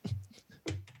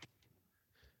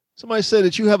 Somebody said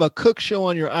that you have a cook show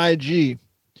on your IG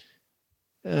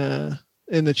in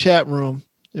the chat room.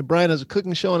 And Brian has a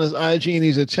cooking show on his IG, and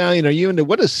he's Italian. Are you into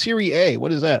what is Serie A?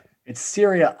 What is that? It's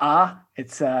Serie A.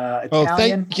 It's Italian. Oh,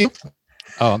 thank you.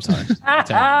 Oh, I'm sorry.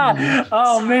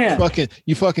 Oh man.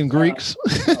 You fucking Greeks.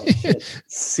 Oh, shit.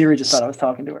 Siri just thought I was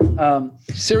talking to her.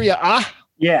 Serie A.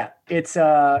 Yeah, it's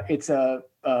a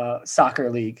soccer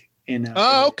league in.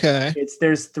 Okay.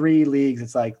 There's 3 leagues.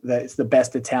 It's like it's the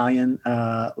best Italian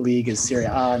league is Serie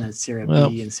A, and then Serie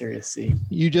B and Serie C.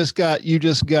 You just got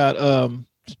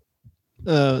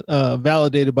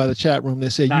validated by the chat room. They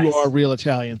say Nice. you are real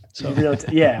Italian. So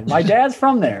Yeah, my dad's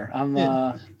from there.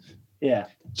 Yeah.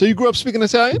 So you grew up speaking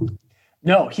Italian?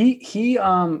 No, he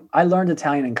I learned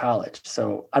Italian in college.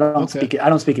 So I don't speak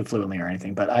it fluently or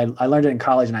anything, but I learned it in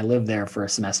college, and I lived there for a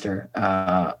semester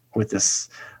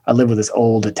I lived with this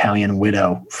old Italian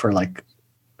widow for like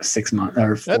 6 months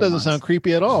or 4 That doesn't months. sound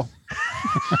creepy at all.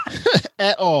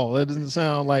 At all. That doesn't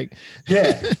sound like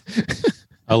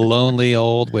A lonely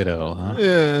old widow, huh?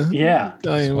 Yeah.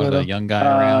 Italian What widow. a young guy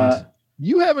around.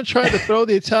 You haven't tried to throw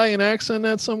the Italian accent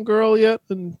at some girl yet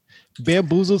and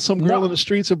bamboozled some girl No. in the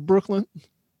streets of Brooklyn?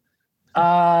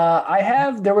 I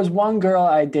have. There was one girl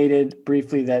I dated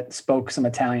briefly that spoke some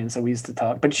Italian, so we used to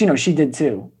talk. But she did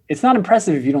too. It's not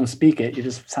impressive if you don't speak it. It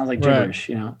just sounds like gibberish,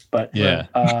 But Yeah.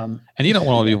 um, And you don't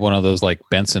want to be one of those like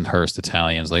Bensonhurst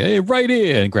Italians, like, hey, right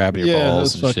in, and grab your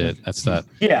balls those and shit. That's not.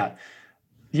 yeah.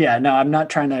 No, I'm not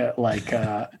trying to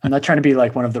I'm not trying to be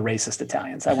like one of the racist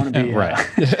Italians. I want to be Right.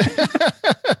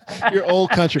 Your old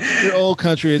country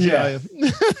Italian.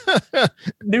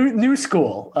 new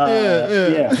school.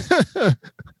 Yeah.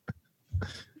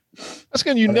 That's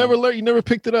good. You never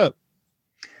picked it up.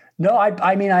 No,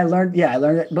 I mean, I learned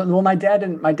it. But my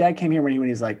dad came here when he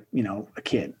was like, a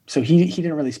kid. So he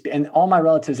didn't really speak. And all my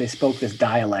relatives, they spoke this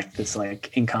dialect that's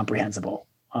like incomprehensible.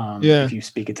 If you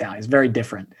speak Italian, it's very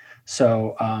different.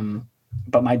 So,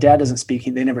 but my dad doesn't speak.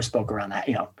 They never spoke around that,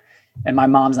 and my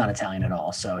mom's not Italian at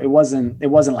all. So it wasn't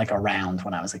like around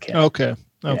when I was a kid. Okay.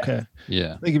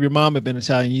 Yeah. I think if your mom had been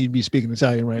Italian, you'd be speaking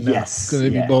Italian right now. Yes. Because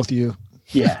it'd be both of you.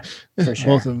 Yeah, for sure.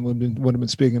 Both of them would have been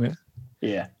speaking it.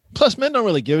 Yeah. Plus, men don't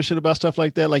really give a shit about stuff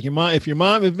like that. Like if your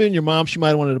mom had been your mom, she might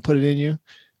have wanted to put it in you.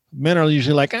 Men are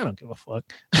usually like, I don't give a fuck.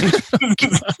 I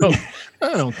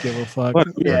don't give a fuck.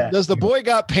 Yeah. Does the boy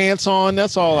got pants on?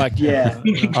 That's all I care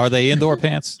about. Are they indoor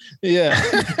pants? Yeah.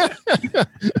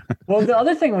 Well, the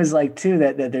other thing was like too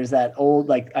that there's that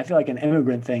old I feel like an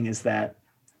immigrant thing is that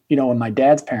when my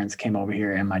dad's parents came over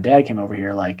here and my dad came over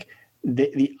here, like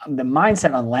the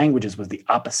mindset on languages was the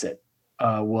opposite.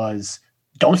 Was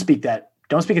don't speak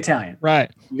Italian. Right.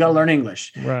 You got to learn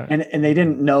English. Right. And they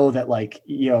didn't know that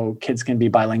kids can be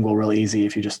bilingual real easy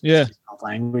if you just speak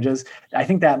languages. I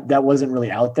think that wasn't really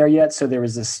out there yet. So there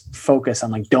was this focus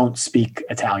on don't speak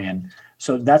Italian.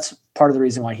 So that's part of the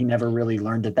reason why he never really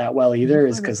learned it that well either,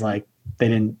 is because they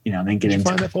didn't, they didn't get Did you into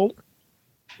find it. that folder?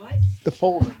 What? The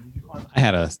folder.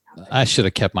 I should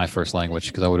have kept my first language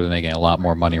because I would have been making a lot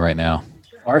more money right now.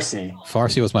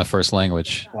 Farsi was my first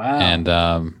language. Wow. And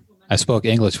I spoke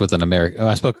English with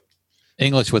I spoke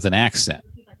English with an accent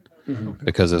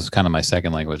because it was kind of my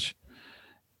second language.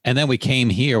 And then we came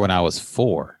here when I was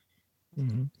 4,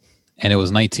 and it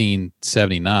was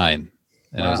 1979,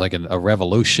 and it was like a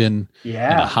revolution and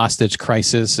a hostage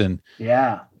crisis. And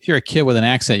if you're a kid with an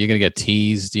accent, you're gonna get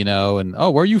teased, and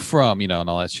where are you from, and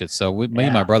all that shit. So me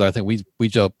and my brother, I think we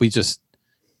just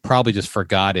probably just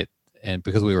forgot it, and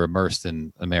because we were immersed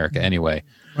in America anyway.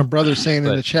 My brother's saying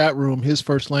in the chat room his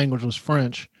first language was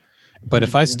French. But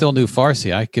if I still knew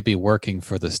Farsi, I could be working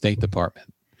for the State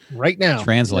Department right now,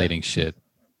 translating shit.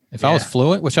 If I was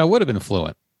fluent, which I would have been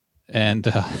fluent, and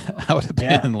I would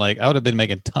have been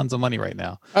making tons of money right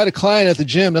now. I had a client at the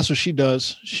gym. That's what she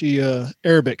does. She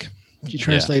Arabic. She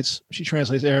translates. She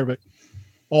translates Arabic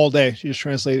all day. She just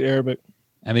translates Arabic.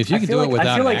 I mean, if you can do it without,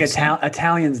 I feel like accent,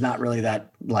 Italian's not really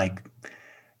that like.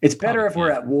 It's better if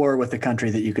we're at war with the country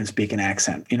that you can speak an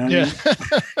accent. You know what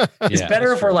I mean? It's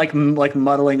better if we're like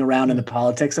muddling around in the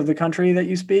politics of the country that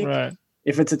you speak. Right.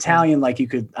 If it's Italian, like you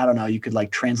could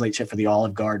like translate shit for the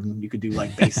Olive Garden. You could do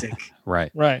like basic,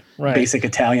 right. basic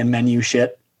Italian menu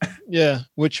shit. Yeah.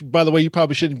 Which, by the way, you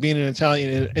probably shouldn't be in an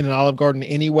Italian in an Olive Garden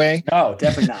anyway. Oh,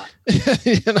 definitely not.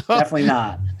 Definitely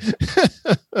not.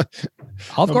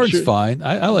 Olive Garden's fine.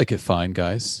 I like it fine,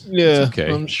 guys. Yeah. It's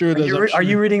okay. I'm sure. Are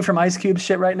you reading from Ice Cube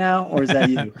shit right now, or is that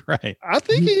you? Right. I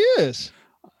think he is.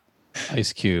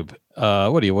 Ice Cube.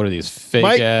 What are these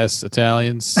fake ass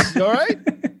Italians? You all right?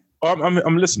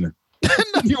 I'm listening.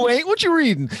 No, you ain't. What you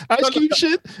reading? Ice Cube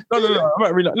shit? No. I'm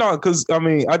not reading. No, because I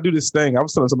mean, I do this thing. I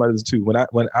was telling somebody this too. When I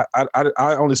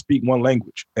only speak one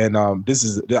language, and I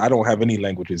don't have any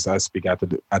languages. I speak after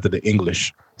the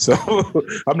English. So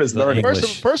I'm just learning.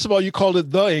 First of all, you called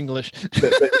it the English.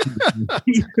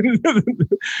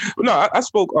 No, I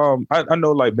spoke. I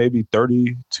know like maybe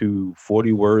 30 to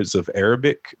 40 words of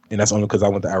Arabic, and that's only because I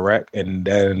went to Iraq, and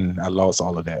then I lost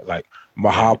all of that. Like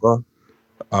Mahaba.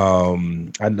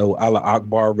 I know Allah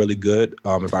Akbar really good.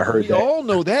 If I heard we all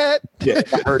know that. Yeah,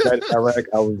 if I heard that in Iraq,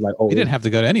 I was like, oh, You didn't have to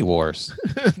go to any wars.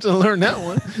 to learn that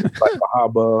one. like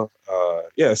Mahaba.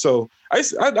 Yeah, so I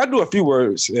do a few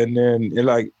words, and then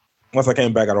like once I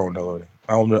came back, I don't know.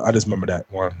 I just remember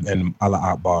that one and Allah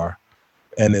Akbar,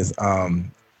 and it's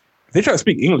they try to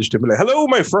speak English to me like, hello,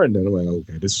 my friend. And I'm like,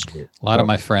 okay, this is weird. A lot of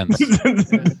my friends.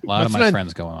 A lot of my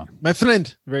friends going on. My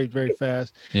friend, very, very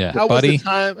fast. Yeah. How buddy.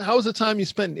 was the time you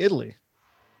spent in Italy?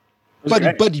 Buddy.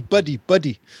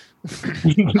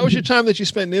 How was your time that you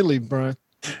spent in Italy, Brian?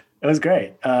 It was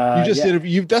great. You just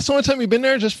did. That's the only time you've been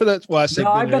there, just for that. Well, I say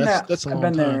No, I've been there. That's a long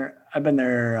I've been time. there. I've been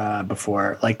there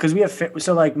before. Like, because we have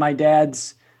like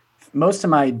most of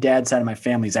my dad's side of my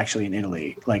family is actually in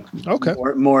Italy. Like, okay,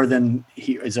 more than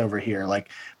he is over here. Like,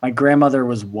 my grandmother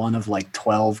was one of like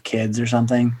 12 kids or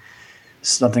something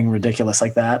ridiculous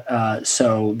like that.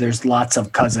 So there's lots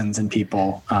of cousins and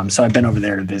people. So I've been over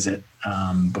there to visit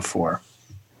before,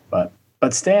 but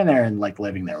staying there and like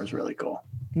living there was really cool.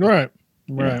 Right.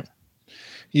 Yeah.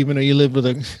 Even though you live with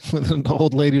an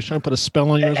old lady who's trying to put a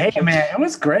spell on you. Hey man, it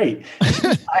was great.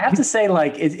 I have to say,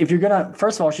 like, if you're gonna,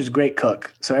 first of all, she's a great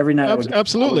cook. So every night,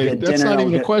 absolutely, that's not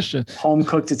even a question. Home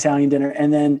cooked Italian dinner,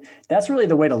 and then that's really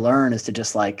the way to learn is to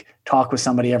just like talk with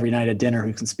somebody every night at dinner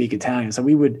who can speak Italian. So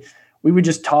we would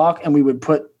just talk, and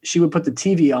she would put the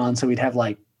TV on, so we'd have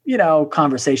like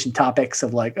conversation topics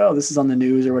of like, oh, this is on the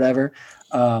news or whatever.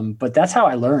 But that's how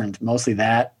I learned, mostly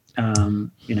that.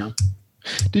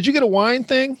 Did you get a wine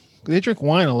thing? They drink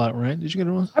wine a lot, right? Did you get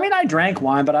a wine? I mean, I drank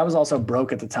wine, but I was also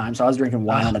broke at the time. So I was drinking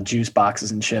wine out of juice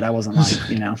boxes and shit. I wasn't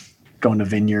like, going to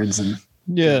vineyards and.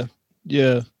 Yeah.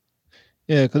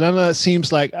 Because I know it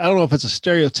seems like, I don't know if it's a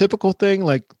stereotypical thing.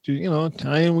 Like,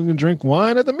 Italian, we can drink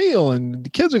wine at the meal and the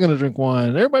kids are going to drink wine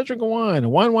and everybody's drinking wine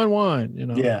and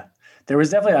wine, Yeah. There was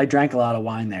definitely, I drank a lot of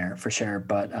wine there for sure.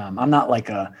 But I'm not like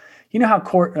a, how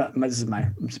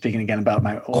I'm speaking again about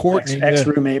my old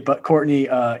ex-roommate, but Courtney,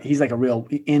 he's like a real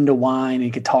into wine and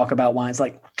he could talk about wine. It's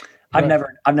like, I've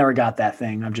never got that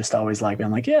thing. I've just always like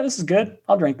been like, yeah, this is good.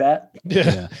 I'll drink that.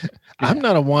 Yeah. I'm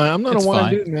not a wine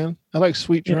fine. dude, man. I like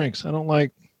sweet drinks. I don't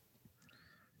like.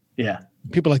 Yeah.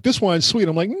 People are like, this wine's sweet.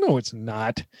 I'm like, no, it's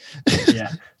not.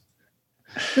 Yeah.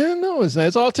 No, it's not.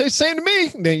 It's all tastes the same to me.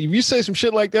 Then if you say some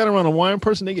shit like that around a wine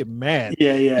person, they get mad.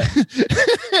 Yeah.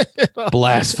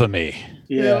 Blasphemy.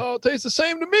 Yeah. It all tastes the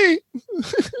same to me.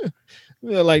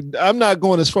 Yeah, like I'm not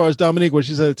going as far as Dominique where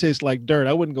she said it tastes like dirt.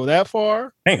 I wouldn't go that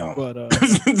far. Hang on. But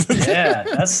yeah,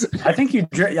 I think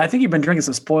you've been drinking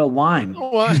some spoiled wine.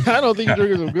 Well, I don't think you're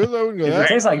drinking some good. I wouldn't go if that. It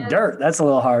tastes like dirt. That's a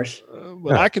little harsh.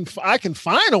 But I can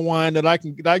find a wine that I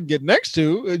can get next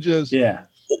to. It just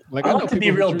Like I like to be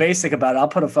real basic about it. I'll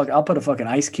put a fucking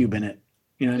ice cube in it.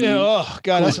 You know what I mean? Oh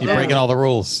God, that's you're breaking all the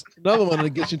rules. Another one that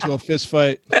gets you into a fist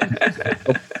fight.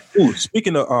 Ooh,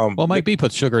 speaking of well, Mike B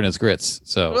puts sugar in his grits,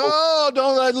 so. Oh,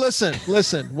 don't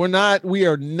listen. We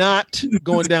are not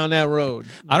going down that road.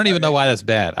 I don't even know why that's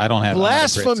bad. I don't have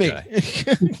blasphemy.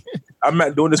 I'm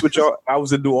not doing this with y'all. I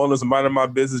was in New Orleans, minding my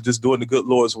business, just doing the good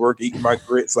Lord's work, eating my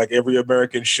grits like every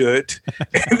American should.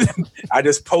 And I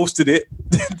just posted it,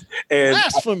 and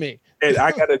blasphemy. And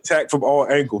I got attacked from all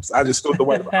angles. I just stood the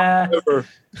way. I've never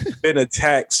been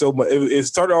attacked so much. It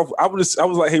started off. I was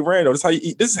like, "Hey, Randall, this is how you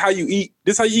eat. This is how you eat.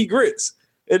 This is how you eat grits."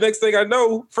 And next thing I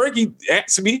know, Frankie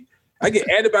asks me. I get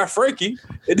added by Frankie,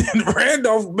 and then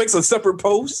Randolph makes a separate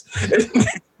post.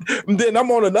 And then I'm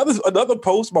on another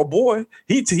post. My boy,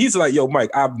 he's like, "Yo,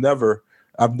 Mike, I've never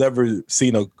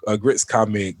seen a grits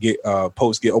comment get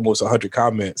post get almost 100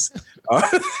 comments."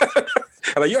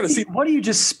 Like, you gotta see. What do you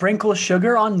just sprinkle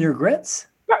sugar on your grits?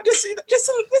 Just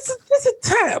a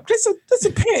tab, just a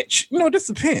pinch. Just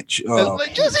a pinch.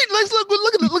 Like, just eat. Let's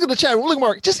look at the chat. Look,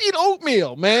 Mark. Just eat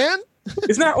oatmeal, man.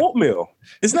 It's not oatmeal.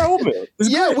 It's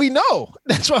yeah, we know.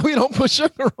 That's why we don't put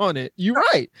sugar on it. You're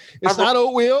right. It's not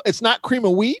oatmeal. It's not cream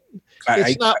of wheat.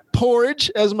 It's not porridge,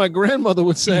 as my grandmother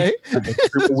would say.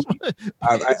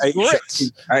 I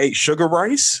ate sugar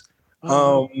rice.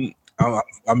 I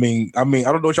mean, I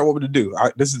don't know what y'all want me to do.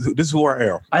 This is who I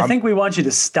am. I think we want you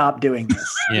to stop doing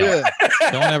this. Yeah.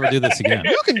 Don't ever do this again.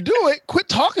 You can do it. Quit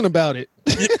talking about it.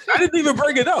 I didn't even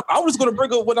bring it up. I was going to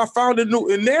bring up what I found in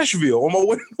Nashville on my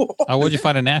way. Oh, what'd you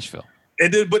find in Nashville?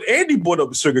 And then, but Andy brought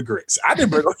up sugar grits. I didn't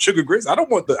bring up sugar grits. I don't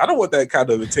want that kind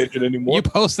of attention anymore. You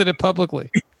posted it publicly.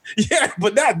 Yeah,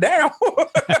 but not now.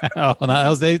 Oh,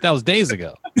 no, that was days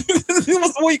ago. It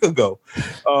was a week ago.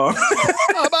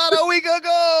 About a week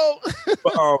ago.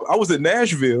 But, I was in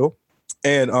Nashville,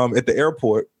 and at the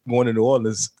airport going to New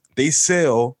Orleans, they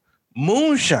sell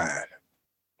moonshine.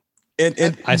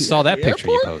 And I saw that picture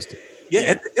you airport? posted. yeah,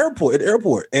 at the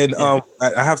airport, and I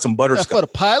have some That's butterscotch. for the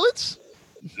pilots?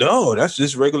 No, that's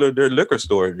just regular their liquor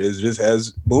store. It just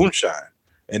has moonshine,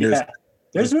 and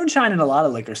There's moonshine in a lot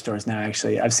of liquor stores now.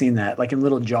 Actually, I've seen that, like in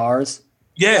little jars.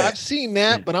 Yeah, I've seen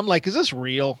that, but I'm like, is this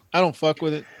real? I don't fuck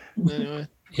with it. Anyway.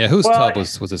 Yeah, whose Well, tub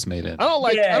was this made in? I don't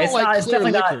like. I don't like it's clear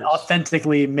definitely liquors. not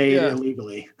authentically made Yeah.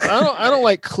 illegally. I don't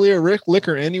like clear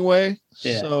liquor anyway.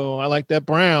 Yeah. So I like that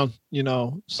brown.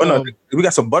 So Oh no, we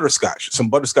got some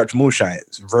butterscotch moonshine.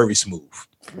 It's very smooth,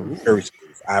 very smooth.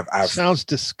 I've sounds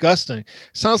disgusting.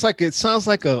 Sounds like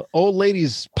a old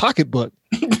lady's pocketbook.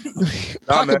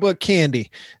 Pocketbook candy.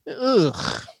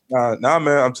 Ugh. Nah,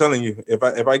 man. I'm telling you, if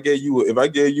I gave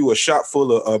you a shot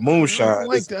full of I moonshine, don't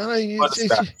like that.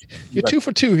 butterscotch. You're 2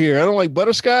 for 2 here. I don't like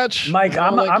butterscotch. Mike, I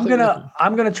don't like I'm clear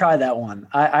gonna try that one.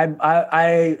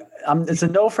 It's a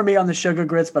no for me on the sugar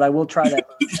grits, but I will try that.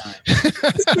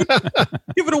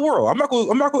 give it a whirl. I'm not going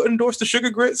to endorse the sugar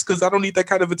grits because I don't need that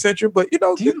kind of attention. But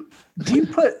Do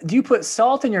you put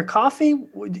salt in your coffee?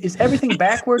 Is everything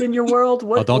backward in your world?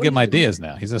 What? Oh, don't what give do him you- ideas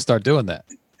now. He's gonna start doing that.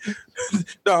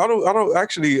 no, I don't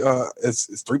actually.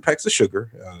 It's 3 packs of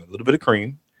sugar, a little bit of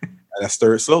cream, and I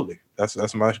stir it slowly.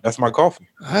 That's my coffee.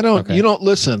 I don't. Okay. You don't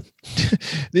listen.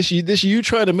 This you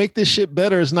trying to make this shit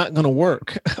better is not going to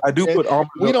work. I do put almond.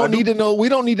 We don't need to know. We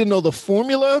don't need to know the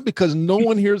formula because no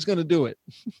one here is going to do it.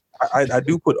 I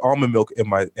do put almond milk in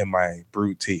my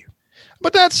brewed tea.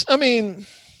 But that's. I mean,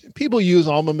 people use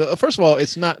almond milk. First of all,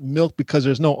 it's not milk because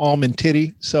there's no almond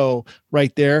titty. So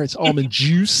right there, it's almond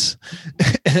juice,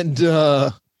 and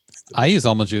I use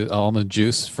almond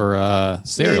juice for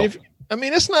cereal. I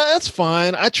mean, it's not. That's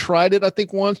fine. I tried it. I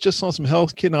think once, just on some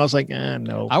health kit, and I was like,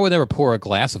 no. I would never pour a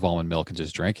glass of almond milk and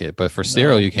just drink it, but for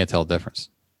cereal, you can't tell the difference.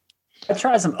 I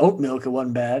tried some oat milk. It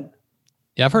wasn't bad.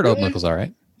 Yeah, I've heard oat Really? milk is all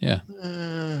right. Yeah,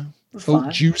 It's Oat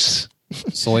fine. juice,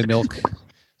 soy milk.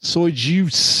 soy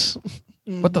juice,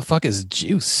 What the fuck is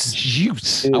juice?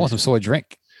 juice. I want some soy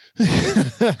drink.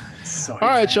 Sorry, All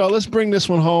right, man. y'all. Let's bring this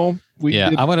one home. We Yeah,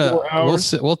 did I'm gonna 4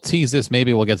 hours. we'll tease this.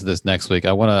 Maybe we'll get to this next week.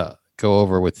 I want to go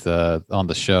over with on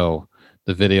the show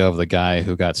the video of the guy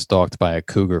who got stalked by a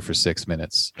cougar for 6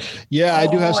 minutes. Yeah, I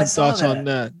do have Oh, some I saw thoughts on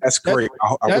that. That's great.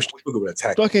 I that- wish the cougar would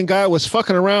attack. me. Fucking guy was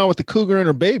fucking around with the cougar and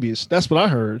her babies. That's what I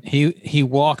heard. He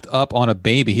walked up on a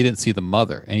baby. He didn't see the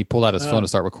mother, and he pulled out his Oh. phone to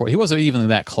start recording. He wasn't even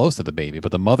that close to the baby,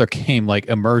 but the mother came like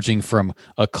emerging from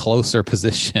a closer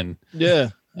position, Yeah.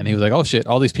 and he was like, "Oh shit!"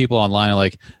 All these people online are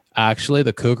like, "Actually,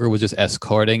 the cougar was just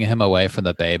escorting him away from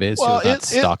the babies. Well, she was not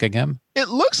stalking him." It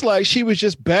looks like she was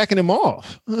just backing him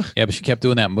off. Yeah, but she kept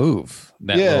doing that move,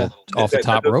 that Yeah. little off the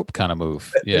top rope kind of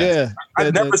move. Yeah. Yeah.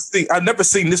 I've never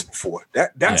seen this before.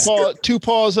 That's Two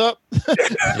paws up,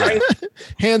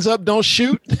 hands up, don't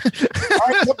shoot.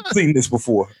 I've never seen this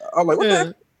before. I'm like, what the Yeah.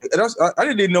 heck? And I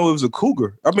didn't even know it was a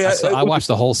cougar. I mean, I watched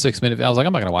the whole 6 minute. I was like,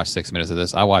 I'm not going to watch 6 minutes of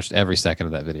this. I watched every second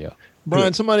of that video.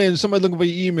 Brian, somebody looking for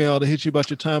your email to hit you about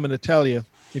your time in Italia.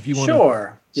 If you want,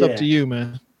 Sure. it's up to you,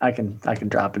 man. I can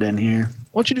drop it in here.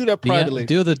 Why don't you do that privately?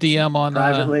 Do the DM on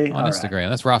Privately? on All Instagram.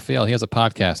 That's Raphael. He has a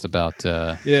podcast about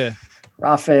Yeah.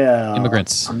 Raphael.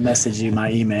 Immigrants. I'll message you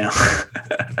my email.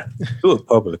 do it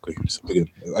publicly. So we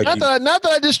can, like, Not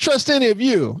that I distrust any of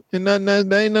you, and that ain't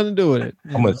nothing to do with it.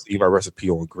 I'm gonna see my recipe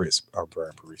on grits. I'm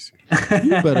Brian Parisi.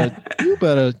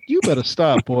 You better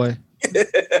stop, boy.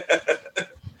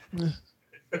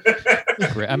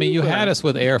 I mean, you had us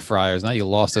with air fryers. Now you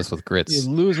lost us with grits.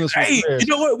 You're losing us. with Hey, prayers. you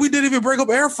know what? We didn't even bring up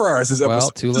air fryers this Well,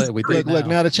 episode. too late. We did Look,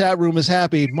 now the chat room is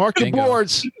happy. Mark your Bingo.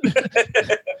 boards.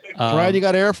 Brian, you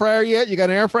got an air fryer yet? You got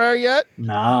an air fryer yet?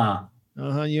 Nah.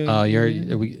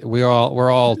 We're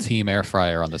all team air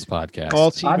fryer on this podcast.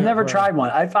 all team I've air never fryer. tried one.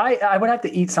 I would have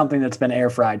to eat something that's been air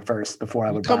fried first before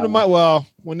I would Come buy to one. my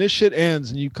when this shit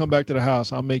ends and you come back to the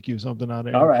house, I'll make you something out of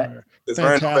it. All right. It's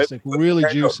Fantastic, really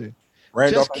Randolph- juicy.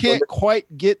 Randolph, Just can't quite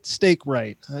get steak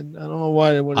right. I don't know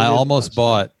why. What it I is. almost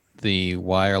bought the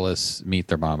wireless meat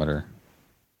thermometer.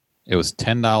 It was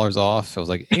 $10 off. It was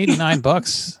like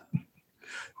 $89,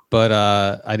 but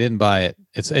I didn't buy it.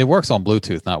 It works on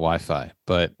Bluetooth, not Wi-Fi,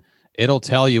 but it'll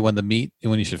tell you when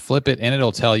you should flip it, and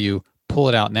it'll tell you pull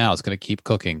it out now. It's going to keep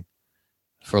cooking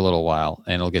for a little while,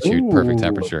 and it'll get you perfect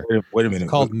temperature. Wait a minute.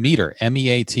 It's called Meter,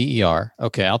 MEATER.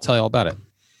 Okay, I'll tell you all about it.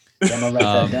 I'm gonna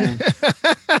write that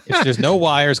down. If there's no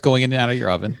wires going in and out of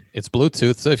your oven, it's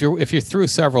Bluetooth. So if you're through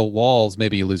several walls,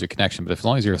 maybe you lose your connection. But as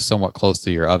long as you're somewhat close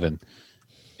to your oven,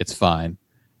 it's fine.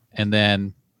 And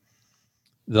then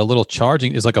the little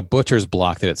charging is like a butcher's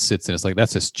block that it sits in. It's like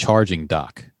that's this charging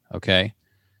dock. Okay,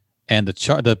 and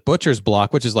the butcher's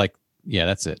block, which is like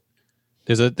that's it.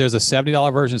 There's a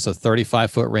 $70 version. It's a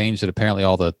 35-foot range that apparently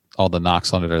all the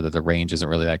knocks on it are that the range isn't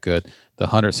really that good. The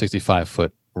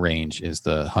 165-foot range is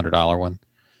the $100 one.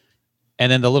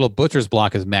 And then the little butcher's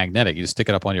block is magnetic. You just stick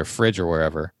it up on your fridge or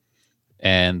wherever,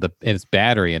 and it's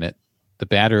battery in it. The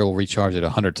battery will recharge it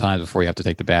 100 times before you have to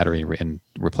take the battery and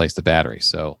replace the battery.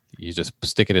 So you just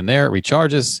stick it in there, it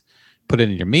recharges, put it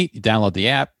in your meat, you download the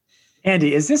app.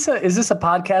 Andy, is this a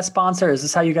podcast sponsor? Is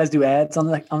this how you guys do ads on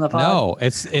the pod? No,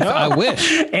 it's I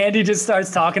wish. Andy just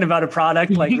starts talking about a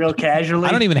product like real casually.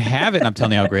 I don't even have it, and I'm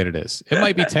telling you how great it is. It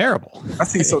might be terrible.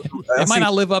 It might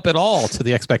not live up at all to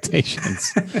the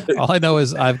expectations. All I know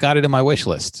is I've got it in my wish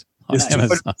list. It's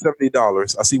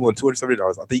 $270. I see one $270.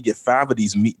 I think you get 5 of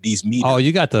these meters. Oh,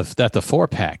 you got the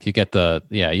 4-pack. You get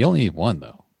you only need one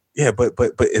though. Yeah, but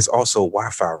it's also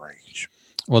Wi-Fi range.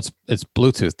 Well, it's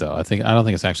Bluetooth though. I don't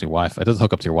think it's actually Wi-Fi. It doesn't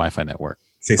hook up to your Wi-Fi network.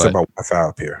 Say something about Wi-Fi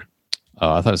up here.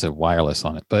 Oh, I thought it said wireless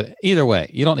on it. But either way,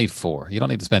 you don't need 4. You don't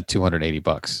need to spend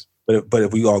 $280. But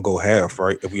if we all go half,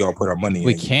 right? If we all put our money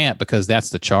we in, can't because that's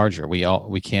the charger. We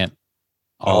can't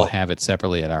all have it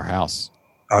separately at our house.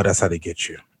 Oh, that's how they get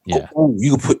you. Yeah. Oh,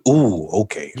 you can put. Ooh,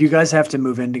 okay. You guys have to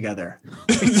move in together.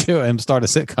 And start a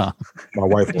sitcom. My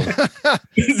wife wants.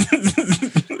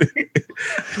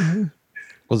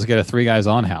 We'll just get a 3 guys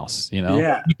on house,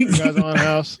 Yeah. 3 guys on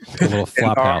house. A little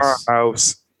flop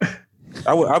house.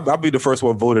 I'll be the first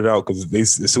one voted out because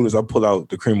as soon as I pull out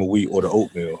the cream of wheat or the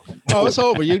oatmeal. Oh, it's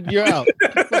over. You're out.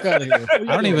 Look out of here. I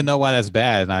don't even know why that's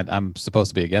bad, and I'm supposed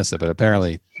to be against it, but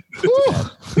apparently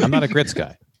I'm not a grits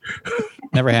guy.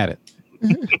 Never had it. I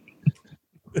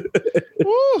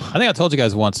think I told you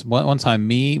guys once. One time,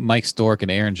 me, Mike Stork,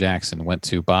 and Aaron Jackson went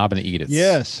to Bob and Edith's.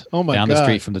 Yes. Oh my God. Down the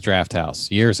street from the Draft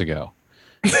House years ago,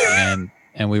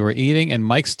 and we were eating, and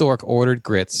Mike Stork ordered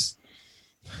grits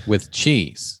with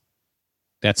cheese.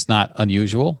 That's not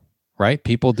unusual, right?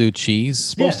 People do cheese.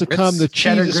 Supposed to come. The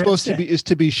cheese is supposed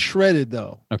to be shredded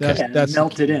though. Okay. That's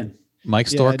melted in. Mike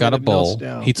Stork got a bowl.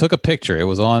 He took a picture. It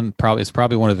was on it's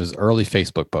probably one of his early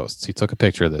Facebook posts. He took a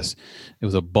picture of this. It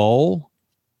was a bowl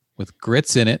with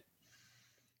grits in it.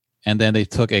 And then they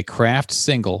took a Kraft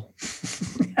single,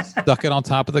 stuck it on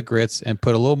top of the grits, and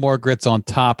put a little more grits on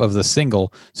top of the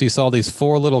single. So you saw these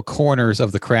 4 little corners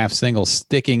of the Kraft single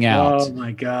sticking out. Oh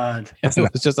my God. And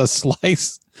it was just a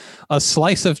slice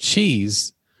of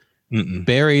cheese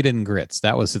buried in grits.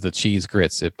 That was the cheese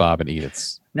grits at Bob and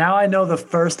Edith's. Now I know the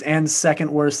first and second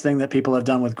worst thing that people have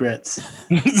done with grits.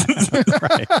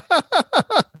 Right.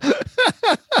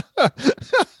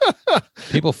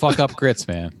 People fuck up grits,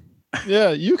 man. Yeah,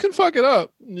 you can fuck it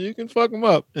up. You can fuck them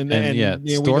up. And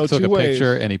Stork took a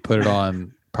picture and he put it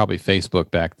on probably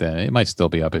Facebook back then. It might still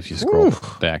be up if you scroll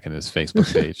back in his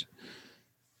Facebook page.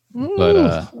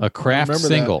 But a Kraft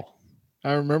single.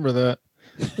 I remember that.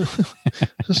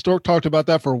 Stork talked about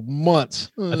that for months.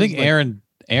 I think Aaron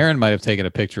might have taken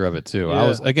a picture of it too.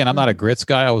 Yeah. I'm not a grits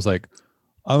guy. I was like,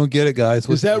 I don't get it, guys.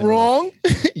 Is that wrong?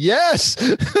 Yes.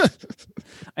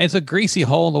 It's a greasy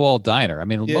hole in the wall diner. I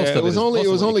mean, most of it was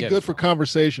only good for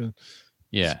conversation.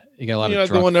 Yeah, you got a lot You're of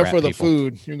not going there for the people.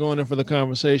 food. You're going there for the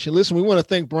conversation. Listen, we want to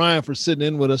thank Brian for sitting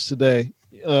in with us today.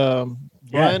 Brian,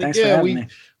 thanks for having me.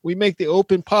 We make the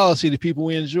open policy to people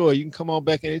we enjoy. You can come on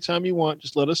back anytime you want.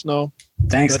 Just let us know.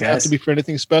 Thanks, doesn't guys. have to be for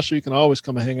anything special. You can always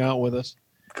come and hang out with us.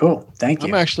 Cool. Thank you.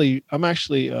 I'm actually. I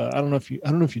don't know if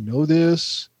you know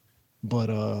this, but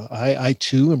I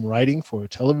too am writing for a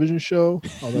television show.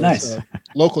 Nice. It's a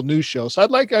local news show. So I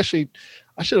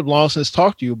should have long since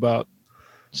talked to you about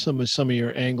some of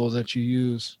your angles that you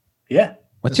use. Yeah.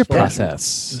 What's your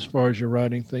process as far as your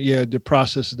writing thing? Yeah, the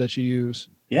processes that you use.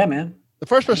 Yeah, man. The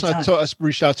first person I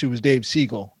reached out to was Dave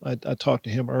Siegel. I talked to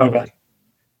him early. Okay.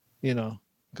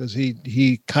 Because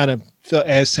he kind of felt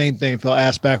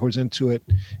asked backwards into it.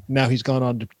 Now he's gone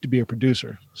on to be a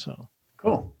producer. So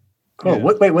cool. Yeah.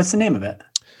 What's the name of it?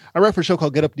 I write for a show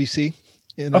called Get Up DC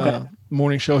in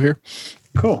morning show here.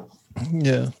 Cool.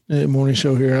 Yeah, morning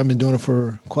show here. I've been doing it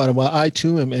for quite a while. I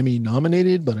too am Emmy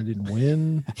nominated, but I didn't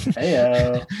win.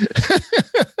 Hey,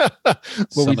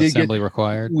 but we did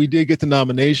required. We did get the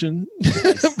nomination,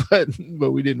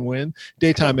 but we didn't win.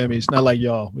 Daytime Emmys, not like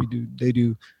y'all. They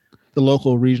do the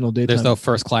local regional daytime. There's no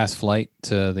first class flight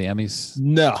to the Emmys.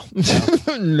 No,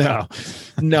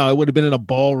 no. It would have been in a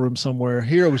ballroom somewhere.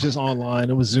 Here it was just online.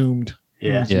 It was Zoomed.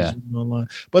 Yeah. Zoomed online.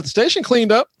 But the station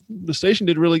cleaned up. The station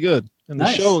did really good, and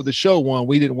Nice. the show won.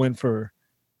 We didn't win for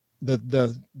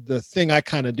the thing I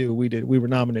kind of do. We were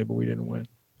nominated, but we didn't win.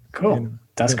 Cool. You know,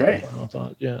 That's great.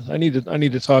 Yeah, I need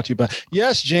to talk to you about.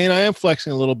 Yes, Jane, I am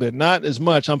flexing a little bit, not as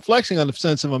much. I'm flexing on the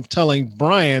sense of I'm telling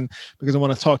Brian because I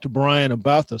want to talk to Brian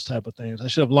about those type of things. I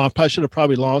should have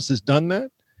probably long since done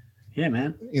that. Yeah,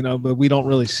 man. You know, but we don't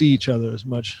really see each other as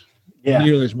much, Yeah.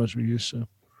 nearly as much as we used to.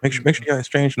 Make sure you guys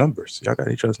exchange numbers. Y'all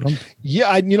got each other's numbers.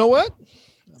 Yeah, you know what?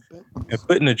 And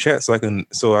put in the chat so I can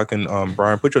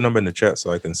Brian, put your number in the chat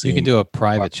so I can see. You can do a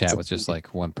private chat with just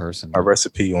like one person. a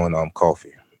recipe on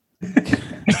coffee.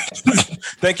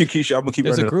 Thank you, Keisha. I'm gonna keep.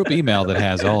 There's a running. group email that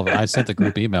has all of it. I sent the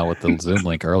group email with the Zoom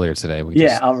link earlier today. We Yeah,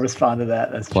 just I'll respond to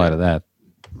that. That's apply true. to that.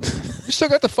 You still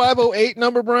got the 508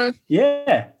 number, Brian?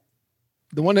 Yeah.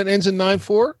 The one that ends in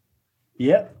 94?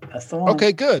 Yep. That's the one.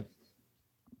 Okay, good.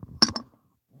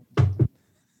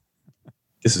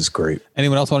 This is great.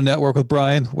 Anyone else want to network with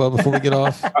Brian? Well, before we get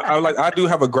off, I do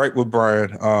have a gripe with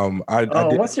Brian.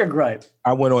 What's your gripe?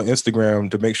 I went on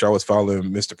Instagram to make sure I was following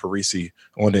Mr. Parisi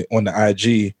on the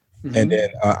IG, and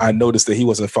then I noticed that he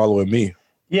wasn't following me.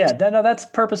 Yeah, that's a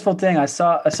purposeful thing. I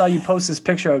saw you post this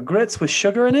picture of grits with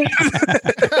sugar in it.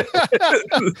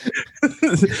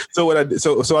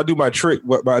 So I do my trick.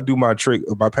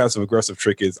 My passive aggressive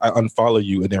trick is I unfollow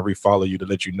you and then refollow you to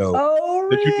let you know. Oh,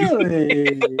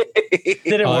 really?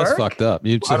 Did it oh, that's work? fucked up.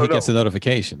 He gets a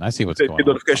notification. I see what's going on.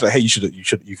 Notification like, hey,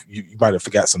 you might have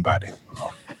forgot somebody.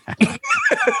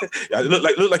 Yeah, it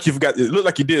looked like you forgot. It looked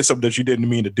like you did something that you didn't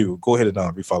mean to do. Go ahead and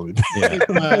refollow me. Yeah.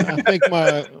 I think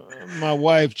my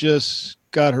wife just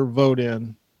got her vote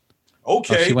in.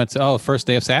 Okay. Oh, she went to first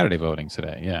day of Saturday voting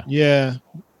today. Yeah. Yeah.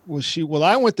 Well,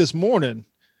 I went this morning.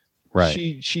 Right.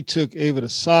 She took Ava to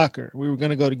soccer. We were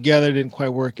going to go together. It didn't quite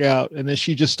work out. And then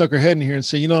she just stuck her head in here and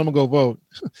said, I'm going to go vote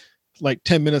like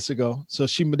 10 minutes ago. So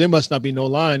there must not be no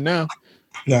line now.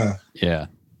 Nah. Yeah.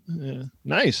 Yeah.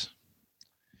 Nice.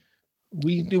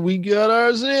 We got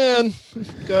ours in.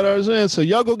 So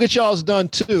y'all go get y'all's done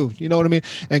too. You know what I mean?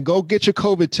 And go get your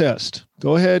COVID test.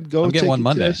 Go ahead. Go I'm getting take one your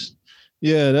Monday. test.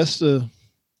 Yeah,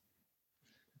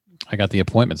 I got the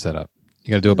appointment set up. You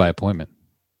got to do it by appointment.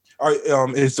 All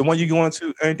right, is the one you going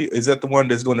to, Andy? Is that the one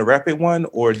that's doing the rapid one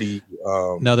or the?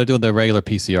 No, they're doing the regular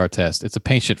PCR test. It's a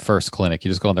patient first clinic.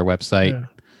 You just go on their website. Yeah.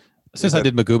 Since I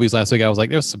did Magoobies last week, I was like,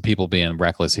 there's some people being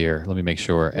reckless here. Let me make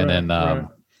sure. And then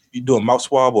You do a mouth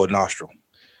swab or a nostril?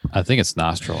 I think it's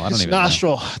nostril. I don't It's even know.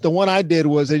 nostril. The one I did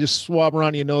was they just swab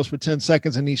around your nose for 10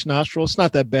 seconds in each nostril. It's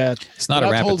not that bad. It's not But a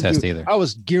I rapid told test you, either. I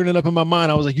was gearing it up in my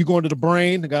mind. I was like, you going to the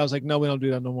brain? The guy was like, no, we don't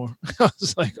do that no more. I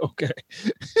was like, okay.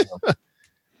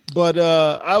 But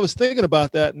I was thinking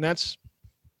about that, and that's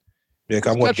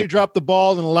after you drop the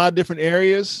ball in a lot of different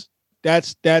areas.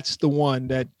 That's the one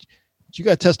that you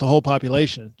got to test the whole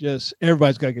population. Just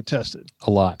everybody's got to get tested.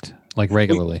 A lot, like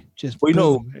regularly.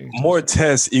 More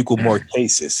tests equal more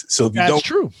cases. So if you don't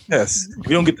true. test, if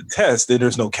you don't get the test, then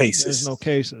there's no cases. There's no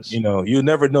cases. You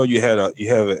never know you had a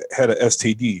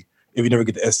STD if you never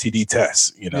get the STD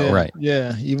test. Yeah, right?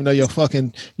 Yeah, even though your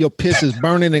piss is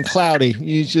burning and cloudy,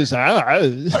 you just I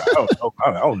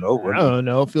don't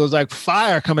know. It feels like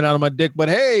fire coming out of my dick, but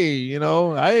hey,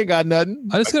 I ain't got nothing.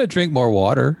 I'm just gonna drink more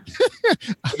water.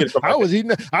 I was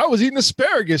eating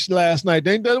asparagus last night.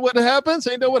 Ain't that what happens?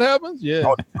 Yeah.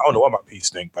 I don't know why my pee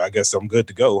stink, but I guess I'm good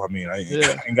to go. I mean, I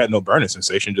ain't got no burning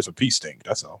sensation, just a pee stink.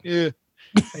 That's all. Yeah.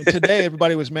 And today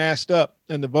everybody was masked up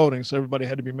in the voting, so everybody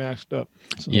had to be masked up.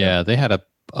 So, yeah, they had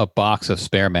a box of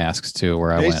spare masks too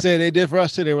where I went. They said they did for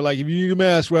us too. They were like, if you need a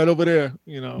mask right over there,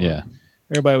 Yeah.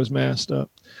 Everybody was masked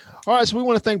up. All right, so we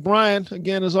want to thank Brian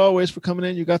again as always for coming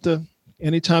in. You got to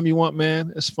anytime you want,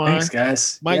 man. It's fine. Thanks,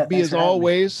 guys. Mike B, as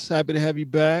always, happy to have you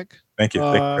back. Thank you.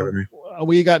 Thank you for having me.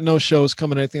 We got no shows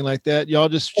coming or anything like that. Y'all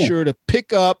just sure to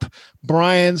pick up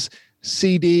Brian's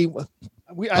CD.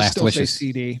 I still say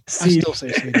CD. I still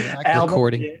say CD.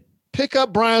 Recording. Pick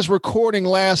up Brian's recording,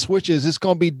 Last Wishes. It's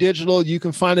going to be digital. You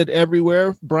can find it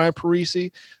everywhere. Brian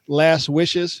Parisi, Last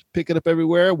Wishes. Pick it up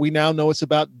everywhere. We now know it's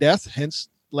about death, hence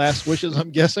Last Wishes,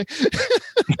 I'm guessing.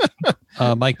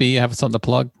 Mike B, you have something to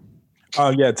plug?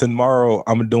 Yeah, tomorrow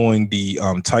I'm doing the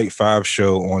Type 5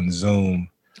 show on Zoom.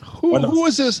 Who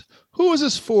is this? Who is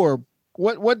this for?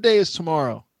 What day is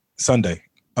tomorrow? Sunday.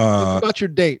 What about your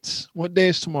dates? What day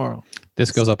is tomorrow?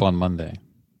 This goes up on Monday.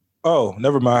 Oh,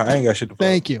 never mind. I ain't got shit to plug.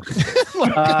 Thank you.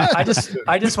 I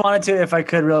just wanted to, if I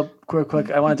could, real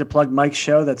quick, I wanted to plug Mike's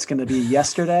show. That's going to be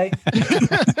yesterday.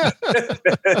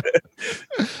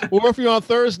 Or if you're on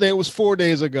Thursday, it was 4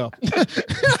 days ago.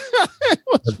 It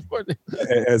was 4 days.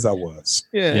 As I was.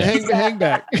 Yeah. Hang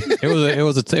back.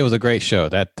 It was a great show.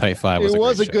 That Tight Five was. It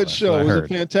was a good That's show. what I It was a heard.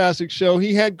 fantastic show.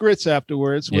 He had grits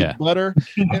afterwards with butter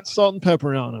and salt and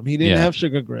pepper on them. He didn't have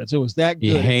sugar grits. It was that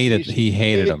good. He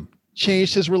hated them.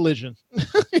 Changed his religion.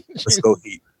 Let's go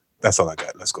Heat. That's all I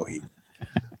got. Let's go Heat.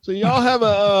 So y'all have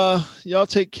y'all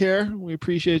take care. We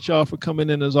appreciate y'all for coming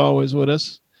in as always with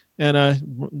us. And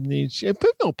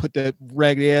don't put that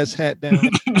raggedy ass hat down.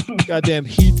 Goddamn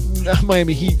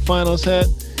Miami Heat finals hat.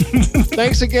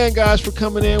 Thanks again, guys, for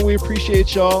coming in. We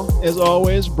appreciate y'all as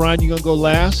always. Brian, you gonna go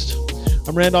last?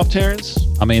 I'm Randolph Terrence.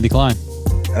 I'm Andy Klein.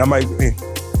 And I might be.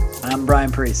 I'm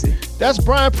Brian Parisi. That's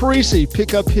Brian Parisi.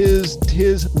 Pick up his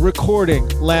recording,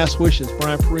 Last Wishes.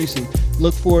 Brian Parisi.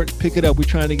 Look for it. Pick it up. We're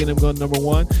trying to get him going number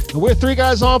one. And we're 3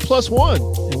 guys on plus one.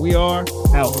 And we are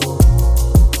out.